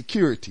Homeland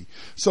Security.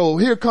 So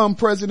here come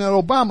President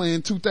Obama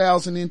in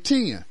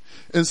 2010.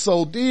 And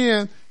so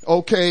then,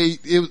 okay,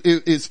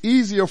 it's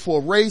easier for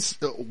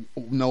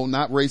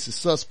not racist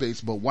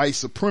suspects, but white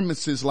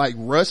supremacists like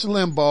Rush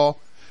Limbaugh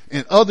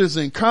and others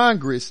in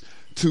Congress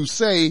to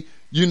say,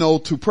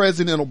 to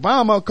President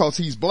Obama, cause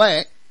he's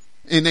black,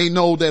 and they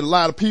know that a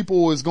lot of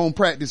people is gonna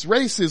practice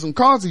racism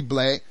cause he's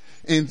black,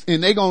 and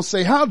they gonna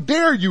say, how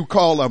dare you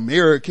call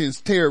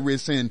Americans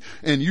terrorists and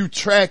you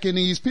tracking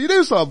these people?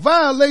 This is a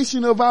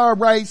violation of our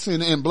rights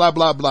and blah,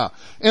 blah, blah.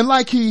 And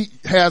like he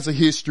has a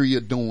history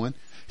of doing,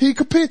 he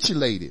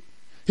capitulated.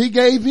 He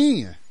gave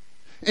in.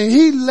 And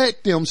he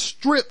let them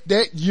strip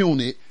that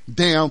unit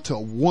down to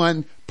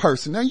one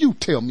person. Now you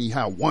tell me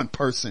how one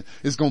person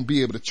is going to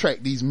be able to track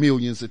these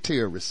millions of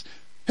terrorists.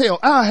 Hell,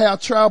 I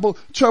have trouble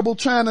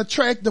trying to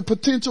track the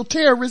potential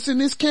terrorists in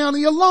this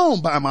county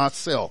alone by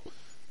myself,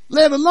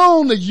 let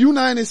alone the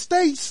United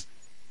States.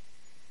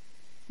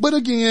 But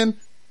again,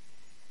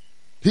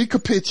 he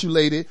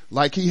capitulated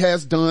like he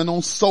has done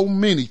on so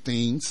many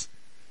things,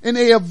 and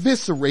they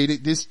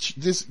eviscerated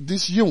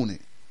this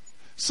unit.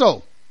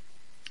 So,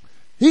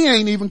 he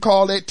ain't even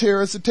called that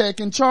terrorist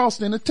attack in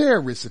Charleston a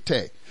terrorist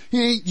attack.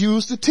 He ain't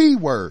used the T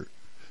word.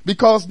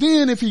 Because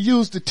then if he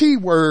used the T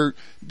word,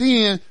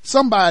 then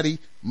somebody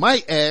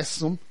might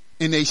ask him,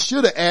 and they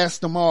should have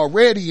asked him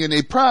already, and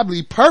they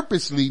probably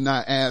purposely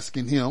not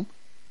asking him,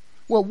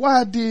 well,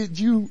 why did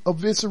you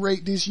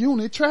eviscerate this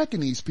unit tracking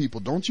these people?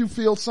 Don't you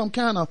feel some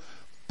kind of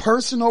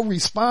personal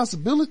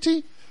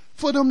responsibility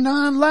for them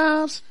 9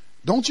 lives?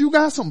 Don't you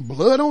got some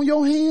blood on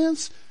your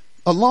hands?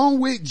 Along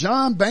with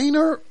John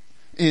Boehner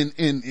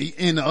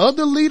and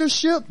other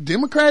leadership,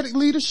 Democratic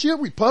leadership,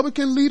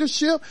 Republican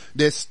leadership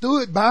that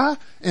stood by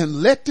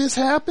and let this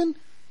happen?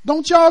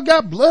 Don't y'all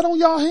got blood on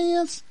y'all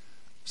hands?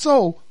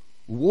 So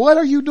what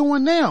are you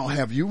doing now?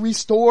 Have you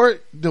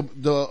restored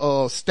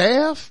the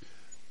staff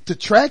to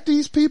track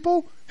these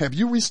people? Have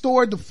you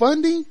restored the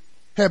funding?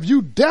 Have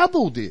you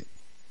doubled it?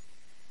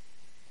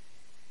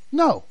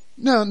 No,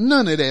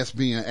 none of that's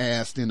being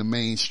asked in the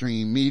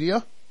mainstream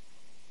media.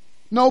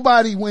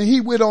 Nobody, when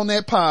he went on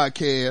that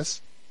podcast,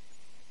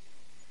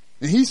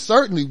 and he's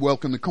certainly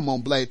welcome to come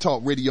on Black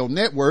Talk Radio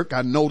Network.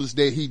 I noticed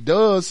that he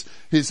does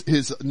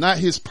his not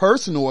his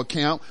personal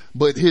account,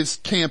 but his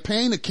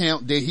campaign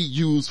account that he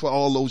used for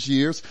all those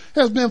years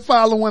has been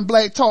following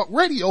Black Talk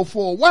Radio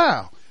for a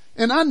while.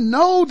 And I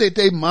know that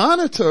they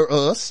monitor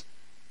us.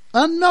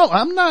 I know,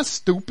 I'm not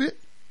stupid.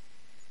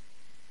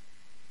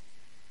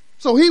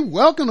 So he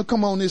welcome to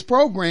come on this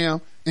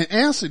program and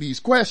answer these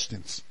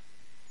questions.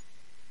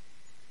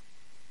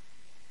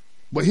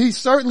 But he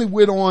certainly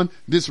went on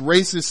this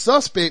racist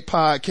suspect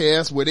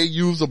podcast where they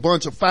use a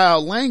bunch of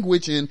foul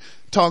language and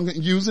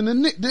using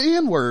the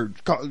N-word,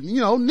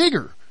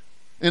 nigger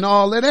and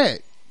all of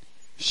that.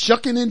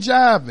 Shucking and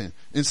jiving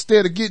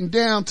instead of getting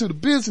down to the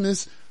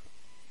business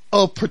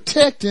of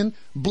protecting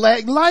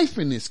black life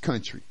in this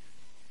country.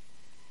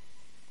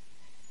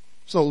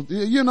 So,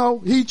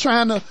 he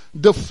trying to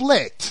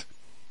deflect.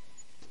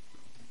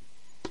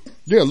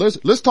 Yeah,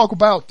 let's talk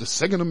about the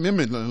Second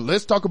Amendment.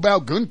 Let's talk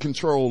about gun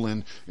control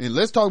and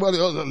let's talk about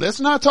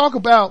let's not talk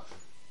about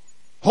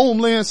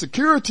Homeland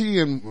Security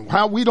and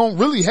how we don't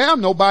really have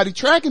nobody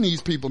tracking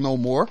these people no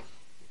more.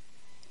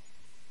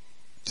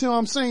 See what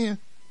I'm saying?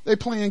 They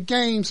playing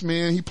games,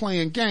 man. He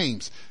playing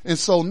games. And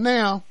so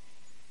now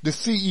the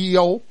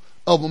CEO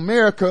of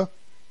America,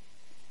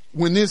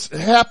 when this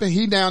happened,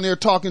 he down there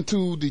talking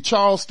to the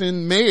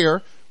Charleston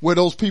mayor where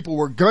those people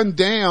were gunned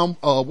down.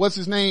 What's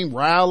his name?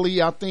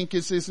 Riley, I think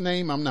is his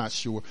name. I'm not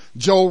sure.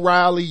 Joe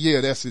Riley.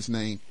 Yeah, that's his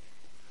name.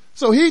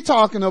 So he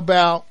talking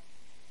about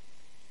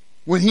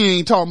when he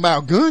ain't talking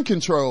about gun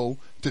control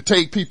to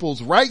take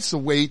people's rights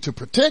away to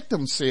protect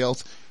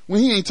themselves. When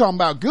he ain't talking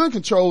about gun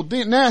control,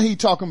 then now he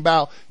talking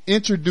about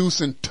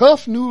introducing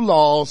tough new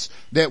laws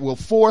that will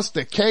force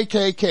the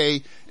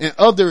KKK and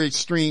other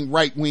extreme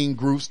right-wing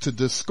groups to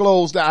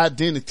disclose the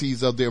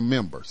identities of their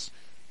members.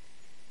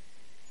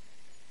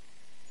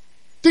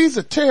 These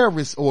are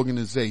terrorist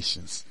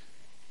organizations.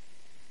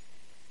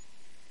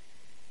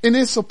 And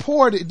it's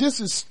supported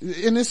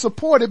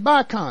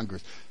by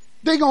Congress.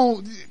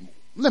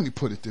 Let me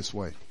put it this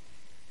way.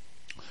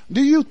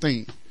 Do you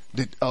think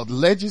that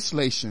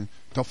legislation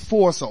to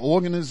force an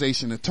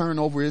organization to turn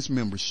over its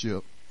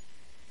membership,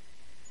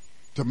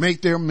 to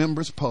make their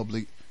members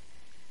public,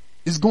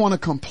 is going to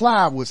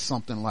comply with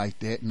something like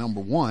that,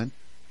 number one?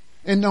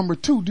 And number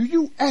two, do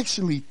you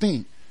actually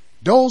think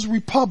those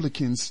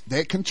Republicans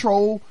that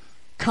control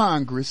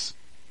Congress,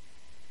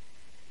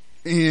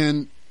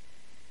 and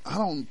I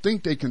don't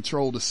think they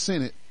control the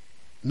Senate.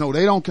 No,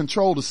 they don't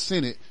control the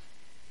Senate,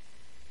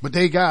 but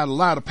they got a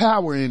lot of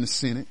power in the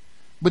Senate.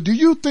 But do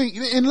you think,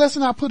 and let's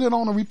not put it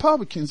on the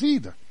Republicans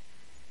either.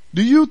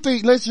 Do you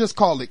think, let's just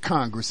call it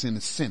Congress and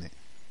the Senate.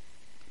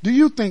 Do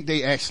you think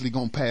they actually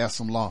gonna pass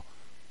some law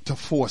to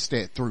force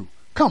that through?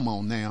 Come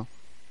on now.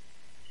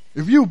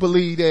 If you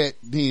believe that,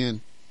 then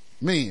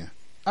man,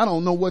 I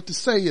don't know what to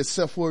say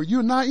except for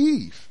you're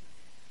naive.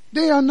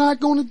 They are not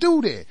going to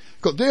do that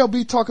because they'll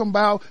be talking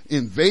about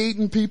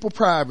invading people's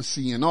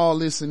privacy and all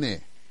this and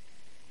that.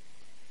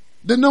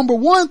 The number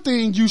one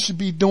thing you should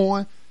be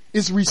doing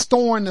is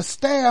restoring the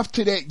staff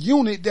to that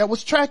unit that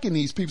was tracking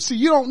these people. See,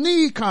 you don't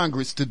need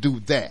Congress to do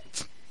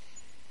that.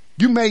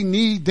 You may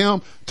need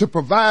them to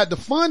provide the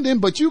funding,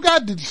 but you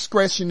got the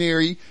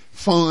discretionary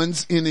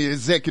funds in the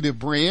executive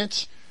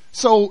branch.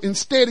 So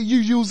instead of you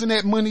using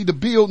that money to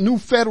build new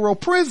federal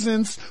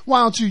prisons, why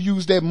don't you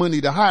use that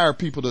money to hire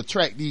people to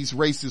track these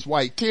racist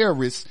white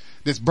terrorists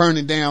that's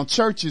burning down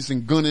churches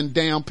and gunning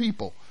down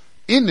people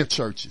in the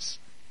churches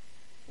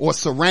or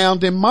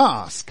surrounding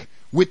mosques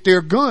with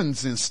their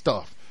guns and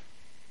stuff?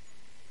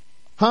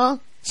 Huh?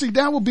 See,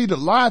 that would be the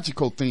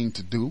logical thing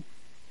to do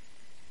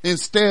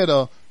instead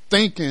of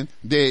thinking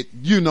that,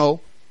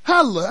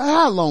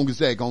 how long is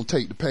that going to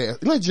take to pass?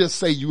 Let's just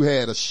say you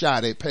had a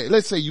shot at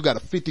let's say you got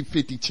a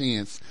 50-50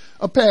 chance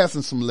of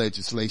passing some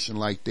legislation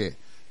like that.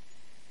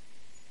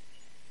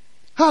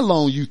 How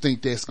long you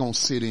think that's going to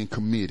sit in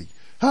committee?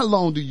 How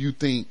long do you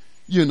think,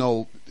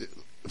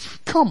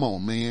 come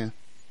on, man.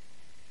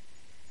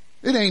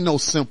 It ain't no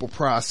simple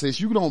process.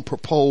 You don't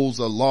propose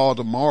a law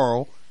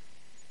tomorrow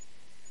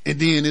and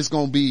then it's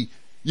going to be,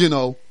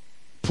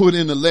 put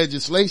in the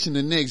legislation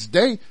the next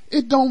day.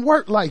 It don't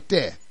work like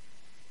that.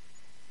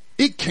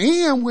 It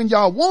can when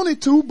y'all want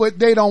it to, but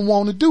they don't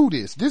want to do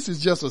this. This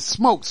is just a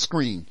smoke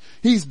screen.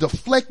 He's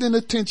deflecting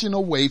attention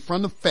away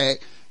from the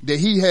fact that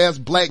he has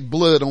black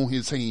blood on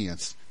his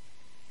hands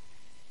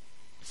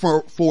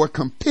for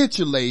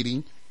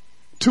capitulating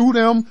to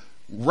them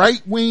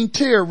right-wing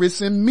terrorists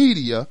in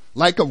media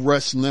like a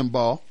Rush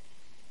Limbaugh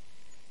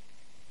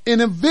and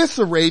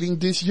eviscerating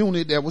this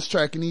unit that was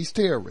tracking these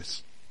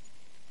terrorists.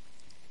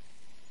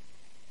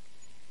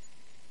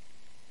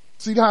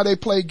 See how they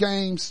play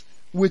games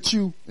with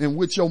you and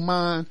with your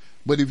mind?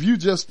 But if you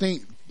just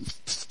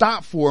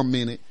stop for a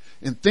minute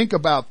and think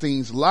about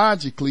things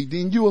logically,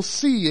 then you'll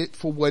see it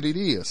for what it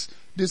is.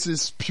 This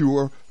is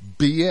pure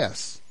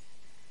BS.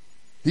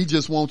 He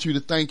just wants you to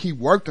think he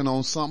working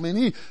on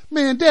something.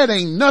 Man, that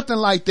ain't nothing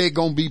like that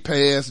gonna be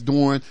passed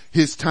during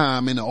his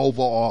time in the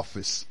Oval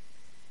Office.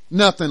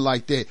 Nothing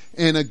like that.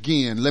 And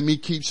again, let me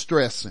keep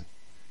stressing.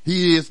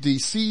 He is the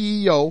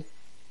CEO.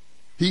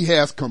 He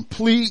has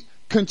complete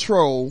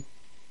control.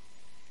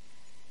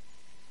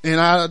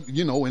 And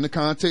in the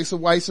context of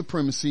white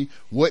supremacy,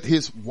 what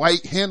his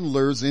white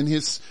handlers in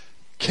his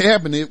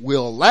cabinet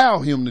will allow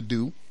him to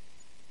do.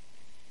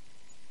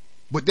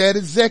 But that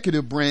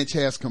executive branch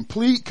has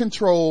complete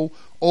control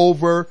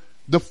over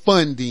the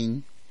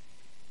funding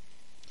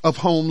of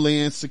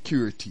Homeland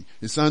Security.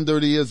 It's under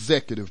the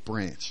executive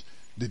branch.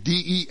 The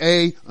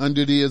DEA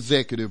under the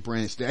executive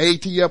branch. The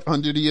ATF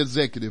under the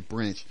executive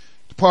branch.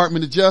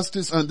 Department of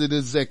Justice under the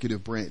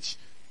executive branch.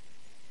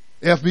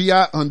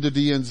 FBI under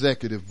the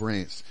executive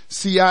branch.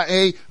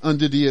 CIA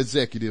under the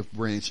executive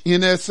branch.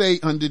 NSA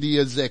under the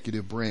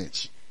executive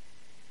branch.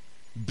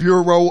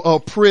 Bureau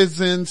of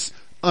Prisons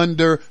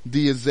under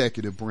the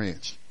executive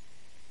branch.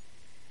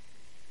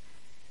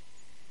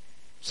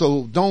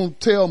 So don't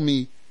tell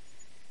me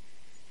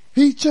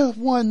he just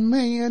one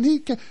man. He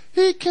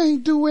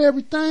can't do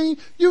everything.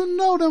 You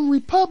know them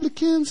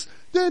Republicans,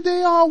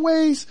 they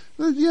always,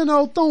 throwing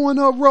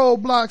up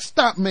roadblocks.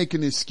 Stop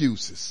making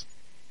excuses.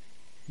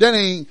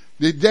 That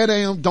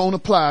don't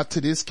apply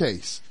to this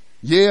case.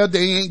 Yeah,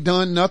 they ain't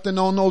done nothing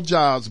on no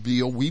jobs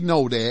bill. We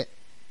know that.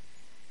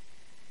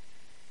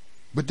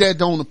 But that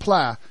don't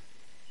apply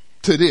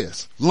to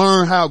this.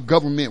 Learn how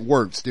government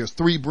works. There's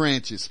 3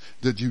 branches: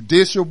 the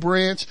judicial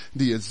branch,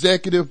 the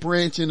executive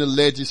branch, and the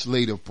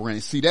legislative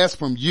branch. See, that's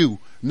from you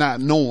not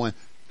knowing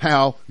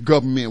how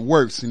government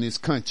works in this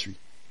country.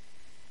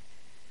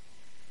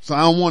 So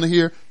I don't want to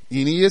hear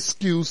any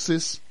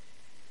excuses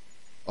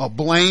or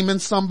blaming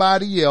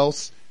somebody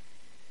else.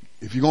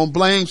 If you're going to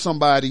blame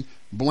somebody,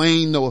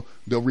 blame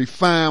the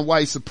refined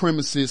white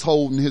supremacist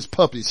holding his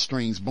puppet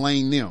strings.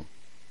 Blame them.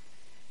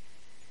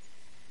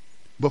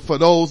 But for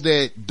those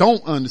that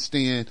don't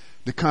understand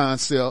the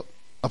concept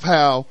of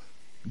how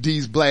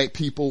these black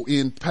people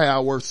in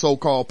power,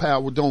 so-called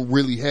power, don't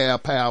really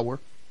have power.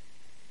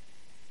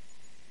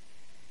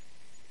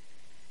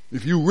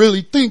 If you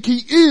really think he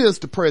is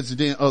the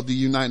president of the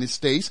United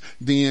States,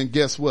 then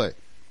guess what?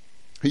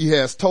 He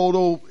has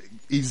total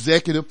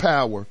executive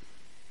power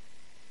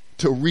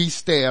to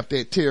restaff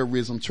that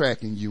terrorism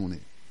tracking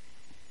unit.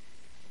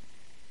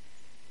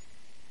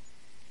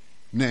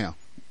 Now,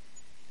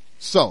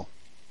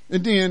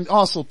 and then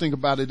also think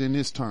about it in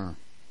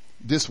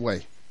this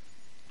way.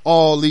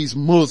 All these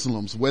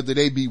Muslims, whether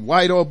they be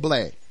white or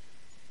black,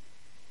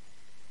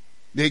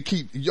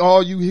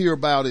 all you hear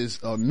about is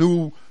a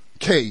new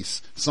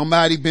case.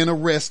 Somebody been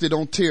arrested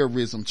on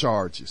terrorism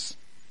charges.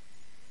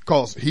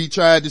 Cause he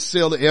tried to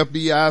sell the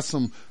FBI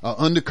some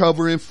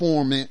undercover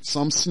informant,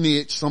 some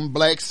snitch, some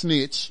black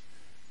snitch,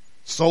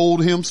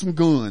 sold him some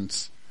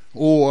guns.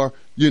 Or,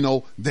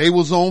 they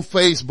was on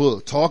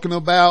Facebook talking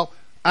about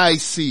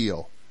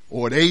ISIL.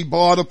 Or they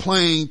bought a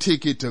plane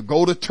ticket to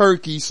go to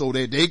Turkey so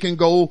that they can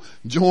go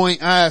join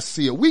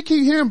ISIL. We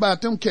keep hearing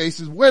about them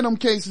cases. Where them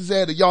cases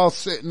at? Are y'all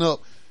setting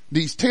up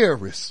these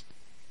terrorists?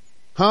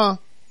 Huh?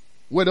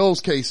 Where those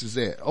cases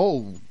at?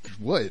 Oh,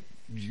 what?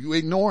 You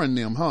ignoring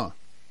them, huh?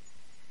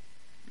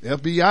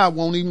 FBI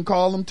won't even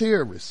call them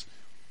terrorists.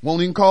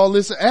 Won't even call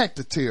this an act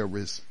of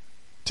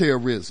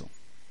terrorism.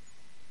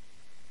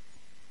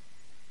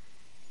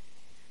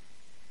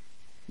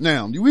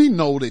 Now, we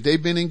know that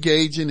they've been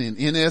engaging in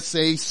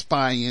NSA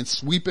spying,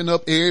 sweeping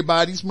up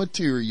everybody's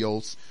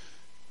materials,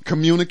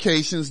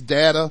 communications,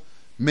 data,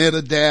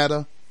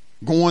 metadata,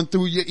 going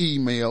through your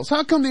emails.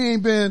 How come they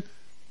ain't been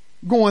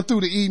going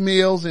through the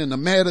emails and the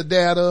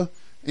metadata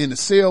and the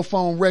cell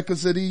phone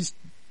records of these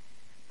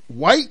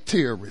white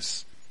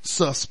terrorist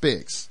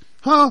suspects?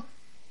 Huh?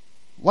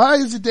 Why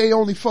is it they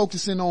only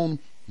focusing on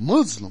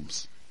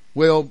Muslims?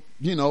 Well,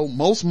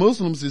 most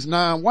Muslims is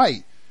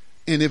non-white.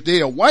 And if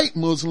they're a white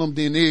Muslim,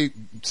 then they're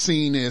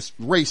seen as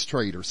race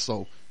traitors.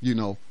 So,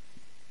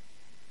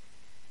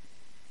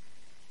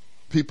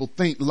 people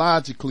think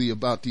logically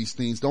about these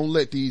things. Don't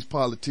let these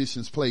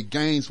politicians play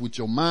games with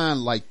your mind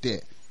like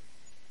that.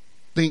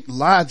 Think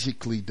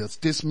logically. Does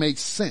this make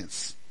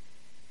sense?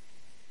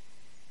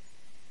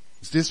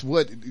 Is this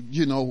what,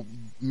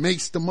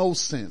 makes the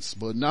most sense?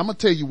 But now I'm going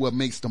to tell you what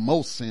makes the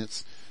most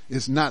sense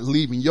is not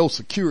leaving your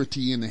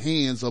security in the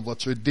hands of a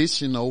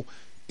traditional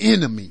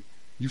enemy.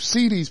 You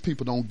see, these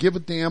people don't give a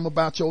damn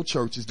about your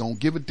churches, don't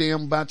give a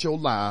damn about your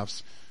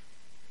lives.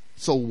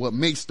 So what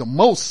makes the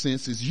most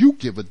sense is you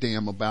give a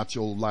damn about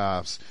your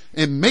lives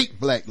and make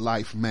black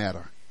life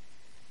matter.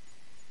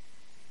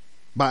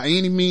 By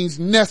any means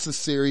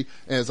necessary,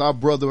 as our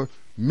brother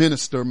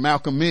minister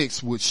Malcolm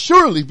X would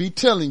surely be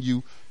telling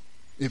you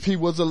if he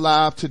was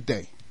alive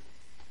today.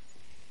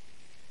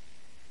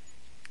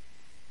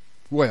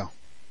 Well,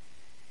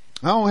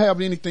 I don't have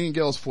anything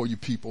else for you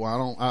people.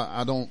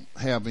 I don't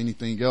have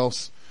anything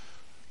else.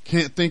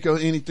 Can't think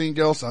of anything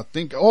else. I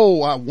think,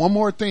 one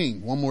more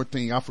thing.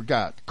 I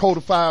forgot.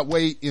 Codified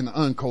way and the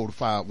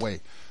uncodified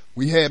way.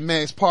 We had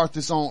Max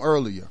Parthas on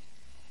earlier.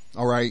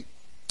 All right.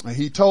 And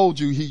he told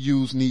you he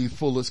used Need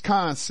Fuller's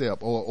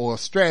concept or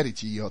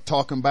strategy or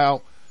talking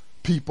about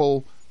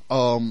people,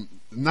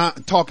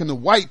 not talking to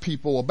white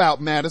people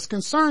about matters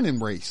concerning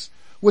race.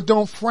 Well,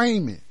 don't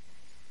frame it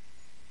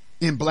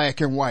in black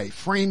and white.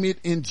 Frame it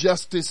in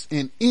justice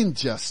and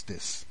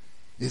injustice.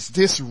 Is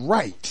this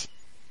right?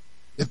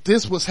 If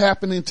this was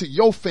happening to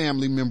your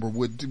family member,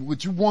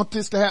 would you want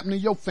this to happen to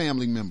your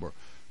family member?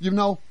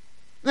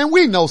 And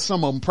we know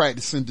some of them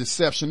practicing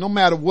deception, no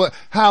matter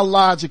how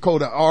logical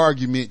the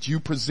argument you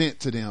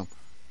present to them.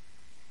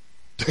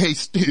 they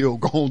still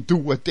gonna do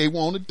what they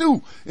want to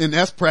do. And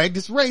that's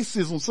practice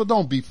racism. So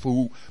don't be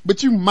fooled.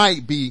 But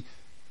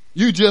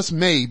you just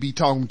may be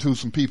talking to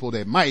some people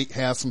that might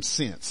have some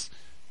sense.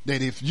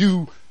 That if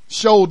you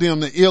show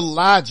them the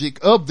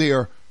illogic of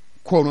their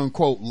quote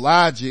unquote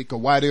logic or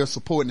why they're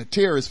supporting the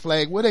terrorist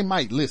flag, well, they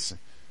might listen.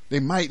 They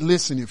might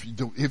listen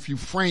if you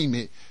frame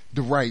it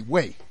the right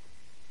way.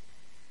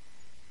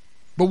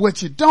 But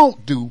what you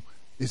don't do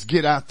is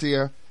get out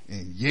there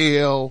and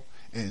yell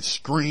and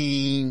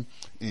scream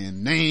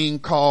and name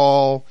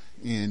call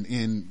and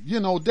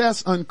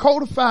that's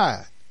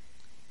uncodified.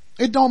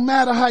 It don't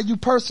matter how you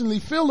personally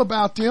feel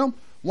about them.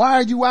 Why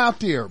are you out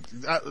there?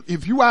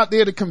 If you out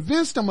there to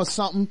convince them of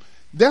something,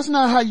 that's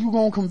not how you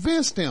gonna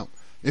convince them.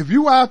 If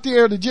you out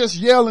there to just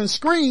yell and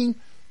scream,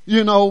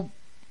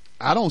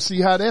 I don't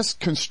see how that's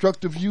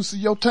constructive use of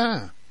your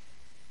time.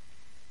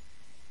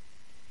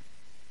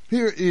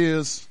 Here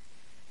is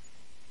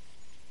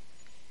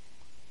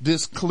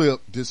this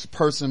clip, this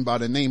person by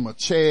the name of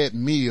Chad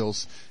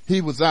Mills. He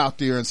was out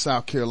there in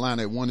South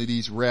Carolina at one of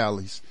these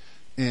rallies.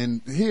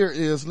 And here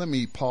is, let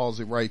me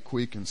pause it right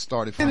quick and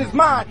start it from in his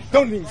mind,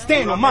 don't even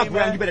stand on my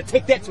ground. You better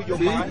take that to your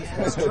mind.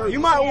 You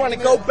might want to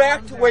go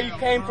back to where you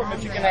came from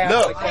if you can ask.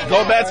 Look,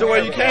 go back to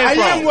where you came from.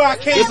 I am where I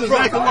came from. This is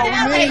exactly what we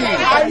mean.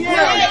 I am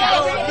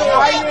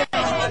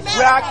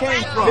where I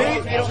came from.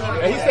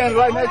 And he's standing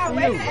right next to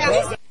you.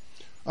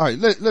 All right,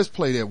 let's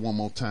play that one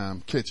more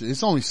time. Catch it.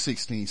 It's only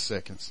 16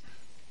 seconds.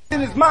 In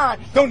his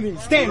mind, don't even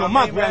stand on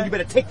my ground. You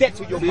better take that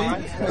to your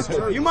mind.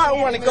 You might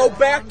want to go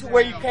back to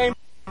where you came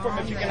from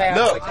if you can ask.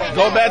 Look,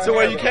 go back to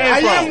where you came from. I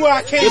am where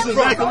I came from. This is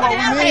exactly what we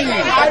mean.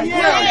 I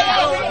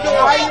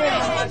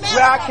am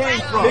where I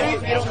came from.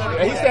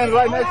 And he's standing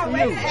right next to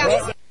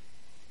you.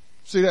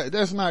 See,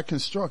 that's not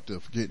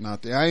constructive, getting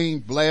out there. I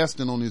ain't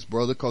blasting on this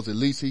brother because at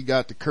least he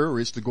got the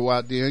courage to go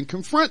out there and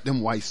confront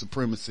them white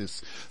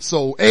supremacists.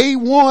 So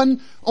A1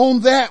 on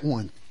that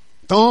one.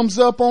 Thumbs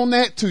up on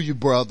that to you,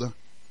 brother.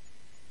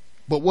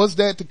 But was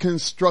that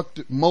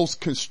the most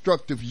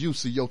constructive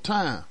use of your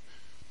time?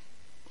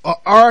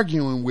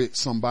 Arguing with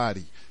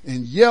somebody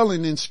and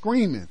yelling and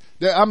screaming.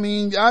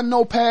 I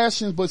know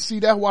passions, but see,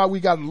 that's why we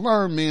got to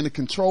learn, man, to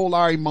control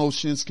our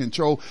emotions,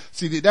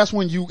 see, that's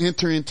when you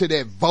enter into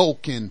that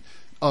Vulcan,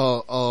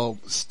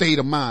 state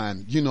of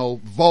mind.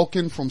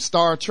 Vulcan from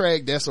Star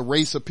Trek, that's a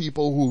race of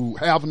people who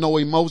have no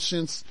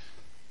emotions.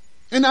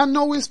 And I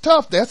know it's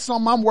tough. That's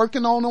something I'm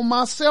working on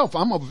myself.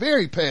 I'm a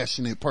very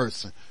passionate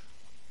person.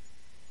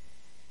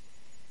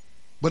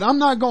 But I'm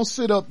not going to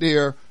sit up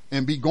there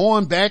and be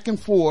going back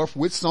and forth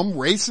with some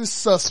racist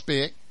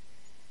suspect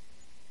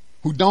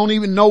who don't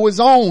even know his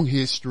own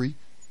history.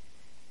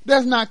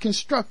 That's not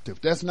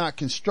constructive. That's not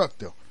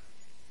constructive.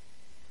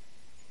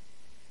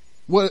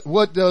 What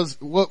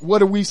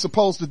are we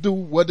supposed to do?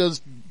 What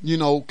does,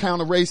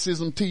 counter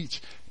racism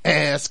teach?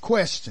 Ask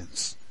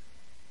questions.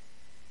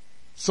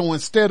 So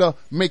instead of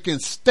making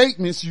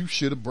statements, you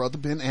should have, brother,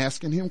 been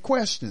asking him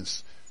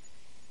questions.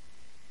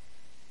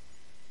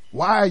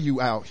 Why are you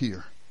out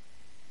here?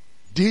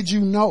 Did you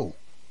know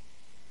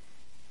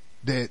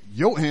that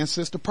your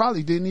ancestor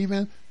probably didn't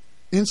even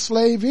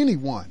enslave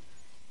anyone,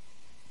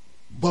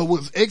 but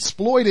was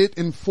exploited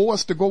and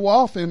forced to go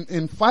off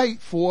and fight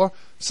for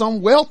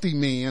some wealthy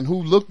man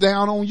who looked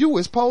down on you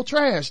as po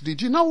trash?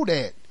 Did you know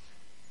that,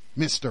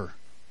 Mr.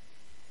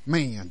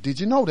 Man? Did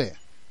you know that?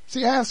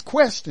 See, ask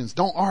questions.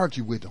 Don't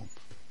argue with them.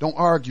 Don't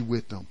argue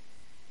with them.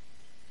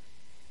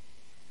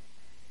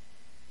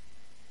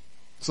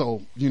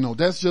 So,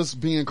 that's just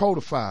being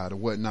codified or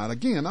whatnot.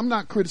 Again, I'm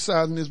not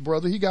criticizing this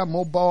brother. He got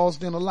more balls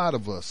than a lot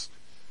of us.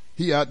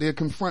 He out there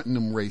confronting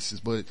them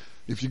racists. But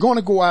if you're going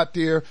to go out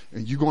there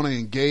and you're going to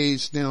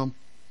engage them,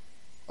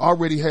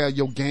 already have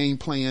your game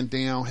plan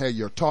down, have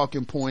your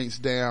talking points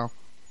down.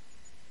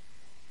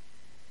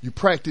 You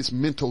practice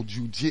mental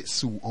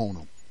jujitsu on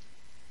them.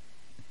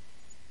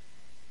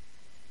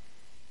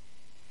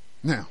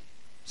 Now,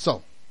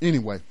 so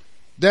anyway,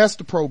 that's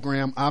the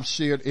program. I've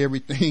shared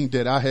everything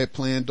that I had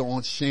planned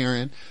on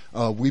sharing.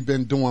 We've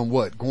been doing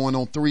going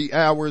on 3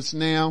 hours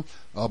now.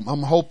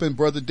 I'm hoping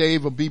Brother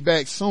Dave will be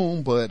back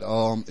soon, but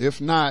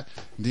if not,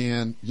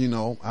 then,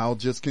 I'll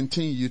just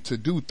continue to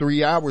do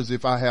 3 hours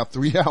if I have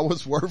 3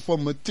 hours worth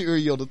of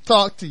material to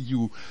talk to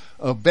you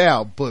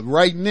about. But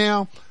right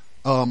now,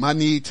 I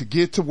need to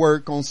get to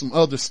work on some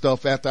other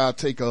stuff after I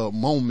take a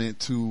moment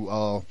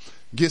to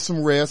get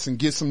some rest and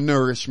get some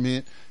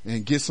nourishment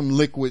and get some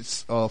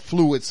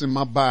fluids in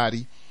my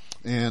body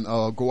and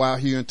go out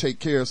here and take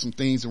care of some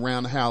things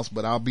around the house.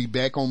 But I'll be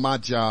back on my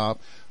job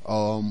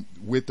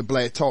with the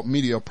Black Talk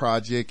Media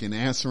Project and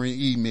answering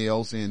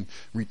emails and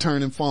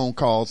returning phone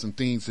calls and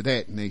things of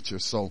that nature.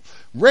 So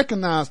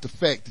recognize the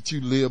fact that you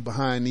live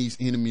behind these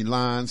enemy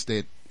lines,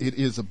 that it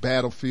is a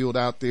battlefield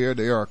out there.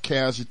 There are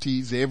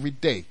casualties every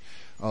day.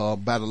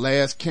 By the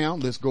last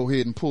count, let's go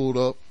ahead and pull it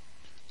up.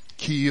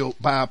 Killed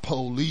by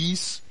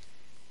police.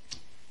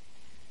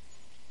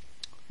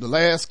 The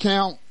last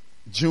count,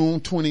 June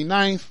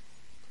 29th,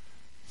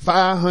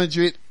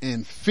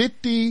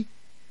 550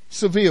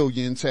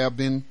 civilians have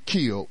been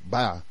killed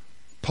by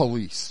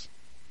police.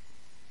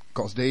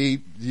 Cause they,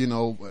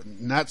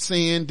 not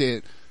saying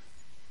that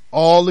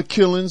all the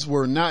killings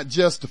were not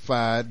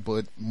justified,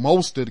 but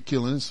most of the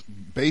killings,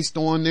 based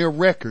on their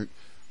record,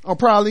 are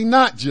probably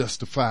not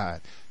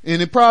justified.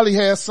 And it probably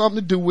has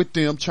something to do with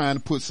them trying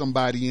to put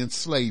somebody in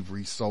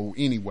slavery. So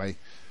anyway,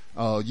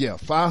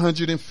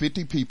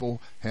 550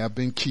 people have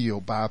been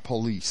killed by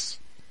police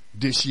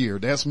this year.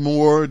 That's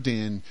more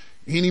than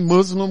any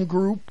Muslim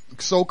group,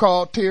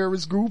 so-called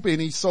terrorist group,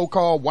 any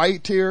so-called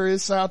white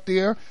terrorists out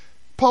there.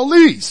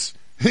 Police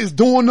is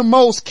doing the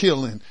most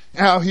killing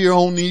out here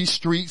on these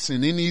streets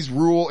and in these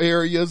rural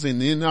areas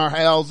and in our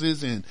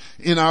houses and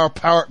in our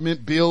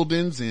apartment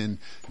buildings and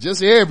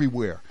just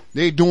everywhere.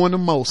 They're doing the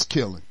most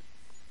killing.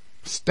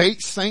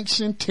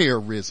 State-sanctioned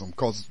terrorism,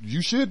 cause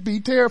you should be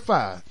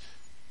terrified.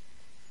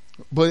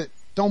 But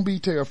don't be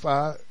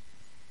terrified.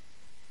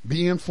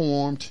 Be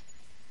informed.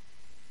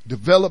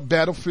 Develop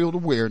battlefield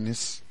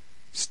awareness.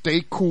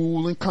 Stay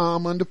cool and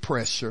calm under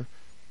pressure.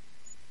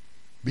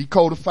 Be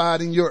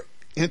codified in your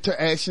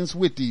interactions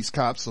with these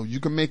cops so you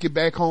can make it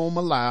back home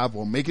alive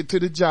or make it to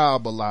the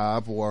job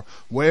alive or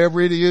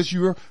wherever it is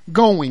you're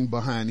going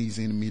behind these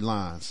enemy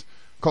lines.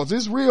 Cause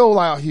it's real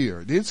out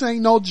here. This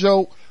ain't no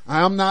joke.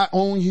 I'm not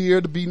on here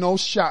to be no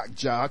shock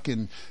jock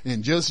and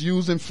just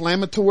use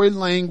inflammatory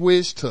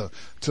language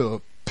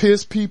to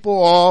piss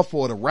people off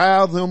or to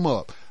rile them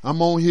up.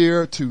 I'm on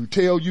here to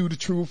tell you the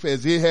truth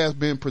as it has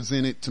been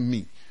presented to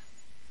me.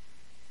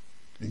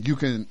 And you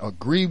can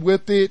agree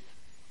with it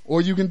or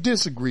you can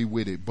disagree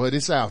with it, but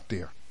it's out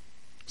there.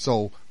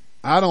 So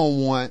I don't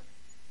want,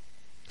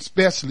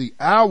 especially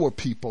our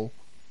people,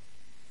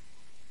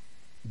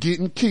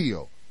 getting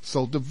killed.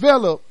 So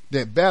develop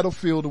that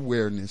battlefield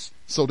awareness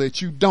so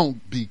that you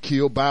don't be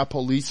killed by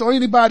police or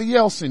anybody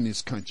else in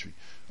this country.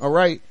 All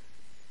right.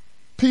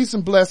 Peace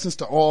and blessings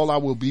to all. I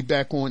will be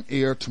back on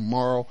air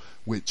tomorrow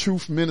with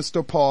Truth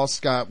Minister Paul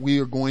Scott. We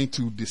are going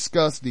to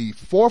discuss the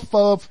 4th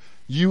of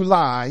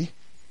July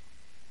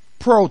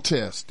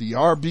protest, the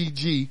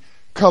RBG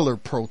color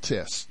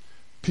protest.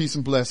 Peace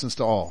and blessings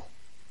to all.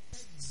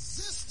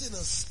 Exist in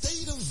a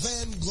state of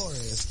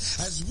vainglorious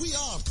as we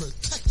are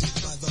protected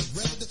by the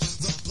red,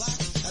 the black,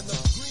 and the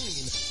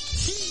green.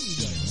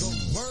 Heed the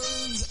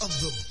words of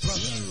the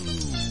brother.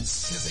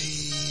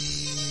 Sissy.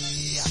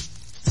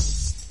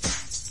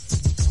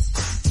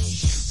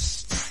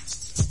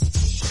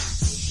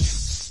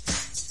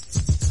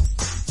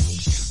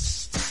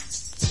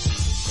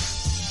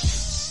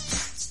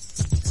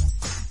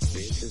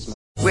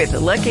 With the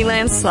Lucky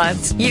Land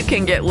Slots, you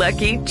can get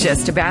lucky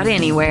just about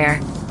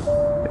anywhere.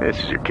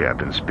 This is your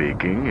captain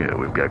speaking.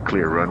 We've got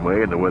clear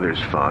runway and the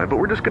weather's fine, but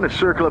we're just going to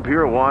circle up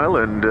here a while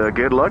and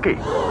get lucky.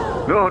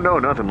 No,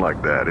 nothing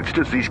like that. It's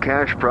just these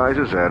cash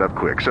prizes add up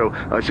quick. So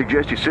I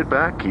suggest you sit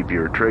back, keep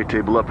your tray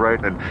table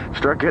upright, and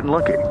start getting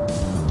lucky.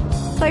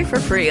 Play for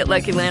free at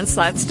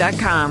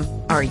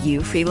LuckyLandSlots.com. Are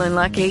you feeling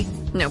lucky?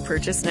 No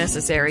purchase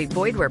necessary.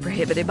 Void where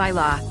prohibited by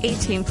law.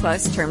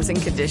 18+ terms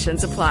and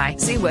conditions apply.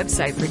 See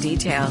website for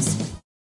details.